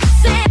take a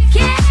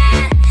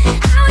second.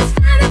 I was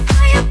fine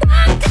before you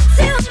walked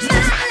into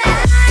my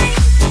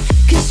life.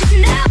 Cause you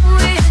know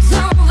it's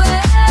over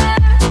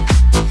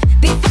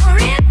before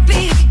it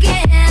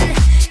began.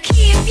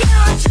 Keep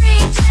your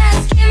drink,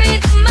 just give me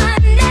the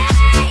money.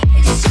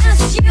 It's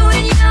just you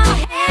and your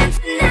hand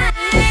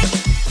tonight.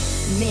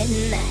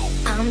 Midnight,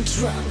 I'm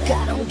drunk, I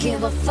don't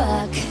give a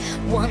fuck.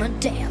 Wanna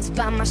dance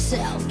by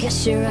myself,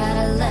 guess you're out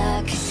of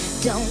luck.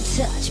 Don't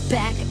touch,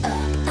 back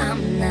up,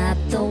 I'm not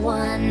the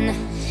one.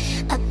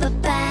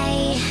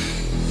 Bye.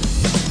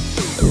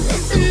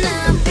 Listen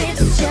up,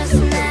 it's just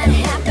not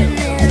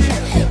happening.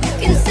 You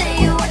can say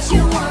what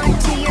you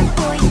want to your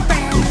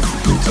boyfriends.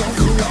 Just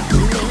let me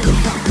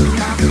have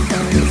my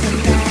fun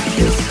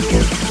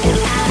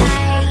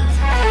tonight.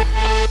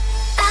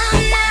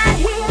 I'm not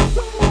here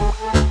for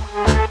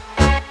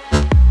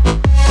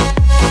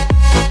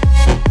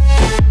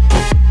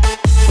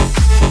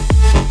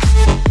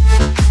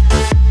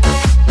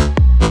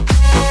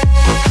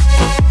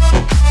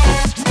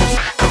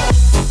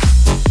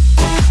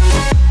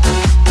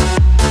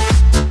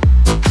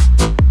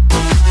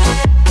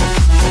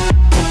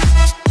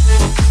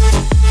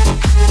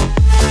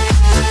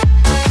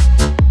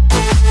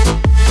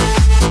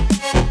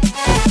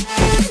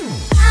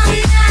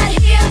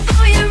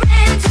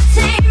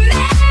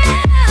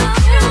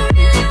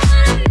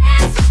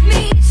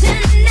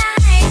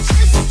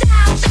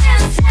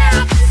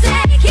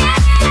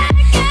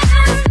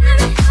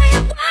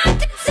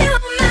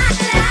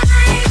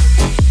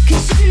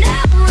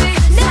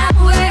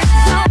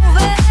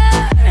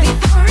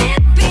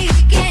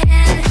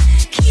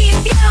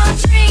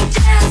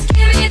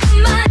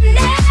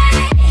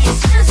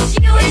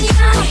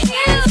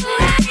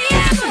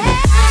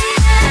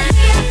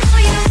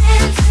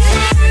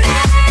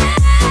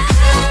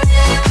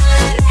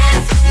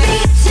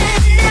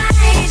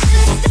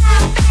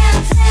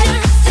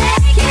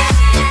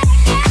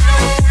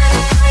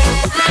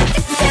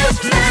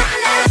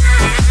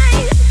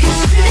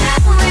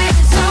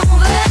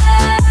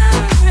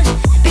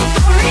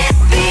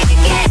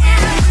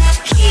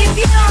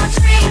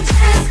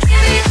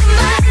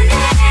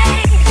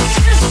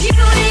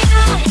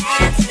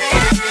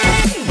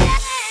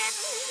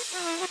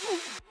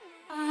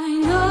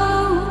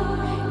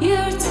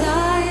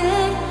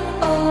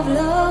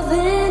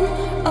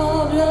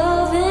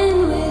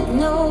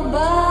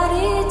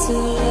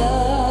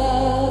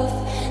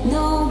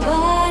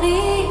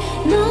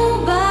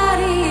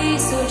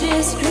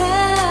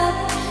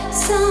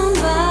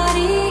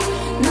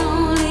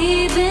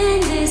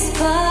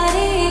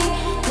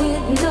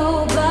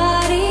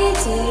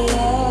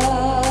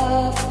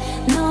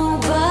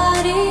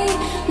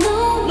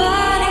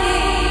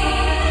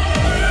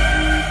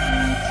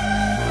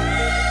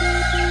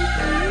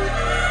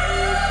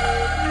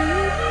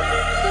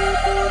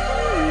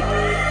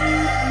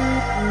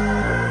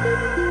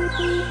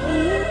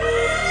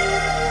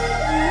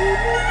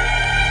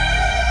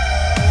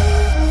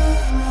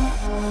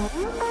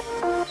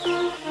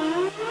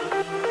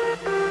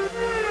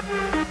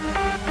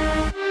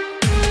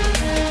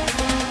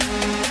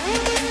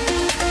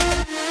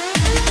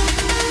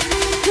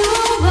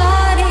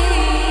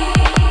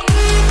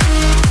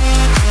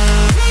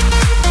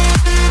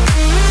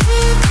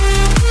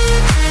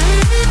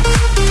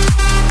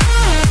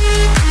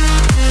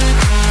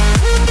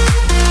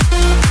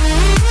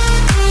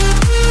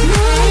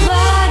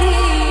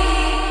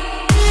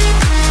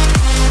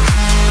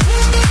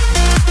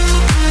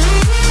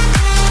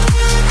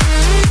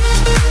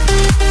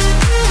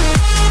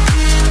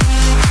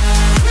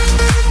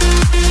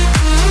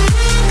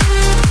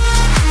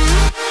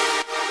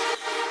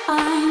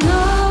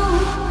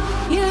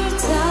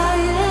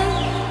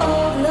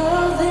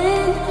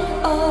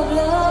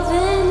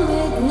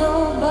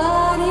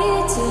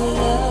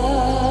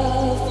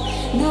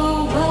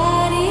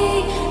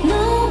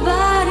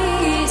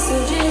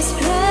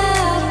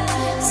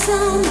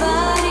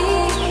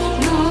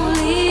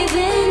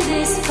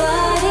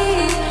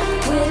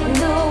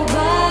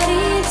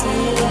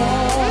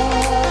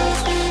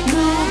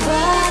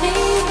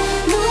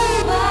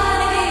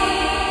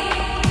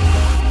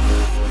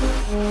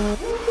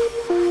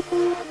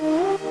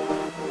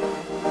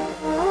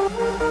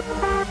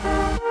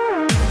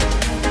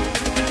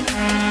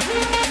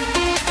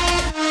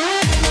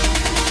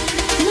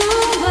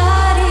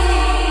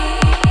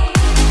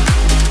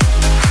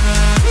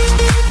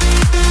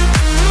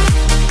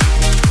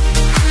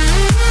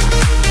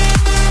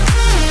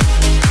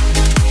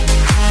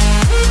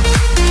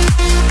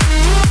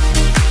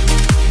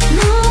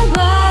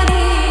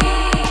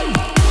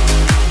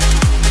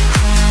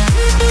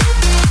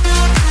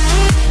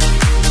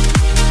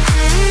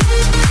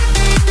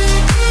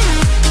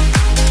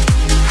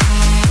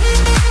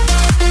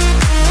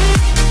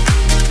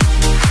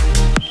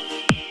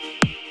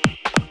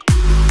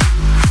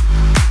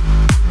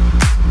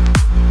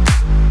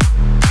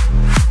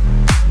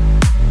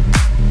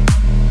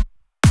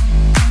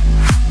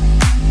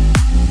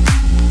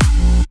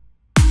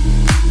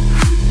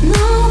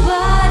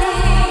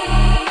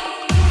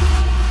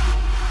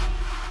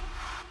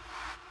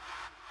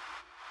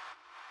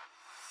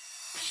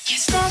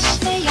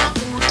Jesteśmy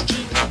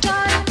jagódki,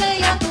 czarne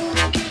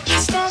jagódki.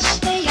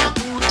 Jesteśmy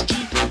jagódki,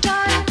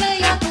 czarne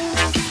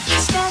jagódki.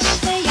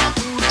 Jesteśmy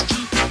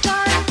jagódki,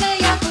 czarne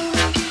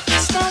jagódki.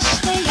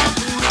 Jesteśmy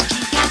jagódki,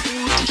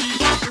 jagódki,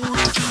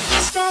 jagódki.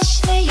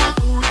 Jesteśmy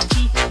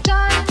jagódki,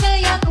 czarne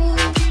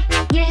jagódki.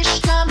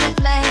 Mieszkamy w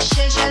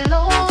lesie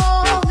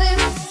zielonym.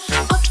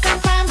 Oczka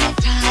mamy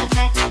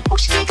czarne,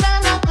 uśki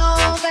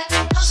granatowe.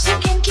 To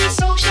sukienki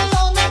są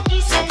zielone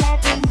i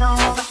seledy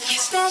nowe.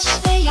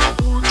 Jesteśmy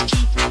jagódki,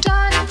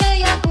 czarne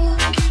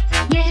jagódki.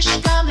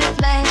 Mieszkamy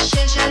w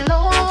lesie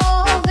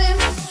zielonym.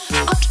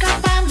 Oczka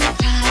mamy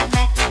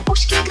czarne,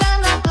 uśki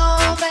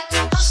granatowe.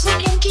 To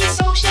sukienki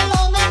są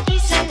zielone i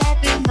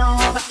seledy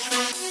nowe.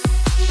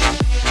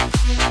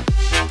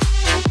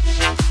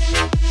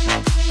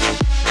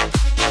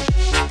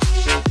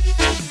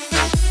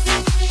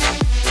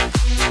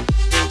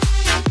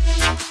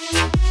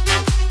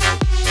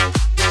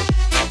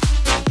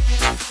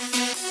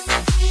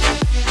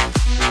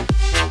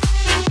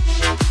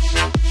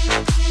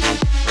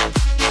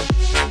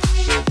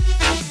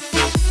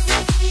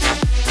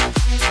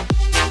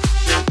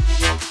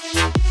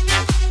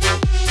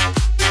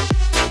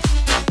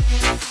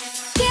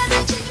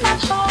 Kiedy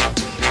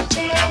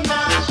dzień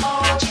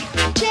nadchodzi,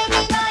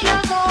 idziemy na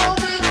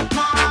jagody,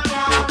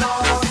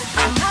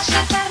 a nasze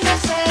czarne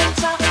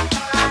serca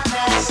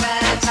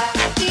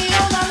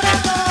biją nam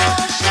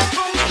radośnie,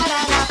 hej,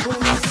 harala,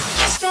 bum.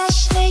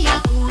 Jesteśmy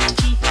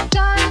jagódki,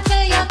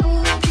 czarne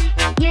jagódki.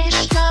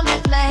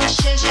 Mieszkamy w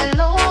lesie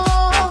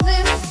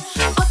zielonym.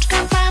 Oczka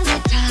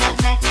mamy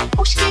czarne,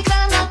 uśki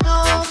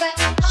granatowe.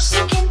 To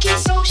sukienki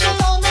są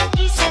zielone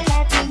i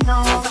seledy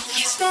nowe.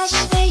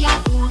 Jesteśmy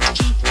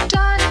jagódki,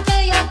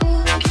 czarne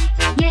jagódki.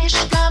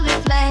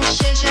 Mieszkamy w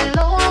lesie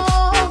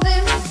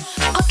zielonym.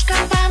 Oczka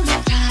mamy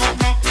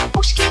czarne,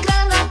 uśki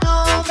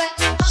granatowe.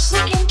 To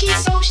sukienki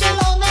są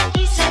zielone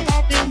i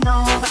seledy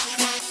nowe.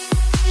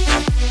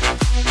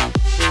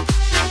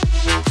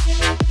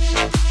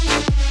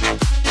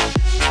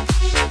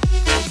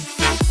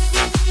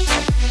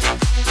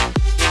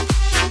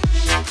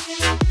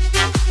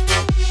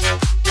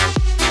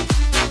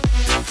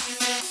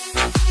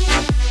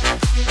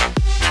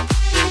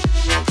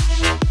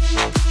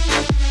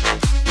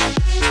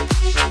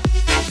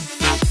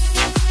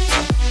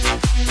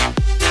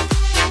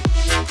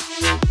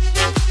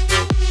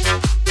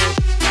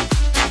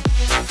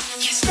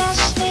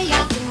 Jesteśmy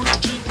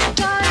jagódki,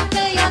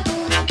 czarne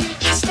jagódki.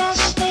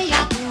 Jesteśmy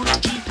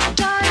jagódki,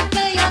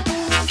 czarne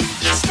jagódki.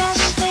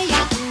 Jesteśmy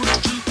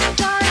jagódki,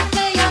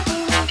 czarne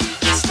jagódki.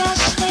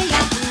 Jesteśmy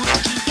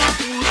jagódki,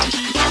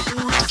 jagódki,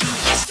 jagódki.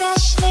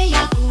 Jesteśmy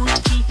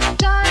jagódki,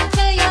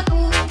 czarne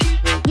jagódki.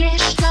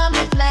 Mieszkamy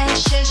w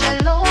lesie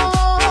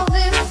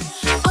zielonym.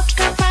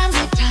 Oczka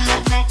mamy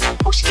czarne,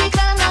 uśki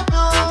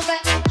granatowe.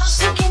 To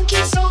sukienki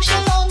są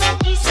zielone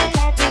i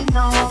seledy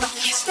nowe.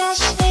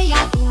 Jesteśmy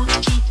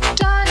jagódki,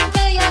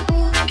 czarne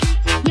jagódki.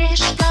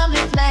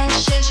 Mieszkamy w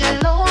lesie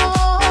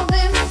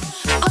zielonym.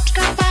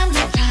 Oczka mamy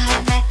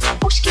czarne,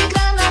 uśki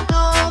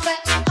granatowe.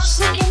 To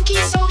sukienki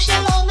są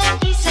zielone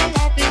i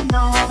seledy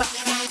nowe.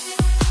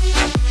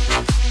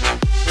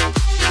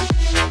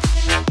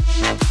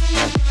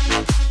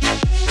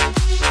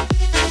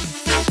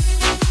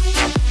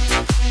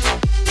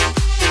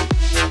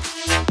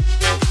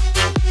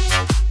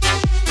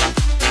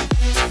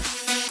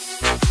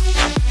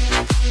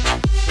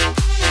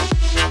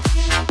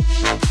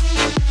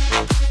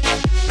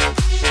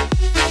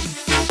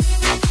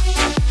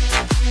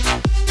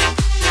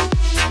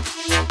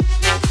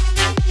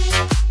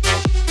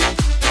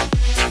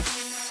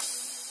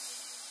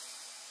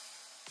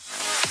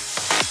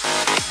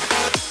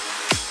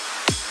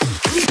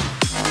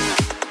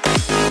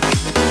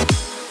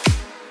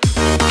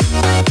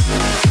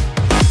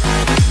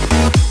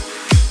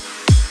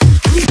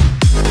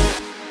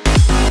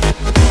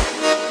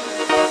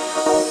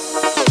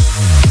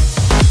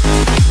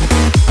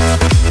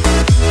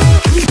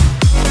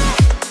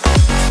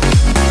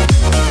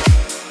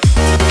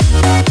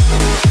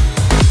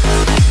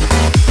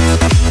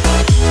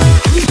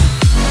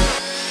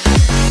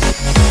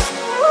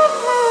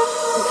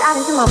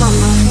 Talking to my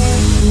mama,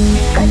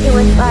 'cause she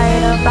was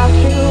worried about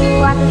you.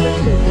 I just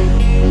was too.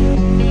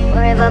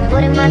 Forever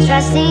putting my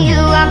trust in you.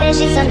 I bet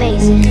she's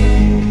amazing,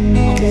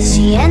 'cause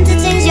she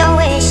entertains your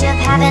wish of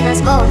having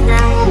us both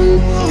now.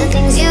 The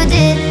things you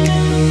did.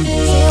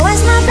 She was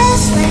my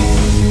best friend,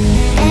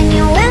 and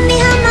you went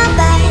behind my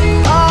back.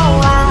 Oh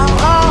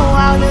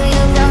wow, do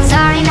you feel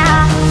sorry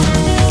now?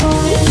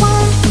 Only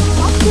one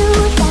or two,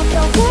 that's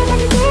okay, but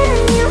it's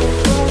in you.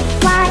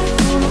 Why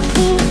can't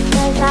we?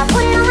 'Cause I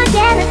put it on my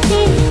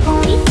jealousy.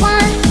 Only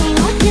one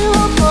or two,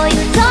 boy,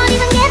 you don't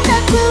even get the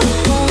clue.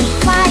 Only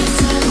twice,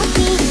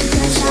 see,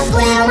 'cause I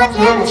put it on my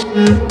jealousy.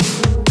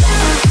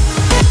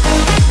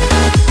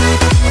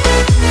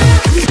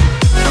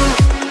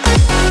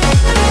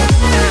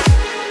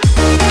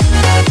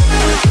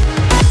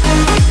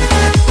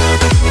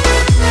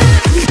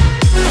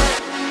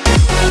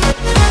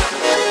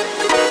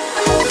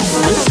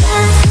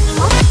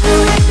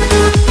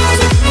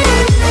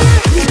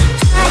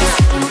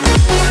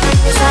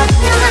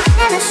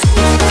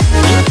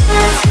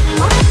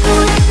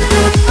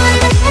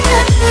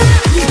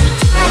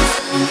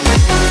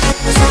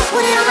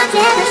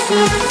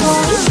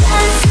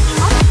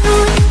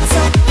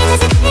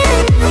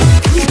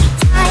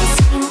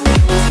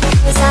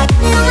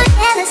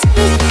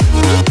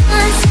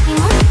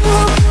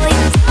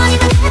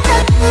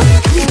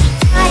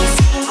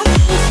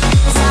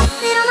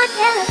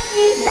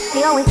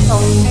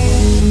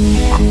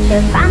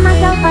 to find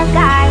myself a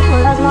guy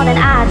who loves more than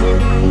I do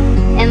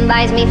and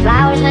buys me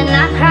flowers when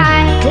I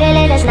cry.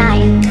 Clearly that's not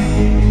you,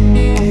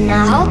 and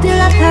I hope you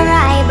love her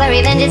right, but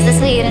revenge is the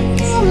sweetest.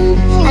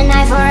 A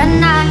night for a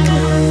night.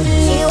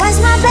 She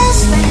was my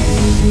best friend,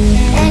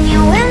 and you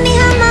went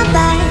behind my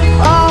back.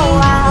 Oh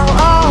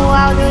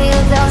wow, do you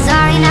feel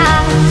sorry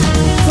now?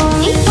 Fool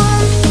me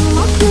once,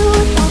 fool me two,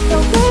 don't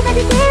feel brave as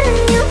it did in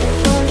you.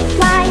 Fool me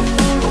twice,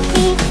 fool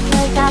me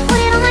 'cause I put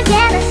it on my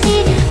jealousy.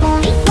 Fool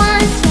me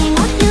once, fool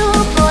me two,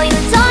 boy you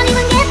don't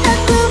even get the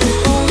clue.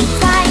 Fool me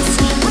twice,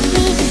 fool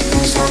me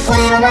 'cause I put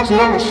it on my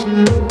jealousy.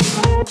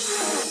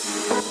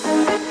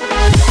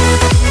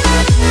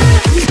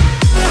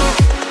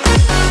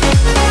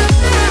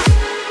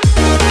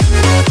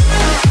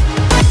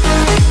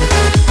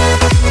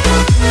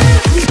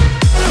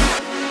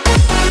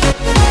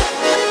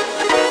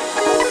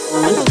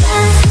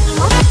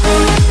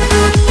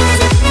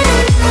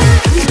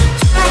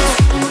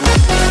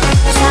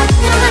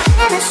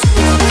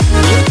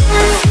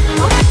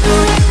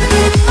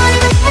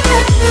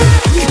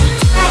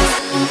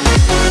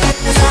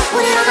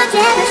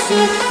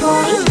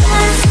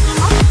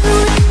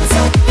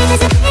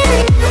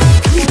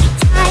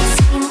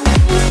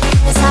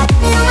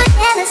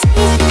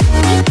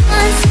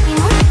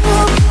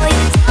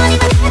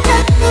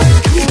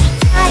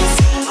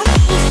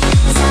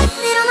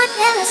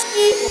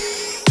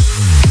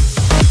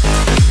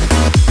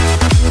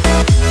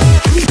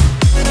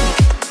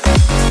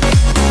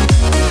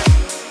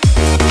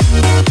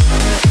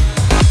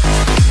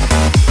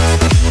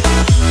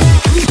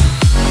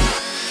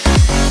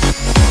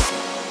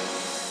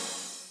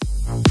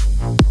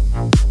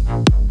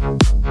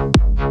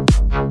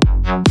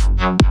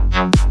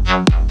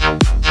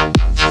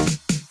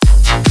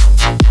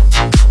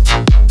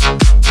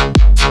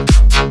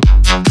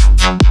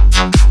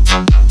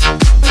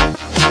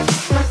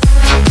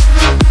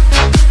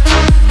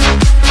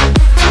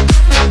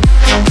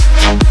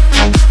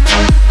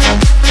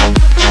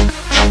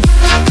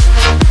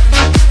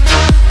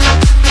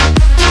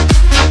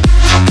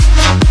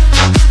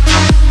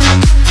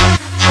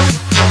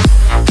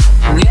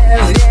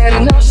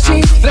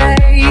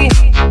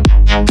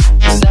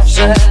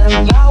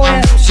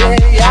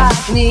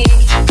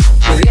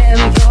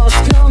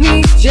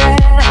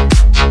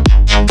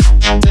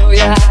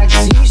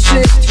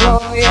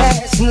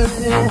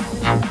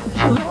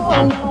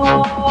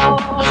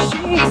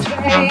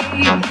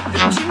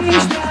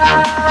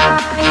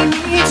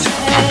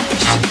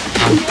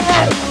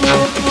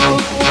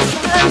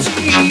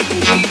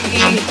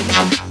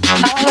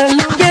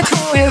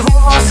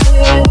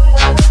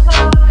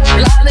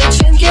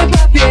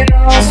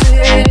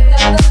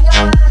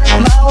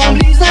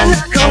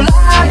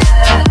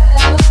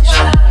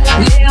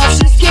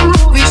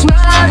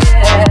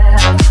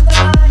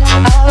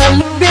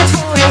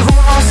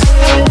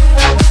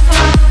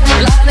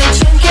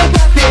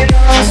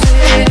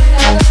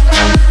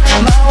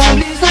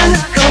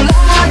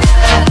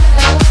 Yeah.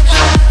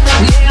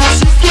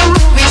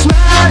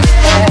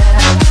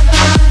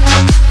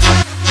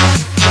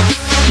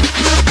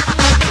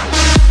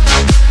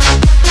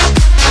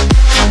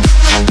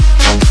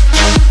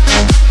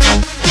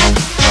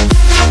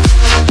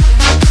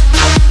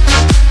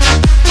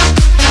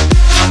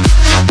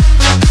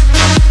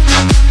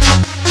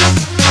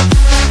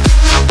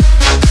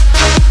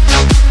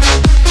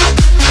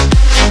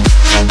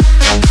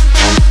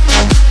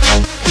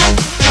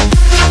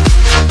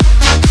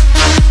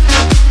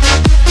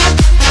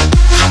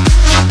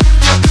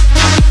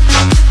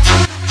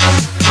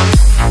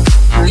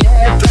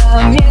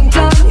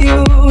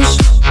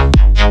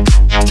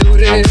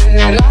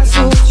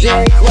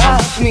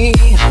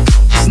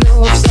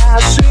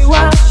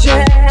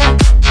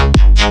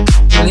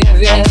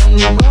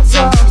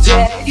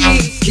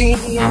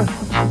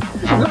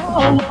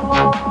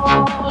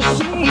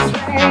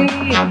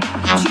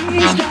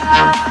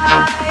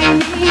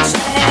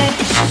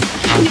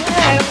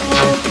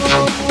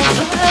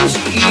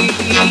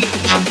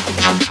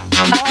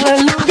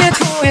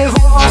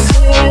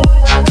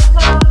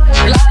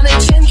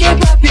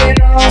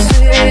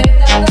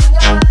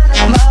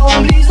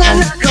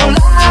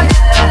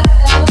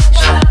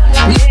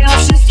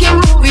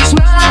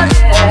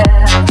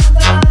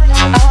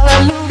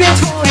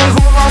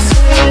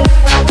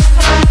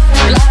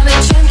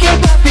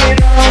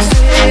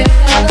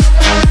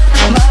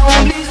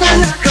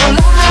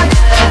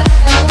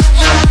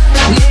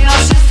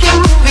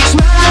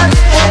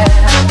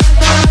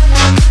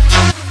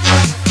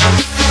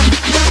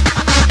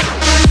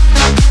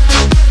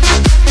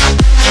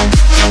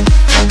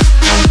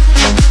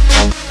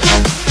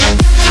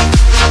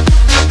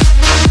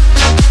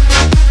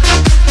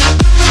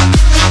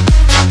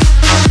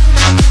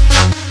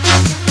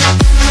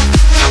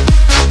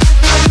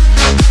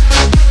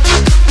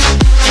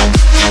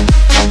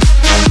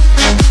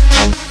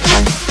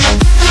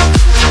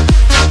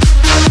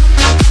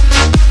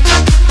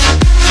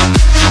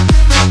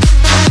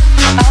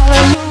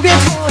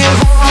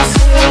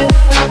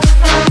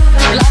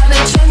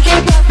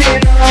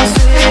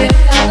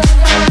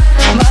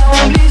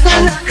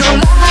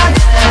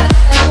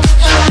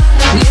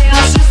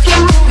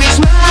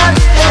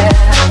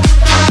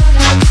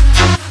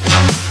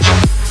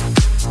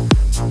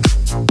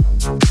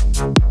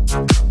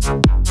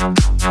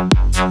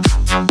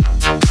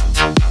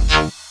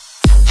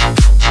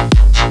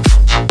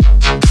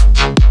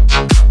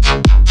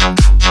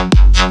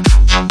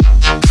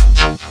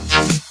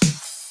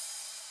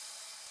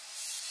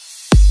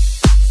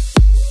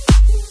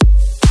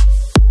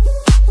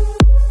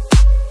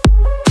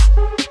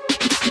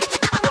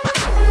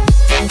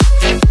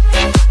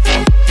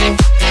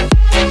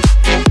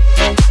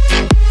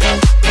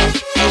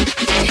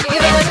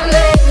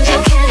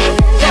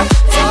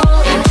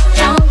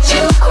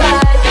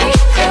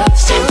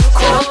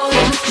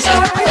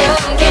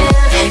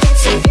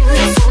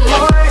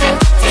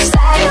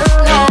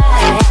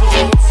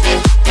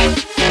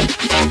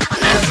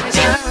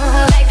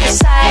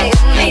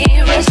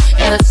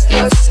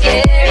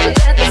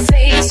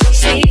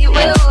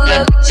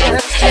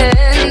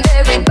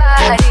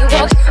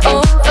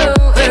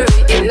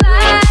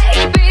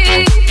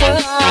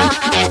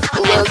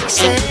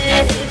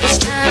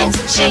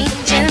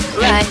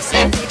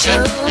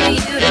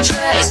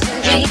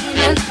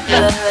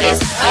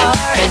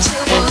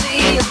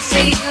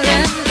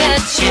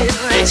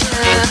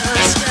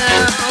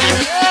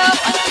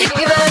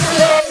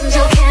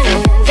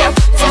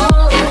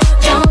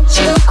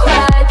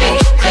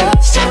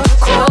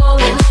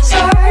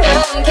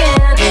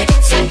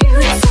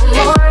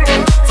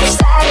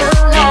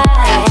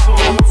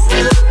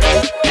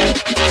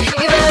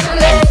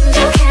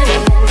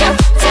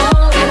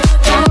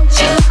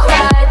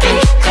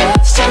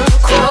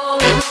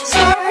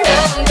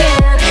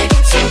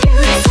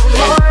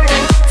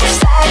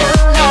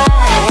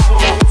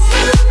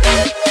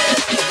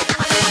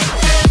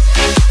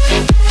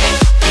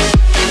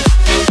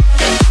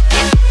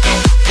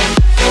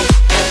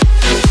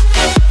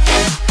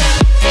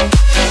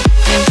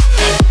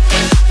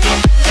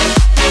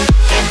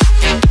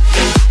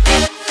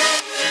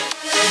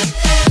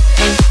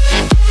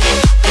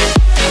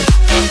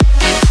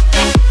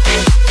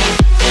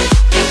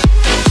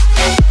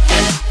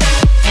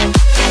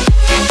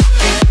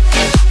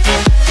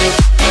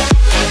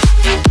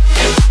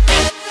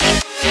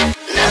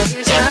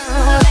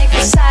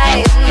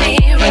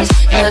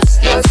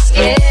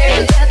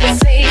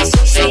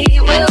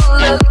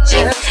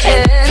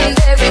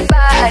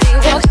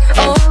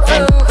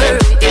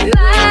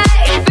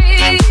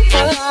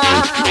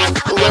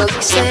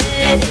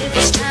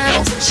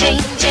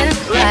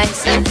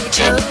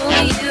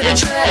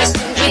 Trust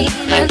and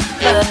dreaming,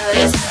 but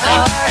it's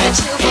hard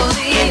to believe.